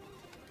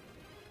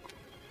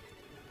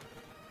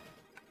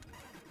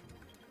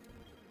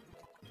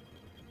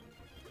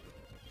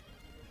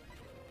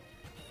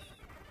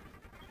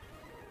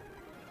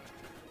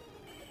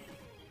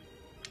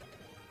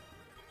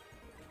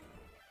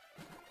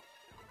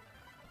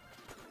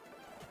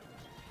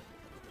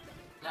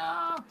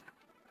 No.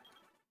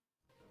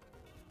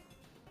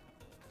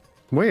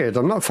 Weird,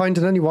 I'm not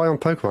finding any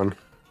wild Pokemon.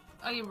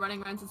 Are you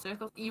running around in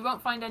circles? You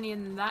won't find any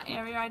in that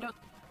area, I don't.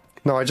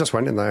 No, I just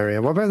went in that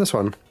area. What about this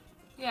one?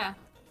 Yeah.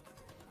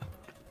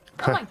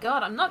 Oh my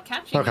god, I'm not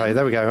catching Okay, them.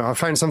 there we go. I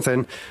found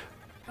something.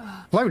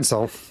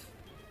 Loadsol.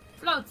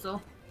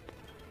 Floatzel.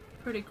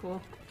 Pretty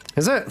cool.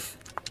 Is it?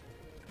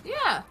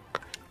 Yeah.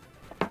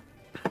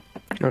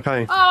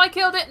 Okay. Oh, I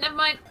killed it. Never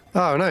mind.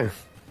 Oh, no.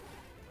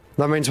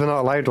 That means we're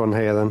not allowed one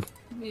here, then.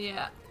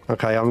 Yeah.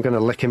 Okay, I'm going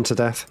to lick him to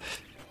death.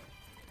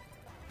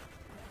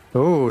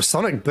 Oh,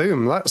 Sonic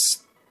Boom.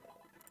 That's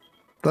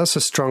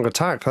a strong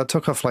attack. That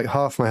took off like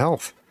half my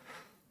health.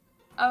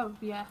 Oh,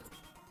 yeah.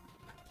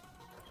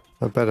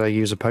 I better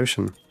use a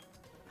potion.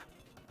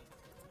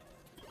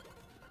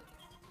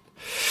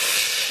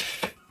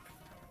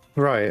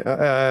 Right.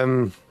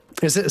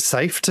 Is it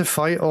safe to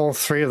fight all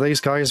three of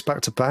these guys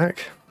back to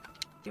back?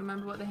 Do you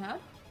remember what they had?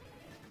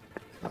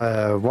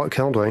 What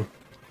killed me?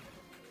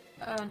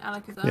 An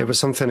Alakazam. It was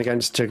something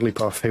against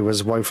Jigglypuff, who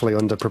was woefully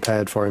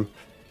underprepared for him.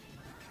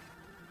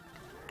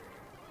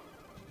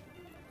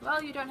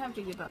 Well, you don't have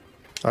to give up.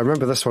 I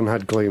remember this one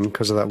had gloom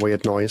because of that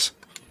weird noise.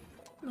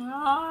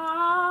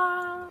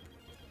 Ah.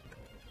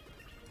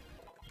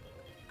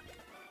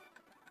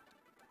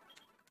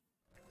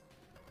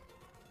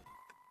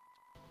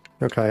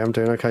 Okay, I'm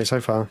doing okay so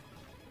far.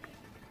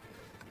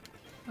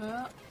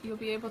 Well, you'll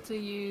be able to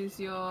use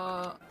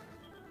your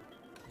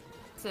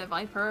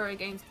Viper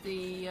against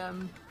the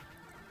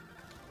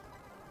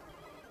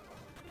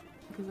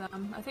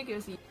I think it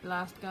was the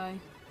last guy.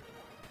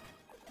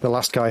 The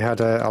last guy had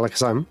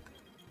Alakazam.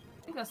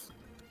 I think that's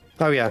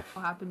Oh yeah,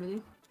 what happened with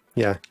you.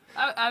 yeah.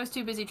 I was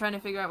too busy trying to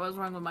figure out what was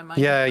wrong with my mic.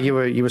 Yeah, you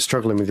were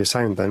struggling with your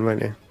sound then,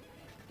 weren't you?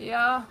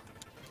 Yeah.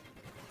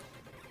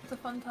 It's a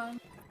fun time.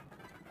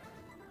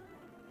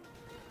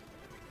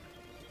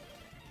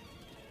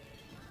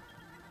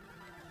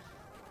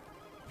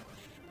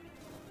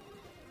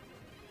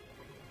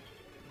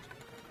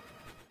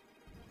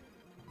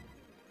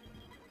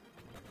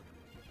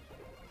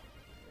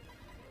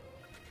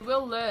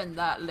 We'll learn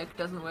that lick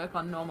doesn't work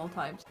on normal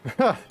types.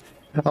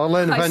 I'll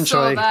learn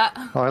eventually. I saw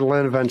that. I'll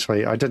learn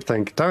eventually. I did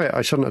think, damn it,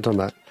 I shouldn't have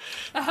done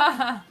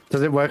that.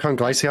 Does it work on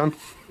Glaceon?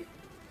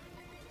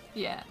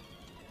 Yeah.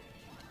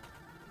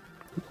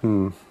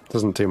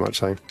 Doesn't do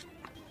much though.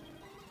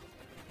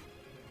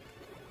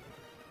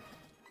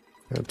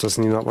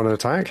 Doesn't he not want to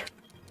attack?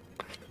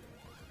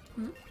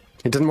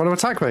 He didn't want to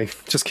attack me.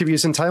 Just keep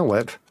using Tail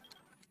Whip.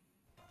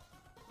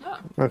 Oh.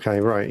 Okay,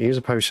 right. Use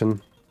a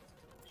potion.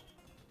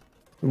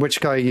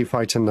 Which guy are you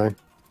fighting now?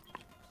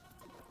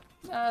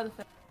 The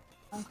first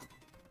one.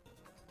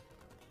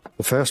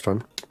 The first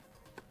one?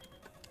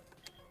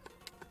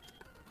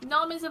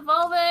 Nom is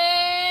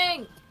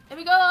evolving! Here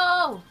we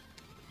go!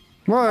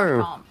 Whoa!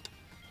 Nom.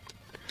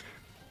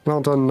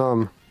 Well done,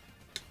 Nom.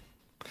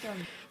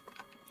 Done.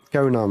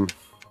 Go, Nom.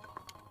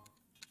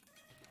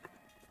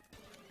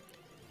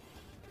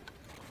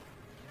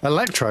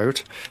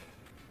 Electrode?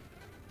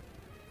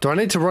 Do I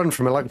need to run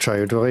from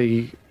Electrode or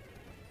he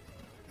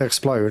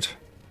explode?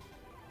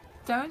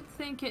 Don't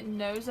think it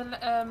knows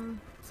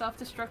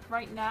self-destruct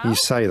right now. You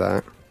say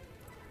that.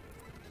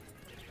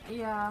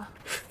 Yeah.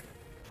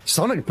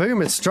 Sonic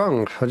Boom is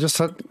strong. I just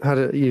had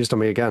it used on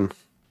me again.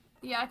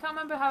 Yeah, I can't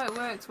remember how it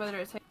works, whether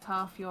it takes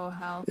half your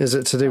health. Is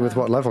it to do with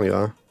what level you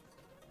are?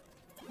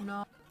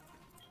 No.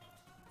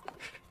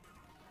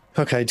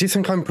 Okay, do you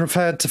think I'm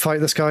prepared to fight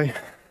this guy?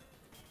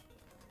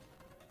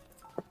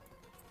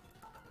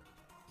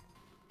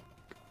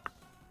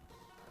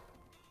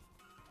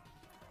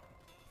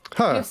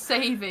 Huh. You're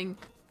saving.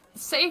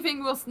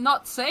 Saving will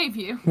not save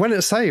you. When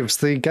it saves,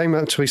 the game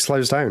actually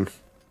slows down.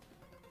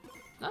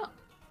 No.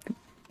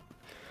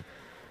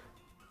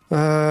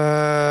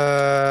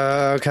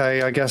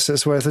 Okay, I guess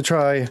it's worth a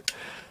try.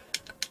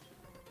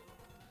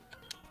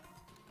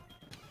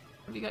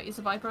 Have you got your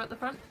Viper at the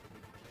front?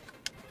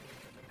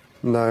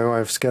 No, I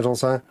have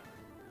Skittles there.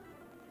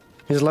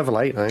 He's level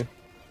 8 now.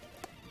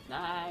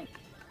 Nice.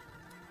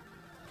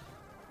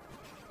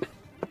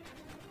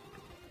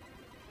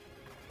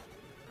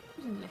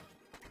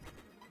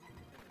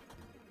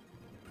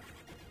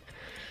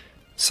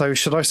 So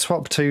should I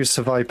swap to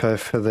Viper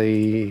for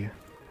the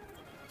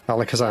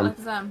Alakazam?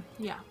 Alakazam,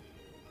 yeah.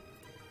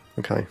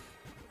 Okay.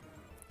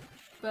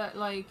 But,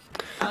 like,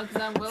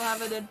 Alakazam will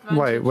have an advantage.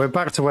 Wait, we're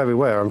back to where we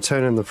were. I'm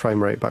turning the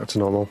frame rate back to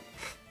normal.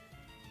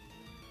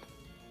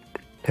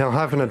 He'll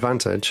have an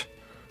advantage.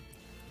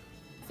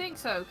 I think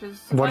so, because...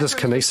 What does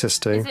Kinesis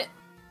do?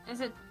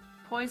 Is it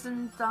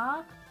Poison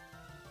Dark?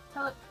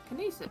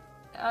 Telekinesis?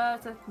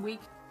 It's a weak...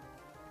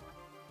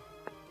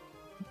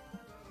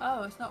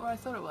 Oh, it's not where I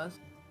thought it was.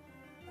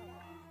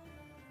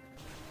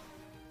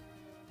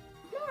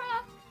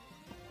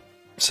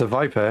 So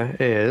Viper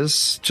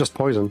is just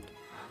poison.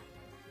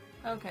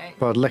 Okay.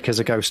 But Lick is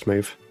a ghost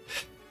move.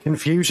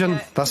 Infusion,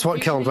 Yeah, that's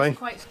what killed Infusion me. is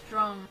quite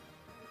strong.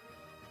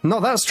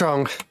 Not that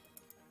strong.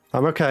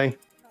 I'm okay.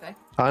 Okay.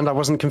 And I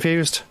wasn't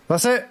confused.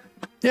 That's it.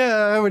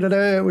 Yeah, we did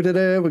it. We did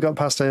it. We got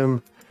past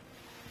him.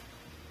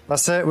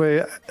 That's it.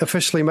 We're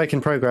officially making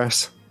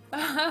progress.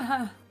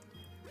 I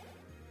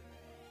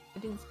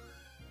didn't...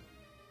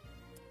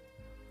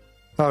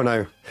 Oh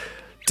no.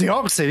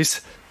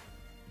 Deoxys?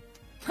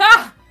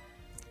 Ha!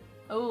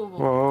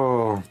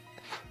 Oh. Oh.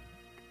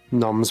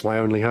 Nom's my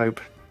only hope.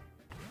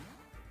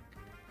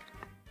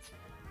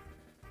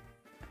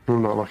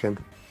 I'm not looking.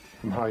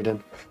 I'm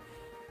hiding.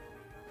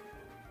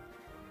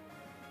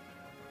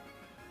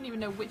 I don't even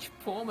know which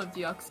form of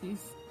Deoxys.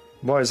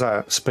 What is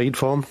that? Speed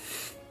form?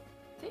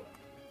 I think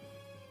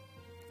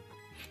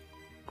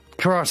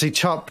Karate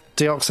chop,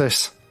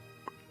 Deoxys.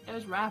 it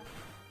was rap.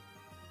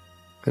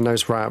 It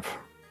knows rap.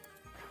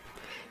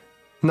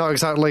 Not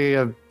exactly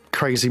a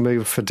crazy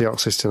move for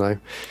Deoxys to know.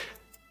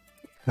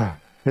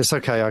 It's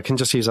okay, I can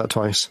just use that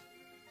twice.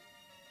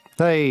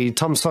 Hey,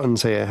 Tom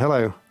Sutton's here.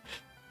 Hello.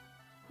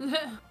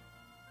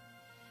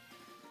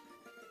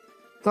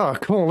 Oh,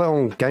 cool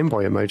little Game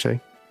Boy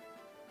emoji.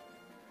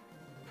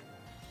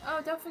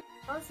 Oh, don't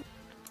forget.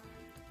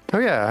 Oh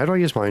yeah, how do I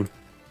use mine?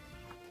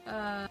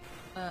 Uh,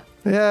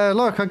 Yeah,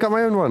 look, I got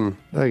my own one.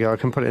 There you go, I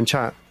can put it in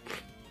chat.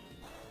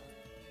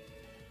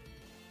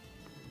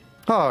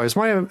 Oh, is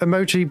my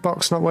emoji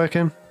box not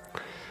working?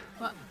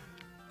 What?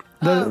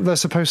 They're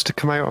supposed to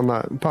come out on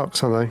that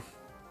box, aren't they?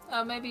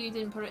 Oh, maybe you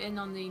didn't put it in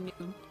on the new...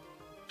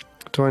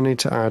 Do I need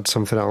to add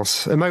something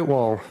else? Emote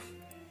wall.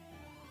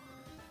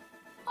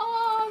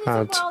 Oh,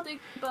 Add it's a wild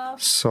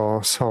buff.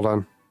 source. Hold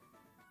on.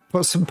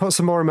 Put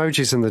some more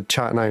emojis in the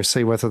chat now.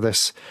 See whether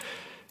this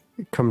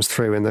comes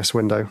through in this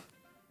window.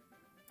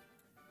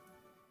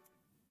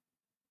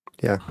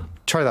 Yeah,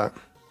 try that.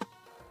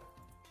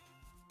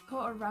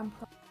 Got a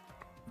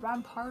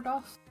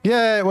Rampardos.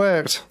 Yeah, it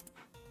worked.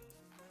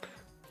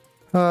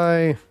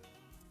 Hi.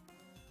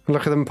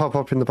 Look at them pop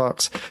up in the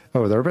box.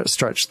 Oh, they're a bit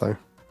stretched though.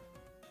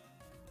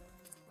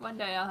 One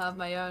day I'll have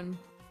my own,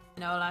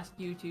 and I'll ask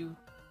you to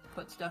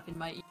put stuff in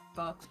my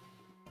box.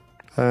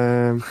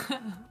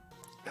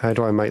 How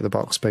do I make the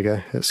box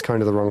bigger? It's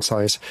kind of the wrong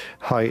size.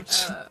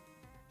 Height.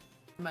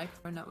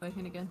 Microphone not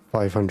working again.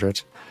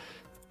 500.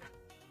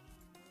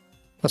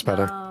 That's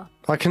better. No.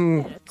 I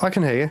can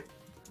hear you.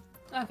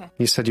 Okay.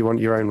 You said you want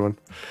your own one.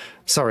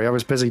 Sorry, I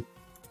was busy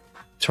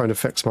trying to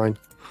fix mine.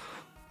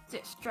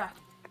 Distract.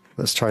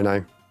 Let's try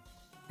now.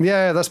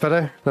 Yeah, that's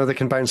better. Now they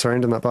can bounce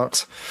around in that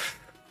box.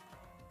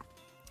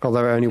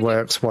 Although it only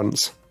works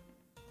once.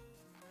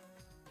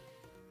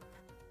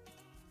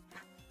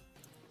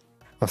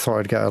 I thought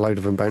I'd get a load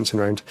of them bouncing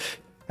around.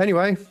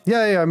 Anyway,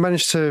 yeah, I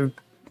managed to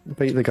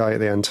beat the guy at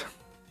the end.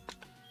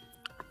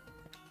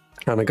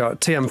 And I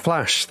got TM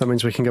Flash. That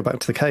means we can go back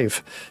to the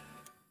cave.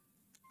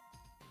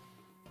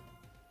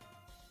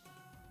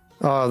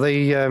 Oh,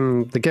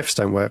 the gifts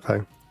don't work though.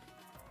 Do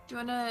you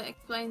want to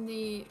explain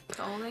the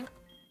soul thing?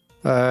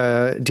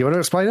 Do you want to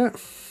explain it?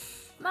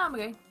 No, I'm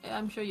okay. Yeah,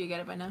 I'm sure you get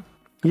it by now.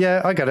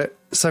 Yeah, I get it.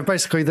 So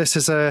basically this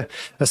is a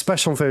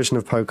special version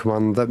of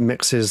Pokemon that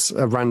mixes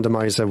a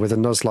randomizer with a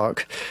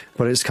Nuzlocke,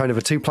 but it's kind of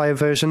a two-player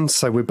version,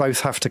 so we both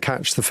have to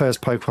catch the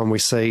first Pokemon we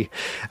see,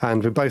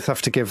 and we both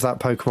have to give that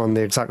Pokemon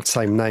the exact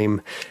same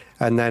name.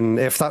 And then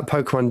if that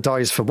Pokemon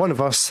dies for one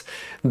of us,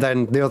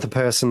 then the other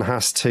person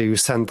has to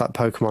send that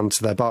Pokemon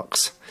to their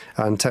box.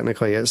 And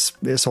technically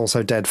it's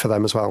also dead for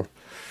them as well.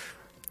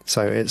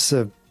 So it's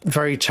a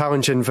very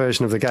challenging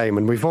version of the game,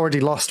 and we've already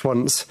lost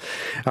once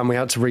and we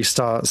had to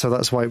restart, so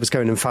that's why it was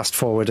going in fast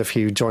forward if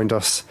you joined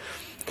us.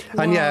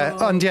 Whoa.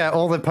 And yeah,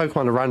 all the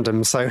Pokemon are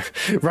random, so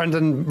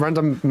random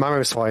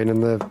Mamoswine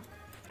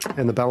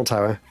in the bell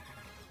tower.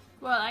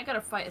 Well, I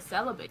gotta fight a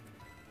Celebi.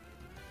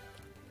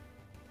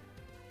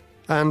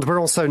 And we're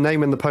also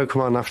naming the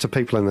Pokemon after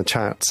people in the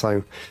chat,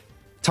 so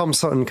Tom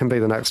Sutton can be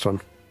the next one.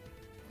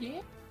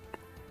 Yeah.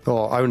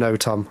 Or Oh No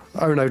Tom.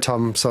 Oh No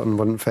Tom Sutton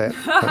wouldn't fit.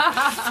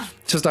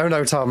 Just Oh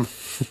No Tom.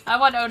 I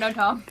want Oh No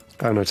Tom.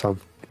 Oh No Tom.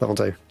 That'll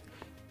do.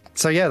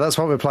 So yeah, that's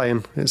what we're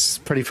playing. It's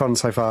pretty fun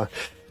so far.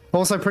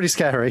 Also pretty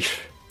scary.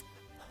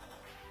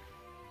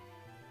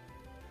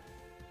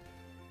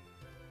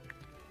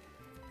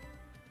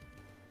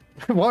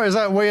 What is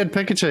that weird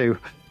Pikachu?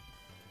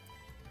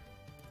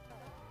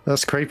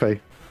 That's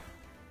creepy.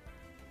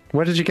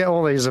 Where did you get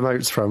all these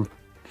emotes from?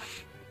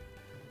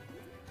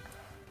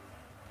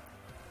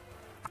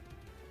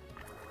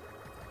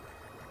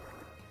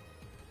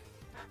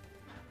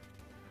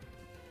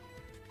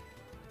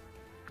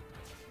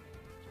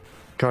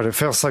 God, it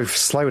feels so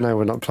slow now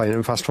we're not playing it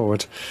in fast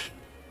forward.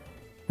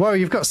 Whoa,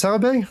 you've got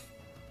Celebi?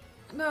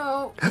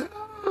 No.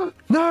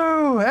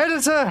 No!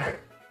 Editor!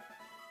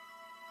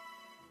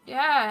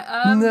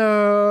 Yeah,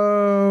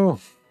 No!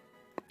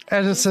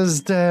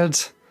 Editor's dead.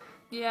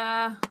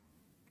 Yeah.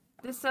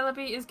 This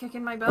Celebi is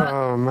kicking my butt.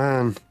 Oh,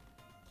 man.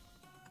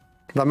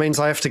 That means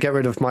I have to get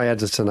rid of my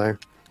editor now.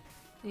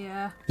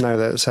 Yeah. Now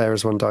that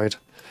Sarah's one died.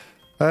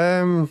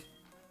 Oh,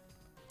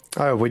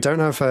 we don't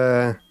have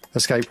a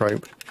escape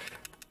rope.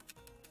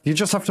 You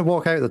just have to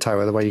walk out the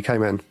tower the way you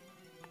came in.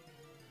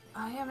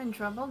 I am in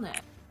trouble now.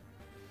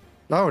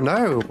 Oh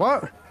no,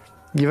 what?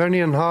 You're only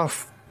in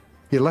half...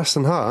 You're less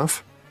than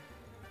half?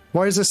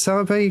 Why is this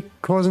Celebi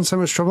causing so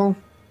much trouble?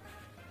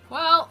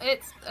 Well,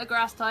 it's a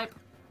grass type.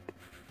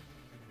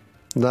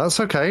 That's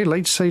okay,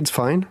 Leech Seed's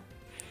fine.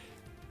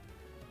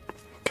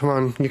 Come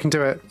on, you can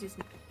do it. Which is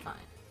fine.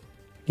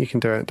 You can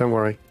do it, don't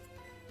worry.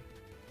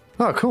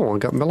 Oh cool, I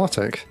got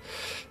Melodic.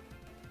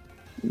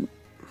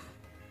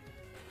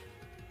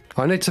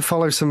 I need to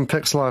follow some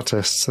pixel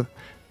artists so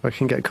I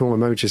can get cool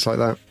emojis like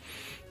that.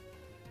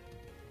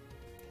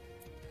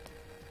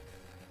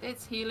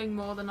 It's healing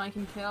more than I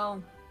can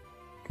kill.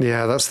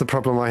 Yeah, that's the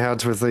problem I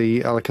had with the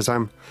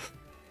Alakazam.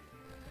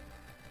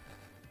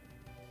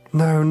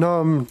 No,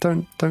 Nom,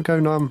 don't go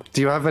Nom.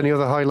 Do you have any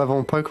other high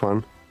level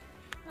Pokemon?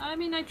 I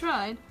mean, I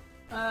tried.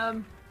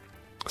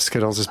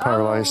 Skittles is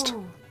paralysed.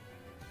 Oh.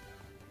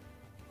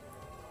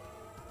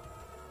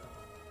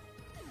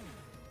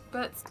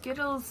 But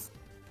Skittles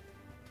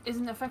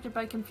isn't affected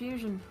by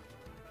confusion.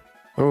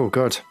 Oh,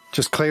 good.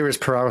 Just clear his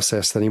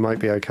paralysis, then he might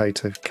be okay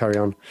to carry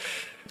on.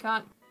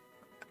 Can't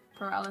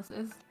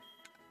paralysis.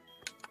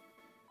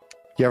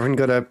 You haven't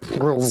got a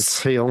Prills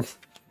heal.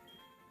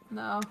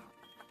 No.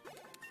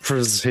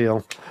 Frizz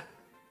heal.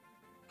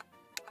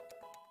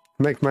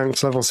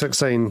 Micmanc's level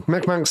 16.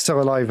 Micmanc's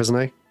still alive, isn't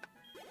he?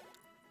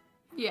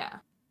 Yeah.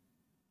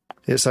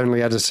 It's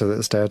only Editor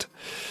that's dead.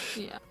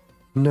 Yeah.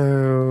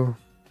 No.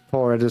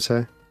 Poor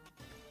Editor.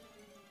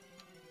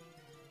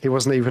 He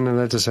wasn't even an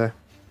editor.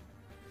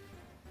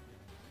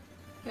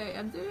 Okay,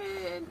 I'm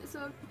doing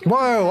so.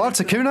 Whoa,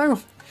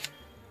 Articuno?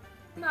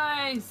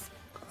 Nice.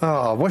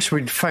 Oh, I wish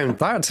we'd found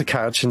that to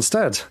catch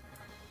instead.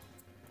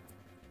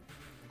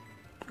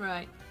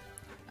 Right.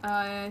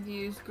 I've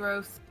used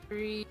growth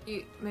 3,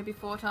 maybe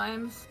 4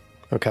 times.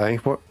 Okay,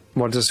 what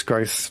does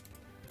growth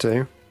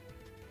do?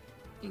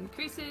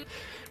 Increases.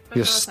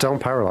 You're still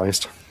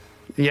paralyzed.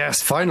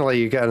 Yes, finally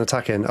you get an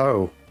attack in.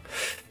 Oh,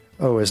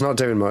 it's not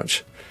doing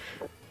much.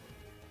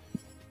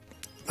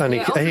 And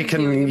Yeah, he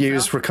can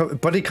use recover,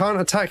 but he can't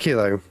attack you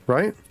though,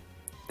 right?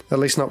 At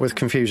least not with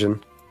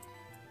confusion.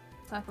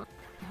 Attack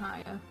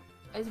higher.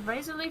 Is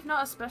Razor Leaf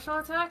not a special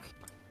attack?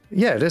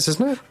 Yeah, it is,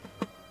 isn't it?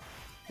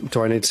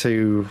 Do I need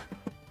to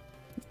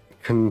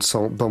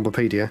consult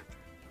Bombopedia?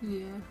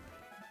 Yeah.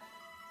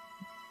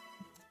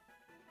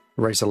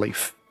 Razor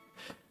Leaf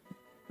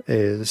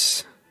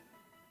is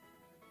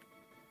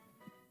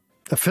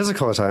a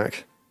physical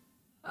attack.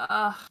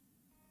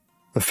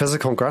 A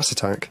physical grass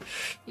attack.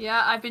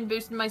 Yeah, I've been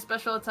boosting my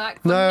special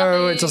attack.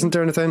 No, it doesn't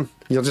do anything.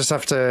 You'll just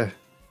have to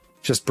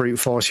brute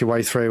force your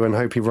way through and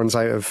hope he runs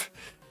out of.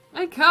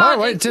 I can't. Oh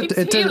wait,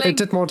 it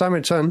did more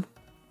damage then.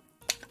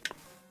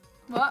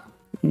 What?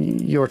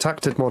 Your attack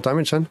did more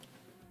damage then.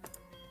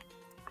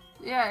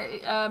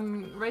 Yeah,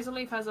 Razor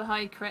Leaf has a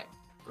high crit,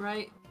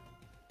 right?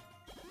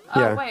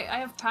 Yeah. Oh wait, I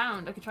have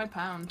Pound. I could try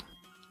Pound.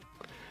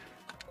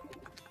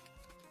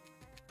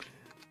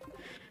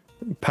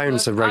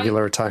 Pound's a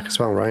regular attack as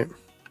well, right?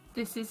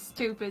 This is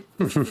stupid.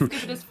 This is the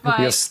stupidest fight.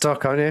 You're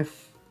stuck, aren't you?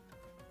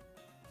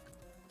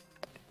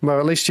 Well,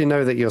 at least you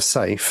know that you're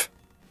safe.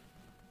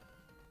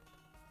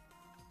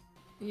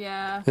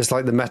 Yeah. It's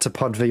like the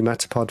Metapod v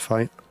Metapod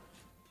fight.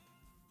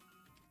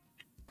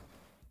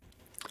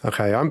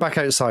 Okay, I'm back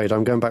outside.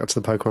 I'm going back to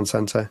the Pokemon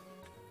Center.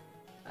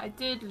 I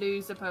did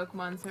lose a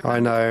Pokemon. So I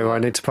know, I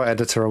need to put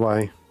Editor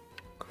away.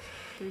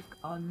 He's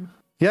gone.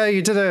 Yeah,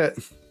 you did it!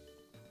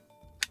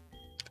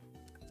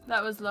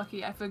 That was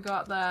lucky. I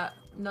forgot that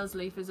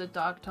Nuzleaf is a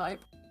Dark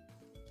type.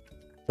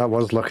 That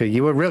was lucky.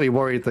 You were really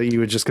worried that you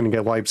were just going to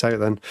get wiped out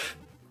then.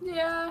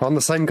 Yeah. On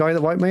the same guy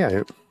that wiped me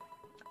out.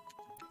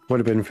 Would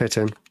have been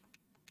fitting.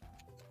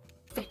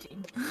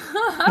 Fitting.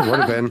 It would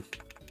have been.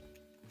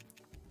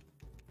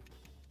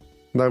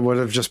 That would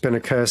have just been a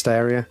cursed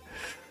area.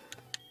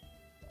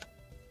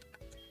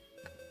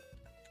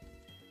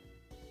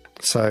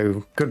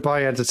 So,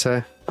 goodbye,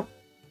 Editor.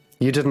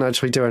 You didn't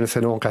actually do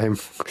anything all game.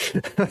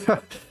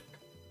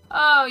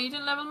 Oh, you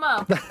didn't level him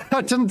up?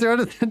 I didn't do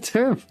anything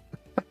to him.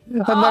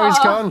 And now he's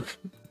gone.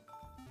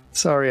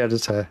 Sorry,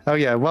 Editor. Oh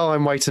yeah, while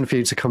I'm waiting for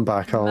you to come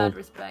back, Mad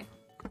respect.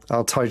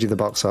 I'll tidy the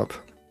box up.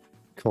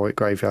 Call it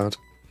Graveyard.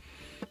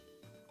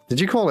 Did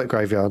you call it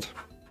Graveyard?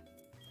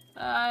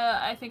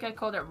 I think I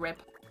called it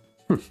Rip.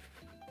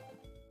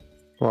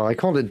 Well, I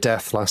called it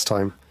Death last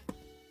time.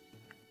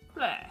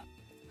 Bleh.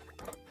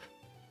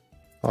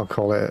 I'll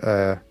call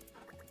it,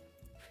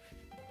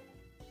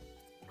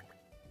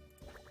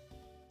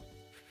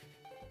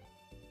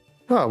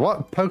 Oh,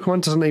 what?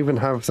 Pokemon doesn't even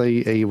have the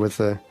E with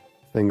the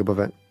thing above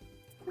it.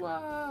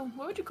 Wow,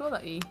 what would you call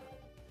that E?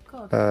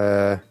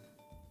 God.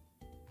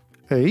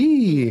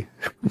 E?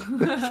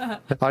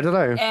 I don't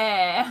know.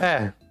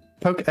 Air.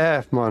 Poke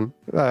Air, come on.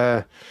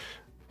 I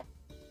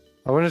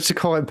wanted to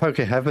call it Poke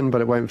Heaven, but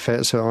it won't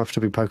fit, so it'll have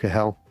to be Poke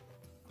Hell.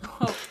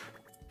 Oh.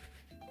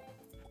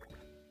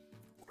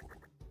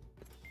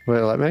 Will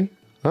it let me?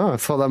 Oh, I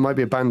thought that might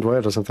be a banned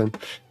word or something.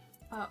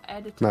 Oh,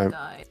 Editor No,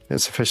 died.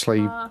 it's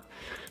officially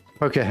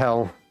Poke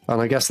Hell,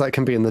 and I guess that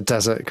can be in the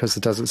desert because the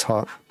desert's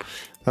hot.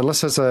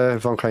 Unless there's a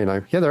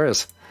volcano. Yeah, there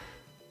is.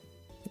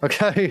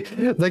 Okay,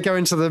 they go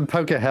into the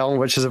Poke Hell,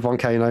 which is a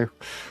volcano.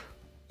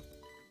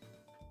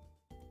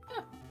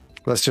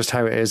 That's just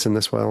how it is in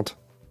this world.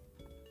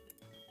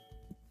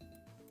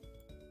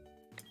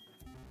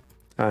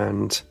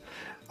 And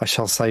I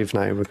shall save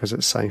now because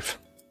it's safe.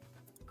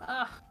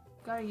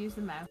 Gotta use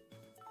the mouse.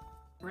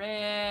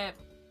 Rip.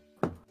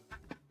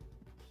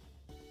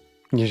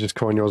 You're just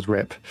calling yours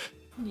Rip.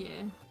 Yeah.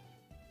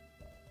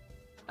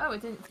 Oh,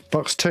 it didn't.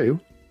 Box 2?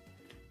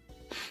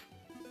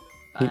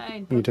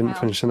 Fine. You didn't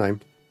finish the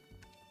name.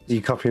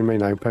 You copying me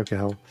now, Poke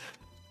Hell.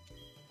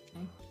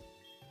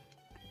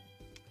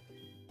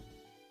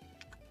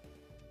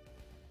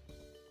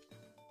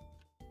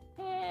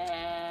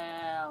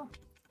 Hell.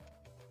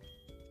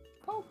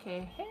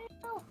 Okay,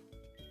 hell.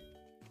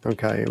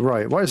 Okay,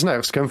 right. What is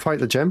next? Go and fight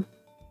the gym?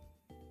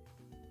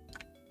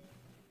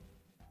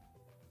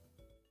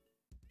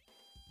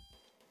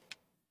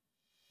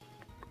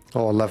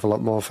 Or level up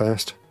more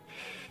first?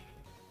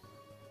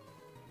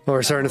 Or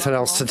is there anything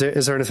else to do?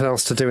 Is there anything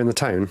else to do in the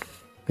town?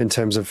 In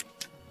terms of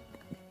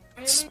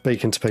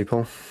speaking to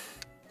people?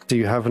 Do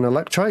you have an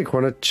Electrike?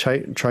 Want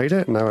to trade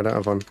it? No, I don't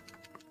have one.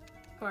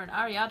 For an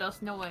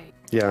Ariados, no way.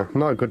 Yeah,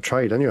 not a good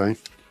trade anyway.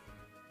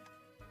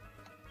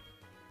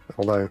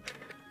 Although,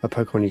 a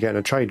Pokemon you get in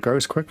a trade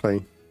grows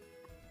quickly.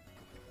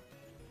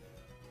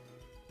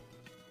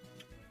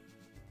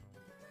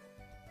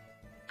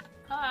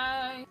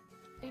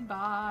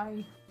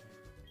 bye.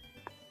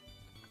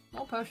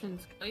 More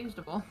potions,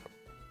 reasonable.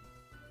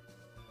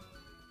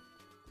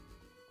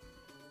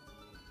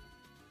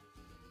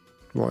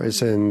 What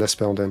is in this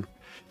building?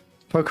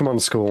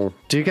 Pokemon School.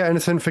 Do you get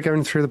anything for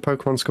going through the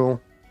Pokemon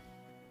School?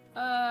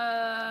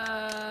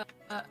 No.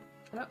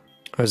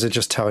 Or is it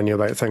just telling you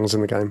about things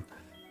in the game?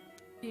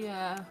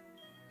 Yeah.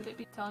 Would it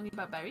be telling you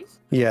about berries?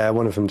 Yeah,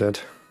 one of them did.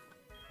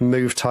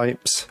 Move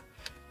types.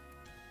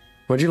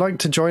 Would you like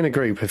to join a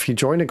group? If you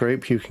join a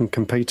group, you can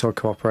compete or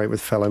cooperate with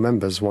fellow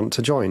members. Want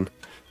to join?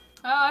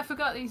 Oh, I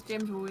forgot these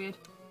gyms were weird.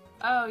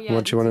 Oh, yeah.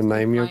 What do you want to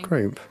name your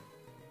group?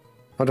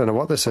 I don't know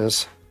what this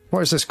is.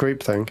 What is this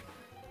group thing?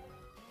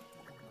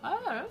 I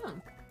don't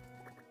know.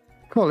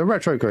 Call it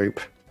Retro Group.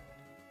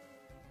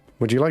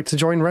 Would you like to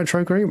join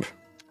Retro Group?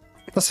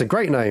 That's a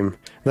great name.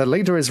 Their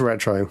leader is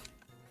Retro.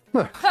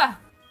 Huh. Ha!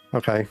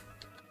 Okay.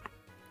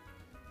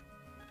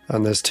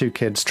 And there's two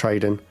kids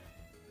trading.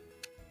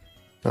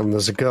 And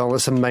there's a girl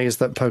that's amazed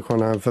that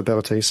Pokemon have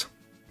abilities.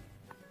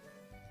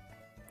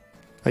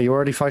 Are you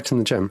already fighting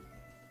the gym?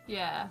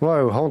 Yeah.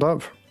 Whoa, hold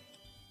up.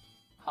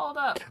 Hold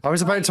up. I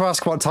was about to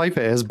ask what type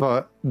it is,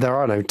 but there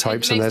are no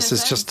types in this.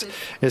 It's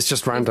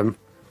just random.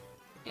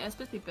 Yeah, it's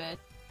supposed to be bird.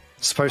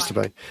 It's supposed to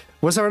be.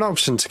 Was there an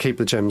option to keep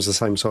the gyms the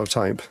same sort of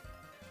type?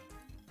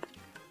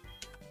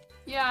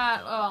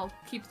 Yeah, well,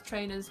 keep the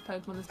trainers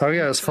Pokemon the same. Oh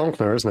yeah, it's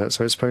Faulkner, isn't it?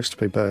 So it's supposed to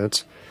be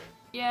birds.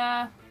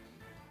 Yeah.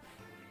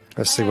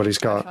 Let's see what he's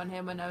got. On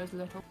him when I was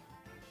little.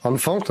 On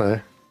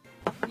Faulkner?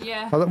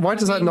 Yeah. Oh, why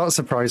does that not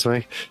surprise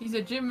me? He's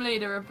a gym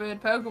leader of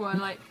bird Pokemon,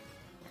 like...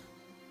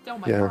 Oh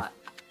my Yeah. god.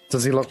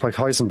 Does he look like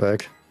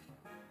Heisenberg?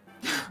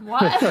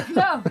 What?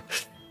 No!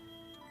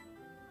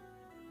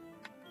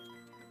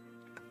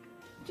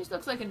 He just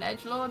looks like an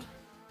edgelord.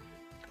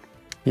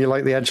 You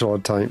like the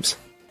edgelord types?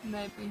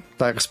 Maybe.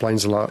 That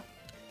explains a lot.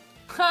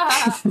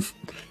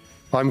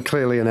 I'm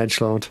clearly an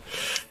edgelord.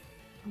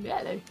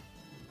 Really?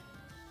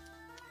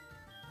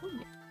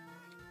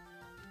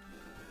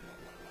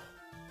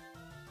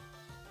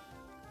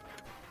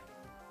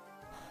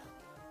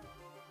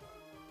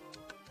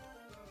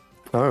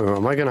 Oh,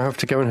 am I going to have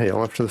to go and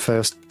heal after the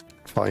first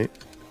fight?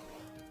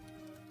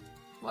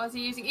 What is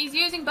he using? He's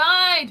using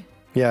Bide!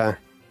 Yeah,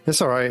 it's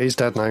alright, he's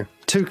dead now.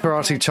 2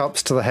 karate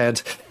chops to the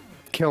head.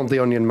 Killed the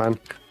Onion Man.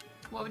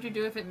 What would you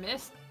do if it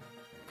missed?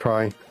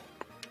 Cry.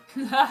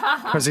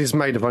 Because he's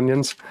made of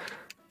onions.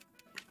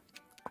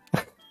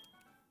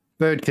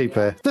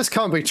 Birdkeeper. This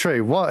can't be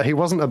true. What? He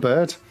wasn't a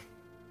bird?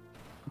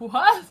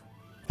 What?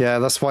 Yeah,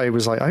 that's why he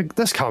was like,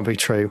 this can't be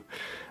true.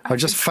 I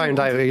just found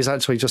out he's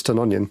actually just an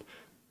onion.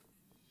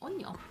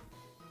 Onion?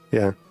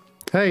 Yeah.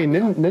 Hey,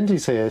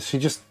 Nindy's here. She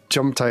just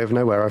jumped out of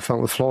nowhere. I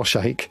felt the floor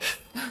shake.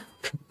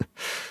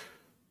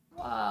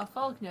 Wow,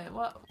 Faulkner.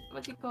 What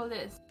do you call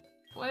this?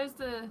 Where's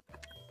the...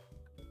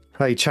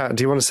 Hey, chat,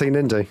 do you want to see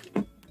Nindy?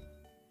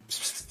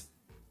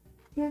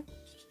 Yeah.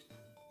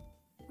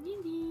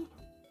 Nindy.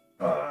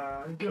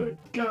 Good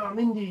girl,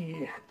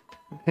 Nindy.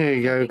 Here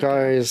you go,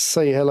 guys.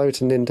 Say hello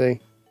to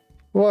Nindy.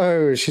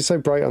 Whoa, she's so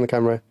bright on the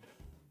camera.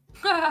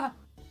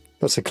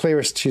 That's the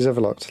clearest she's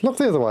ever looked. Look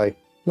the other way.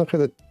 Look at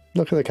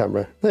the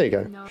camera. There you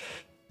go. No.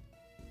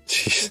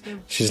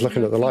 She's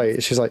looking at the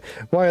light. She's like,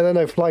 why are there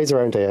no flies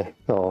around here?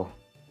 Oh.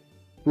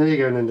 There you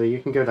go, Nindy. You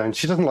can go down.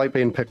 She doesn't like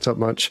being picked up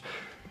much.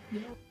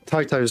 No.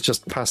 Taito's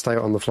just passed out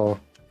on the floor.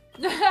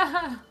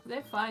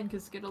 They're fine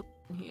because Skittle's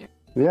in here.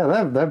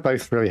 Yeah, they're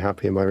both really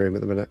happy in my room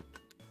at the minute.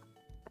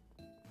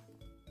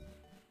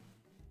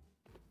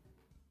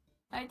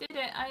 I did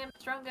it. I am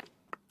stronger.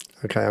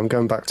 Okay, I'm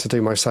going back to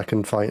do my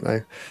second fight now.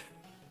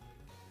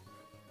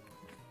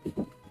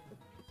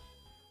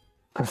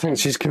 I think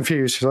she's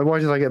confused. She's like, why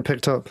did I get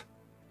picked up?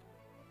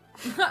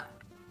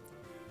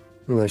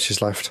 And then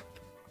she's left.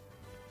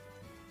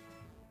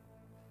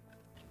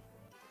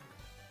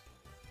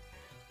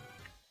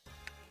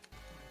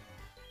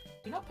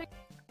 You're not picking.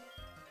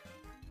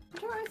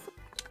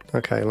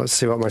 Okay, let's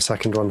see what my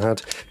second one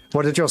had.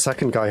 What did your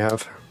second guy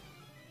have?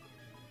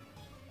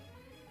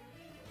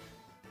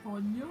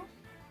 Onion?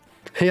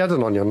 He had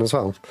an onion as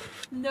well.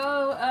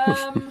 No,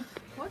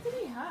 what did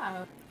he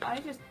have? I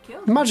just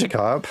killed him.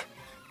 Magikarp?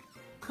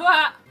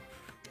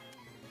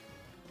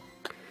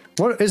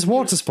 What is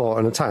water sport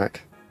an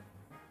attack?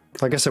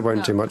 I guess it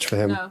won't do much for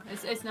him. No,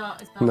 it's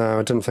not. No,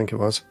 I didn't think it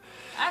was.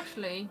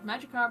 Actually,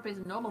 Magikarp is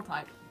a normal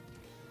type,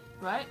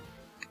 right?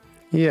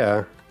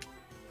 Yeah.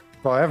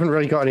 But I haven't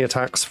really got any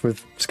attacks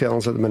with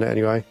Skittles at the minute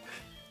anyway.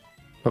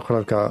 Look what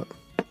I've got.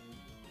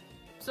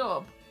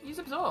 Absorb. Use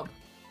Absorb.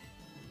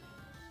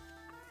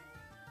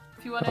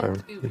 If you want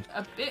to do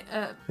a bit...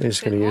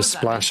 He's going to use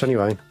Splash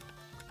anyway.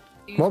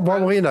 What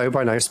will you know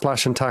by now?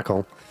 Splash and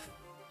Tackle?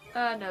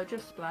 No,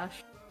 just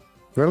Splash.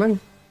 Really?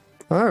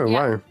 Oh,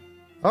 Yeah. wow.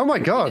 Oh my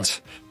god!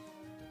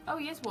 Oh,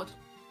 yes, what?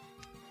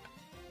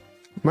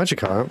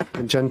 Magikarp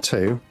in Gen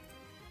 2.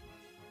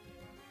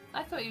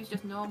 I thought he was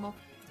just normal.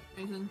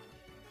 Reason.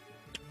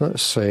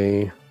 Let's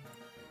see.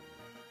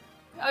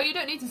 Oh, you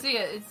don't need to see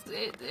it.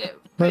 It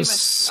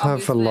Let's pretty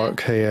much have a obvious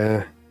look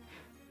here.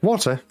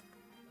 Water?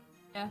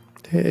 there.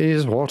 It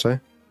is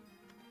water.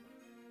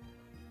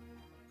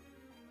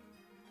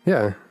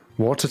 Yeah,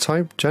 water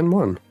type, Gen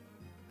 1.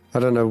 I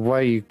don't know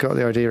where you got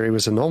the idea he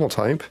was a normal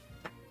type.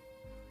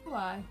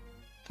 Why?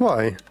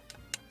 Why?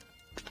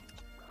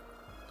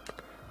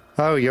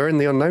 Oh, you're in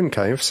the unknown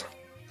caves.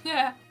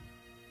 Yeah.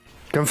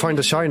 Go and find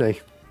a shiny.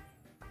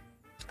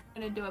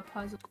 I'm gonna do a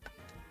puzzle.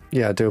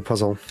 Yeah, do a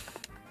puzzle.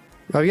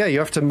 Oh yeah, you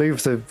have to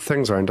move the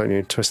things around, don't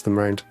you? Twist them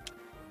around.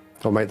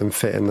 Or make them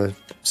fit in the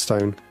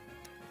stone.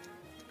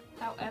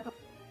 However.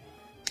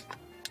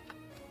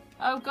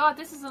 Oh god,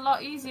 this is a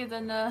lot easier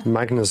than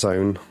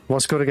Magnezone.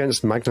 What's good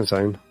against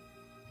Magnezone?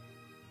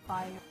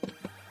 fire.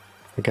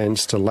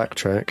 Against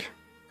electric.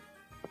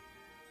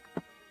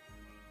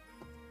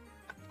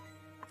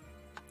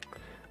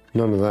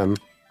 None of them.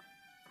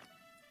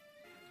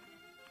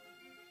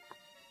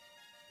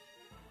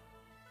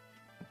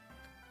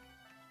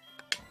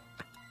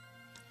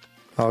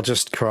 I'll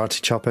just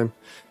karate chop him.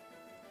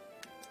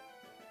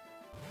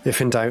 If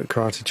in doubt,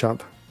 karate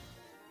chop.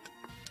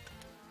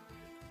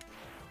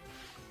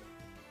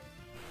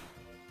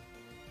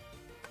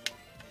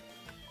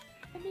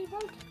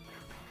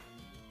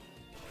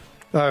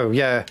 Oh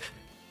yeah,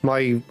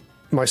 my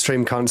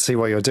stream can't see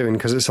what you're doing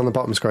because it's on the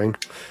bottom screen.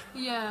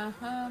 Yeah.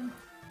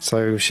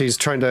 So she's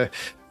trying to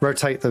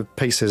rotate the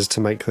pieces to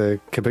make the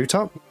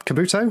kabuto.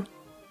 Kabuto?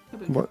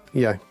 What?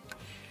 Yeah.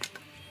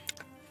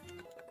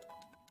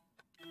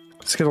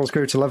 Skittles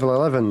grew to level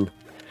 11.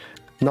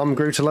 Nom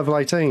grew to level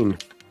 18.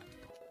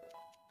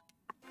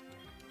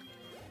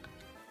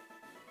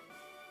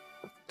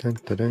 Dun,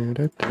 dun, dun,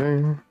 dun,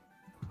 dun.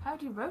 How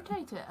do you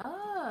rotate it?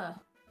 Ah.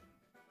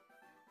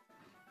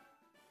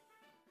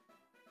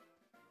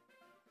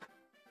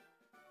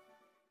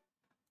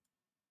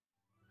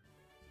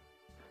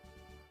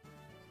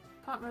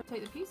 Can't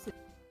rotate the pieces.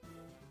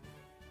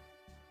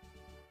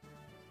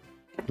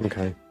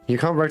 Okay. You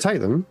can't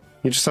rotate them?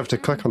 You just have to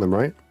click on them,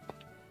 right?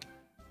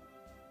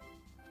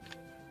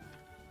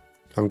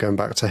 I'm going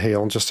back to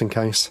heal just in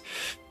case.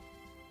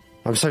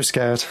 I'm so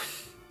scared.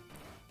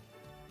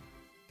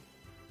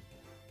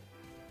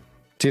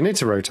 Do you need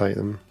to rotate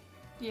them?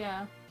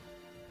 Yeah.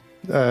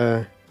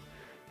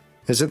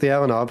 Is it the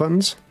L and R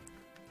buttons?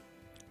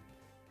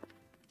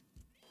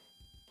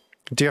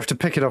 Do you have to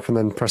pick it up and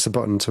then press a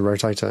button to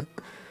rotate it?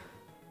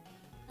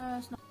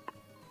 It's not.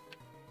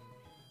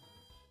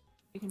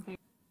 You can figure.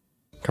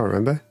 Can't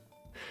remember.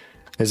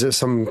 Is it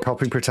some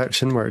copy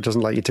protection where it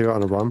doesn't let you do it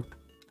on a ROM?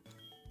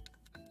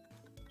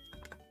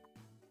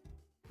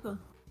 Cool.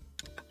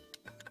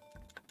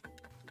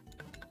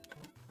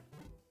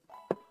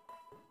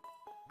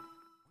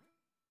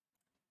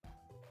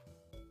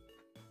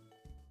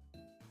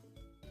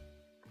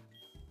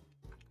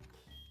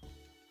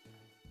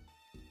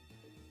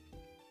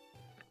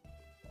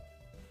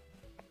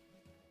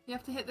 You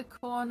have to hit the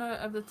corner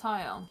of the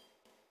tile.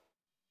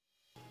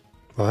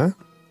 What?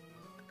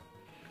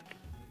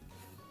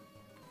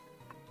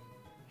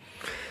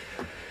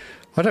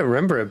 I don't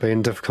remember it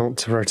being difficult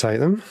to rotate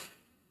them.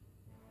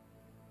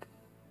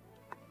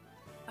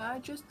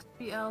 Just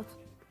be out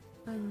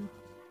and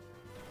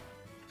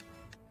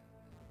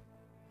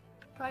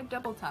try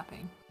double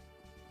tapping.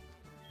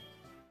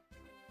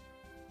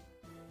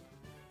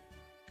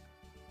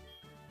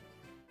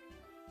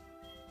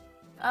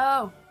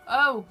 Oh,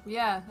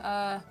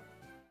 yeah,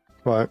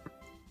 What?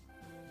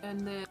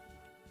 and the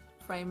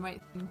frame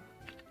rate thing.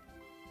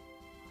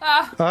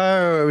 Ah!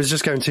 Oh, it was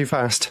just going too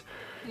fast.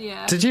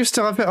 Yeah. Did you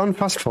still have it on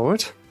fast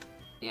forward?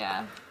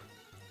 Yeah.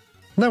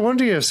 No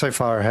wonder you're so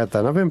far ahead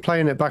then. I've been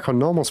playing it back on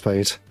normal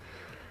speed.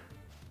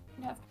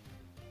 Yep.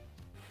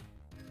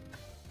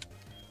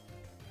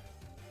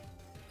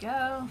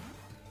 Go.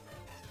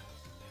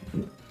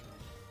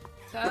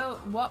 So,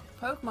 what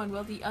Pokemon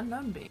will the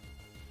unknown be?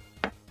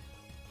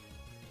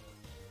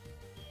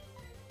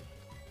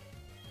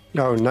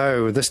 Oh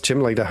no, this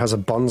gym leader has a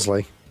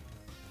Bonsley.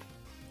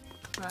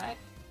 Right.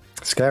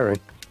 Scary.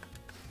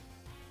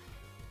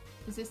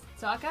 Is this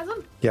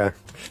sarcasm? Yeah.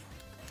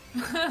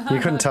 You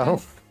couldn't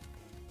tell?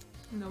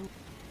 No.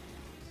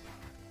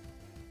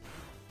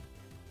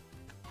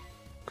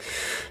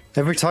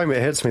 Every time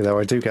it hits me though,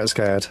 I do get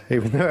scared,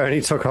 even though it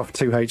only took off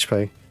 2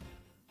 HP.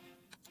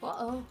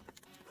 Uh-oh.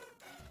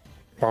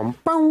 Bum,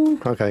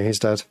 bum. Okay, he's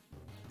dead.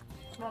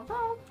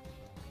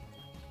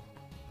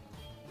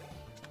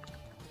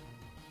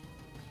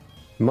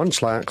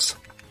 Munchlax.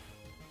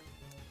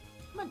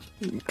 Munch.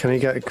 Can he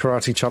get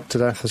karate chopped to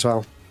death as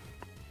well?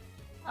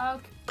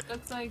 Okay,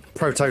 looks like...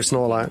 Proto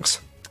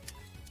Snorlax.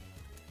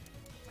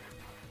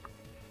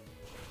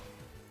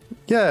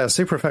 Yeah,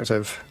 super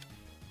effective.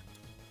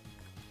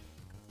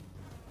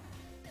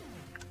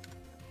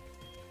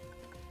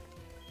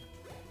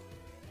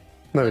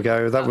 There we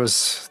go. That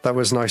was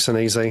nice and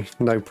easy.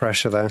 No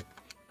pressure there.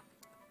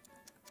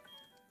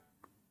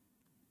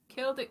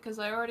 Killed it because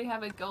I already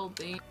have a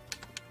Goldie.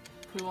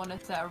 Who want to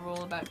set a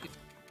rule about...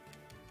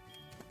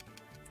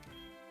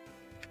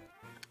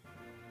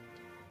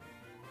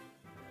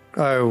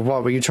 Oh,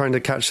 what? Were you trying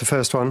to catch the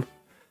first one?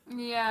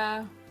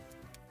 Yeah.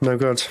 No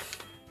good.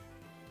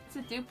 It's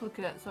a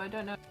duplicate, so I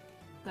don't know if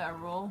that's a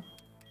rule.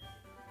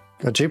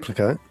 A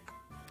duplicate?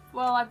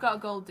 Well, I've got a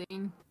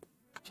Goldine,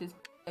 which is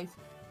place.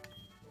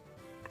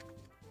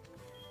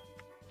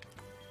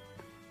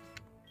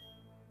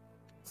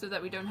 So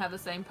that we don't have the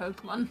same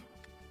Pokemon.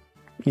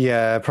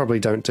 Yeah, probably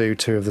don't do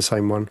 2 of the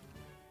same one.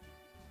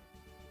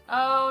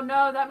 Oh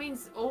no, that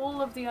means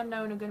all of the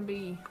unknown are going to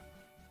be...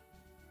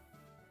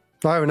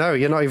 Oh no,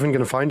 you're not even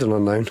going to find an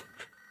unknown.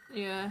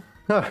 Yeah.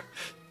 Huh.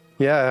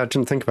 Yeah, I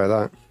didn't think about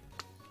that.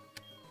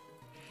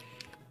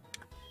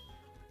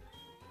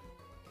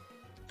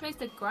 Nice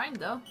to grind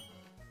though.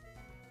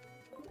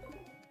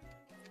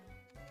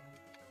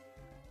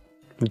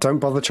 Don't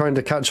bother trying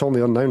to catch all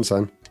the unknowns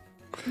then.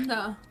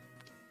 No.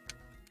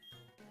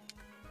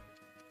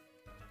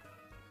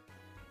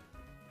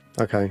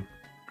 Okay.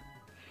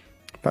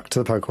 Back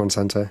to the Pokemon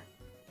Center.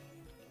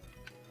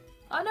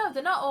 Oh no,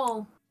 they're not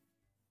all...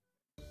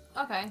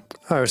 Okay.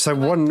 Oh, so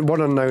one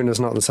unknown is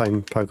not the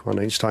same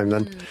Pokemon each time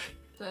then.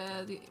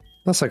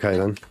 That's okay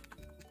then.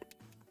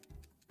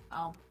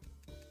 Oh.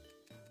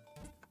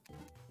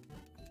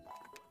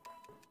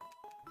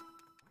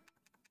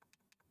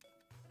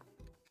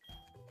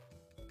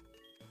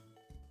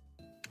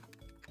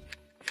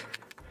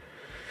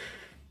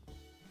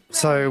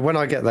 So when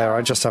I get there,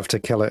 I just have to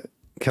kill it.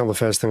 Kill the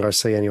first thing I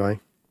see anyway.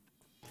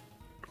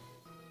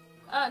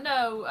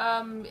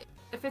 No,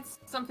 if it's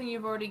something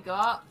you've already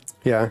got...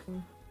 Yeah.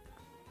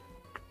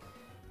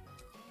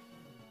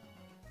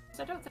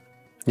 I don't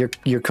think...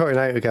 You're cutting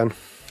out again.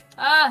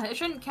 It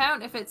shouldn't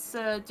count if it's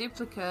a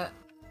duplicate.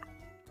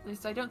 At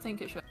least I don't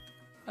think it should.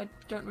 I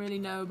don't really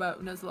know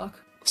about Nuzlocke.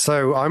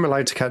 So I'm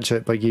allowed to catch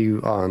it, but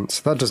you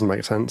aren't. That doesn't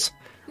make sense.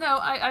 No,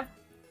 I've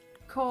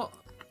caught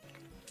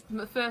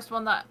the first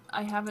one that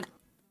I haven't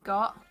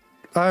got.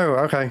 Oh,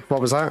 okay.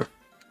 What was that?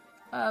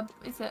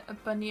 It's a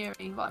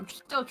Baneri, but I'm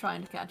still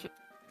trying to catch it.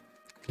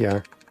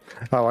 Yeah.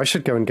 Oh, I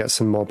should go and get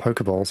some more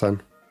Pokeballs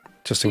then.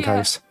 Just in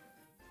case.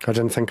 I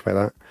didn't think about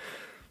that.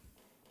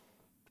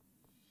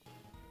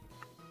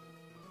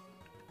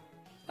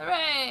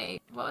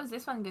 Hooray! What was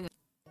this one gonna...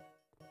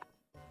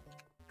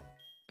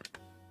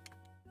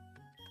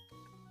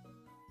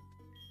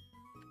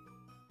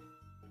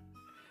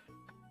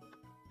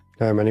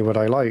 How many would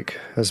I like?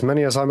 As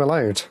many as I'm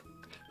allowed.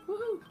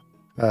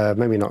 Woohoo!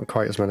 Maybe not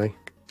quite as many.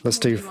 Let's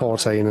do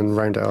 14 and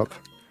round it up.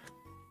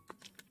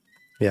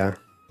 Yeah.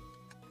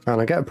 And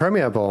I get a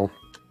Premier Ball.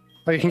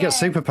 Oh, you can get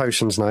Super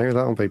Potions now.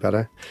 That'll be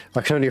better.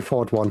 I can only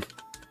afford one.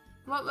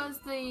 What was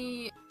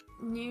the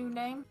new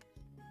name?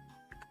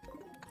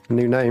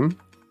 New name?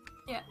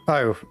 Yeah.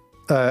 Oh.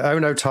 Oh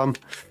no, Tom.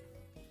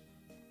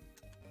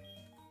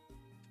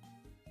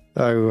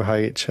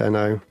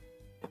 O-H-N-O.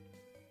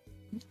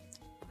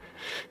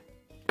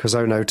 Because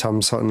oh no,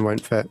 Tom Sutton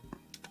won't fit.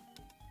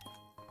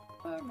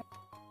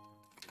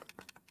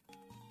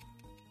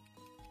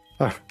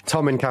 Oh,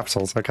 Tom in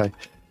capitals, okay.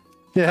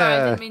 Yeah. Sorry,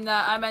 I didn't mean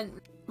that. I meant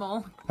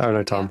small. Oh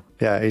no, Tom.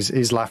 Yeah,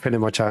 he's laughing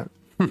in my chat.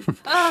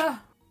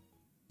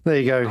 There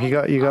you go. You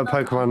got a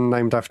Pokemon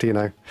named after you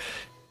now.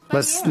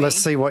 Let's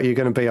see what you're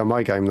going to be on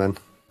my game then.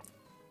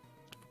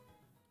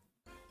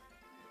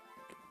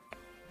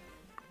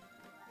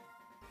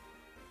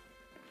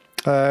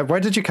 Where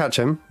did you catch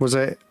him? Was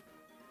it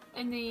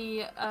in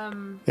the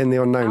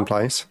unknown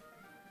place?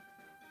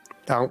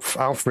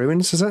 Alf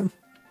Ruins, is it?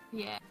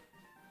 Yeah.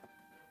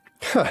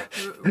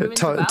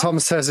 Tom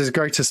says his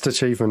greatest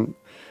achievement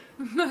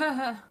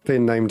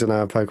being named in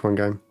our Pokemon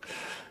game.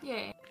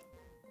 Yeah.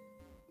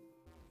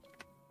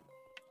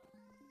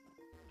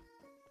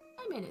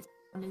 I mean, it's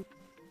fun.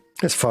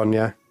 It's fun,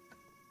 yeah.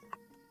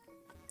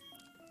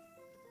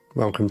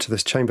 Welcome to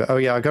this chamber. Oh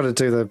yeah, I got to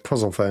do the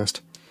puzzle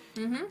first.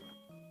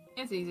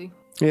 It's easy.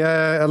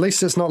 Yeah, at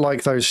least it's not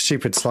like those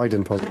stupid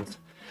sliding puzzles.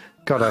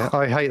 God,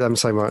 I hate them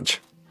so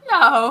much.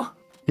 No.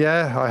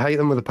 Yeah, I hate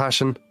them with a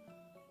passion.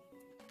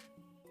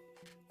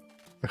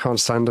 I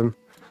can't stand them.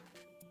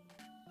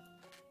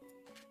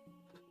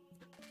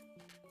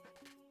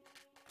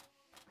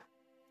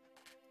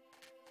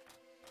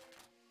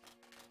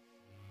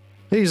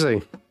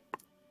 Easy.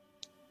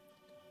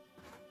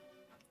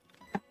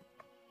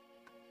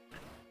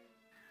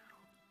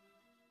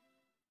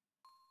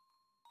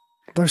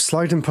 Those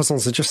sliding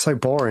puzzles are just so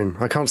boring.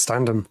 I can't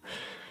stand them.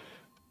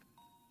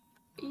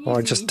 Or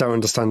I just don't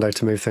understand how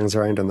to move things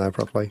around in there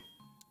properly.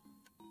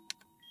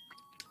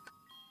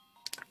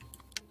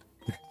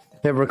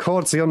 It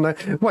records the unknown...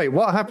 Wait,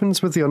 what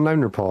happens with the unknown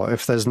report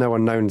if there's no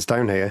unknowns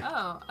down here?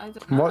 Oh, I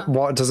don't know.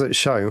 What does it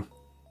show?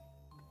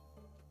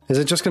 Is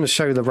it just going to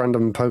show the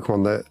random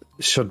Pokemon that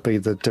should be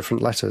the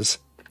different letters?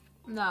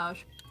 No, it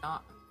should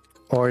not.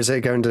 Or is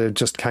it going to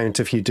just count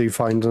if you do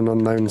find an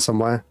unknown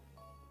somewhere?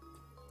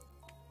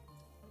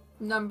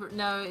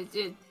 No,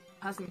 it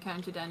hasn't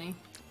counted any.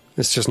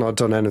 It's just not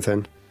done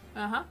anything.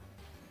 Uh-huh.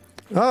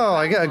 Oh,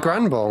 I get a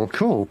Grand Ball.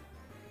 Cool.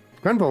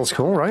 Grand Ball's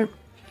cool, right?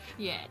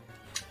 Yeah.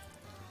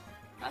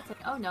 That's it.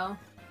 Oh no.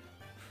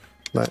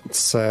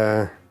 Let's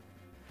not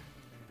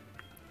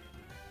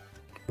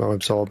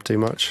absorb too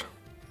much.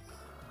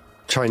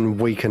 Try and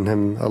weaken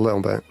him a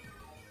little bit.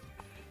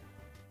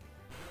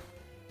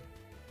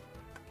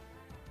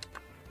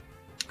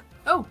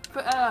 Oh,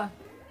 but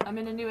I'm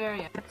in a new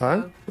area.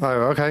 Oh,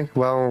 oh, okay.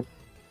 Well,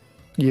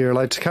 you're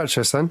allowed to catch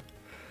this then.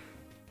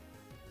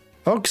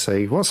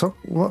 Oxy? What's up?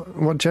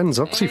 What gen's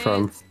Oxy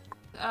from?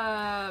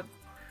 I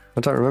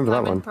don't remember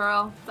that one.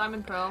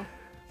 Diamond Pearl.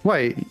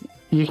 Wait,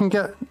 you can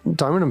get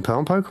Diamond and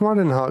Pearl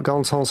Pokemon in Heart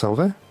Gold, Soul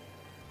Silver?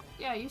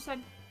 Yeah, you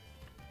said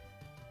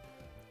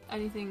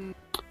anything.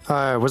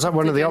 Was that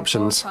one of the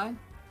options?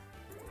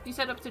 You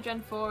said up to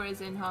Gen 4 is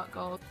in Heart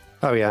Gold.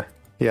 Oh yeah,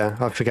 yeah.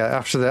 I forget.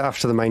 After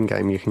the main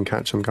game, you can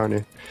catch them, can't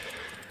you?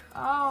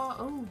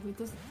 Oh, it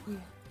doesn't. Yeah.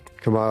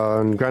 Come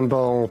on, Grand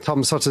Ball,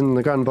 Tom Sutton,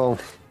 the Grand Ball.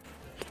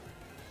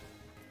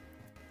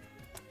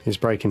 He's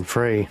breaking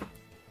free.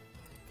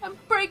 I'm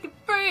breaking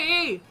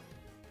free.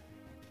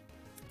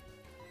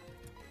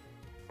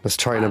 Let's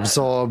try and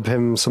absorb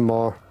him some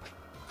more.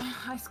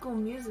 High School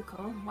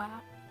Musical.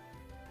 Wow.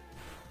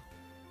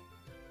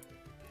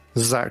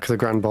 Zack the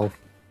Grand Ball.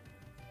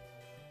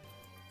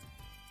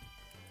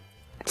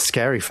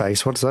 Scary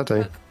face. What does that do?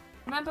 Look,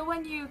 remember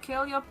when you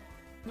kill your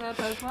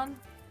Pokemon?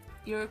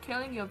 You're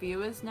killing your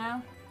viewers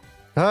now.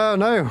 Oh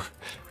no!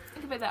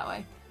 Think of it that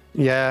way.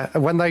 Yeah,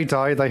 when they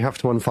die, they have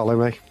to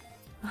unfollow me.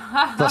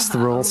 That's the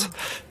rules.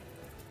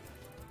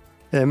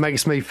 It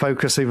makes me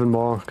focus even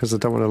more because I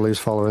don't want to lose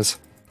followers.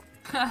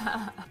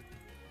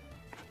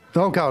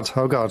 Oh god!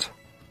 Oh god!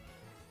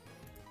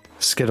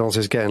 Skittles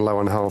is getting low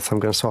on health. I'm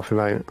going to swap him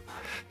out.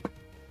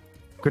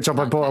 Good job!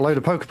 I bought a load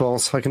of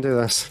Pokeballs. I can do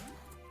this.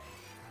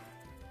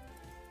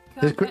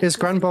 Is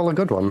Grand Ball a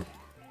good one?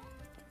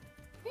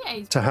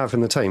 Yeah, to have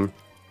in the team?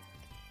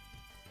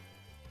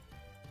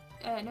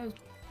 No.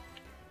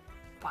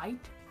 Bite?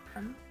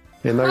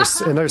 In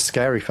those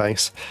scary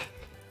face.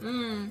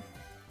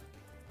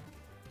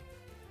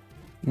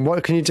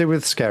 What can you do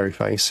with scary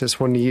face? It's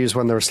one you use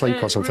when they're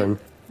asleep or something.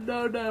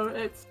 No,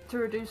 it's to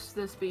reduce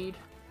the speed.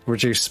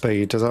 Reduce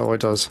speed, is that what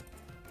it does?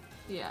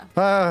 Yeah.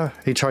 Ah,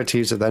 he tried to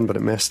use it then, but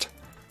it missed.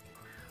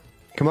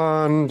 Come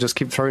on, just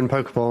keep throwing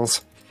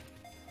Pokeballs.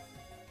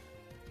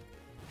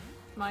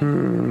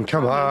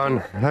 Come on.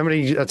 How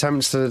many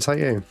attempts did it take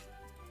you?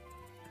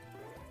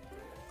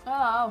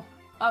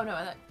 Oh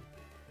no,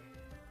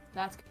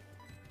 that's good.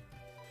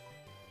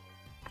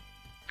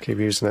 Keep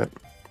using it.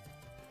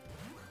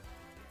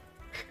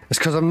 It's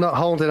because I'm not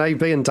holding A,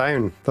 B, and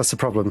down. That's the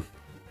problem.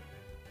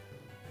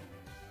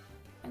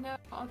 I know.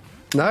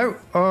 No?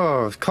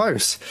 Oh,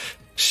 close.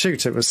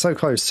 Shoot, it was so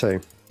close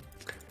too.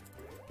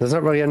 There's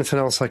not really anything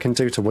else I can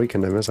do to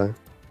weaken him, is there?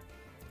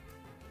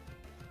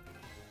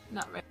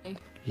 Not really.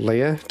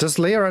 Leah? Does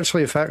Leah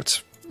actually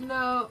affect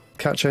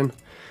catching?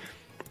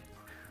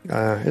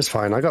 It's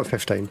fine, I got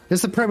 15.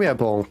 Is the Premier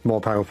Ball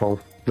more powerful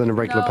than a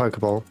regular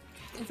Pokeball?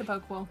 It's a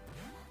Pokeball.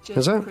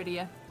 Is it?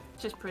 Prettier.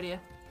 Just prettier.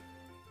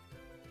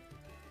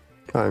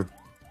 Oh.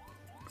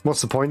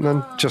 What's the point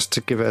then? Just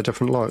to give it a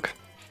different look?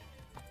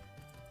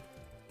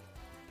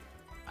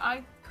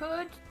 I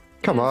could...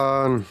 Come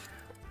on!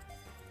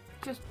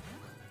 Just...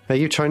 Are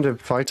you trying to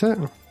fight it?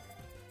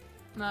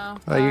 No.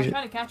 I'm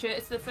trying to catch it.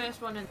 It's the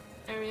first one in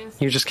areas.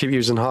 You just keep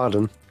using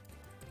Harden.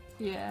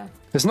 Yeah.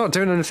 It's not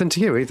doing anything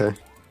to you either.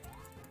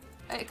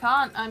 It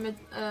can't. I'm a...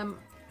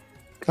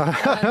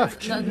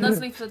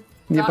 Nuzlocke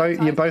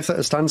You're both at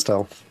a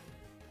standstill.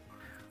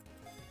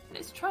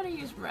 It's trying to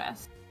use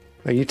rest.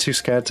 Are you too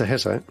scared to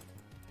hit it?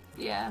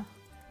 Yeah.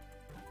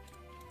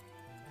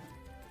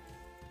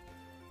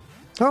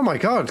 Oh my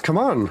god, come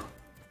on!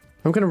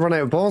 I'm going to run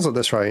out of balls at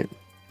this rate.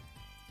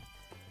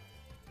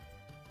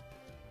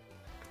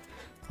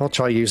 I'll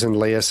try using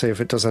Leah, see if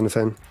it does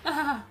anything.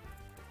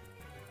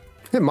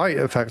 It might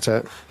affect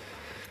it.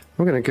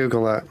 I'm going to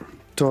Google that.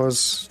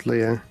 Does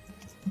Leah...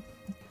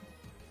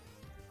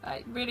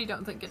 I really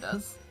don't think it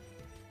does.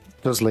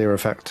 Does Leah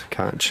affect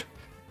catch?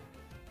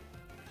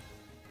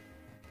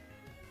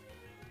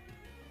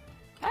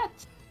 Catch?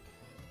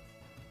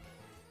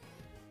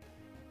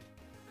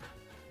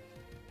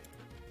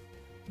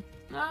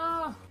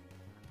 No!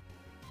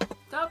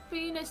 Stop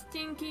being a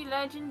stinky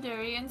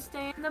legendary and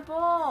stay in the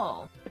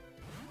ball!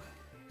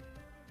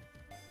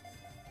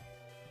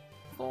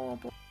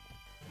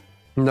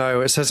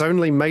 No, it says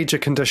only major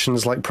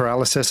conditions like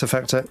paralysis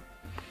affect it.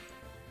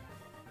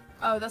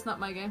 Oh, that's not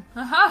my game.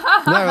 No,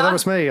 that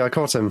was me. I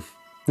caught him.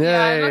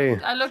 Yay! Yeah,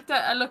 I looked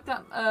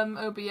at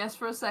OBS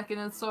for a second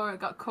and saw it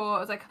got caught. I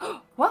was like,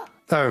 oh, what?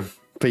 Oh,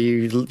 but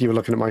you were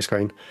looking at my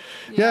screen.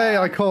 Yeah. Yay!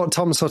 I caught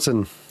Tom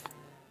Sutton.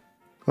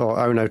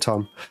 Oh no,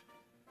 Tom.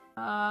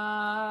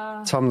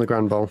 Tom the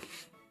Grand Ball.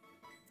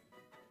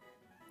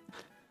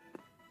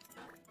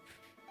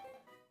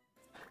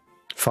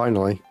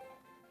 Finally.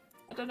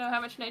 I don't know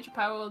how much nature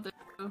power will do.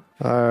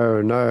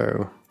 Oh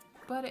no.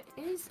 But it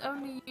is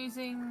only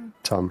using...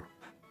 Tom.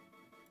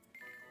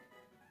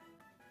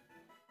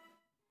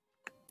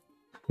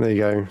 There you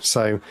go.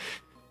 So,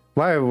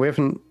 wow, we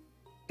haven't...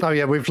 Oh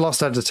yeah, we've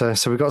lost editor.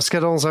 So we've got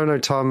Skittles, Oh No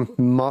Tom,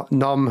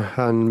 Nom,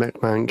 and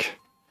Micmank.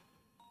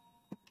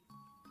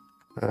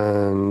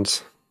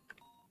 And...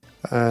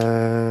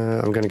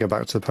 I'm going to go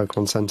back to the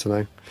Pokemon Center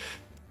now.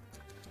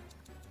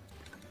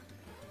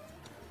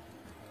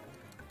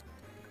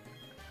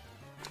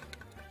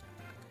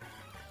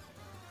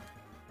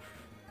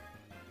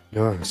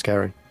 Oh,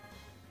 scary.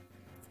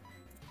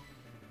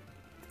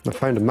 I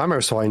found a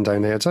mammoth swine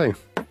down here too.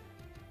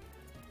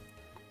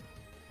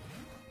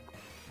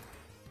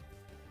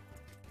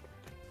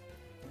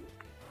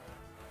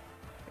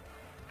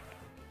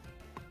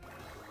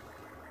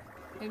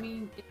 I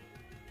mean,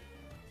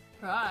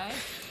 right.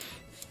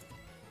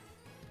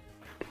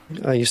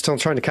 Are you still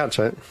trying to catch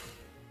it?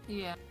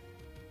 Yeah.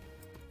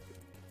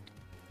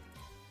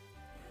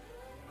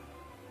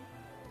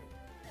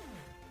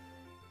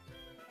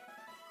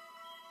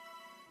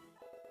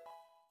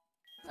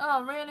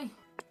 Oh, really?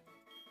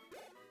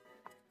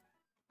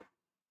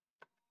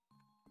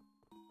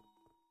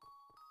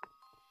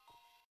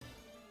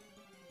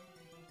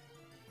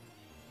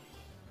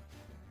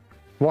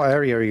 What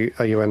area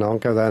are you in? I'll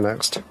go there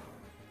next.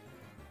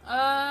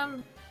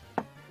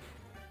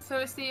 So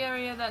it's the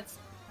area that's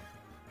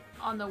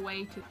on the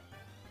way to...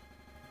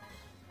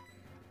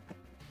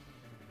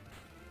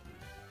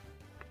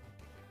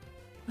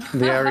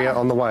 The area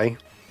on the way?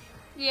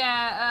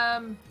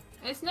 Yeah,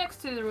 it's next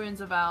to the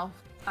ruins of Alp.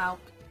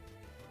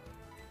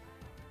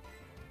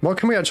 What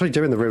can we actually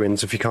do in the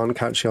ruins if you can't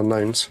catch the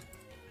unknowns?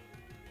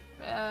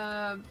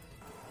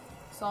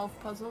 Solve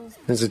puzzles.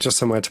 Is it just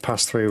somewhere to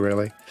pass through,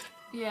 really?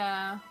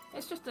 Yeah,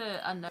 it's just an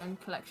unknown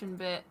collection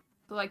bit.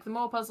 So, like, the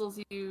more puzzles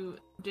you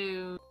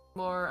do, the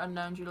more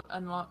unknowns you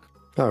unlock.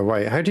 Oh,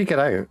 wait, how do you get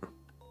out?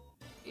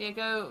 You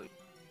go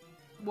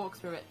walk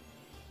through it.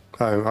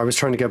 Oh, I was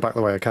trying to go back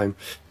the way I came.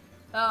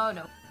 Oh,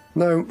 no.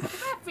 No.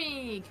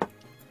 Traffic!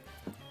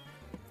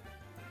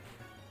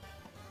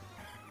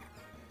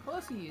 Of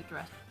course you use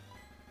rest.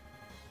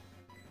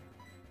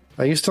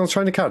 Are you still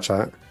trying to catch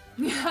that?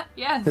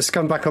 Yes. It's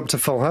gone back up to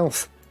full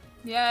health.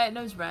 Yeah, it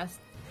knows rest.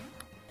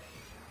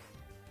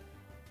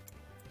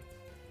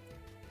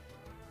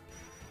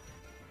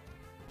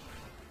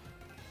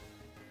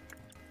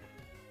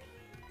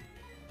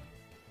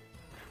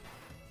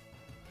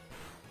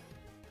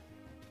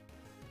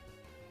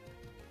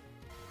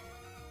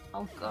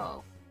 I'll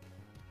go.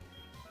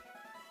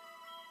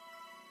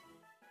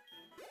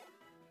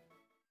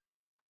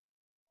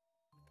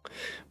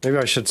 Maybe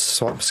I should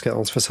swap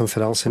Skittles for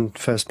something else in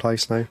first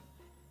place now.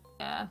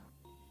 Yeah.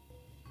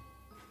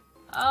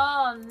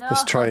 Oh no.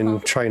 Let's try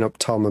and train up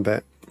Tom a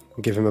bit.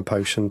 Give him a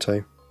potion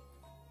too.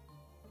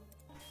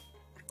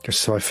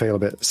 Just so I feel a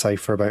bit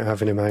safer about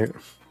having him out.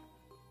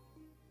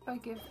 I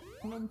give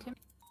him intimidation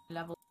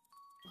level.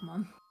 Come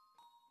on.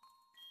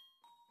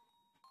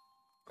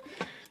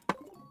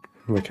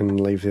 We can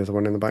leave the other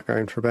one in the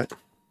background for a bit.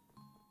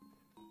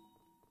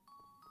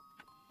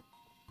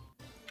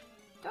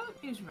 Don't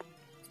use rest.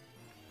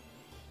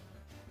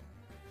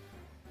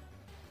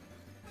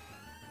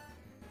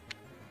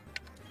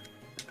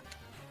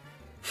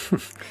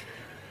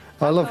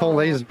 I love all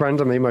these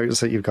random emotes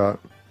that you've got.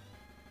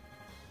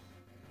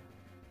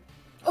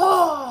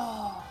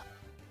 Oh!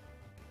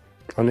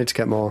 I need to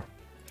get more.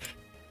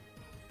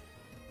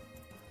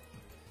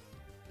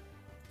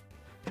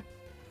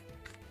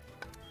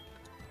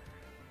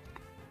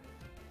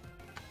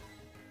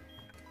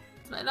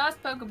 It's my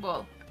last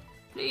Pokeball.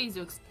 Please,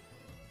 Ux.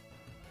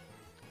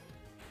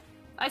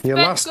 I Your spent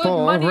last good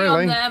ball? money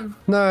Really? on them.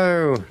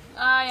 No!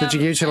 I Did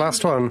you use your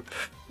last one?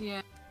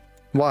 Yeah.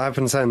 What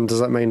happens then? Does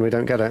that mean we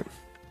don't get it?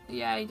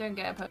 Yeah, you don't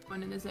get a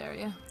Pokemon in this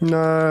area.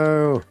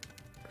 No!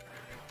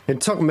 It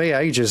took me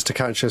ages to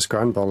catch this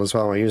Grand Ball as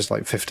well. I used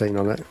like 15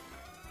 on it.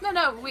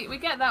 No, we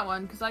get that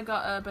one because I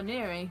got a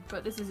Baneri,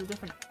 but this is a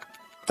different...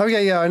 Oh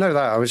yeah, I know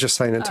that. I was just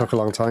saying it took a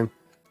long time.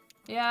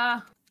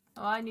 Yeah.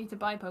 Oh, I need to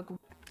buy Pokemon.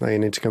 Now you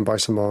need to go and buy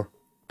some more.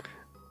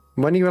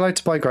 When are you allowed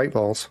to buy Great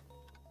Balls?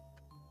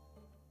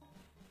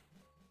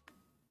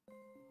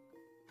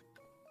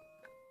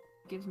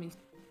 Gives me...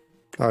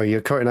 Oh,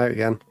 you're cutting out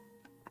again.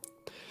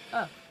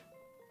 Oh.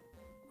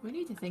 We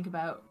need to think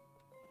about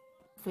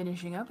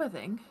finishing up, I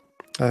think.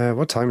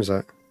 What time is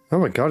it? Oh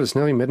my god, it's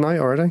nearly midnight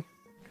already?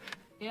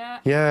 Yeah.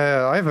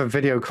 Yeah, I have a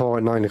video call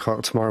at 9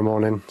 o'clock tomorrow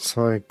morning,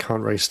 so I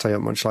can't really stay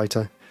up much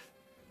later.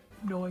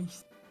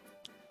 Nice.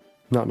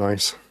 Not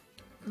nice.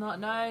 Not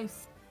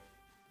nice.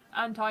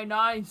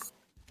 Anti-nice.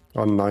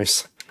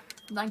 Unnice.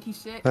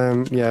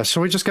 96. Yeah,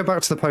 shall we just go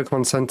back to the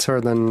Pokemon Center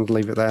and then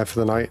leave it there for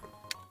the night?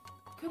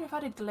 Could have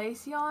had a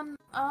Glaceon.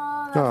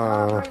 Oh, that's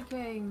Aw.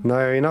 heartbreaking.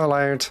 No, you're not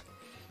allowed.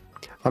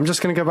 I'm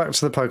just going to go back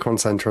to the Pokemon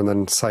Center and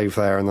then save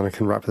there, and then I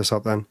can wrap this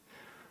up then.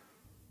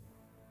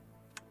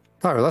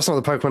 Oh, that's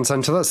not the Pokemon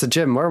Center, that's the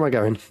gym. Where am I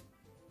going?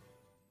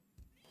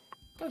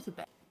 Go to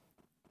bed.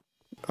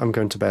 I'm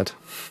going to bed.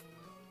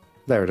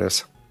 There it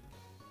is.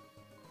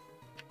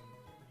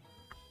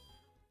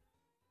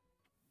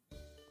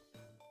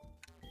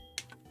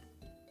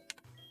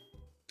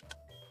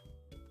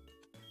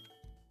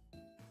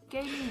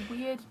 Gave you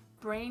weird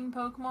brain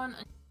Pokemon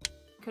and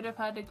could have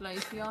had a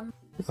Glaceon.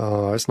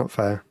 Oh, it's not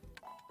fair.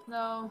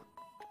 No.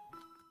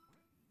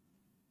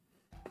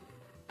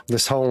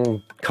 This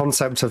whole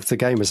concept of the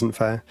game isn't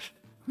fair.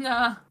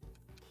 Nah.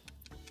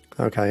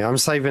 Okay, I'm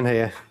saving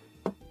here.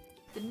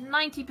 The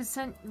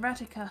 90%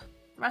 Rattata.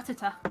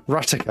 Ratica,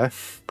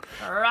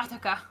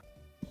 Rattata.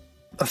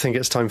 I think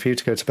it's time for you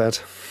to go to bed.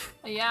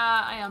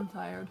 Yeah, I am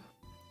tired.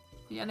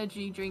 The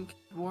energy drink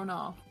is worn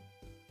off.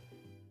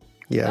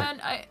 Yeah.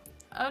 And I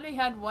only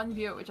had one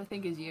viewer, which I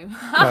think is you.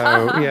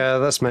 Oh, yeah,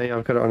 that's me.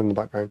 I've got it on in the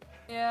background.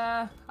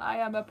 Yeah, I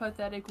am a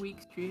pathetic,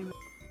 weak streamer.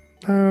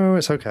 Oh,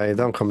 it's okay.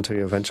 They'll come to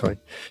you eventually.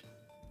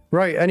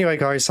 Right, anyway,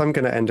 guys, I'm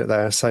going to end it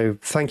there. So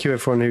thank you,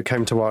 everyone who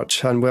came to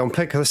watch, and we'll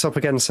pick this up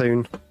again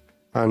soon.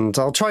 And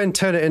I'll try and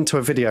turn it into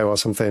a video or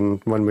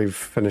something when we've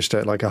finished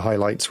it, like a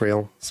highlights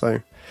reel.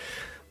 So,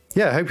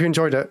 yeah, I hope you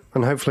enjoyed it,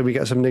 and hopefully we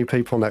get some new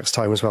people next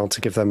time as well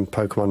to give them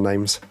Pokemon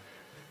names.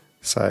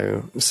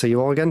 So, see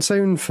you all again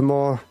soon for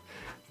more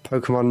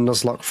Pokemon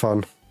Nuzlocke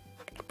fun.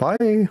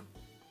 Bye!